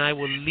fury, and I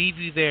will leave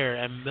you there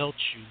and melt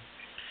you.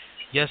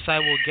 Yes, I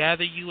will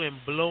gather you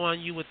and blow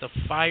on you with the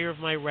fire of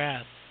my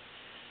wrath,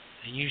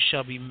 and you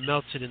shall be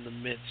melted in the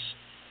midst.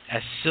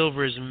 As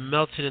silver is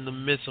melted in the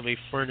midst of a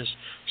furnace,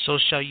 so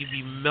shall you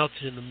be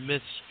melted in the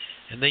midst.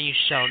 And then you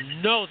shall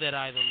know that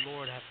I, the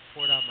Lord, have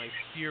poured out my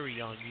fury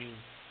on you.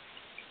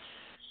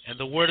 And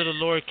the word of the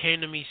Lord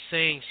came to me,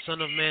 saying, Son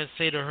of man,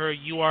 say to her,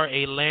 you are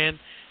a land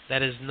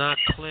that is not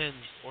cleansed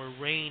or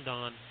rained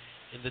on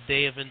in the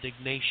day of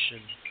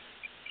indignation.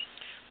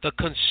 The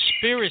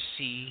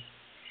conspiracy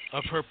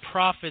of her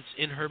prophets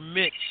in her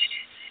midst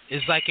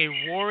is like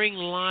a roaring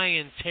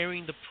lion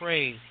tearing the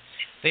prey.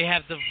 They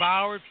have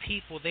devoured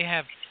people. They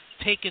have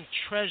taken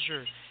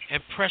treasure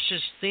and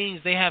precious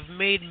things. They have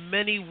made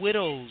many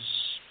widows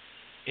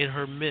in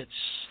her midst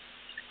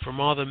from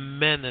all the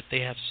men that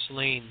they have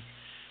slain.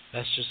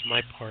 That's just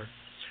my part.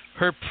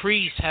 Her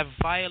priests have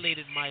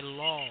violated my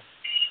law.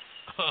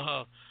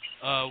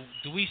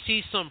 Do we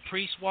see some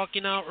priests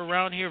walking out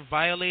around here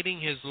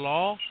violating his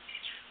law?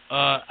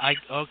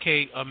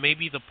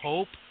 Maybe the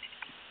Pope.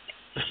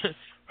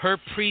 Her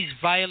priests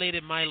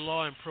violated my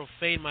law and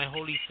profaned my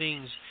holy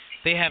things.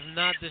 They have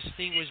not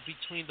distinguished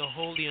between the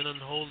holy and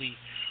unholy,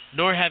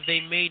 nor have they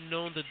made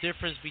known the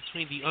difference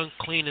between the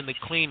unclean and the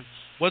clean.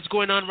 What's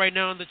going on right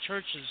now in the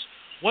churches?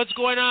 What's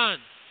going on?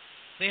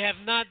 They have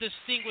not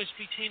distinguished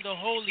between the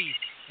holy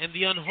and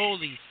the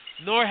unholy,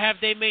 nor have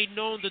they made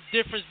known the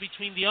difference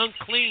between the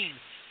unclean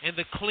and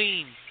the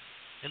clean.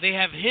 And they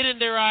have hidden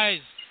their eyes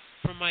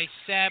from my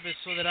Sabbath,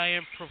 so that I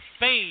am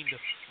profaned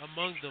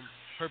among them.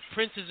 Her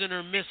princes in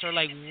her midst are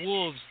like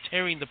wolves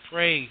tearing the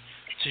prey,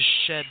 to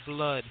shed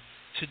blood,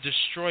 to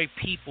destroy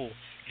people,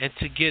 and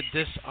to get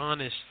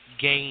dishonest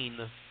gain.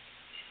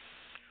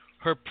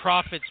 Her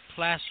prophets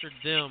plastered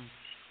them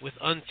with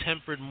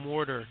untempered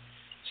mortar,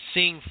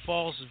 seeing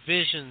false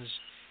visions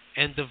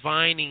and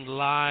divining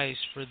lies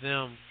for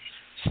them,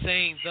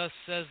 saying, Thus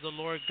says the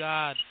Lord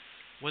God,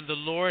 when the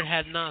Lord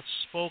had not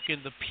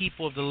spoken, the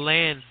people of the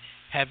land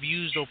have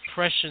used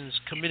oppressions,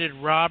 committed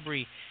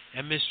robbery,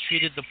 and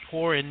mistreated the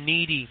poor and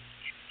needy.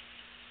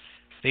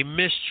 They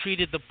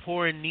mistreated the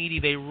poor and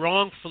needy. They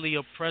wrongfully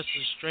oppressed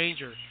the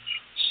stranger.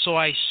 So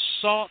I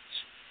sought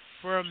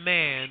for a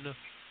man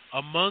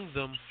among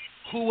them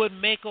who would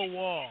make a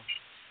wall.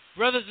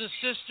 Brothers and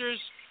sisters,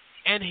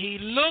 and he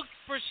looked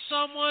for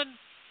someone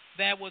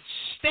that would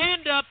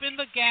stand up in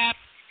the gap.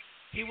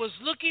 He was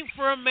looking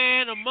for a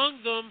man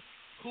among them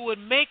who would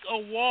make a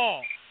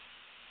wall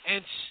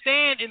and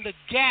stand in the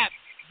gap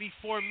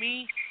before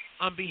me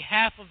on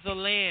behalf of the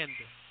land.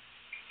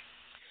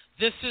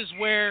 This is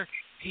where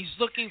he's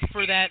looking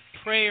for that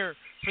prayer,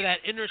 for that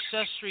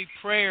intercessory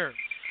prayer.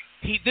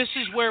 This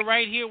is where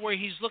right here where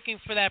he's looking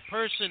for that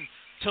person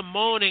to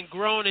moan and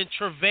groan and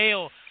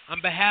travail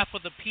on behalf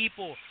of the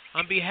people,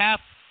 on behalf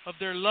of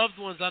their loved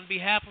ones, on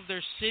behalf of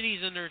their cities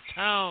and their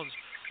towns.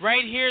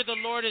 Right here the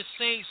Lord is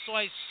saying, so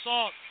I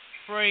sought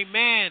for a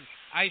man,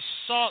 I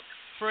sought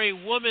for a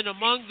woman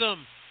among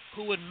them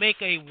who would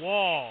make a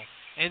wall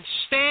and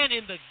stand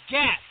in the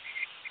gap,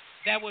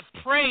 that would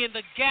pray in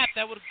the gap,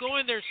 that would go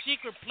in their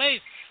secret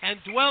place and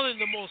dwell in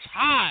the Most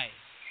High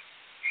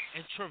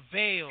and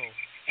travail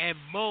and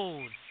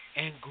moan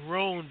and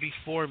groan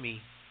before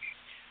me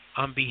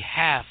on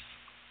behalf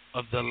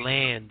of the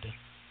land.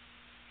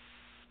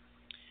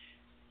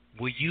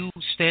 Will you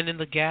stand in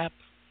the gap?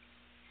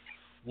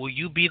 Will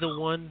you be the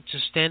one to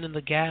stand in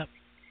the gap?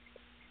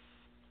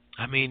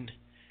 I mean,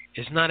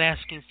 it's not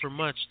asking for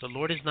much. The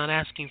Lord is not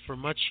asking for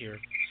much here.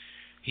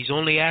 He's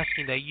only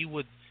asking that you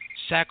would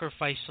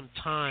sacrifice some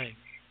time.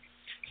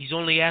 He's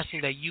only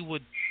asking that you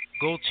would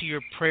go to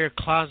your prayer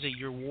closet,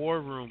 your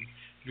war room,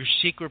 your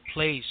secret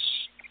place,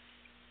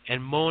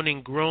 and moan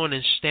and groan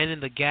and stand in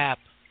the gap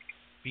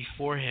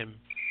before Him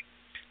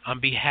on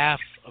behalf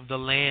of the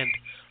land,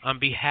 on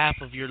behalf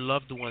of your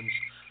loved ones,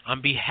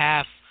 on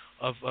behalf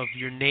of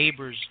your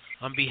neighbors,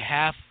 on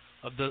behalf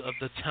of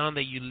the town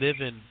that you live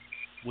in.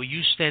 Will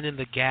you stand in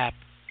the gap?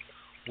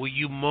 Will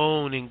you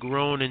moan and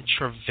groan and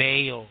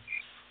travail?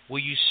 Will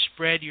you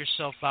spread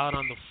yourself out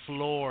on the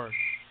floor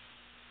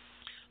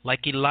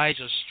like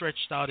Elijah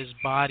stretched out his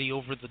body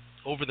over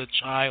the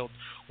child?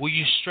 Will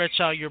you stretch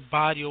out your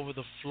body over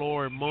the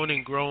floor and moan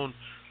and groan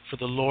for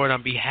the Lord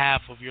on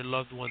behalf of your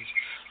loved ones,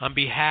 on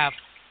behalf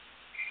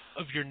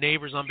of your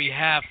neighbors, on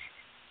behalf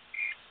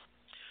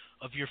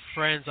of your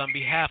friends, on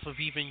behalf of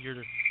even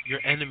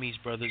your enemies,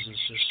 brothers and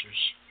sisters?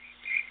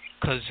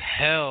 Because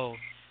hell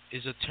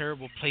is a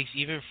terrible place,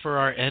 even for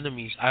our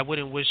enemies. I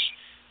wouldn't wish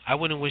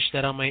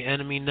that on my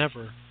enemy,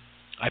 never.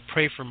 I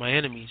pray for my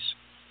enemies.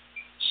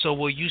 So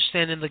will you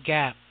stand in the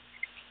gap?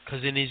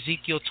 Because in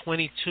Ezekiel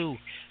 22,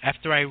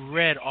 after I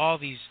read all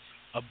these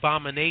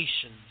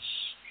abominations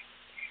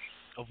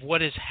of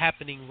what is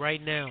happening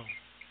right now,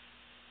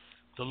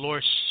 the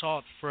Lord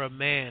sought for a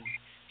man.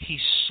 He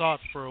sought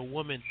for a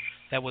woman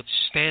that would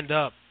stand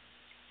up,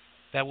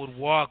 that would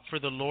walk for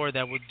the Lord,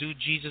 that would do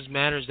Jesus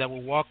Matters, that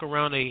would walk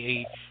around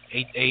a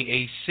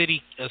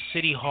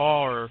city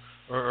hall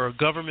or a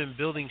government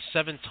building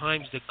 7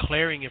 times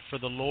declaring it for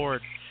the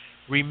Lord,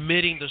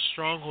 remitting the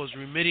strongholds,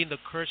 remitting the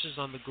curses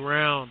on the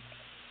ground,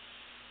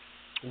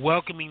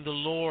 welcoming the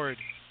Lord,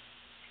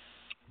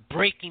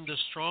 breaking the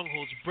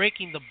strongholds,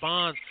 breaking the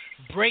bonds,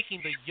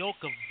 breaking the yoke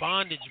of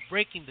bondage,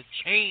 breaking the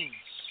chains.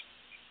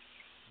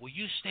 Will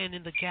you stand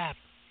in the gap?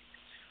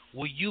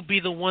 Will you be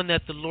the one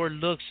that the Lord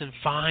looks and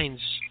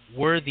finds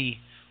worthy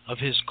of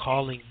His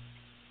calling?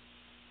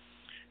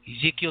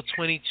 Ezekiel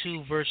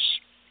 22, verse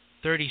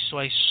 30, so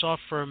I sought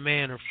for a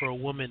man or for a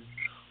woman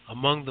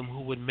among them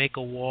who would make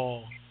a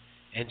wall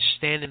and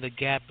stand in the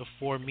gap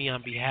before me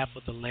on behalf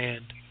of the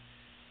land,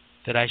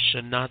 that I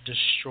should not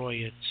destroy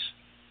it.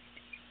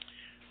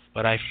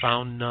 But I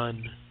found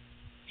none,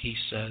 he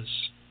says.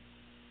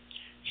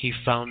 he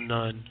found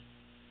none.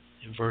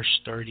 In verse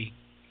 30.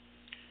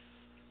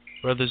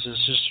 Brothers and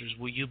sisters,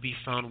 will you be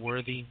found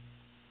worthy?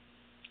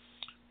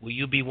 Will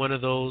you be one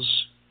of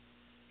those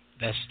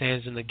that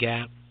stands in the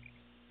gap,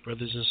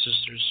 brothers and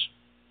sisters?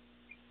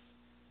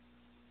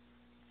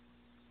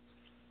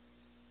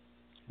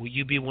 Will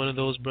you be one of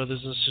those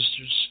brothers and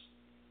sisters?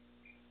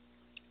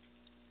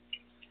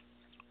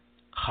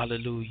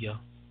 Hallelujah.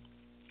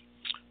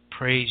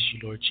 Praise you,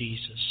 Lord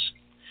Jesus.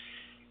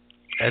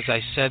 As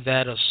I said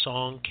that, a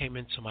song came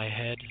into my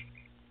head,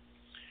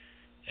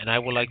 and I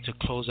would like to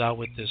close out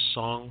with this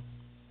song.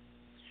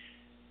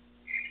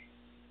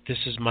 This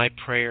is my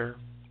prayer.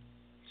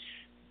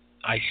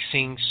 I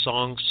sing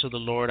songs to the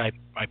Lord. I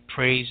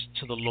praise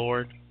to the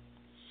Lord.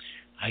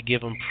 I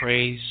give him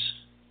praise.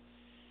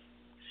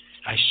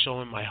 I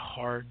show him my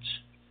heart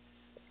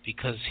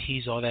because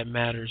he's all that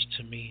matters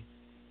to me.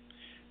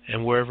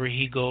 And wherever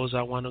he goes,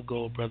 I want to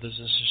go, brothers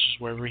and sisters.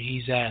 Wherever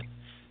he's at,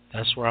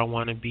 that's where I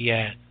want to be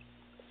at.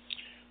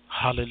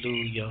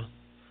 Hallelujah.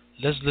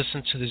 Let's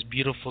listen to this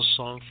beautiful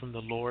song from the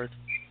Lord.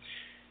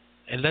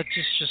 And let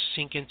this just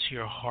sink into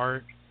your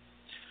heart.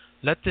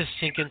 Let this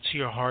sink into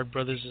your heart,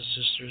 brothers and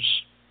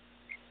sisters.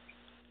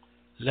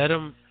 Let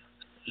him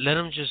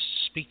just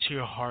speak to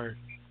your heart.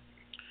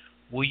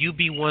 Will you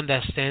be one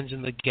that stands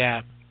in the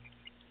gap,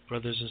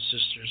 brothers and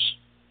sisters?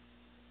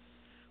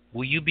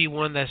 Will you be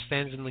one that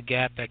stands in the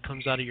gap, that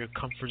comes out of your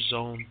comfort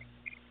zone,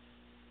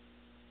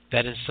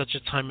 that in such a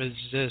time as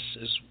this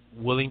is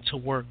willing to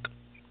work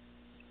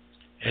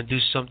and do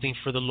something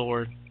for the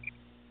Lord,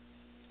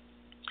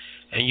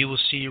 and you will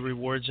see your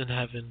rewards in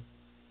heaven?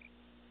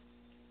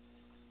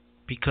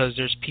 Because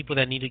there's people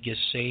that need to get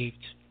saved.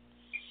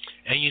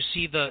 And you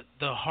see the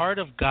heart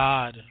of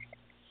God,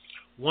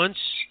 once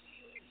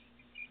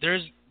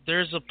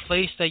there's a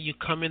place that you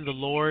come in the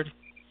Lord,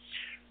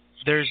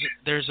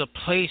 there's a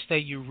place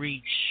that you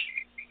reach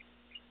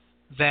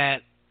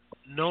that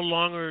no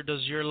longer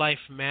does your life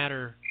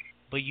matter,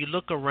 but you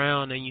look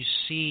around and you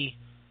see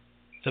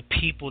the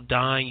people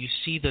dying, you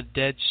see the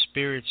dead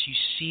spirits, you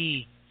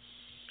see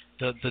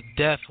the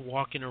death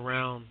walking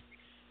around,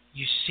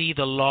 you see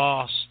the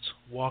lost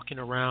walking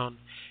around,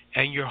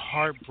 and your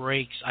heart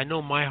breaks. I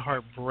know my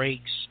heart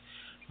breaks.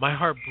 My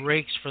heart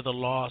breaks for the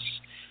lost,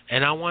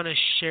 and I want to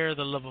share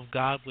the love of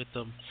God with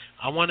them.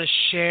 I want to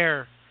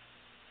share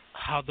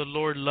how the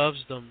Lord loves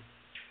them,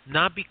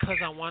 not because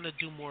I want to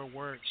do more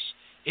works.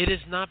 It is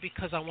not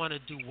because I want to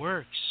do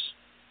works.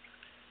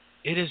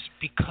 It is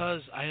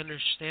because I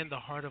understand the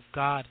heart of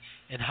God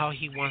and how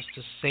he wants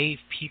to save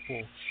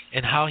people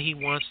and how he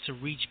wants to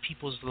reach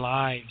people's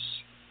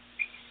lives.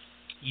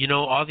 You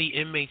know, all the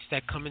inmates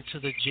that come into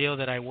the jail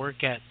that I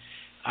work at,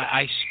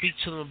 I speak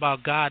to them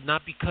about God,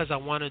 not because I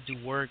want to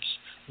do works,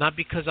 not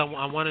because I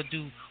want to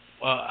do,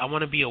 I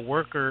want to be a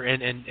worker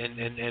and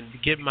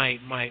get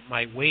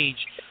my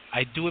wage.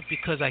 I do it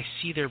because I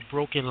see their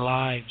broken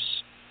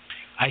lives.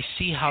 I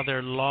see how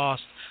they're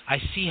lost. I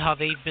see how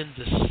they've been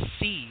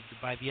deceived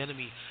by the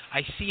enemy.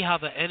 I see how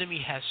the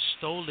enemy has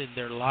stolen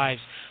their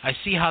lives. I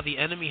see how the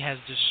enemy has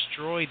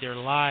destroyed their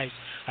lives.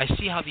 I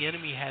see how the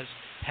enemy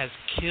has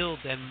killed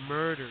and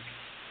murdered.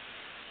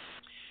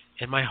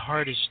 And my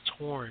heart is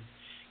torn,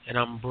 and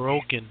I'm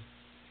broken,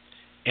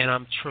 and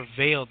I'm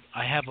travailed.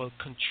 I have a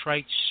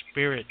contrite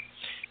spirit,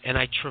 and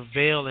I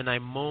travail, and I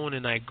moan,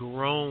 and I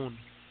groan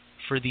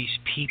for these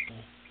people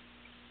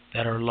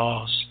that are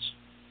lost.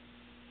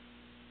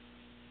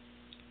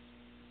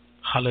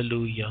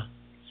 Hallelujah.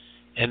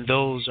 And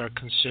those are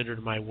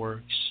considered my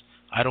works.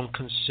 I don't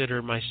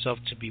consider myself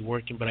to be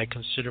working, but I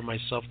consider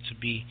myself to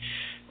be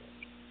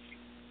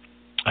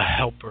a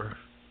helper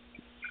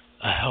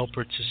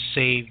to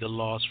save the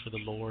lost for the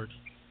Lord.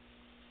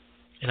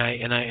 And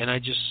I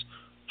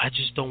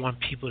just don't want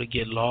people to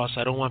get lost.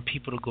 I don't want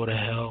people to go to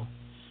hell.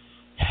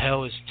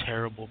 Hell is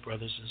terrible,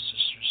 brothers and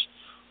sisters.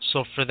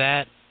 So for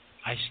that,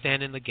 I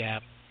stand in the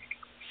gap.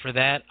 For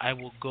that, I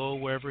will go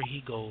wherever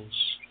he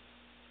goes.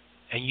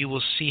 And you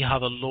will see how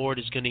the Lord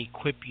is going to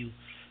equip you.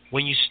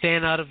 When you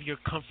stand out of your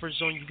comfort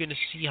zone, you're going to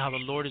see how the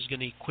Lord is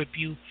going to equip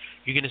you.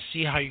 You're going to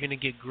see how you're going to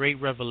get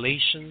great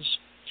revelations.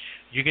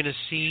 You're going to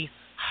see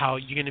how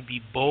you're going to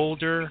be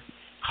bolder,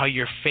 how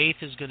your faith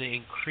is going to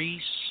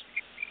increase,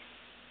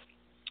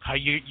 how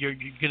you're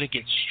going to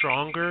get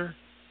stronger.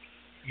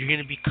 You're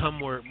going to become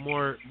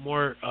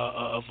more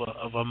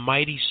of a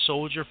mighty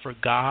soldier for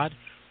God.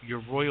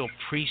 Your royal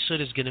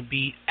priesthood is going to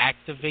be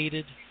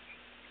activated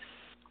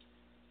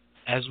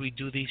as we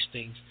do these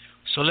things.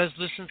 So let's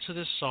listen to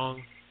this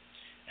song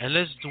and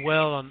let's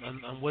dwell on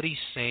what he's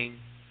saying.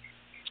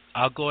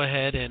 I'll go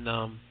ahead and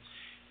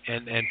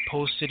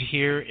post it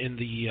here in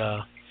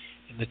the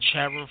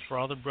chat room for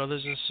all the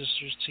brothers and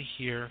sisters to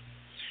hear.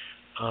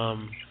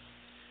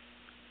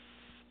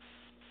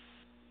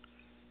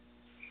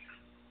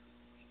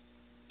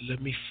 Let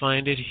me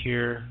find it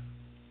here.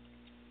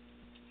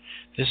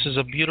 This is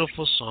a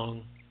beautiful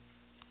song.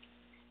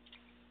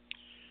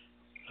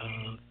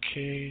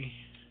 Okay.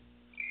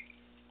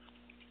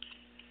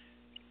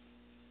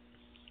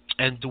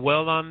 And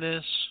dwell on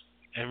this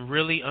and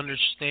really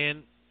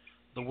understand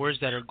the words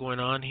that are going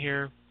on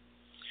here,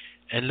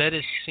 and let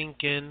it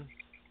sink in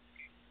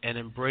and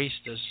embrace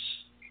this,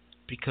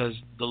 because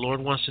the Lord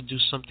wants to do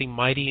something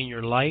mighty in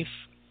your life.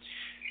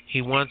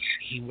 He wants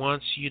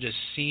you to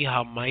see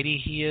how mighty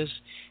He is.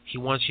 He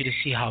wants you to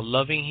see how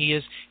loving He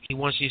is. He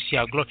wants you to see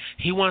how glorious.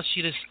 He wants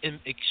you to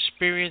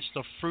experience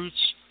the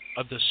fruits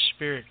of the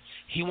Spirit.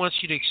 He wants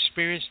you to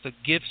experience the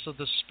gifts of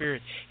the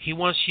Spirit. He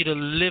wants you to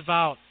live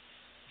out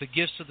the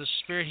gifts of the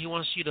Spirit. He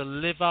wants you to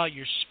live out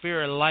your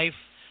spirit life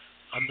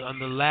on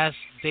the last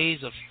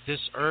days of this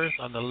earth,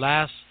 on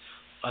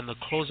the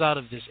closeout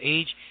of this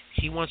age.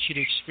 He wants you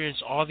to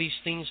experience all these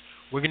things.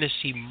 We're going to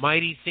see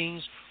mighty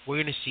things. We're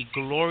going to see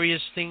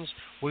glorious things.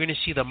 We're going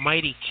to see the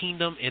mighty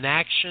kingdom in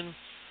action,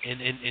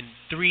 in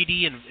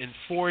 3D and in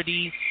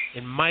 4D,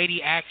 in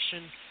mighty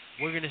action.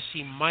 We're going to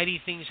see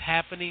mighty things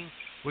happening.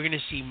 We're going to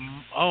see,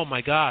 oh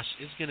my gosh,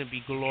 it's going to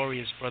be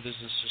glorious, brothers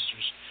and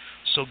sisters.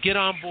 So get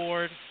on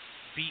board.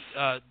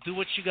 Do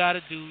what you got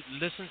to do.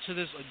 Listen to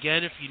this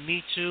again if you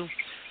need to,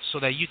 so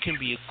that you can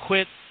be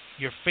equipped.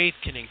 Your faith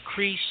can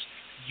increase.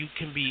 You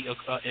can be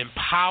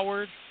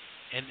empowered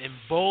and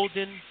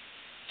emboldened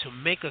to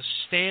make a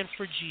stand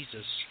for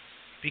Jesus,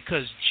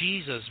 because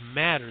Jesus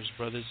matters,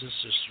 brothers and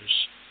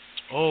sisters.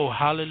 Oh,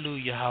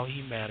 hallelujah, how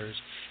He matters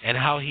and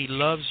how He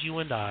loves you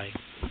and I.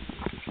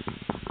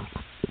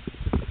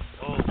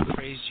 Oh,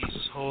 praise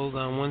Jesus. Hold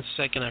on one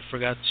second. I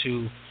forgot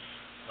to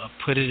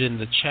put it in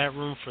the chat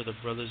room for the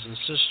brothers and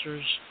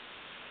sisters.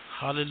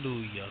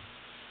 Hallelujah.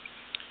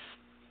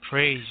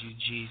 Praise you,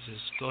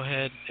 Jesus. Go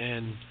ahead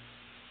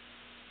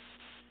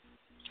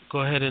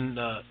and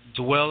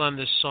dwell on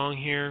this song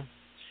here.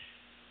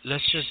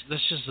 Let's just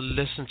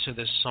listen to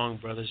this song,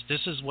 brothers.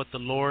 This is what the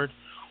Lord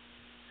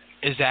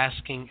is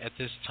asking at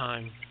this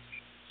time.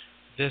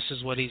 This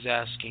is what He's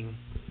asking.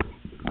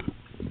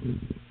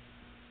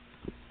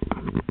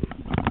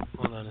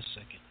 Hold on a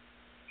second.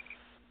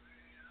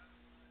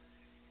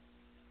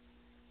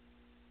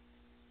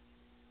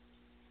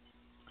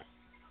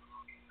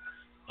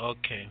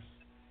 Okay.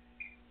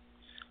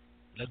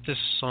 Let this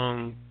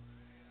song.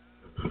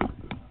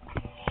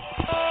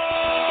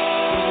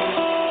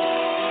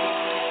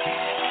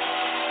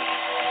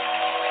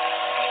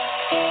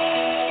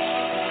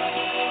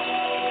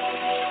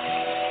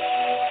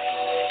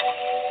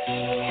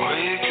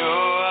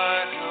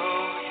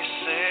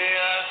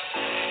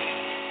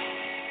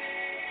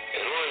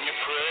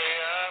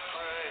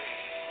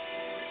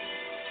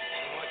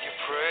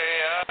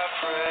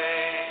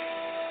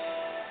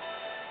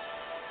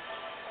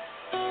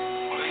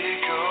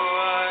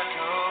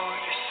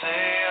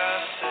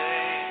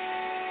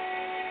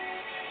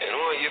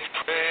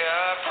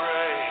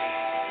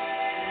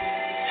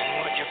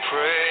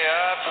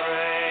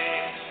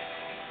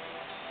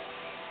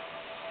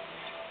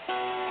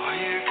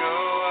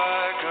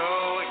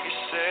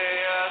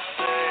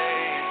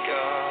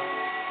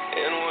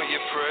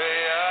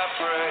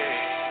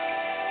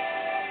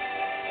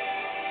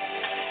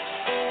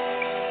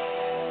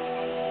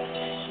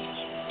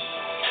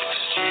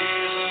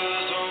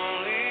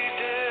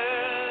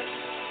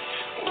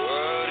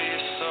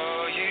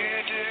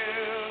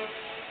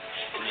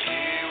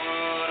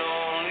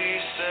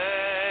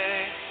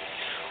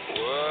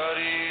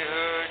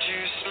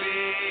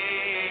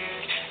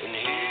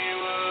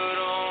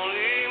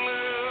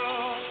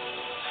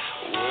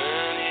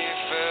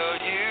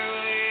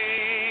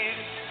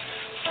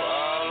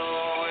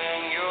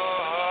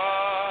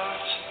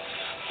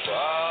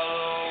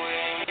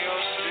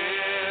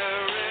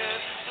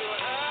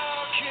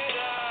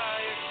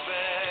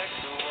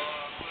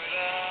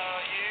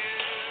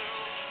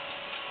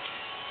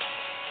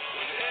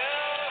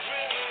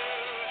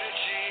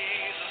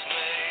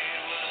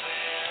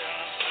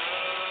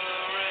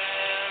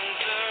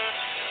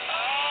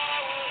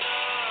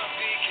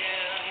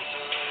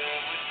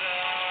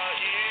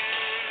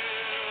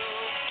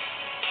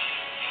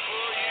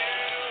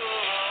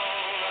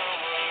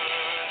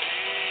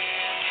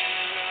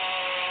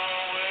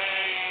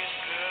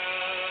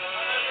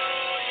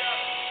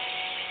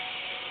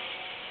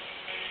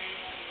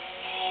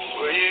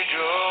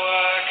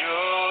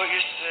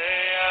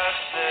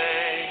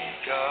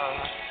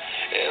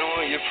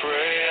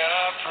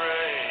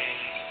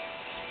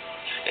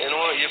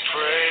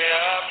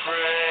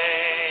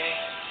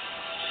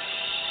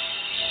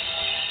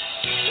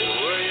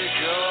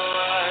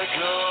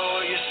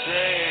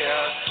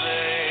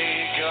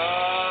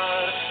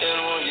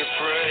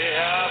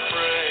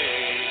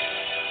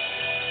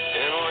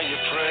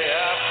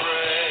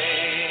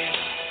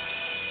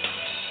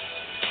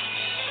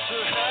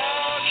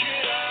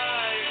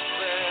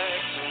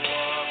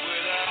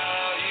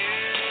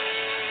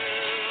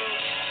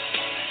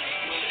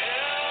 When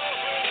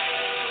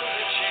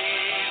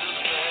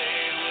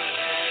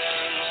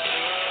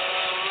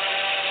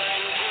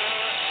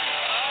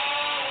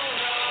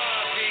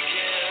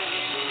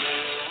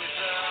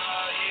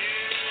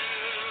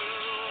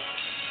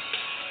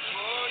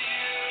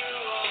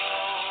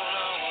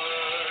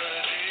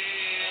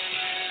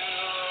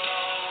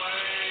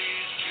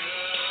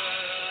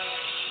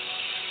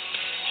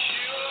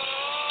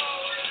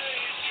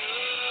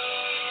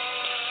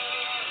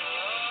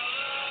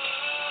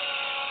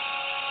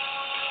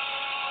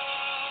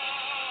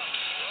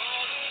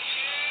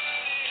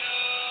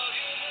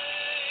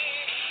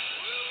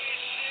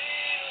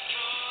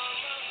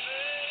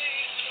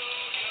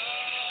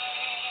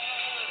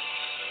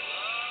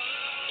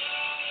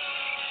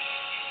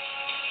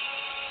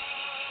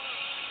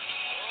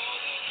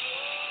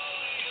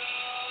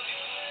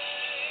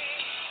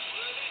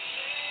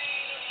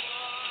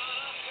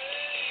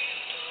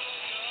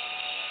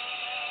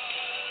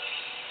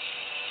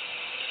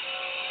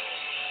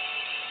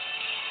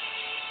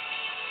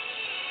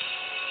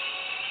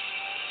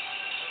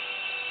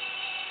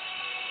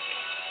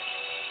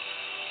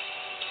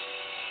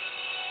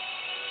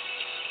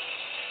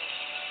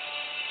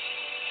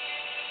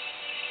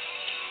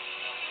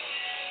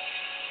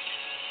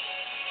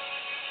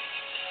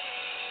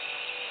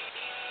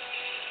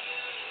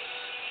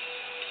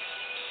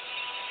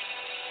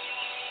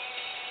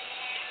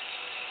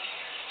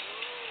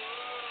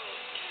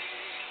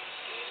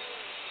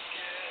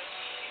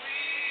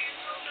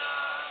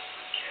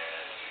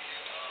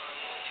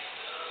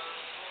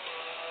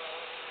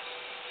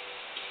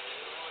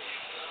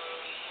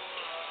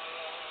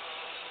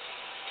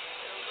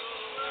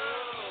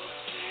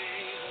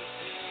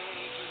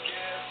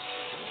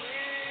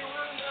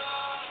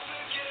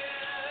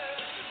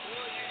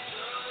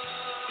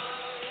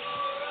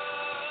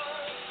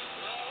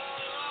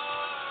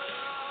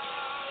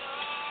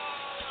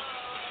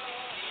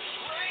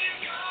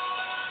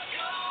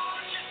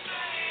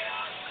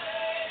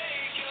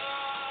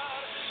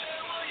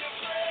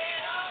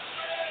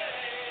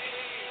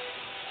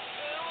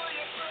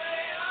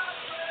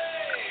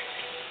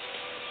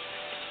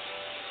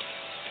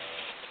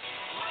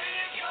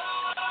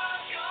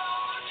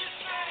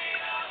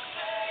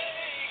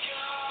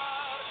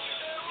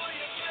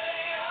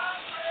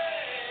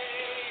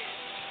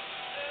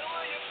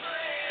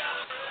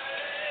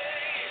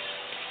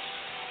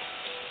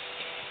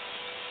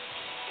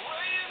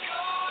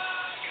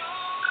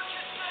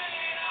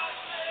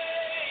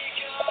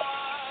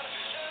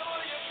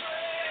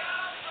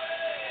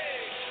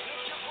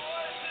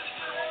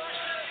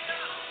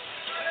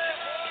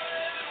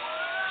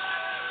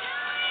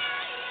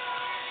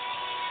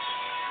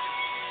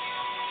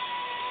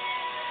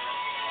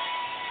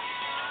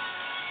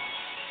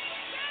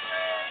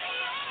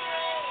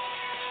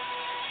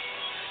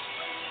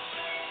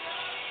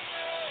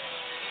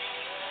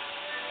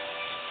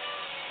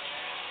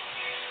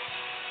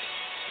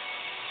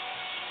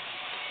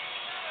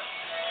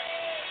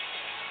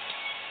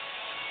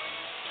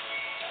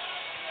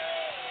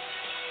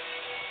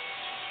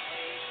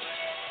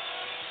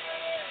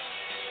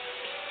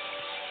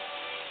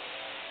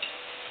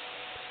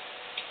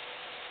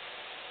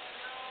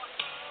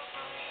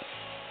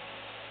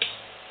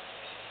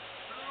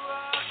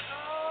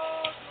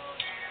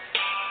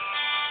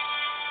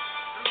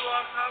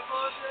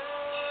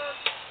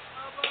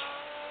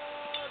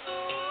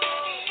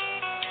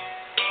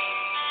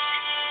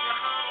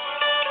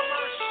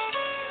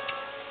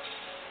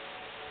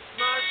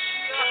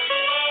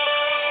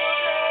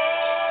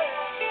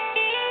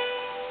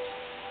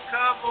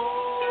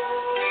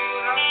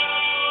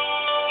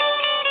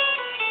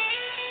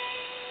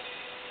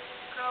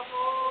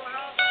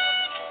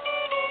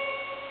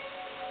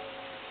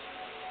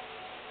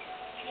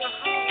I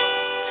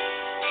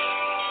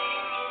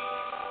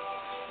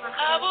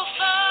will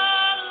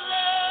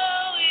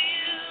follow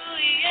you,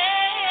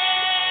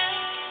 yeah.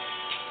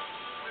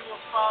 We will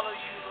follow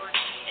you, Lord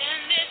Jesus.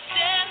 In this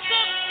depth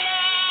of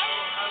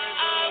life,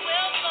 I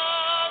will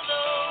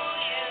follow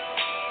you.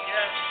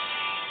 Yes.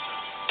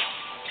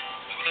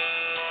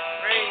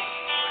 Praise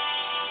you, Lord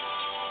Jesus.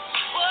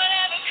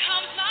 Whatever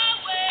comes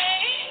my way,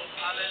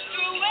 hallelujah.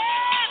 Through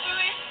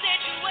every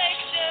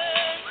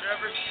situation,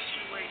 whatever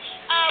situation,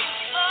 I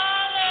will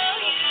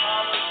follow you.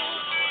 Follow you,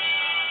 Lord God.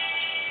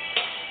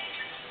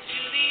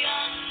 To the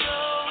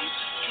unknown,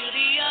 to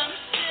the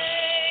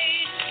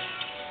unseen.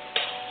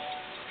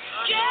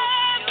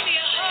 Give me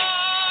a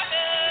heart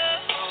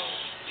of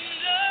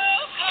no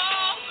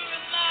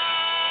compromise.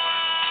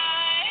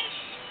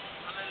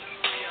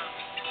 Hallelujah.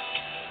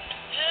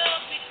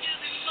 Help me to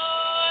be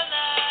more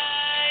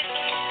like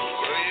you.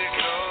 Where you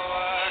go,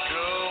 I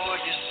go.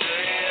 What you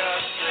say, I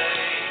say,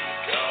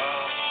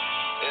 God.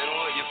 And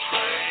what you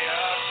pray,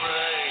 I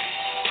pray.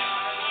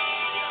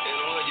 And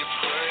what you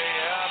pray,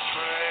 I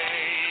pray.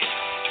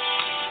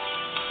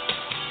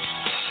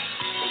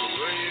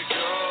 Where you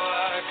go,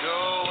 I go.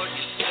 What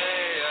you say,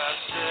 I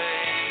say,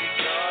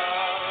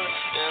 God.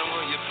 And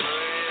when you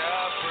pray,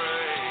 I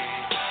pray.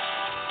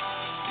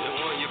 And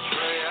when you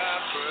pray, I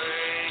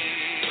pray.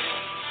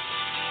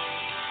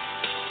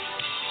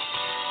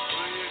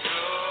 Where you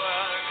go,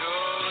 I go.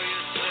 You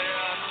say,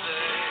 I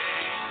say.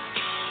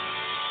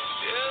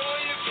 And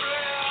when you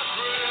pray, I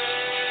pray.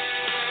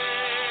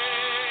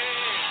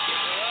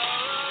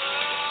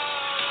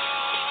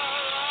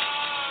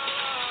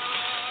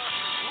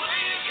 Where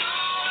you go,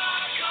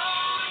 I go.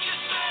 You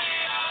say,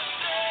 I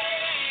say,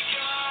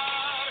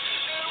 God.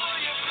 And when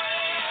you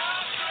pray, I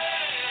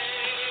pray.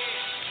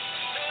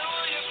 And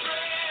when you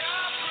pray,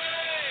 I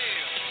pray.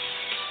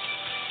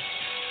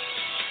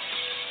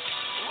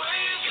 Where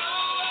you go,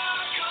 I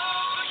go.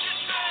 You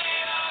say,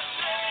 I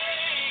say,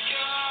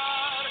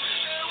 God.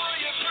 And when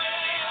you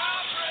pray, I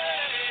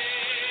pray.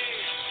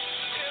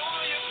 And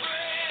when you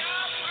pray,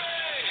 I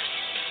pray.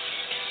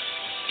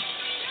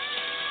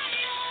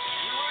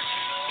 We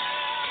worship the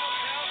Lamb of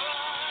heaven.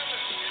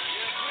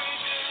 Yes, we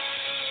do.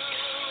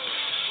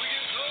 We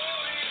give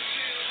glory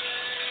to your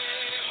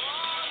name,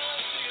 honor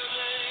to your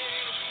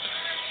name.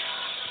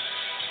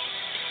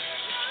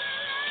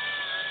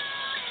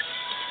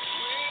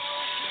 We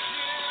worship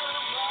you,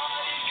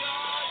 mighty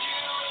God, you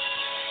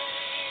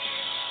reign.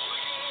 We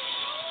give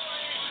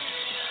glory to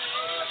your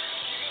name.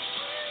 You can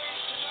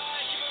praise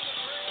tonight, give him the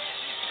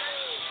praise he's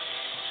due.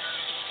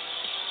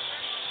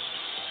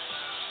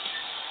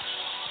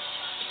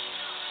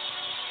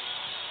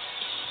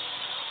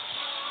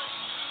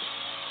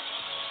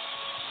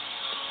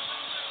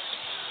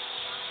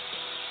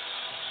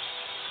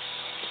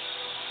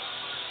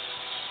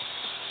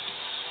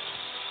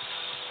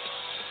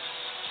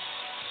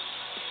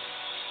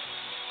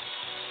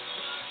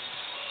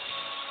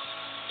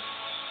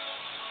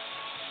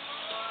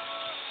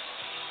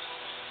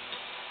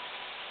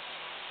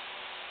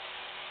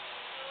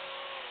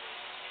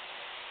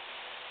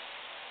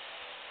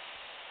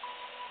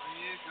 Where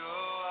you go,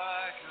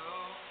 I go.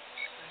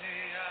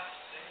 Say, I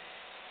say.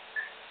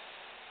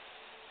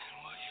 And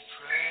what you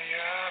pray,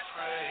 I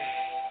pray.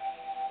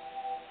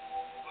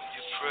 What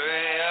you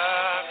pray, I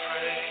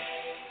pray.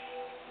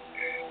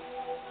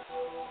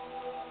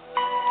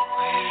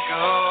 Where you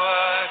go,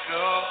 I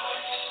go.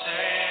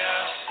 Say, I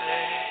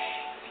say.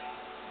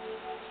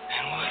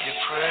 And what you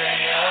pray,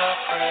 I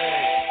pray.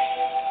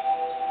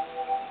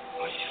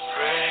 What you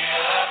pray,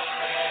 I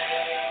pray.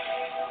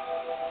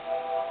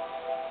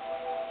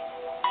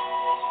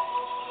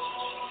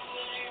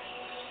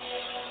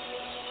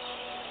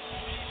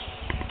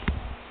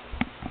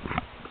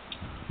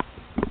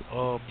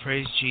 Oh,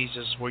 praise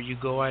Jesus. Where you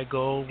go, I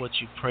go. What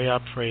you pray, I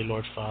pray,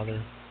 Lord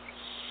Father.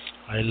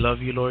 I love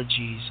you, Lord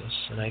Jesus,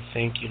 and I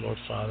thank you, Lord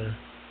Father,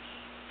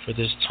 for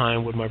this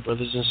time with my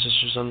brothers and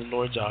sisters on the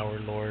Lord's hour,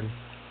 Lord.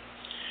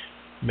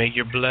 May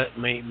your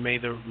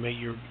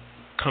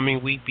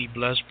coming week be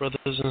blessed, brothers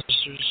and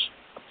sisters.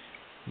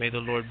 May the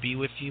Lord be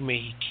with you. May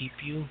He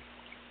keep you.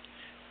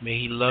 May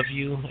He love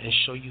you and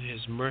show you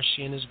His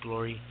mercy and His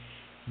glory.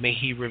 May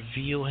He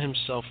reveal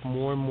Himself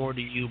more and more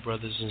to you,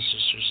 brothers and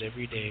sisters,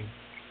 every day.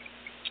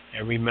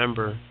 And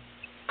remember,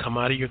 come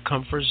out of your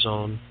comfort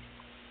zone.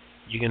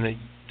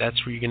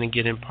 That's where you're gonna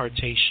get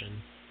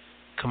impartation.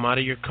 Come out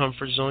of your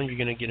comfort zone. You're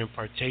gonna get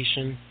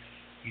impartation.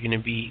 You're gonna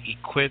be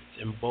equipped,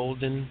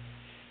 emboldened.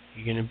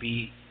 You're gonna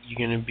be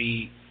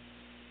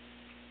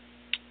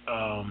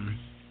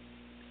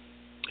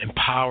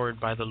empowered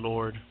by the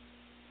Lord.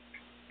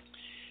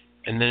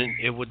 And then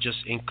it will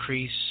just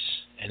increase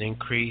and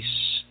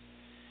increase.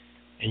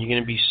 And you're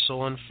gonna be so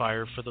on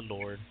fire for the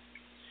Lord.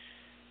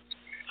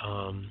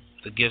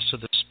 The gifts of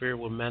the Spirit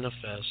will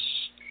manifest,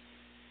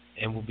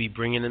 and will be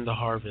bringing in the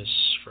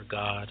harvest for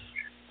God.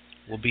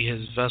 We'll be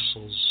His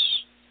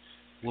vessels.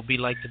 We'll be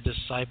like the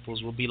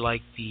disciples. We'll be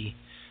like the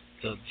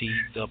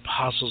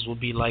apostles. We'll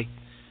be like,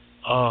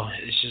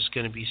 it's just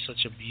going to be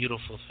such a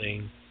beautiful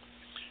thing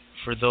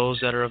for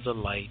those that are of the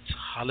light.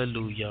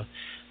 Hallelujah.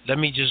 Let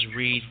me just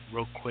read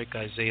real quick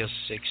Isaiah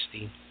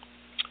 60.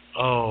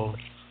 Oh,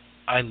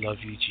 I love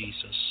you,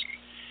 Jesus.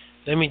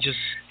 Let me just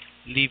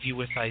leave you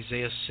with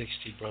Isaiah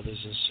 60, brothers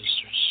and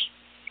sisters.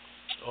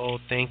 Oh,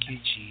 thank you,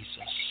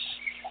 Jesus.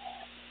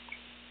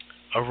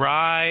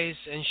 Arise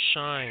and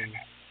shine,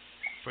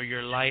 for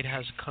your light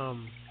has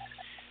come,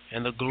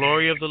 and the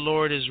glory of the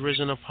Lord is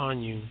risen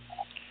upon you.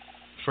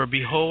 For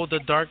behold, the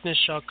darkness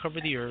shall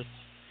cover the earth,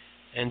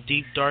 and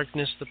deep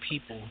darkness the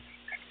people.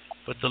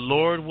 But the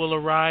Lord will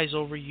arise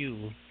over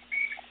you,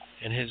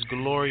 and his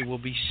glory will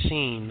be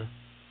seen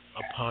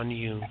upon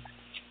you.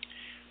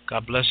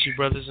 God bless you,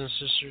 brothers and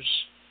sisters.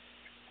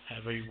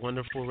 Have a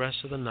wonderful rest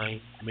of the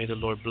night. May the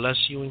Lord bless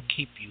you and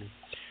keep you.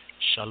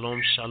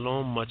 Shalom,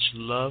 shalom. Much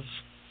love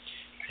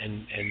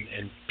and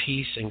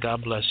peace, and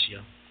God bless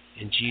you.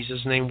 In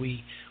Jesus' name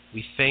we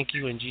thank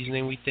you. In Jesus'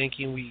 name we thank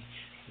you. We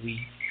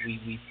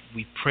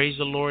praise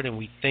the Lord and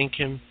we thank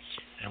him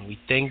and we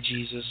thank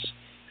Jesus.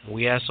 And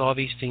we ask all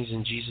these things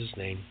in Jesus'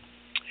 name.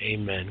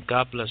 Amen.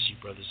 God bless you,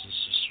 brothers and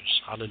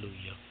sisters.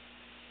 Hallelujah.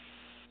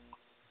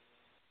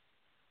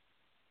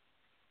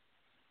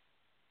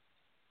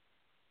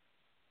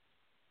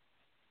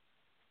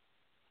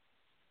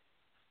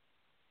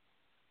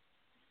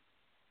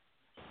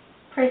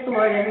 Praise the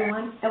Lord,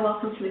 everyone, and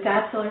welcome to the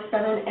God Pillar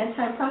 7 End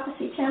Time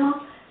Prophecy channel.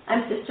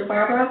 I'm Sister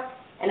Barbara,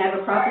 and I have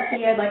a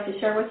prophecy I'd like to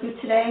share with you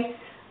today.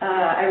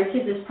 I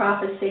received this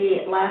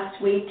prophecy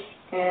last week,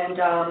 and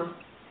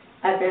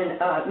I've been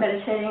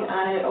meditating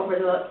on it over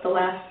the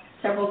last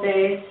several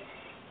days,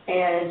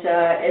 and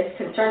it's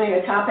concerning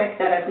a topic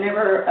that I've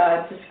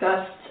never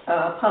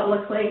discussed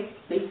publicly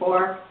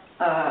before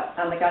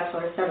on the God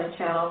Pillar 7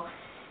 channel.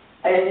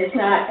 And it's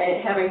not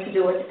having to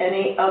do with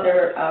any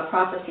other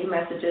prophecy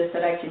messages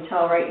that I can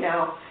tell right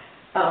now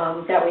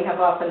that we have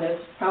up, and there's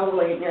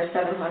probably near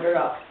 700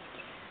 up.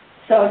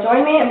 So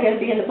join me. I'm going to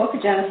be in the book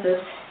of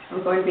Genesis.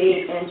 I'm going to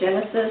be in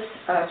Genesis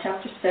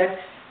chapter 6.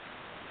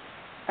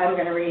 I'm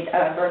going to read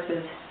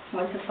verses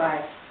 1 to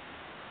 5.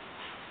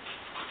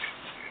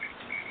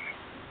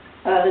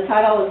 The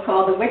title is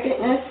called The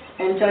Wickedness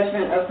and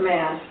Judgment of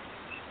Man.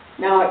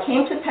 Now it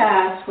came to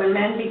pass, when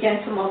men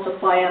began to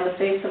multiply on the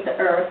face of the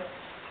earth,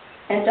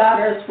 and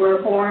daughters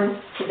were born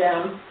to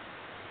them,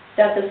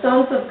 that the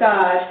sons of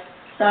God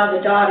saw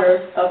the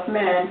daughters of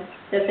men,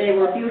 that they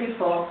were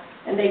beautiful,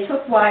 and they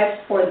took wives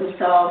for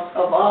themselves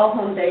of all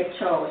whom they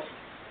chose.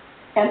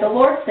 And the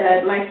Lord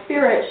said, My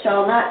spirit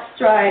shall not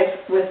strive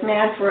with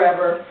man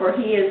forever, for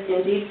he is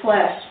indeed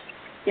flesh,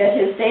 yet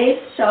his days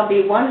shall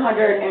be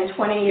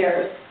 120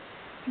 years.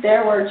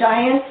 There were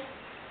giants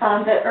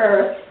on the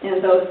earth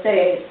in those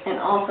days, and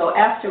also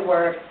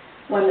afterward,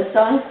 when the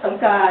sons of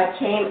God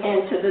came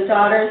into the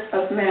daughters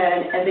of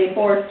men, and they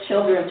bore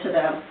children to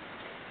them.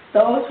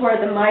 Those were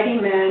the mighty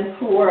men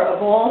who were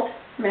of old,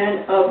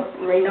 men of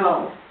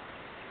renown.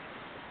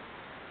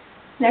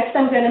 Next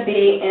I'm going to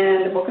be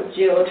in the book of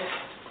Jude.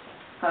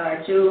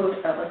 Jude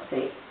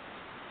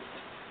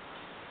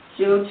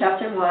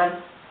chapter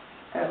 1,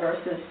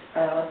 verses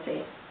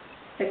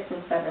 6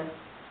 and 7.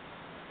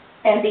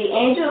 And the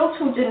angels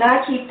who did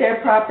not keep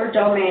their proper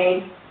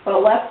domain,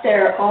 but left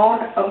their own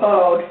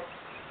abode,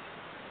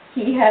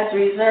 he has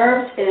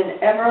reserved in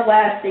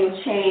everlasting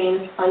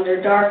chains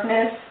under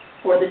darkness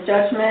for the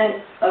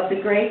judgment of the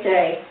great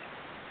day,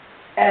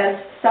 as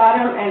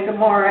Sodom and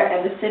Gomorrah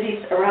and the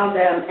cities around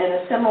them in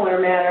a similar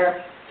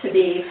manner to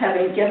these,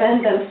 having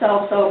given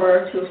themselves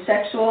over to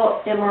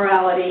sexual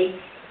immorality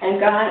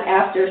and gone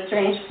after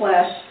strange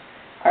flesh,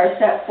 are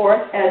set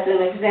forth as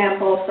an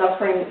example,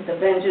 suffering the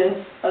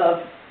vengeance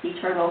of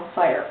eternal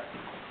fire.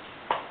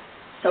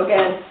 So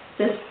again,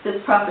 this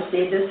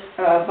prophecy,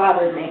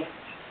 bothered me.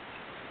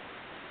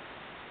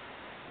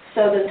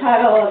 So the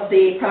title of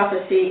the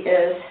prophecy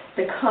is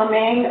The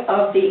Coming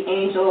of the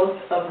Angels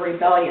of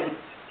Rebellion.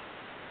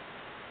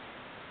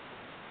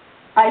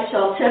 I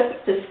shall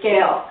tip the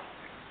scale.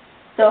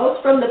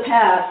 Those from the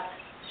past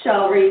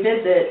shall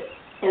revisit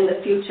in the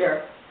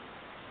future.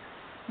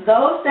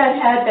 Those that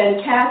had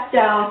been cast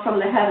down from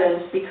the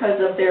heavens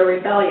because of their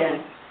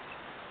rebellion,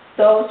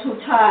 those who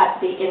taught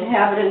the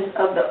inhabitants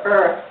of the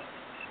earth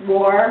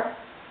war,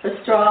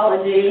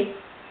 astrology,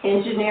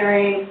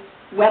 engineering,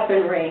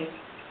 weaponry.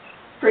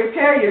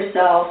 Prepare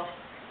yourselves,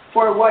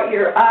 for what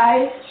your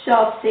eyes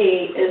shall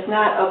see is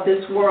not of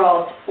this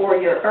world or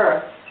your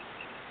earth.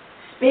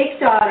 Speak,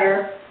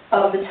 daughter,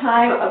 of the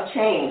time of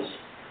change,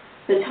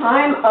 the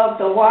time of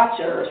the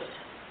watchers,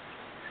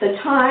 the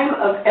time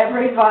of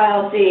every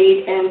vile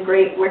deed and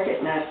great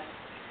wickedness.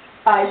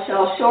 I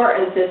shall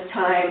shorten this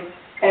time,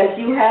 as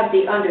you have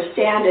the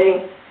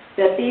understanding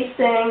that these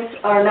things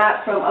are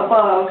not from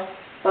above,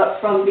 but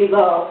from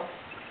below.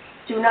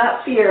 Do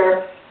not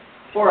fear,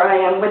 for I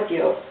am with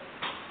you.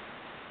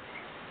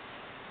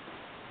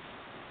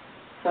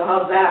 So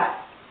how's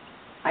that?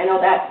 I know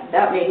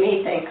that made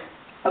me think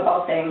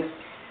about things.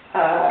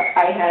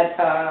 I had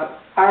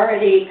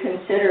already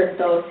considered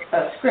those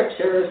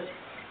scriptures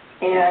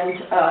and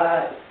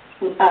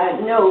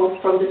know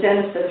from the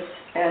Genesis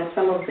and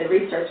some of the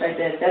research I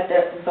did that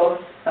those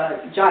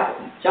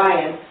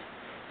giants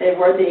They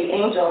were the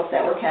angels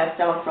that were cast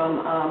down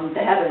from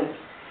the heavens.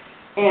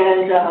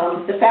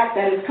 And the fact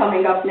that it's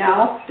coming up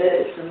now,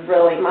 this is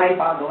really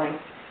mind-boggling.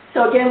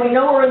 So again, we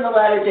know we're in the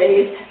latter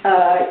days.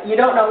 You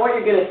don't know what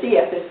you're going to see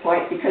at this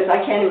point because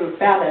I can't even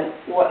fathom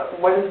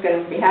what is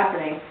going to be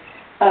happening.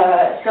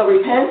 So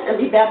repent and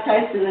be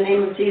baptized in the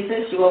name of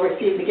Jesus. You will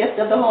receive the gift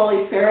of the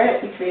Holy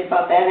Spirit. We read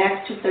about that in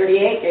Acts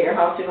 2:38. Get your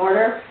house in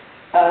order.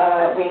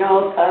 We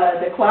know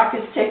the clock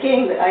is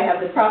ticking. I have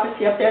the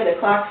prophecy up there.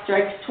 The clock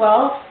strikes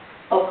 12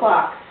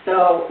 o'clock.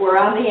 So we're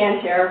on the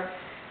end here.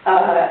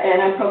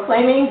 And I'm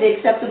proclaiming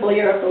the acceptable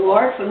year of the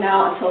Lord from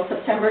now until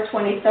September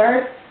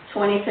 23rd.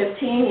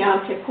 2015,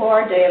 Yom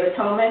Kippur, Day of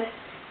Atonement.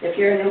 If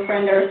you're a new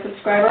friend or a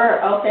subscriber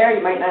out there,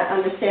 you might not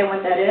understand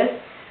what that is.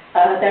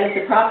 That is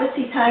the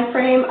prophecy time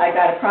frame. I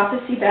got a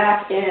prophecy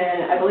back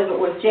in, I believe it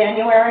was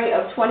January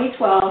of 2012,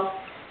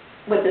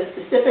 with a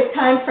specific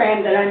time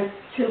frame that I'm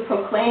to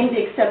proclaim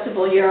the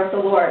acceptable year of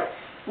the Lord,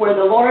 where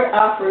the Lord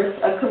offers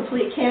a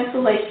complete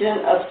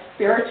cancellation of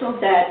spiritual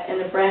debt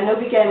and a brand new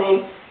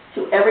beginning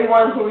to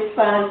everyone who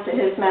responds to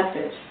his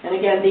message. And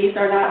again, these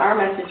are not our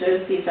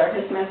messages, these are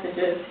his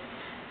messages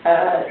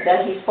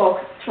that he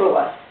spoke through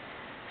us.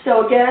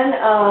 So again,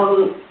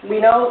 we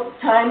know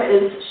time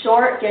is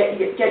short. Get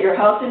your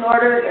house in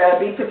order.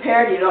 Be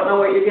prepared. You don't know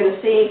what you're going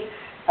to see.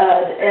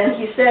 And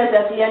he says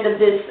at the end of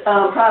this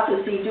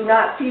prophecy, do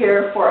not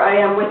fear, for I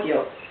am with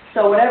you.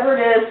 So whatever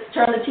it is,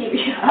 turn the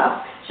TV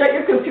off, shut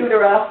your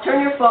computer off,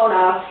 turn your phone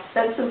off,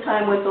 spend some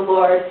time with the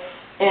Lord,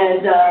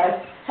 and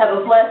have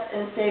a blessed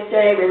and safe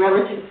day.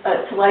 Remember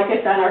to like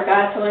us on our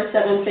God Pillar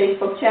 7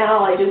 Facebook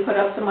channel. I do put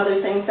up some other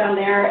things on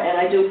there, and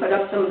I do put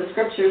up some of the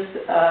scriptures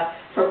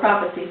for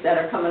prophecies that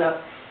are coming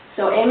up.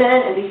 So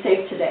amen, and be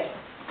safe today.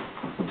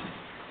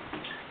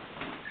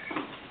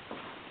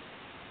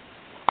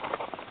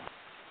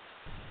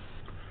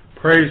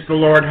 Praise the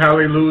Lord.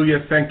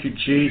 Hallelujah. Thank you,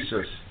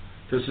 Jesus.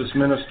 This is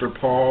Minister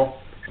Paul,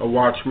 a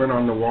watchman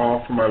on the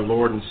wall for my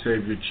Lord and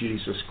Savior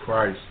Jesus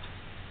Christ.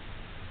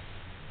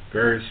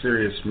 Very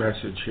serious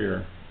message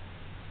here.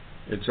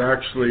 It's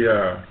actually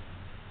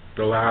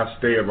the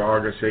last day of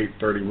August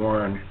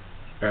 8/31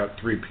 at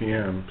 3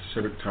 p.m.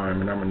 Pacific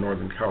time, and I'm in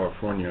Northern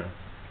California.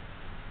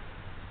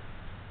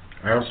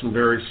 I have some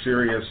very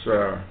serious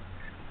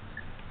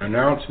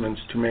announcements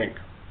to make,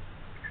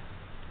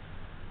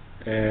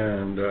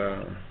 and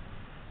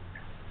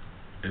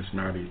it's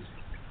not easy,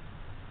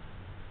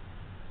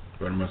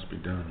 but it must be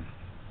done.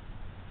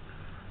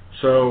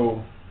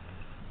 So,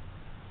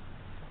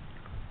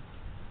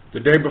 the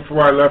day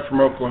before I left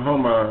from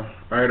Oklahoma,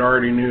 I had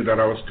already knew that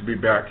I was to be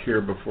back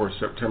here before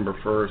September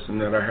 1st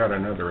and that I had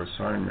another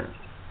assignment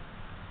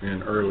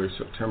in early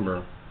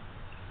September.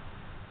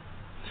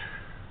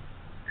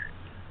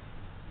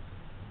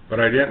 But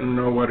I didn't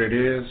know what it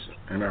is,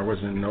 and I was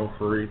in no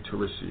hurry to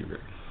receive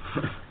it.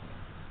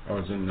 I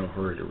was in no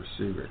hurry to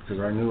receive it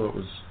because I knew it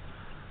was,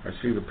 I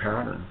see the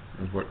pattern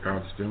of what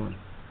God's doing.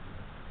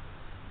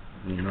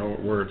 You know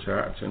where it's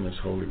at? It's in His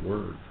holy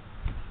word.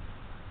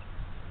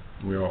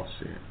 We all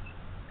see it.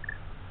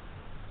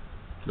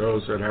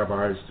 Those that have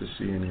eyes to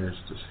see and ears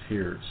to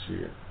hear, see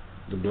it.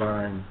 The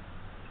blind,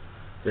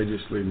 they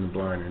just lead the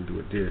blind into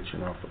a ditch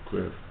and off a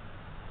cliff.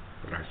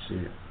 But I see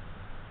it.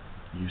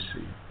 You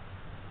see it.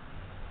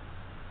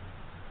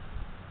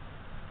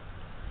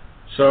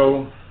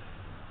 So,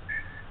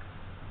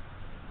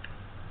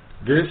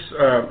 this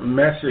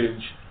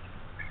message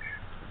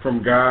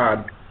from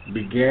God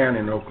began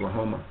in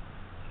Oklahoma.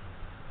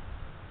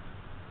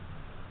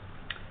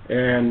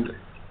 And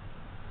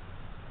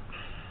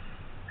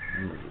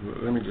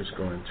let me just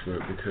go into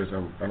it because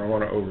I don't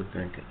want to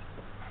overthink it.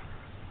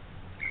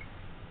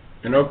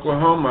 In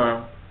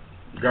Oklahoma,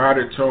 God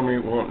had told me,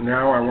 well,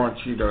 now I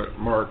want you to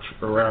march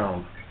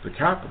around the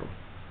Capitol.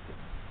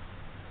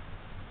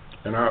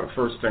 And the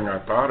first thing I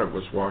thought of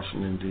was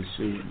Washington,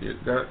 D.C.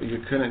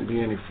 You couldn't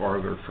be any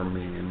farther from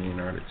me in the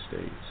United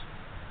States.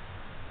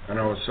 And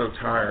I was so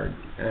tired,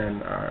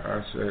 and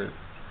I said,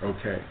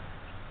 okay.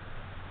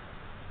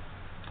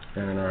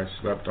 And I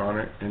slept on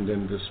it, and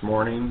then this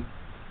morning,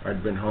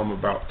 I'd been home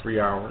about 3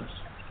 hours.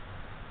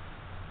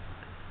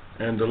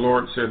 And the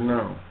Lord said,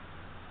 no,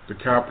 the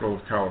capital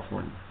of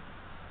California.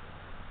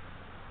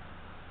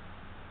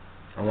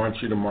 I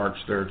want you to march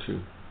there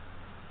too.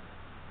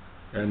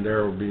 And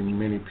there will be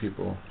many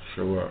people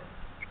show up.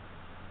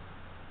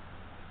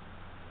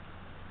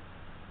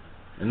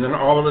 And then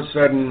all of a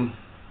sudden,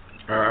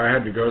 I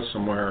had to go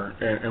somewhere.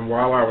 And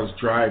while I was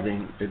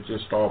driving, it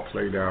just all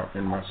played out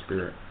in my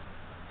spirit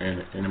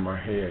and in my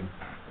head.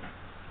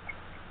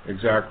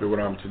 Exactly what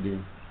I'm to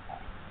do.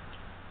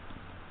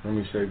 Let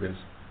me say this,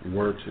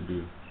 were to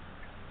do.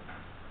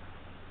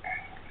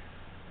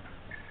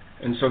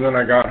 And so then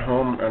I got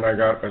home and I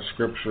got a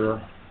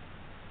scripture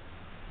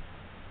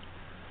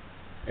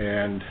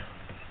and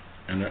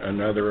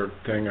another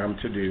thing I'm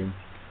to do.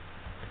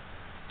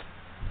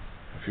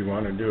 If you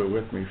want to do it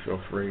with me,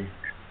 feel free.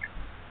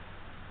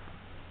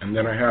 And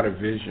then I had a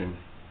vision.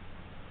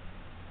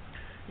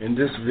 In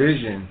this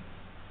vision,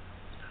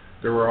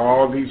 there were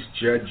all these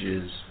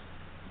judges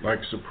like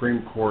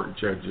Supreme Court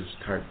judges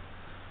type,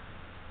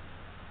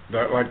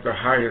 like the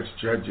highest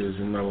judges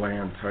in the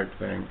land type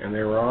thing. And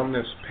they were on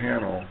this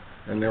panel,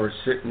 and they were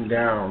sitting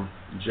down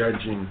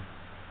judging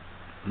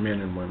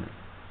men and women,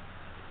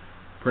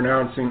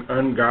 pronouncing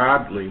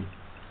ungodly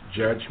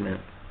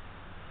judgment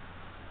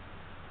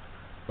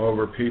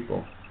over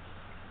people.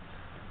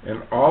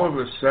 And all of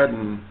a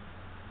sudden,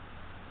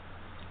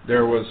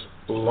 there was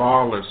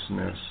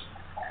lawlessness.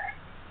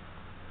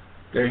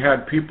 They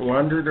had people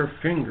under their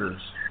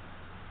fingers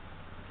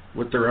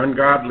with their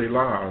ungodly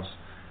laws,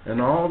 and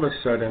all of a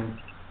sudden,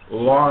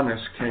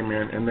 lawlessness came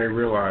in, and they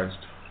realized,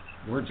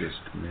 we're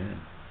just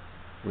men.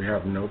 We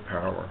have no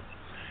power.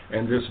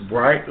 And this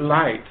bright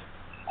light,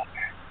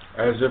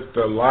 as if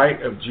the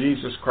light of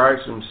Jesus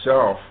Christ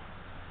himself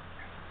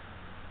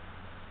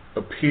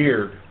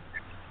appeared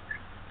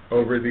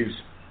over these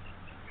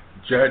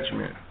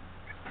judgment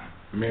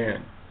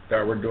men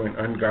that were doing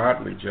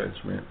ungodly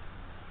judgment.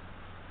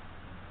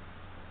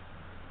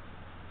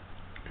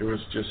 It was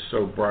just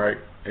so bright,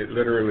 it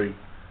literally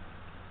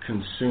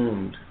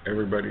consumed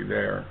everybody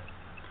there.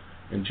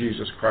 And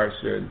Jesus Christ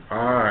said,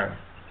 I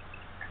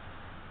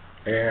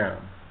am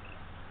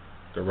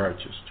the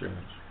righteous judge.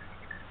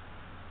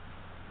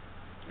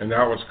 And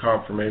that was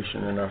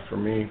confirmation enough for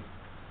me.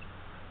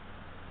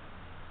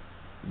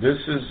 This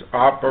is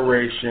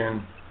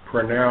Operation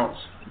Pronounce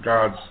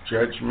God's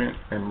Judgment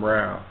and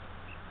Wrath.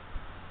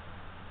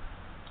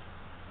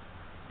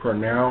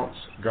 Pronounce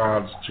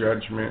God's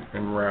judgment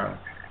and wrath.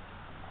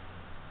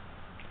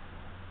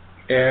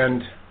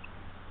 And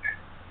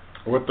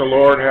what the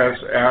Lord has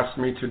asked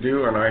me to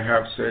do, and I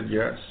have said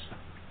yes,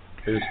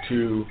 is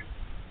to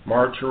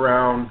march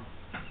around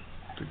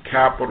the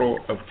capital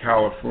of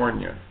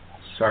California,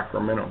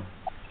 Sacramento.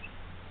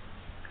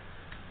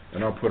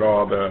 And I'll put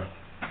all the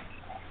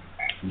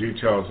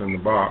details in the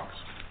box.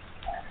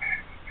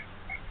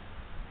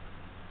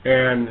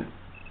 And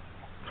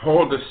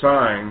hold a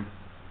sign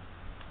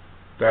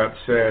that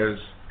says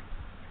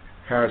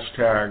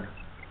hashtag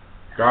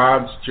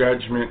God's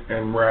judgment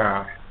and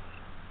wrath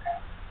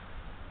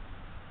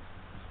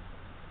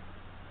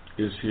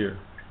is here.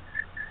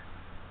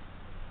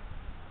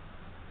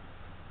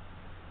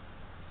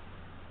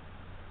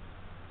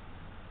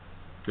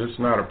 This is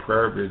not a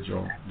prayer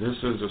vigil. This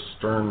is a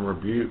stern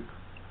rebuke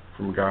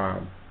from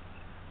God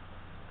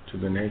to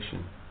the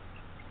nation.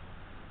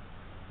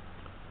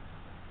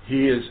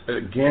 He is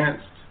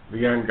against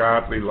the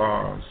ungodly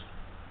laws.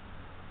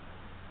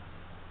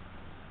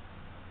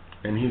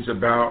 And he's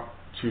about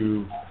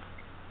to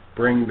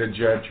bring the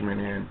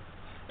judgment in.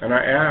 And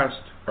I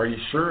asked, are you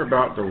sure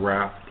about the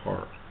wrath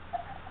part?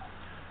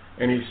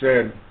 And he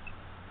said,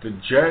 the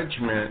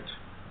judgment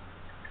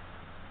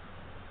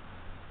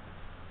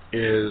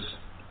is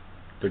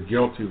the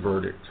guilty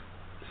verdict.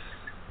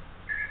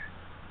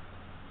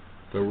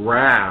 The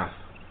wrath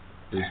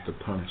is the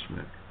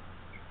punishment.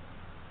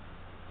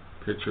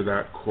 Picture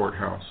that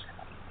courthouse.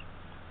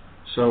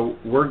 So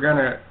we're going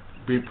to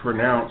be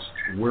pronounced,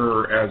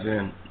 we're as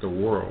in the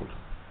world,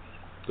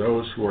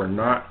 those who are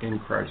not in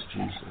Christ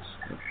Jesus.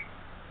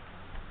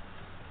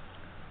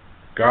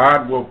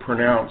 God will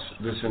pronounce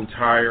this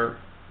entire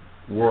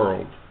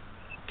world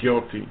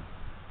guilty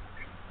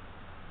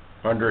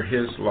under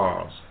his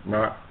laws,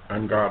 not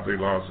ungodly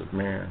laws of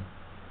man.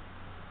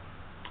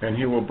 And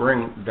he will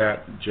bring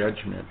that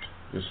judgment,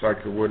 just like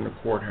it would in a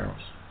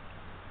courthouse.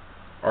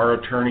 Our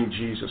attorney,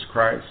 Jesus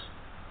Christ,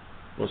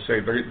 will say,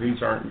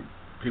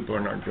 people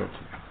are not guilty.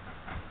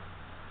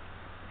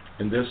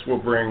 And this will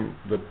bring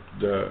the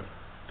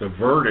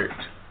verdict,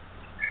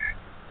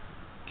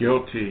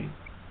 guilty,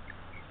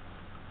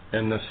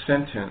 and the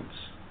sentence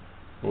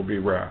will be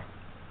wrath.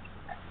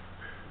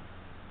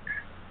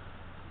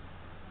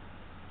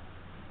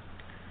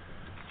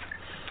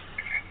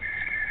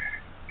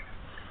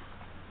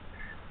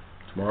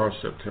 Tomorrow's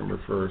September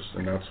 1st,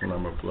 and that's when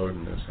I'm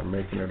uploading this. I'm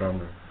making it on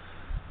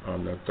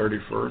the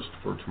 31st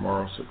for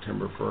tomorrow,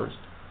 September 1st.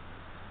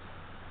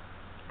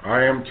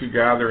 I am to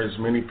gather as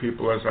many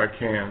people as I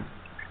can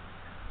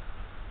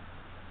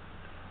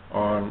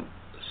on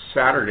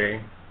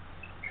Saturday,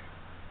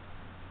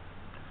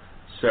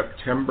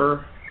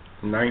 September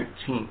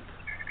 19th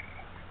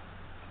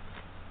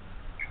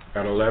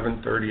at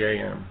 11:30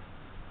 a.m.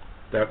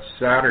 That's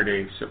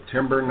Saturday,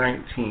 September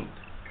 19th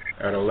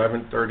at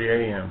 11:30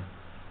 a.m.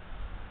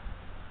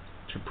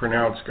 to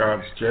pronounce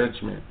God's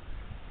judgment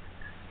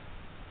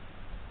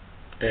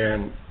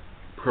and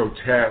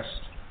protest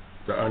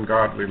the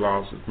ungodly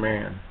laws of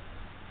man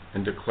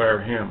and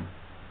declare him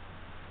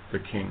the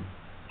king.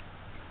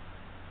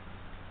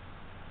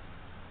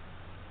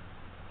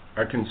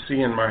 I can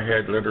see in my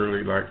head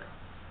literally like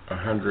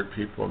 100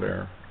 people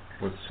there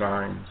with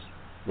signs,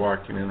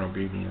 walking in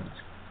obedience.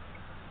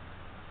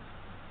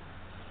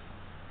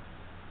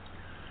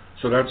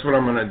 So that's what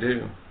I'm going to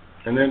do.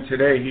 And then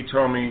today he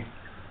told me,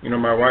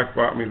 my wife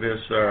bought me this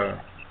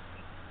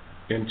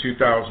in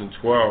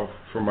 2012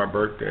 for my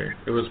birthday.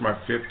 It was my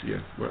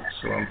 50th,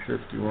 so I'm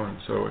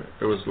 51. So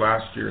it was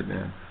last year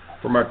then.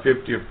 For my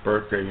 50th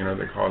birthday,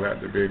 they call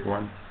that the big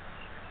one.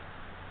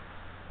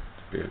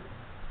 It's big.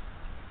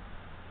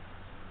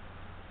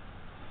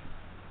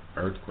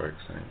 earthquake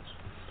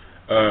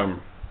saints.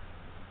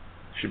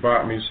 She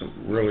bought me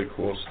some really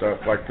cool stuff,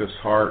 like this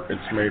heart.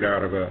 It's made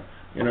out of a,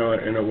 and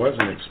it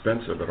wasn't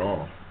expensive at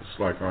all. It's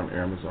like on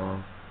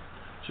Amazon.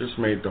 Just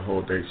made the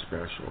whole day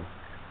special.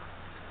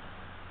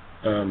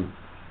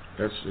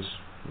 That's just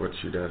what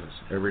she does.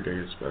 Every day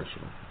is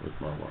special with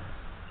my wife.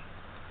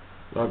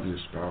 Love your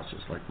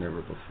spouses like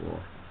never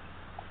before.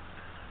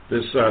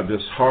 This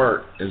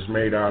heart is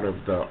made out of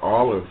the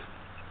olive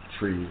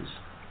trees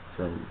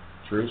from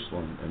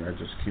Jerusalem, and I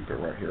just keep it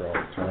right here all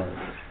the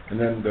time. And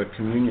then the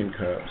communion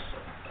cups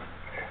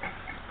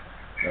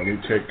that we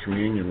take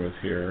communion with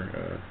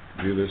here.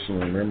 Do this in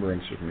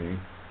remembrance of me.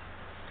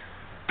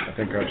 I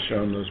think I've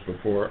shown those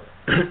before.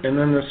 And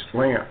then this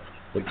lamp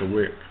with the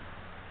wick.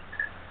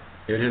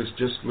 It has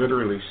just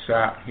literally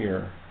sat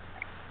here,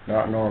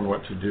 not knowing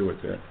what to do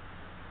with it.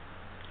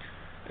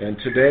 And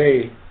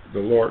today, the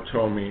Lord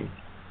told me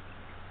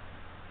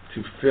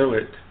to fill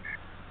it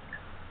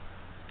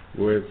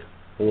with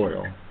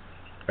oil,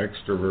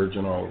 extra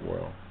virgin olive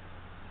oil,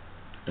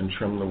 and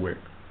trim the wick.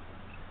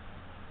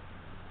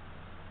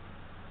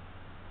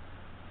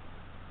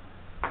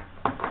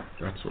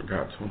 That's what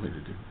God told me to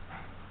do.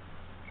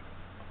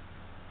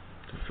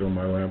 To fill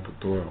my lamp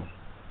with oil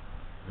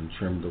and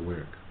trim the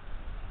wick.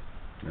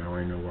 Now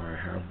I know why I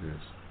have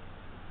this.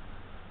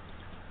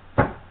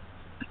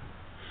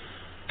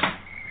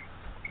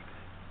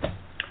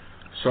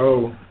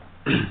 So,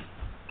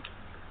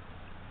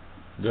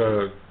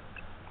 the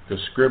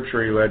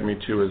scripture he led me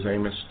to is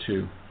Amos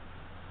 2.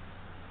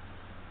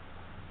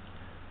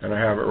 And I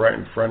have it right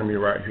in front of me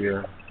right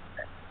here.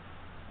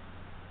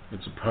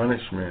 It's a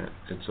punishment,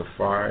 it's a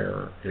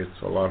fire,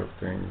 it's a lot of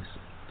things.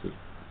 The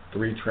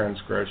 3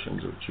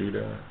 transgressions of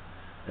Judah,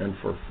 and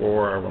for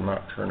 4 I will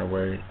not turn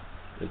away.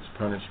 It's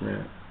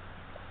punishment.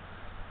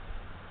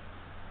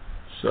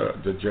 So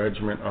the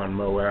judgment on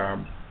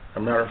Moab. As a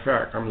matter of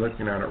fact, I'm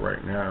looking at it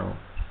right now.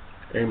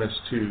 Amos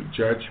 2,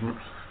 judgment.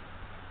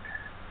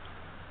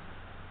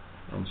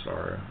 I'm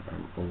sorry,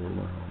 I'm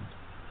overwhelmed.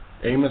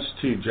 Amos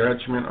 2,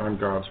 judgment on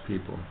God's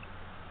people.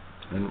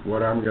 And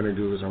what I'm going to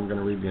do is I'm going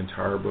to read the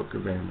entire book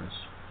of Amos.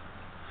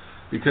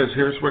 Because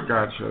here's what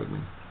God showed me.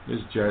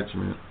 His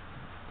judgment,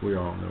 we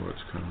all know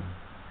it's coming.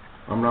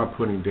 I'm not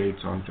putting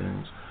dates on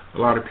things. A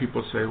lot of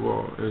people say,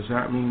 well, does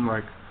that mean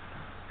like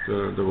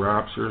the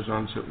rapture's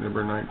on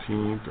September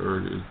 19th?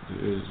 Or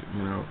is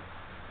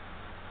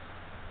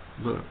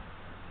look,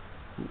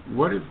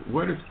 what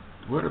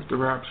if the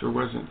rapture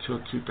wasn't till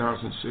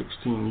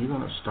 2016? You going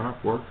to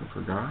stop working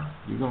for God?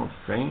 You going to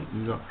faint?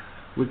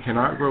 We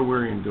cannot grow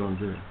weary in doing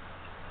good.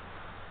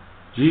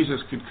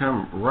 Jesus could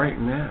come right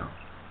now.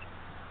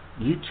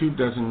 YouTube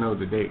doesn't know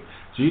the date.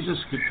 Jesus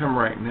could come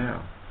right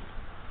now.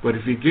 But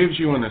if he gives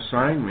you an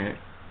assignment,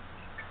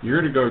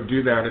 you're to go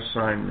do that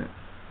assignment.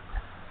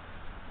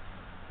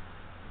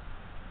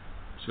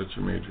 Such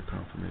a major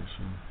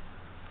confirmation.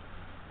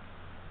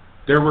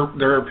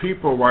 There are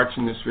people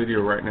watching this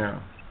video right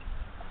now.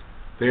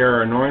 They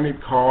are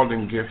anointed, called,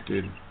 and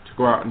gifted to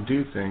go out and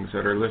do things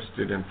that are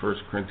listed in 1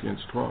 Corinthians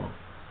 12.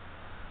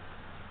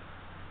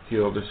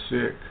 Heal the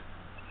sick.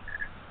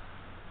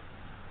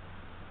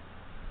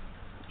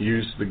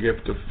 Use the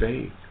gift of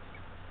faith.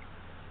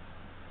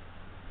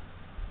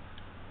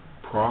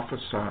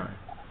 Prophesy.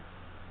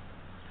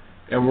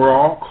 And we're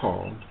all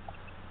called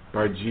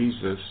by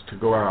Jesus to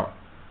go out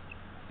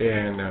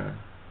and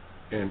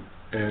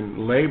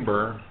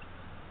labor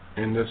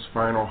in this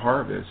final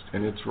harvest,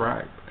 and it's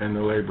ripe, and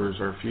the laborers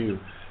are few.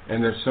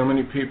 And there's so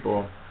many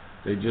people,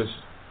 they just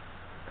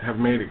have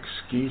made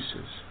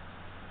excuses.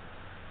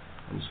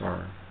 I'm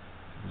sorry.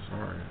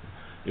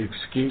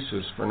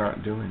 Excuses for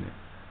not doing it.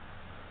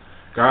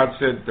 God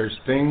said there's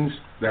things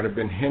that have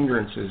been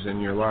hindrances in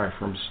your life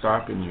from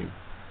stopping you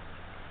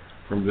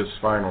from this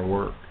final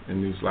work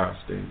in these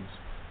last days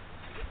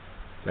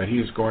that he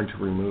is going to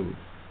remove.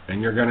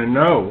 And you're going to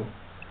know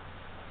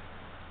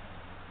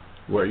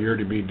what you're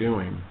to be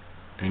doing,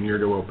 and you're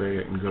to obey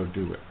it and go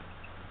do it.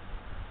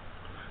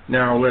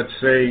 Now, let's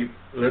say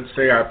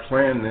I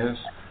plan this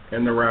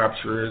and the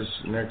rapture is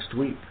next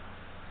week.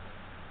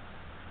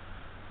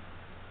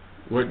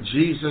 What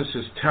Jesus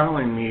is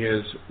telling me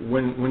is,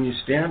 when you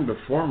stand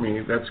before me,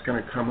 that's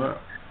going to come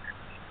up.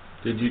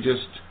 Did you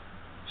just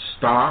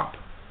stop?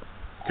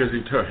 Because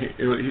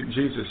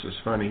Jesus is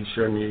funny. He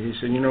showed me, he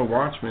said,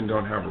 watchmen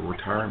don't have a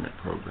retirement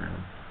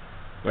program.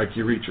 Like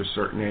you reach a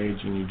certain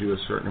age and you do a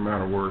certain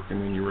amount of work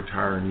and then you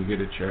retire and you get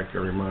a check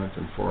every month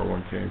and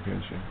 401k and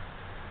pension.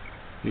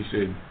 He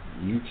said,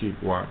 you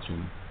keep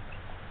watching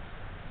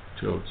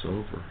till it's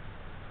over.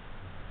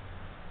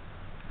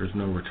 There's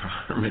no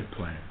retirement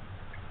plan.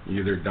 You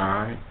either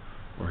die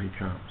or he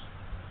comes.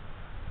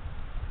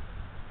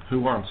 Who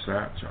wants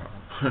that job?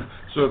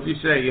 So if you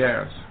say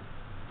yes,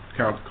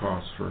 count the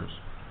cost first.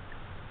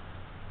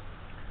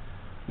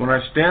 When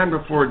I stand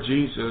before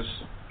Jesus,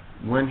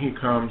 when he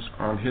comes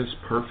on his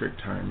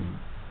perfect timing,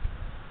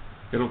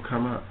 it'll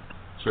come up.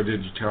 So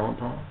did you tell him,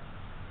 Paul?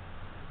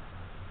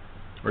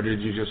 Or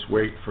did you just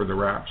wait for the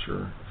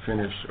rapture,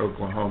 finish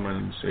Oklahoma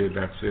and say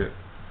that's it?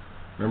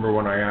 Remember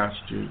when I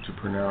asked you to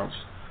pronounce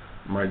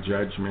my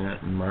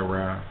judgment and my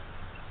wrath?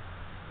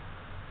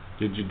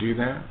 Did you do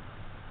that?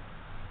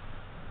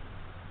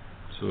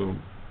 So,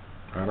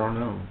 I don't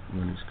know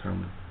when he's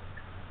coming.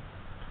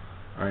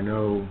 I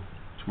know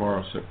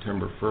tomorrow's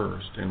September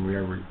 1st,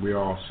 and we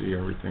all see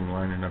everything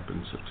lining up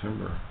in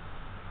September.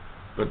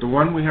 But the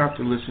one we have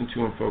to listen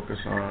to and focus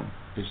on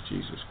is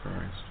Jesus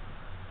Christ.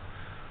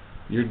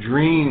 Your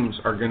dreams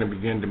are going to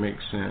begin to make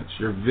sense.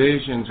 Your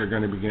visions are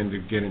going to begin to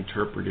get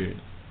interpreted.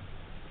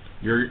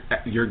 Your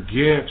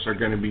gifts are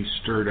going to be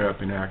stirred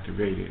up and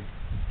activated.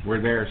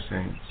 We're there,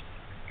 saints.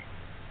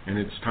 And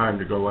it's time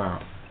to go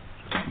out.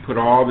 Put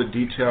all the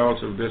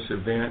details of this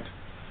event.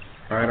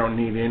 I don't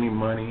need any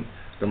money.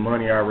 The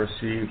money I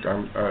received,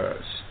 I'm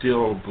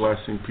still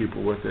blessing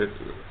people with it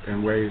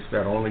in ways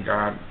that only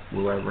God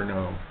will ever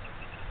know.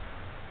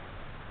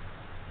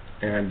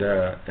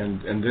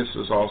 And this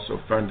is also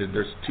funded.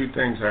 There's three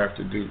things I have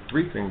to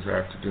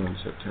do in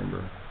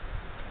September.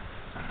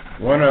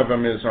 One of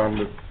them is on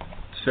the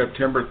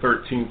September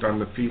 13th on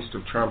the Feast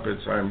of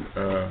Trumpets. I'm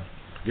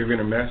giving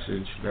a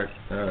message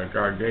that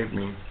God gave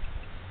me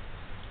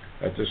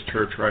at this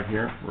church right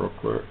here, real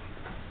quick.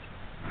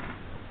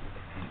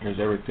 Here's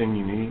everything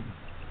you need.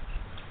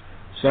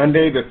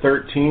 Sunday the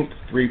 13th,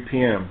 3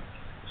 p.m.,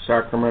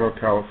 Sacramento,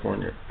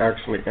 California.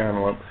 Actually,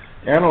 Antelope.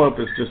 Antelope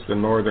is just the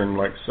northern,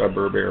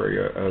 suburb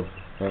area of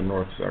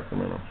North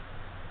Sacramento.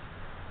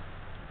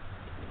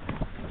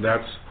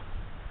 That's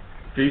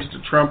Feast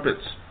of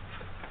Trumpets,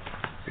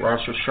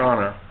 Rosh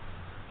Hashanah,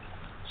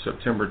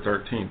 September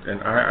 13th.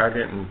 And I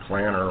didn't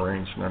plan or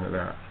arrange none of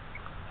that.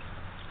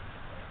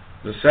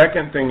 The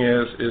second thing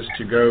is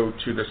to go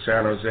to the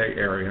San Jose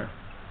area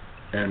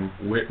and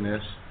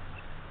witness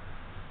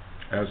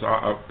as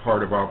a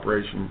part of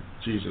Operation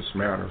Jesus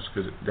Matters,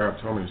 because God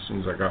told me as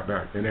soon as I got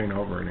back, it ain't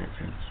over, it ain't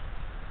finished.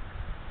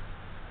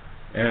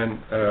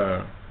 And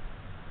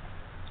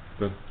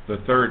the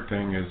third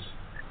thing is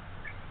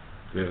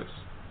this.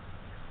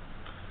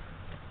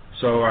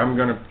 So I'm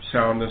going to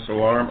sound this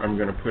alarm. I'm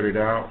going to put it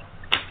out.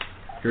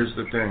 Here's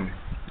the thing.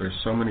 There's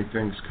so many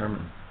things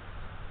coming.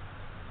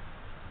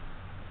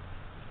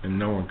 And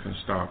no one can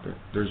stop it.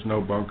 There's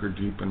no bunker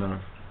deep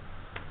enough.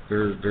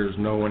 There's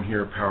no one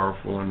here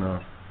powerful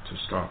enough to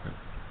stop it.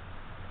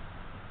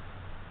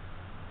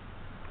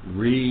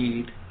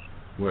 Read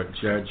what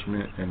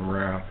judgment and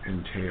wrath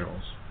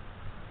entails.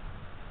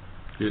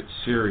 It's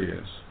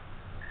serious.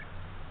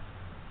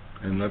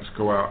 And let's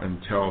go out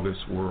and tell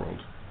this world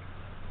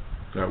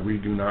that we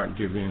do not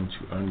give in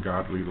to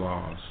ungodly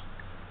laws.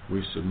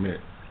 We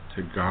submit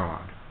to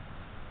God,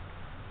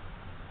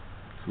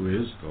 who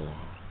is the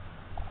law.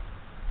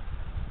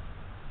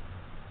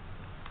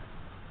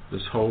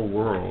 This whole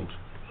world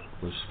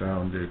was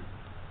founded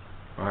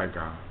by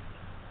God.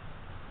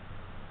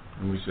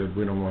 And we said,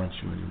 we don't want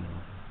you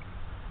anymore.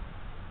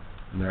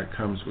 And that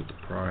comes with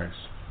the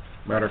price.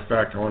 Matter of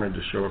fact, I wanted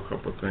to show a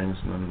couple of things,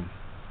 and then,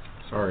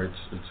 sorry,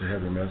 it's a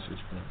heavy message,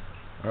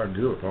 but I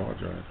do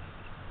apologize.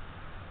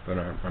 But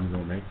I'm going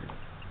to make it.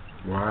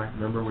 Why?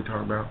 Remember we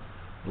talked about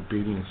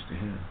obedience to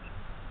Him.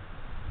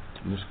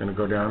 I'm just going to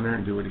go down there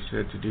and do what He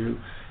said to do,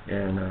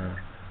 and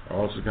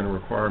all it's going to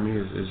require me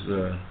is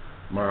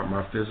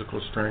my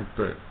physical strength,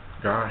 but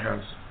God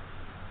has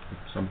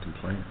something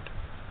planned.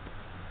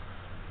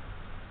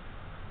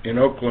 In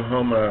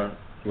Oklahoma,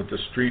 with the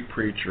street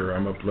preacher,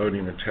 I'm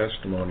uploading a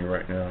testimony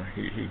right now.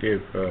 He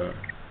gave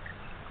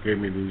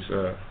me these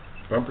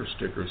bumper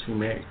stickers he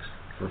makes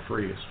for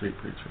free, a street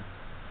preacher.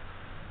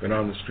 Been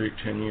on the street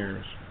 10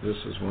 years. This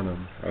is one of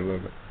them. I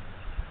love it.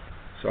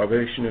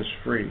 Salvation is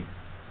free,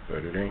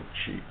 but it ain't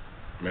cheap.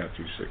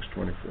 Matthew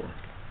 6:24.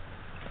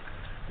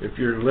 If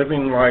you're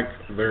living like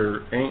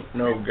there ain't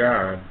no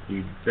God,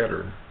 you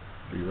better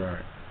be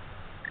right.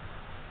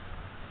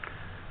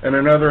 And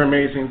another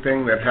amazing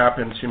thing that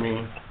happened to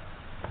me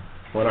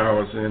when I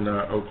was in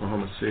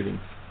Oklahoma City,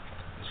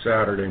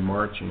 Saturday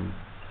marching,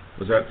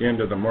 was at the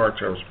end of the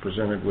march I was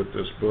presented with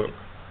this book.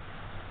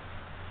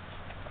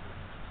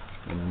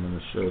 And I'm going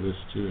to show this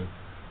to you.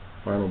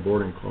 Final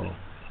Boarding Call,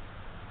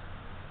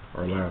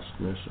 Our Last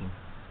Mission.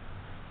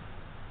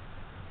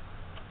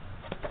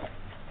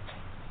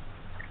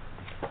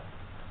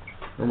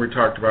 When we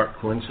talked about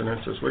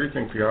coincidences, what do you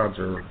think the odds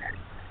are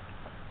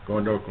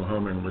going to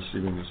Oklahoma and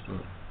receiving this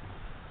book?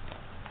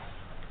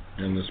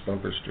 And this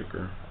bumper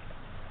sticker?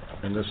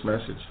 And this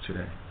message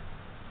today?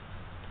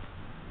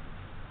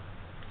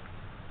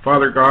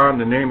 Father God, in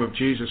the name of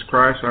Jesus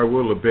Christ, I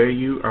will obey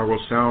you. I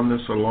will sound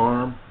this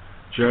alarm.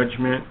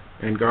 Judgment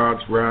and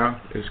God's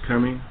wrath is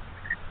coming.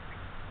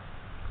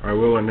 I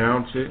will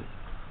announce it.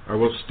 I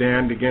will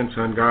stand against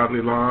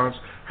ungodly laws.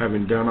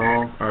 Having done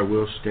all, I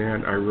will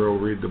stand. I will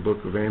read the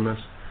book of Amos.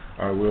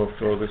 I will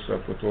fill this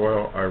up with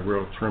oil. I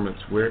will trim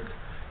its wick.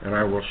 And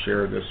I will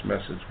share this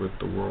message with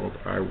the world.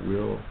 I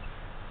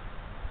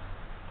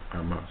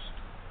must.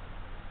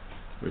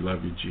 We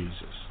love you,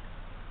 Jesus.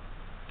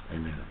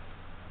 Amen.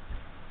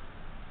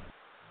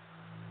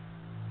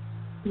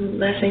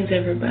 Blessings,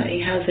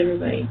 everybody. How's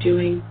everybody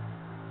doing?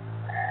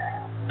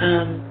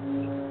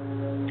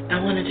 I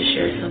wanted to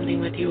share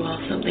something with you all.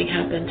 Something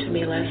happened to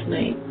me last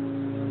night.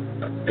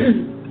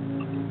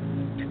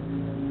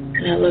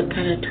 And I look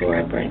kind of tore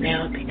up right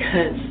now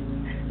because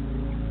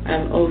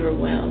I'm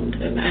overwhelmed.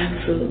 I'm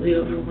absolutely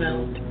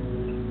overwhelmed.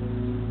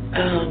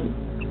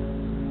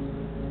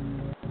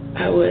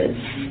 I was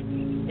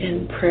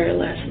in prayer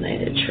last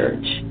night at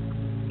church,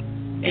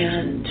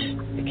 and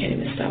I can't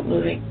even stop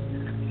moving.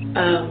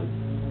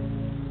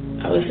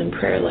 I was in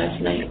prayer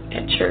last night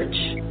at church,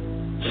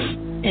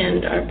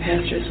 and our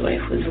pastor's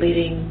wife was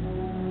leading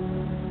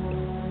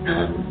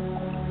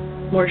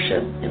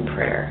worship and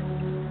prayer.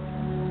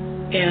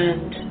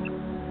 And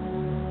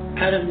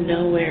out of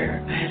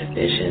nowhere, I had a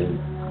vision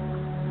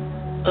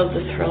of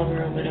the throne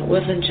room, and it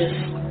wasn't just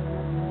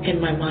in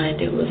my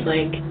mind. It was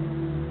like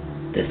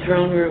the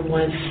throne room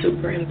was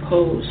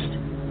superimposed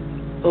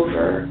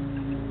over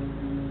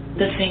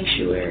the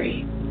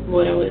sanctuary.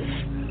 What I was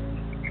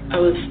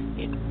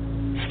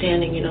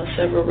standing,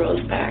 several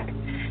rows back,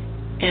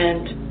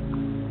 and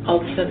all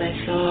of a sudden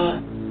I saw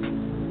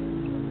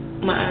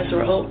my eyes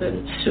were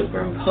open,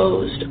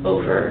 superimposed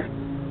over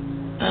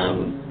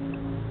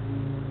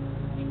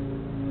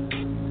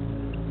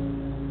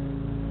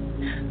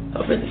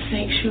the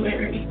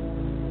sanctuary,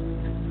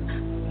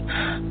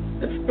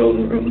 the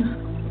throne room of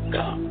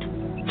God.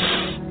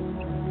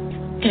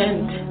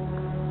 And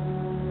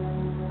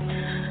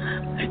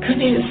I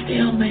couldn't even stay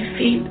on my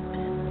feet.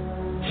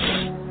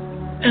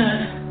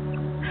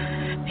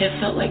 It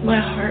felt like my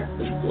heart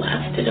was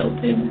blasted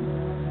open,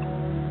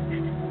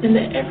 and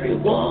that every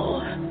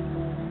wall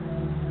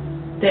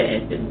that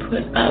had been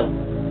put up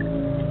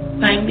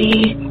by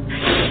me,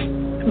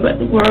 but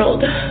the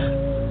world,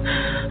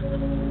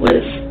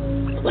 was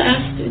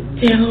blasted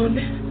down.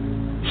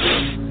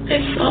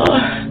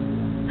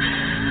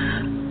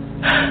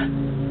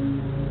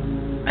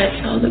 I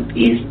saw the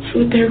beasts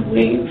with their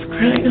wings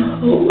crying,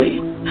 "Holy,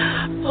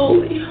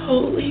 holy,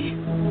 holy."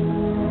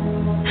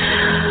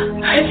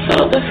 I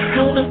saw the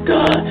throne of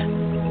God.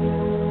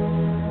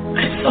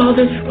 I saw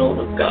the throne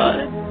of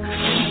God.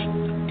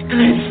 And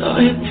I saw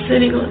him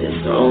sitting on his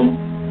throne.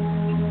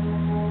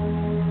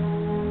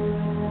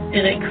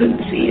 And I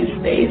couldn't see his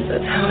face.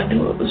 That's how I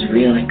knew it was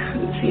real. I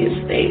couldn't see his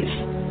face,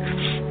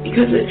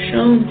 because it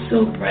shone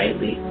so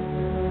brightly,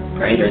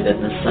 brighter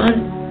than the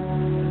sun.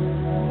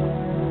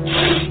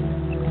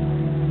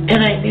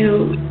 And I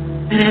knew,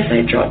 and as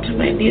I dropped to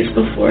my knees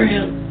before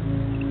him,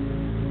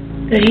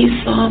 that he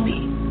saw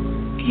me.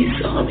 He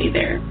saw me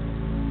there.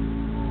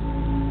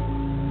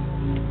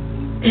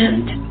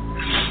 And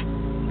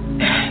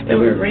there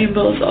were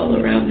rainbows all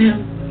around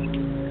him.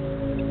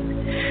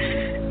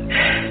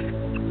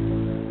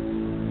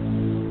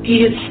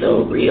 He is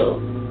so real.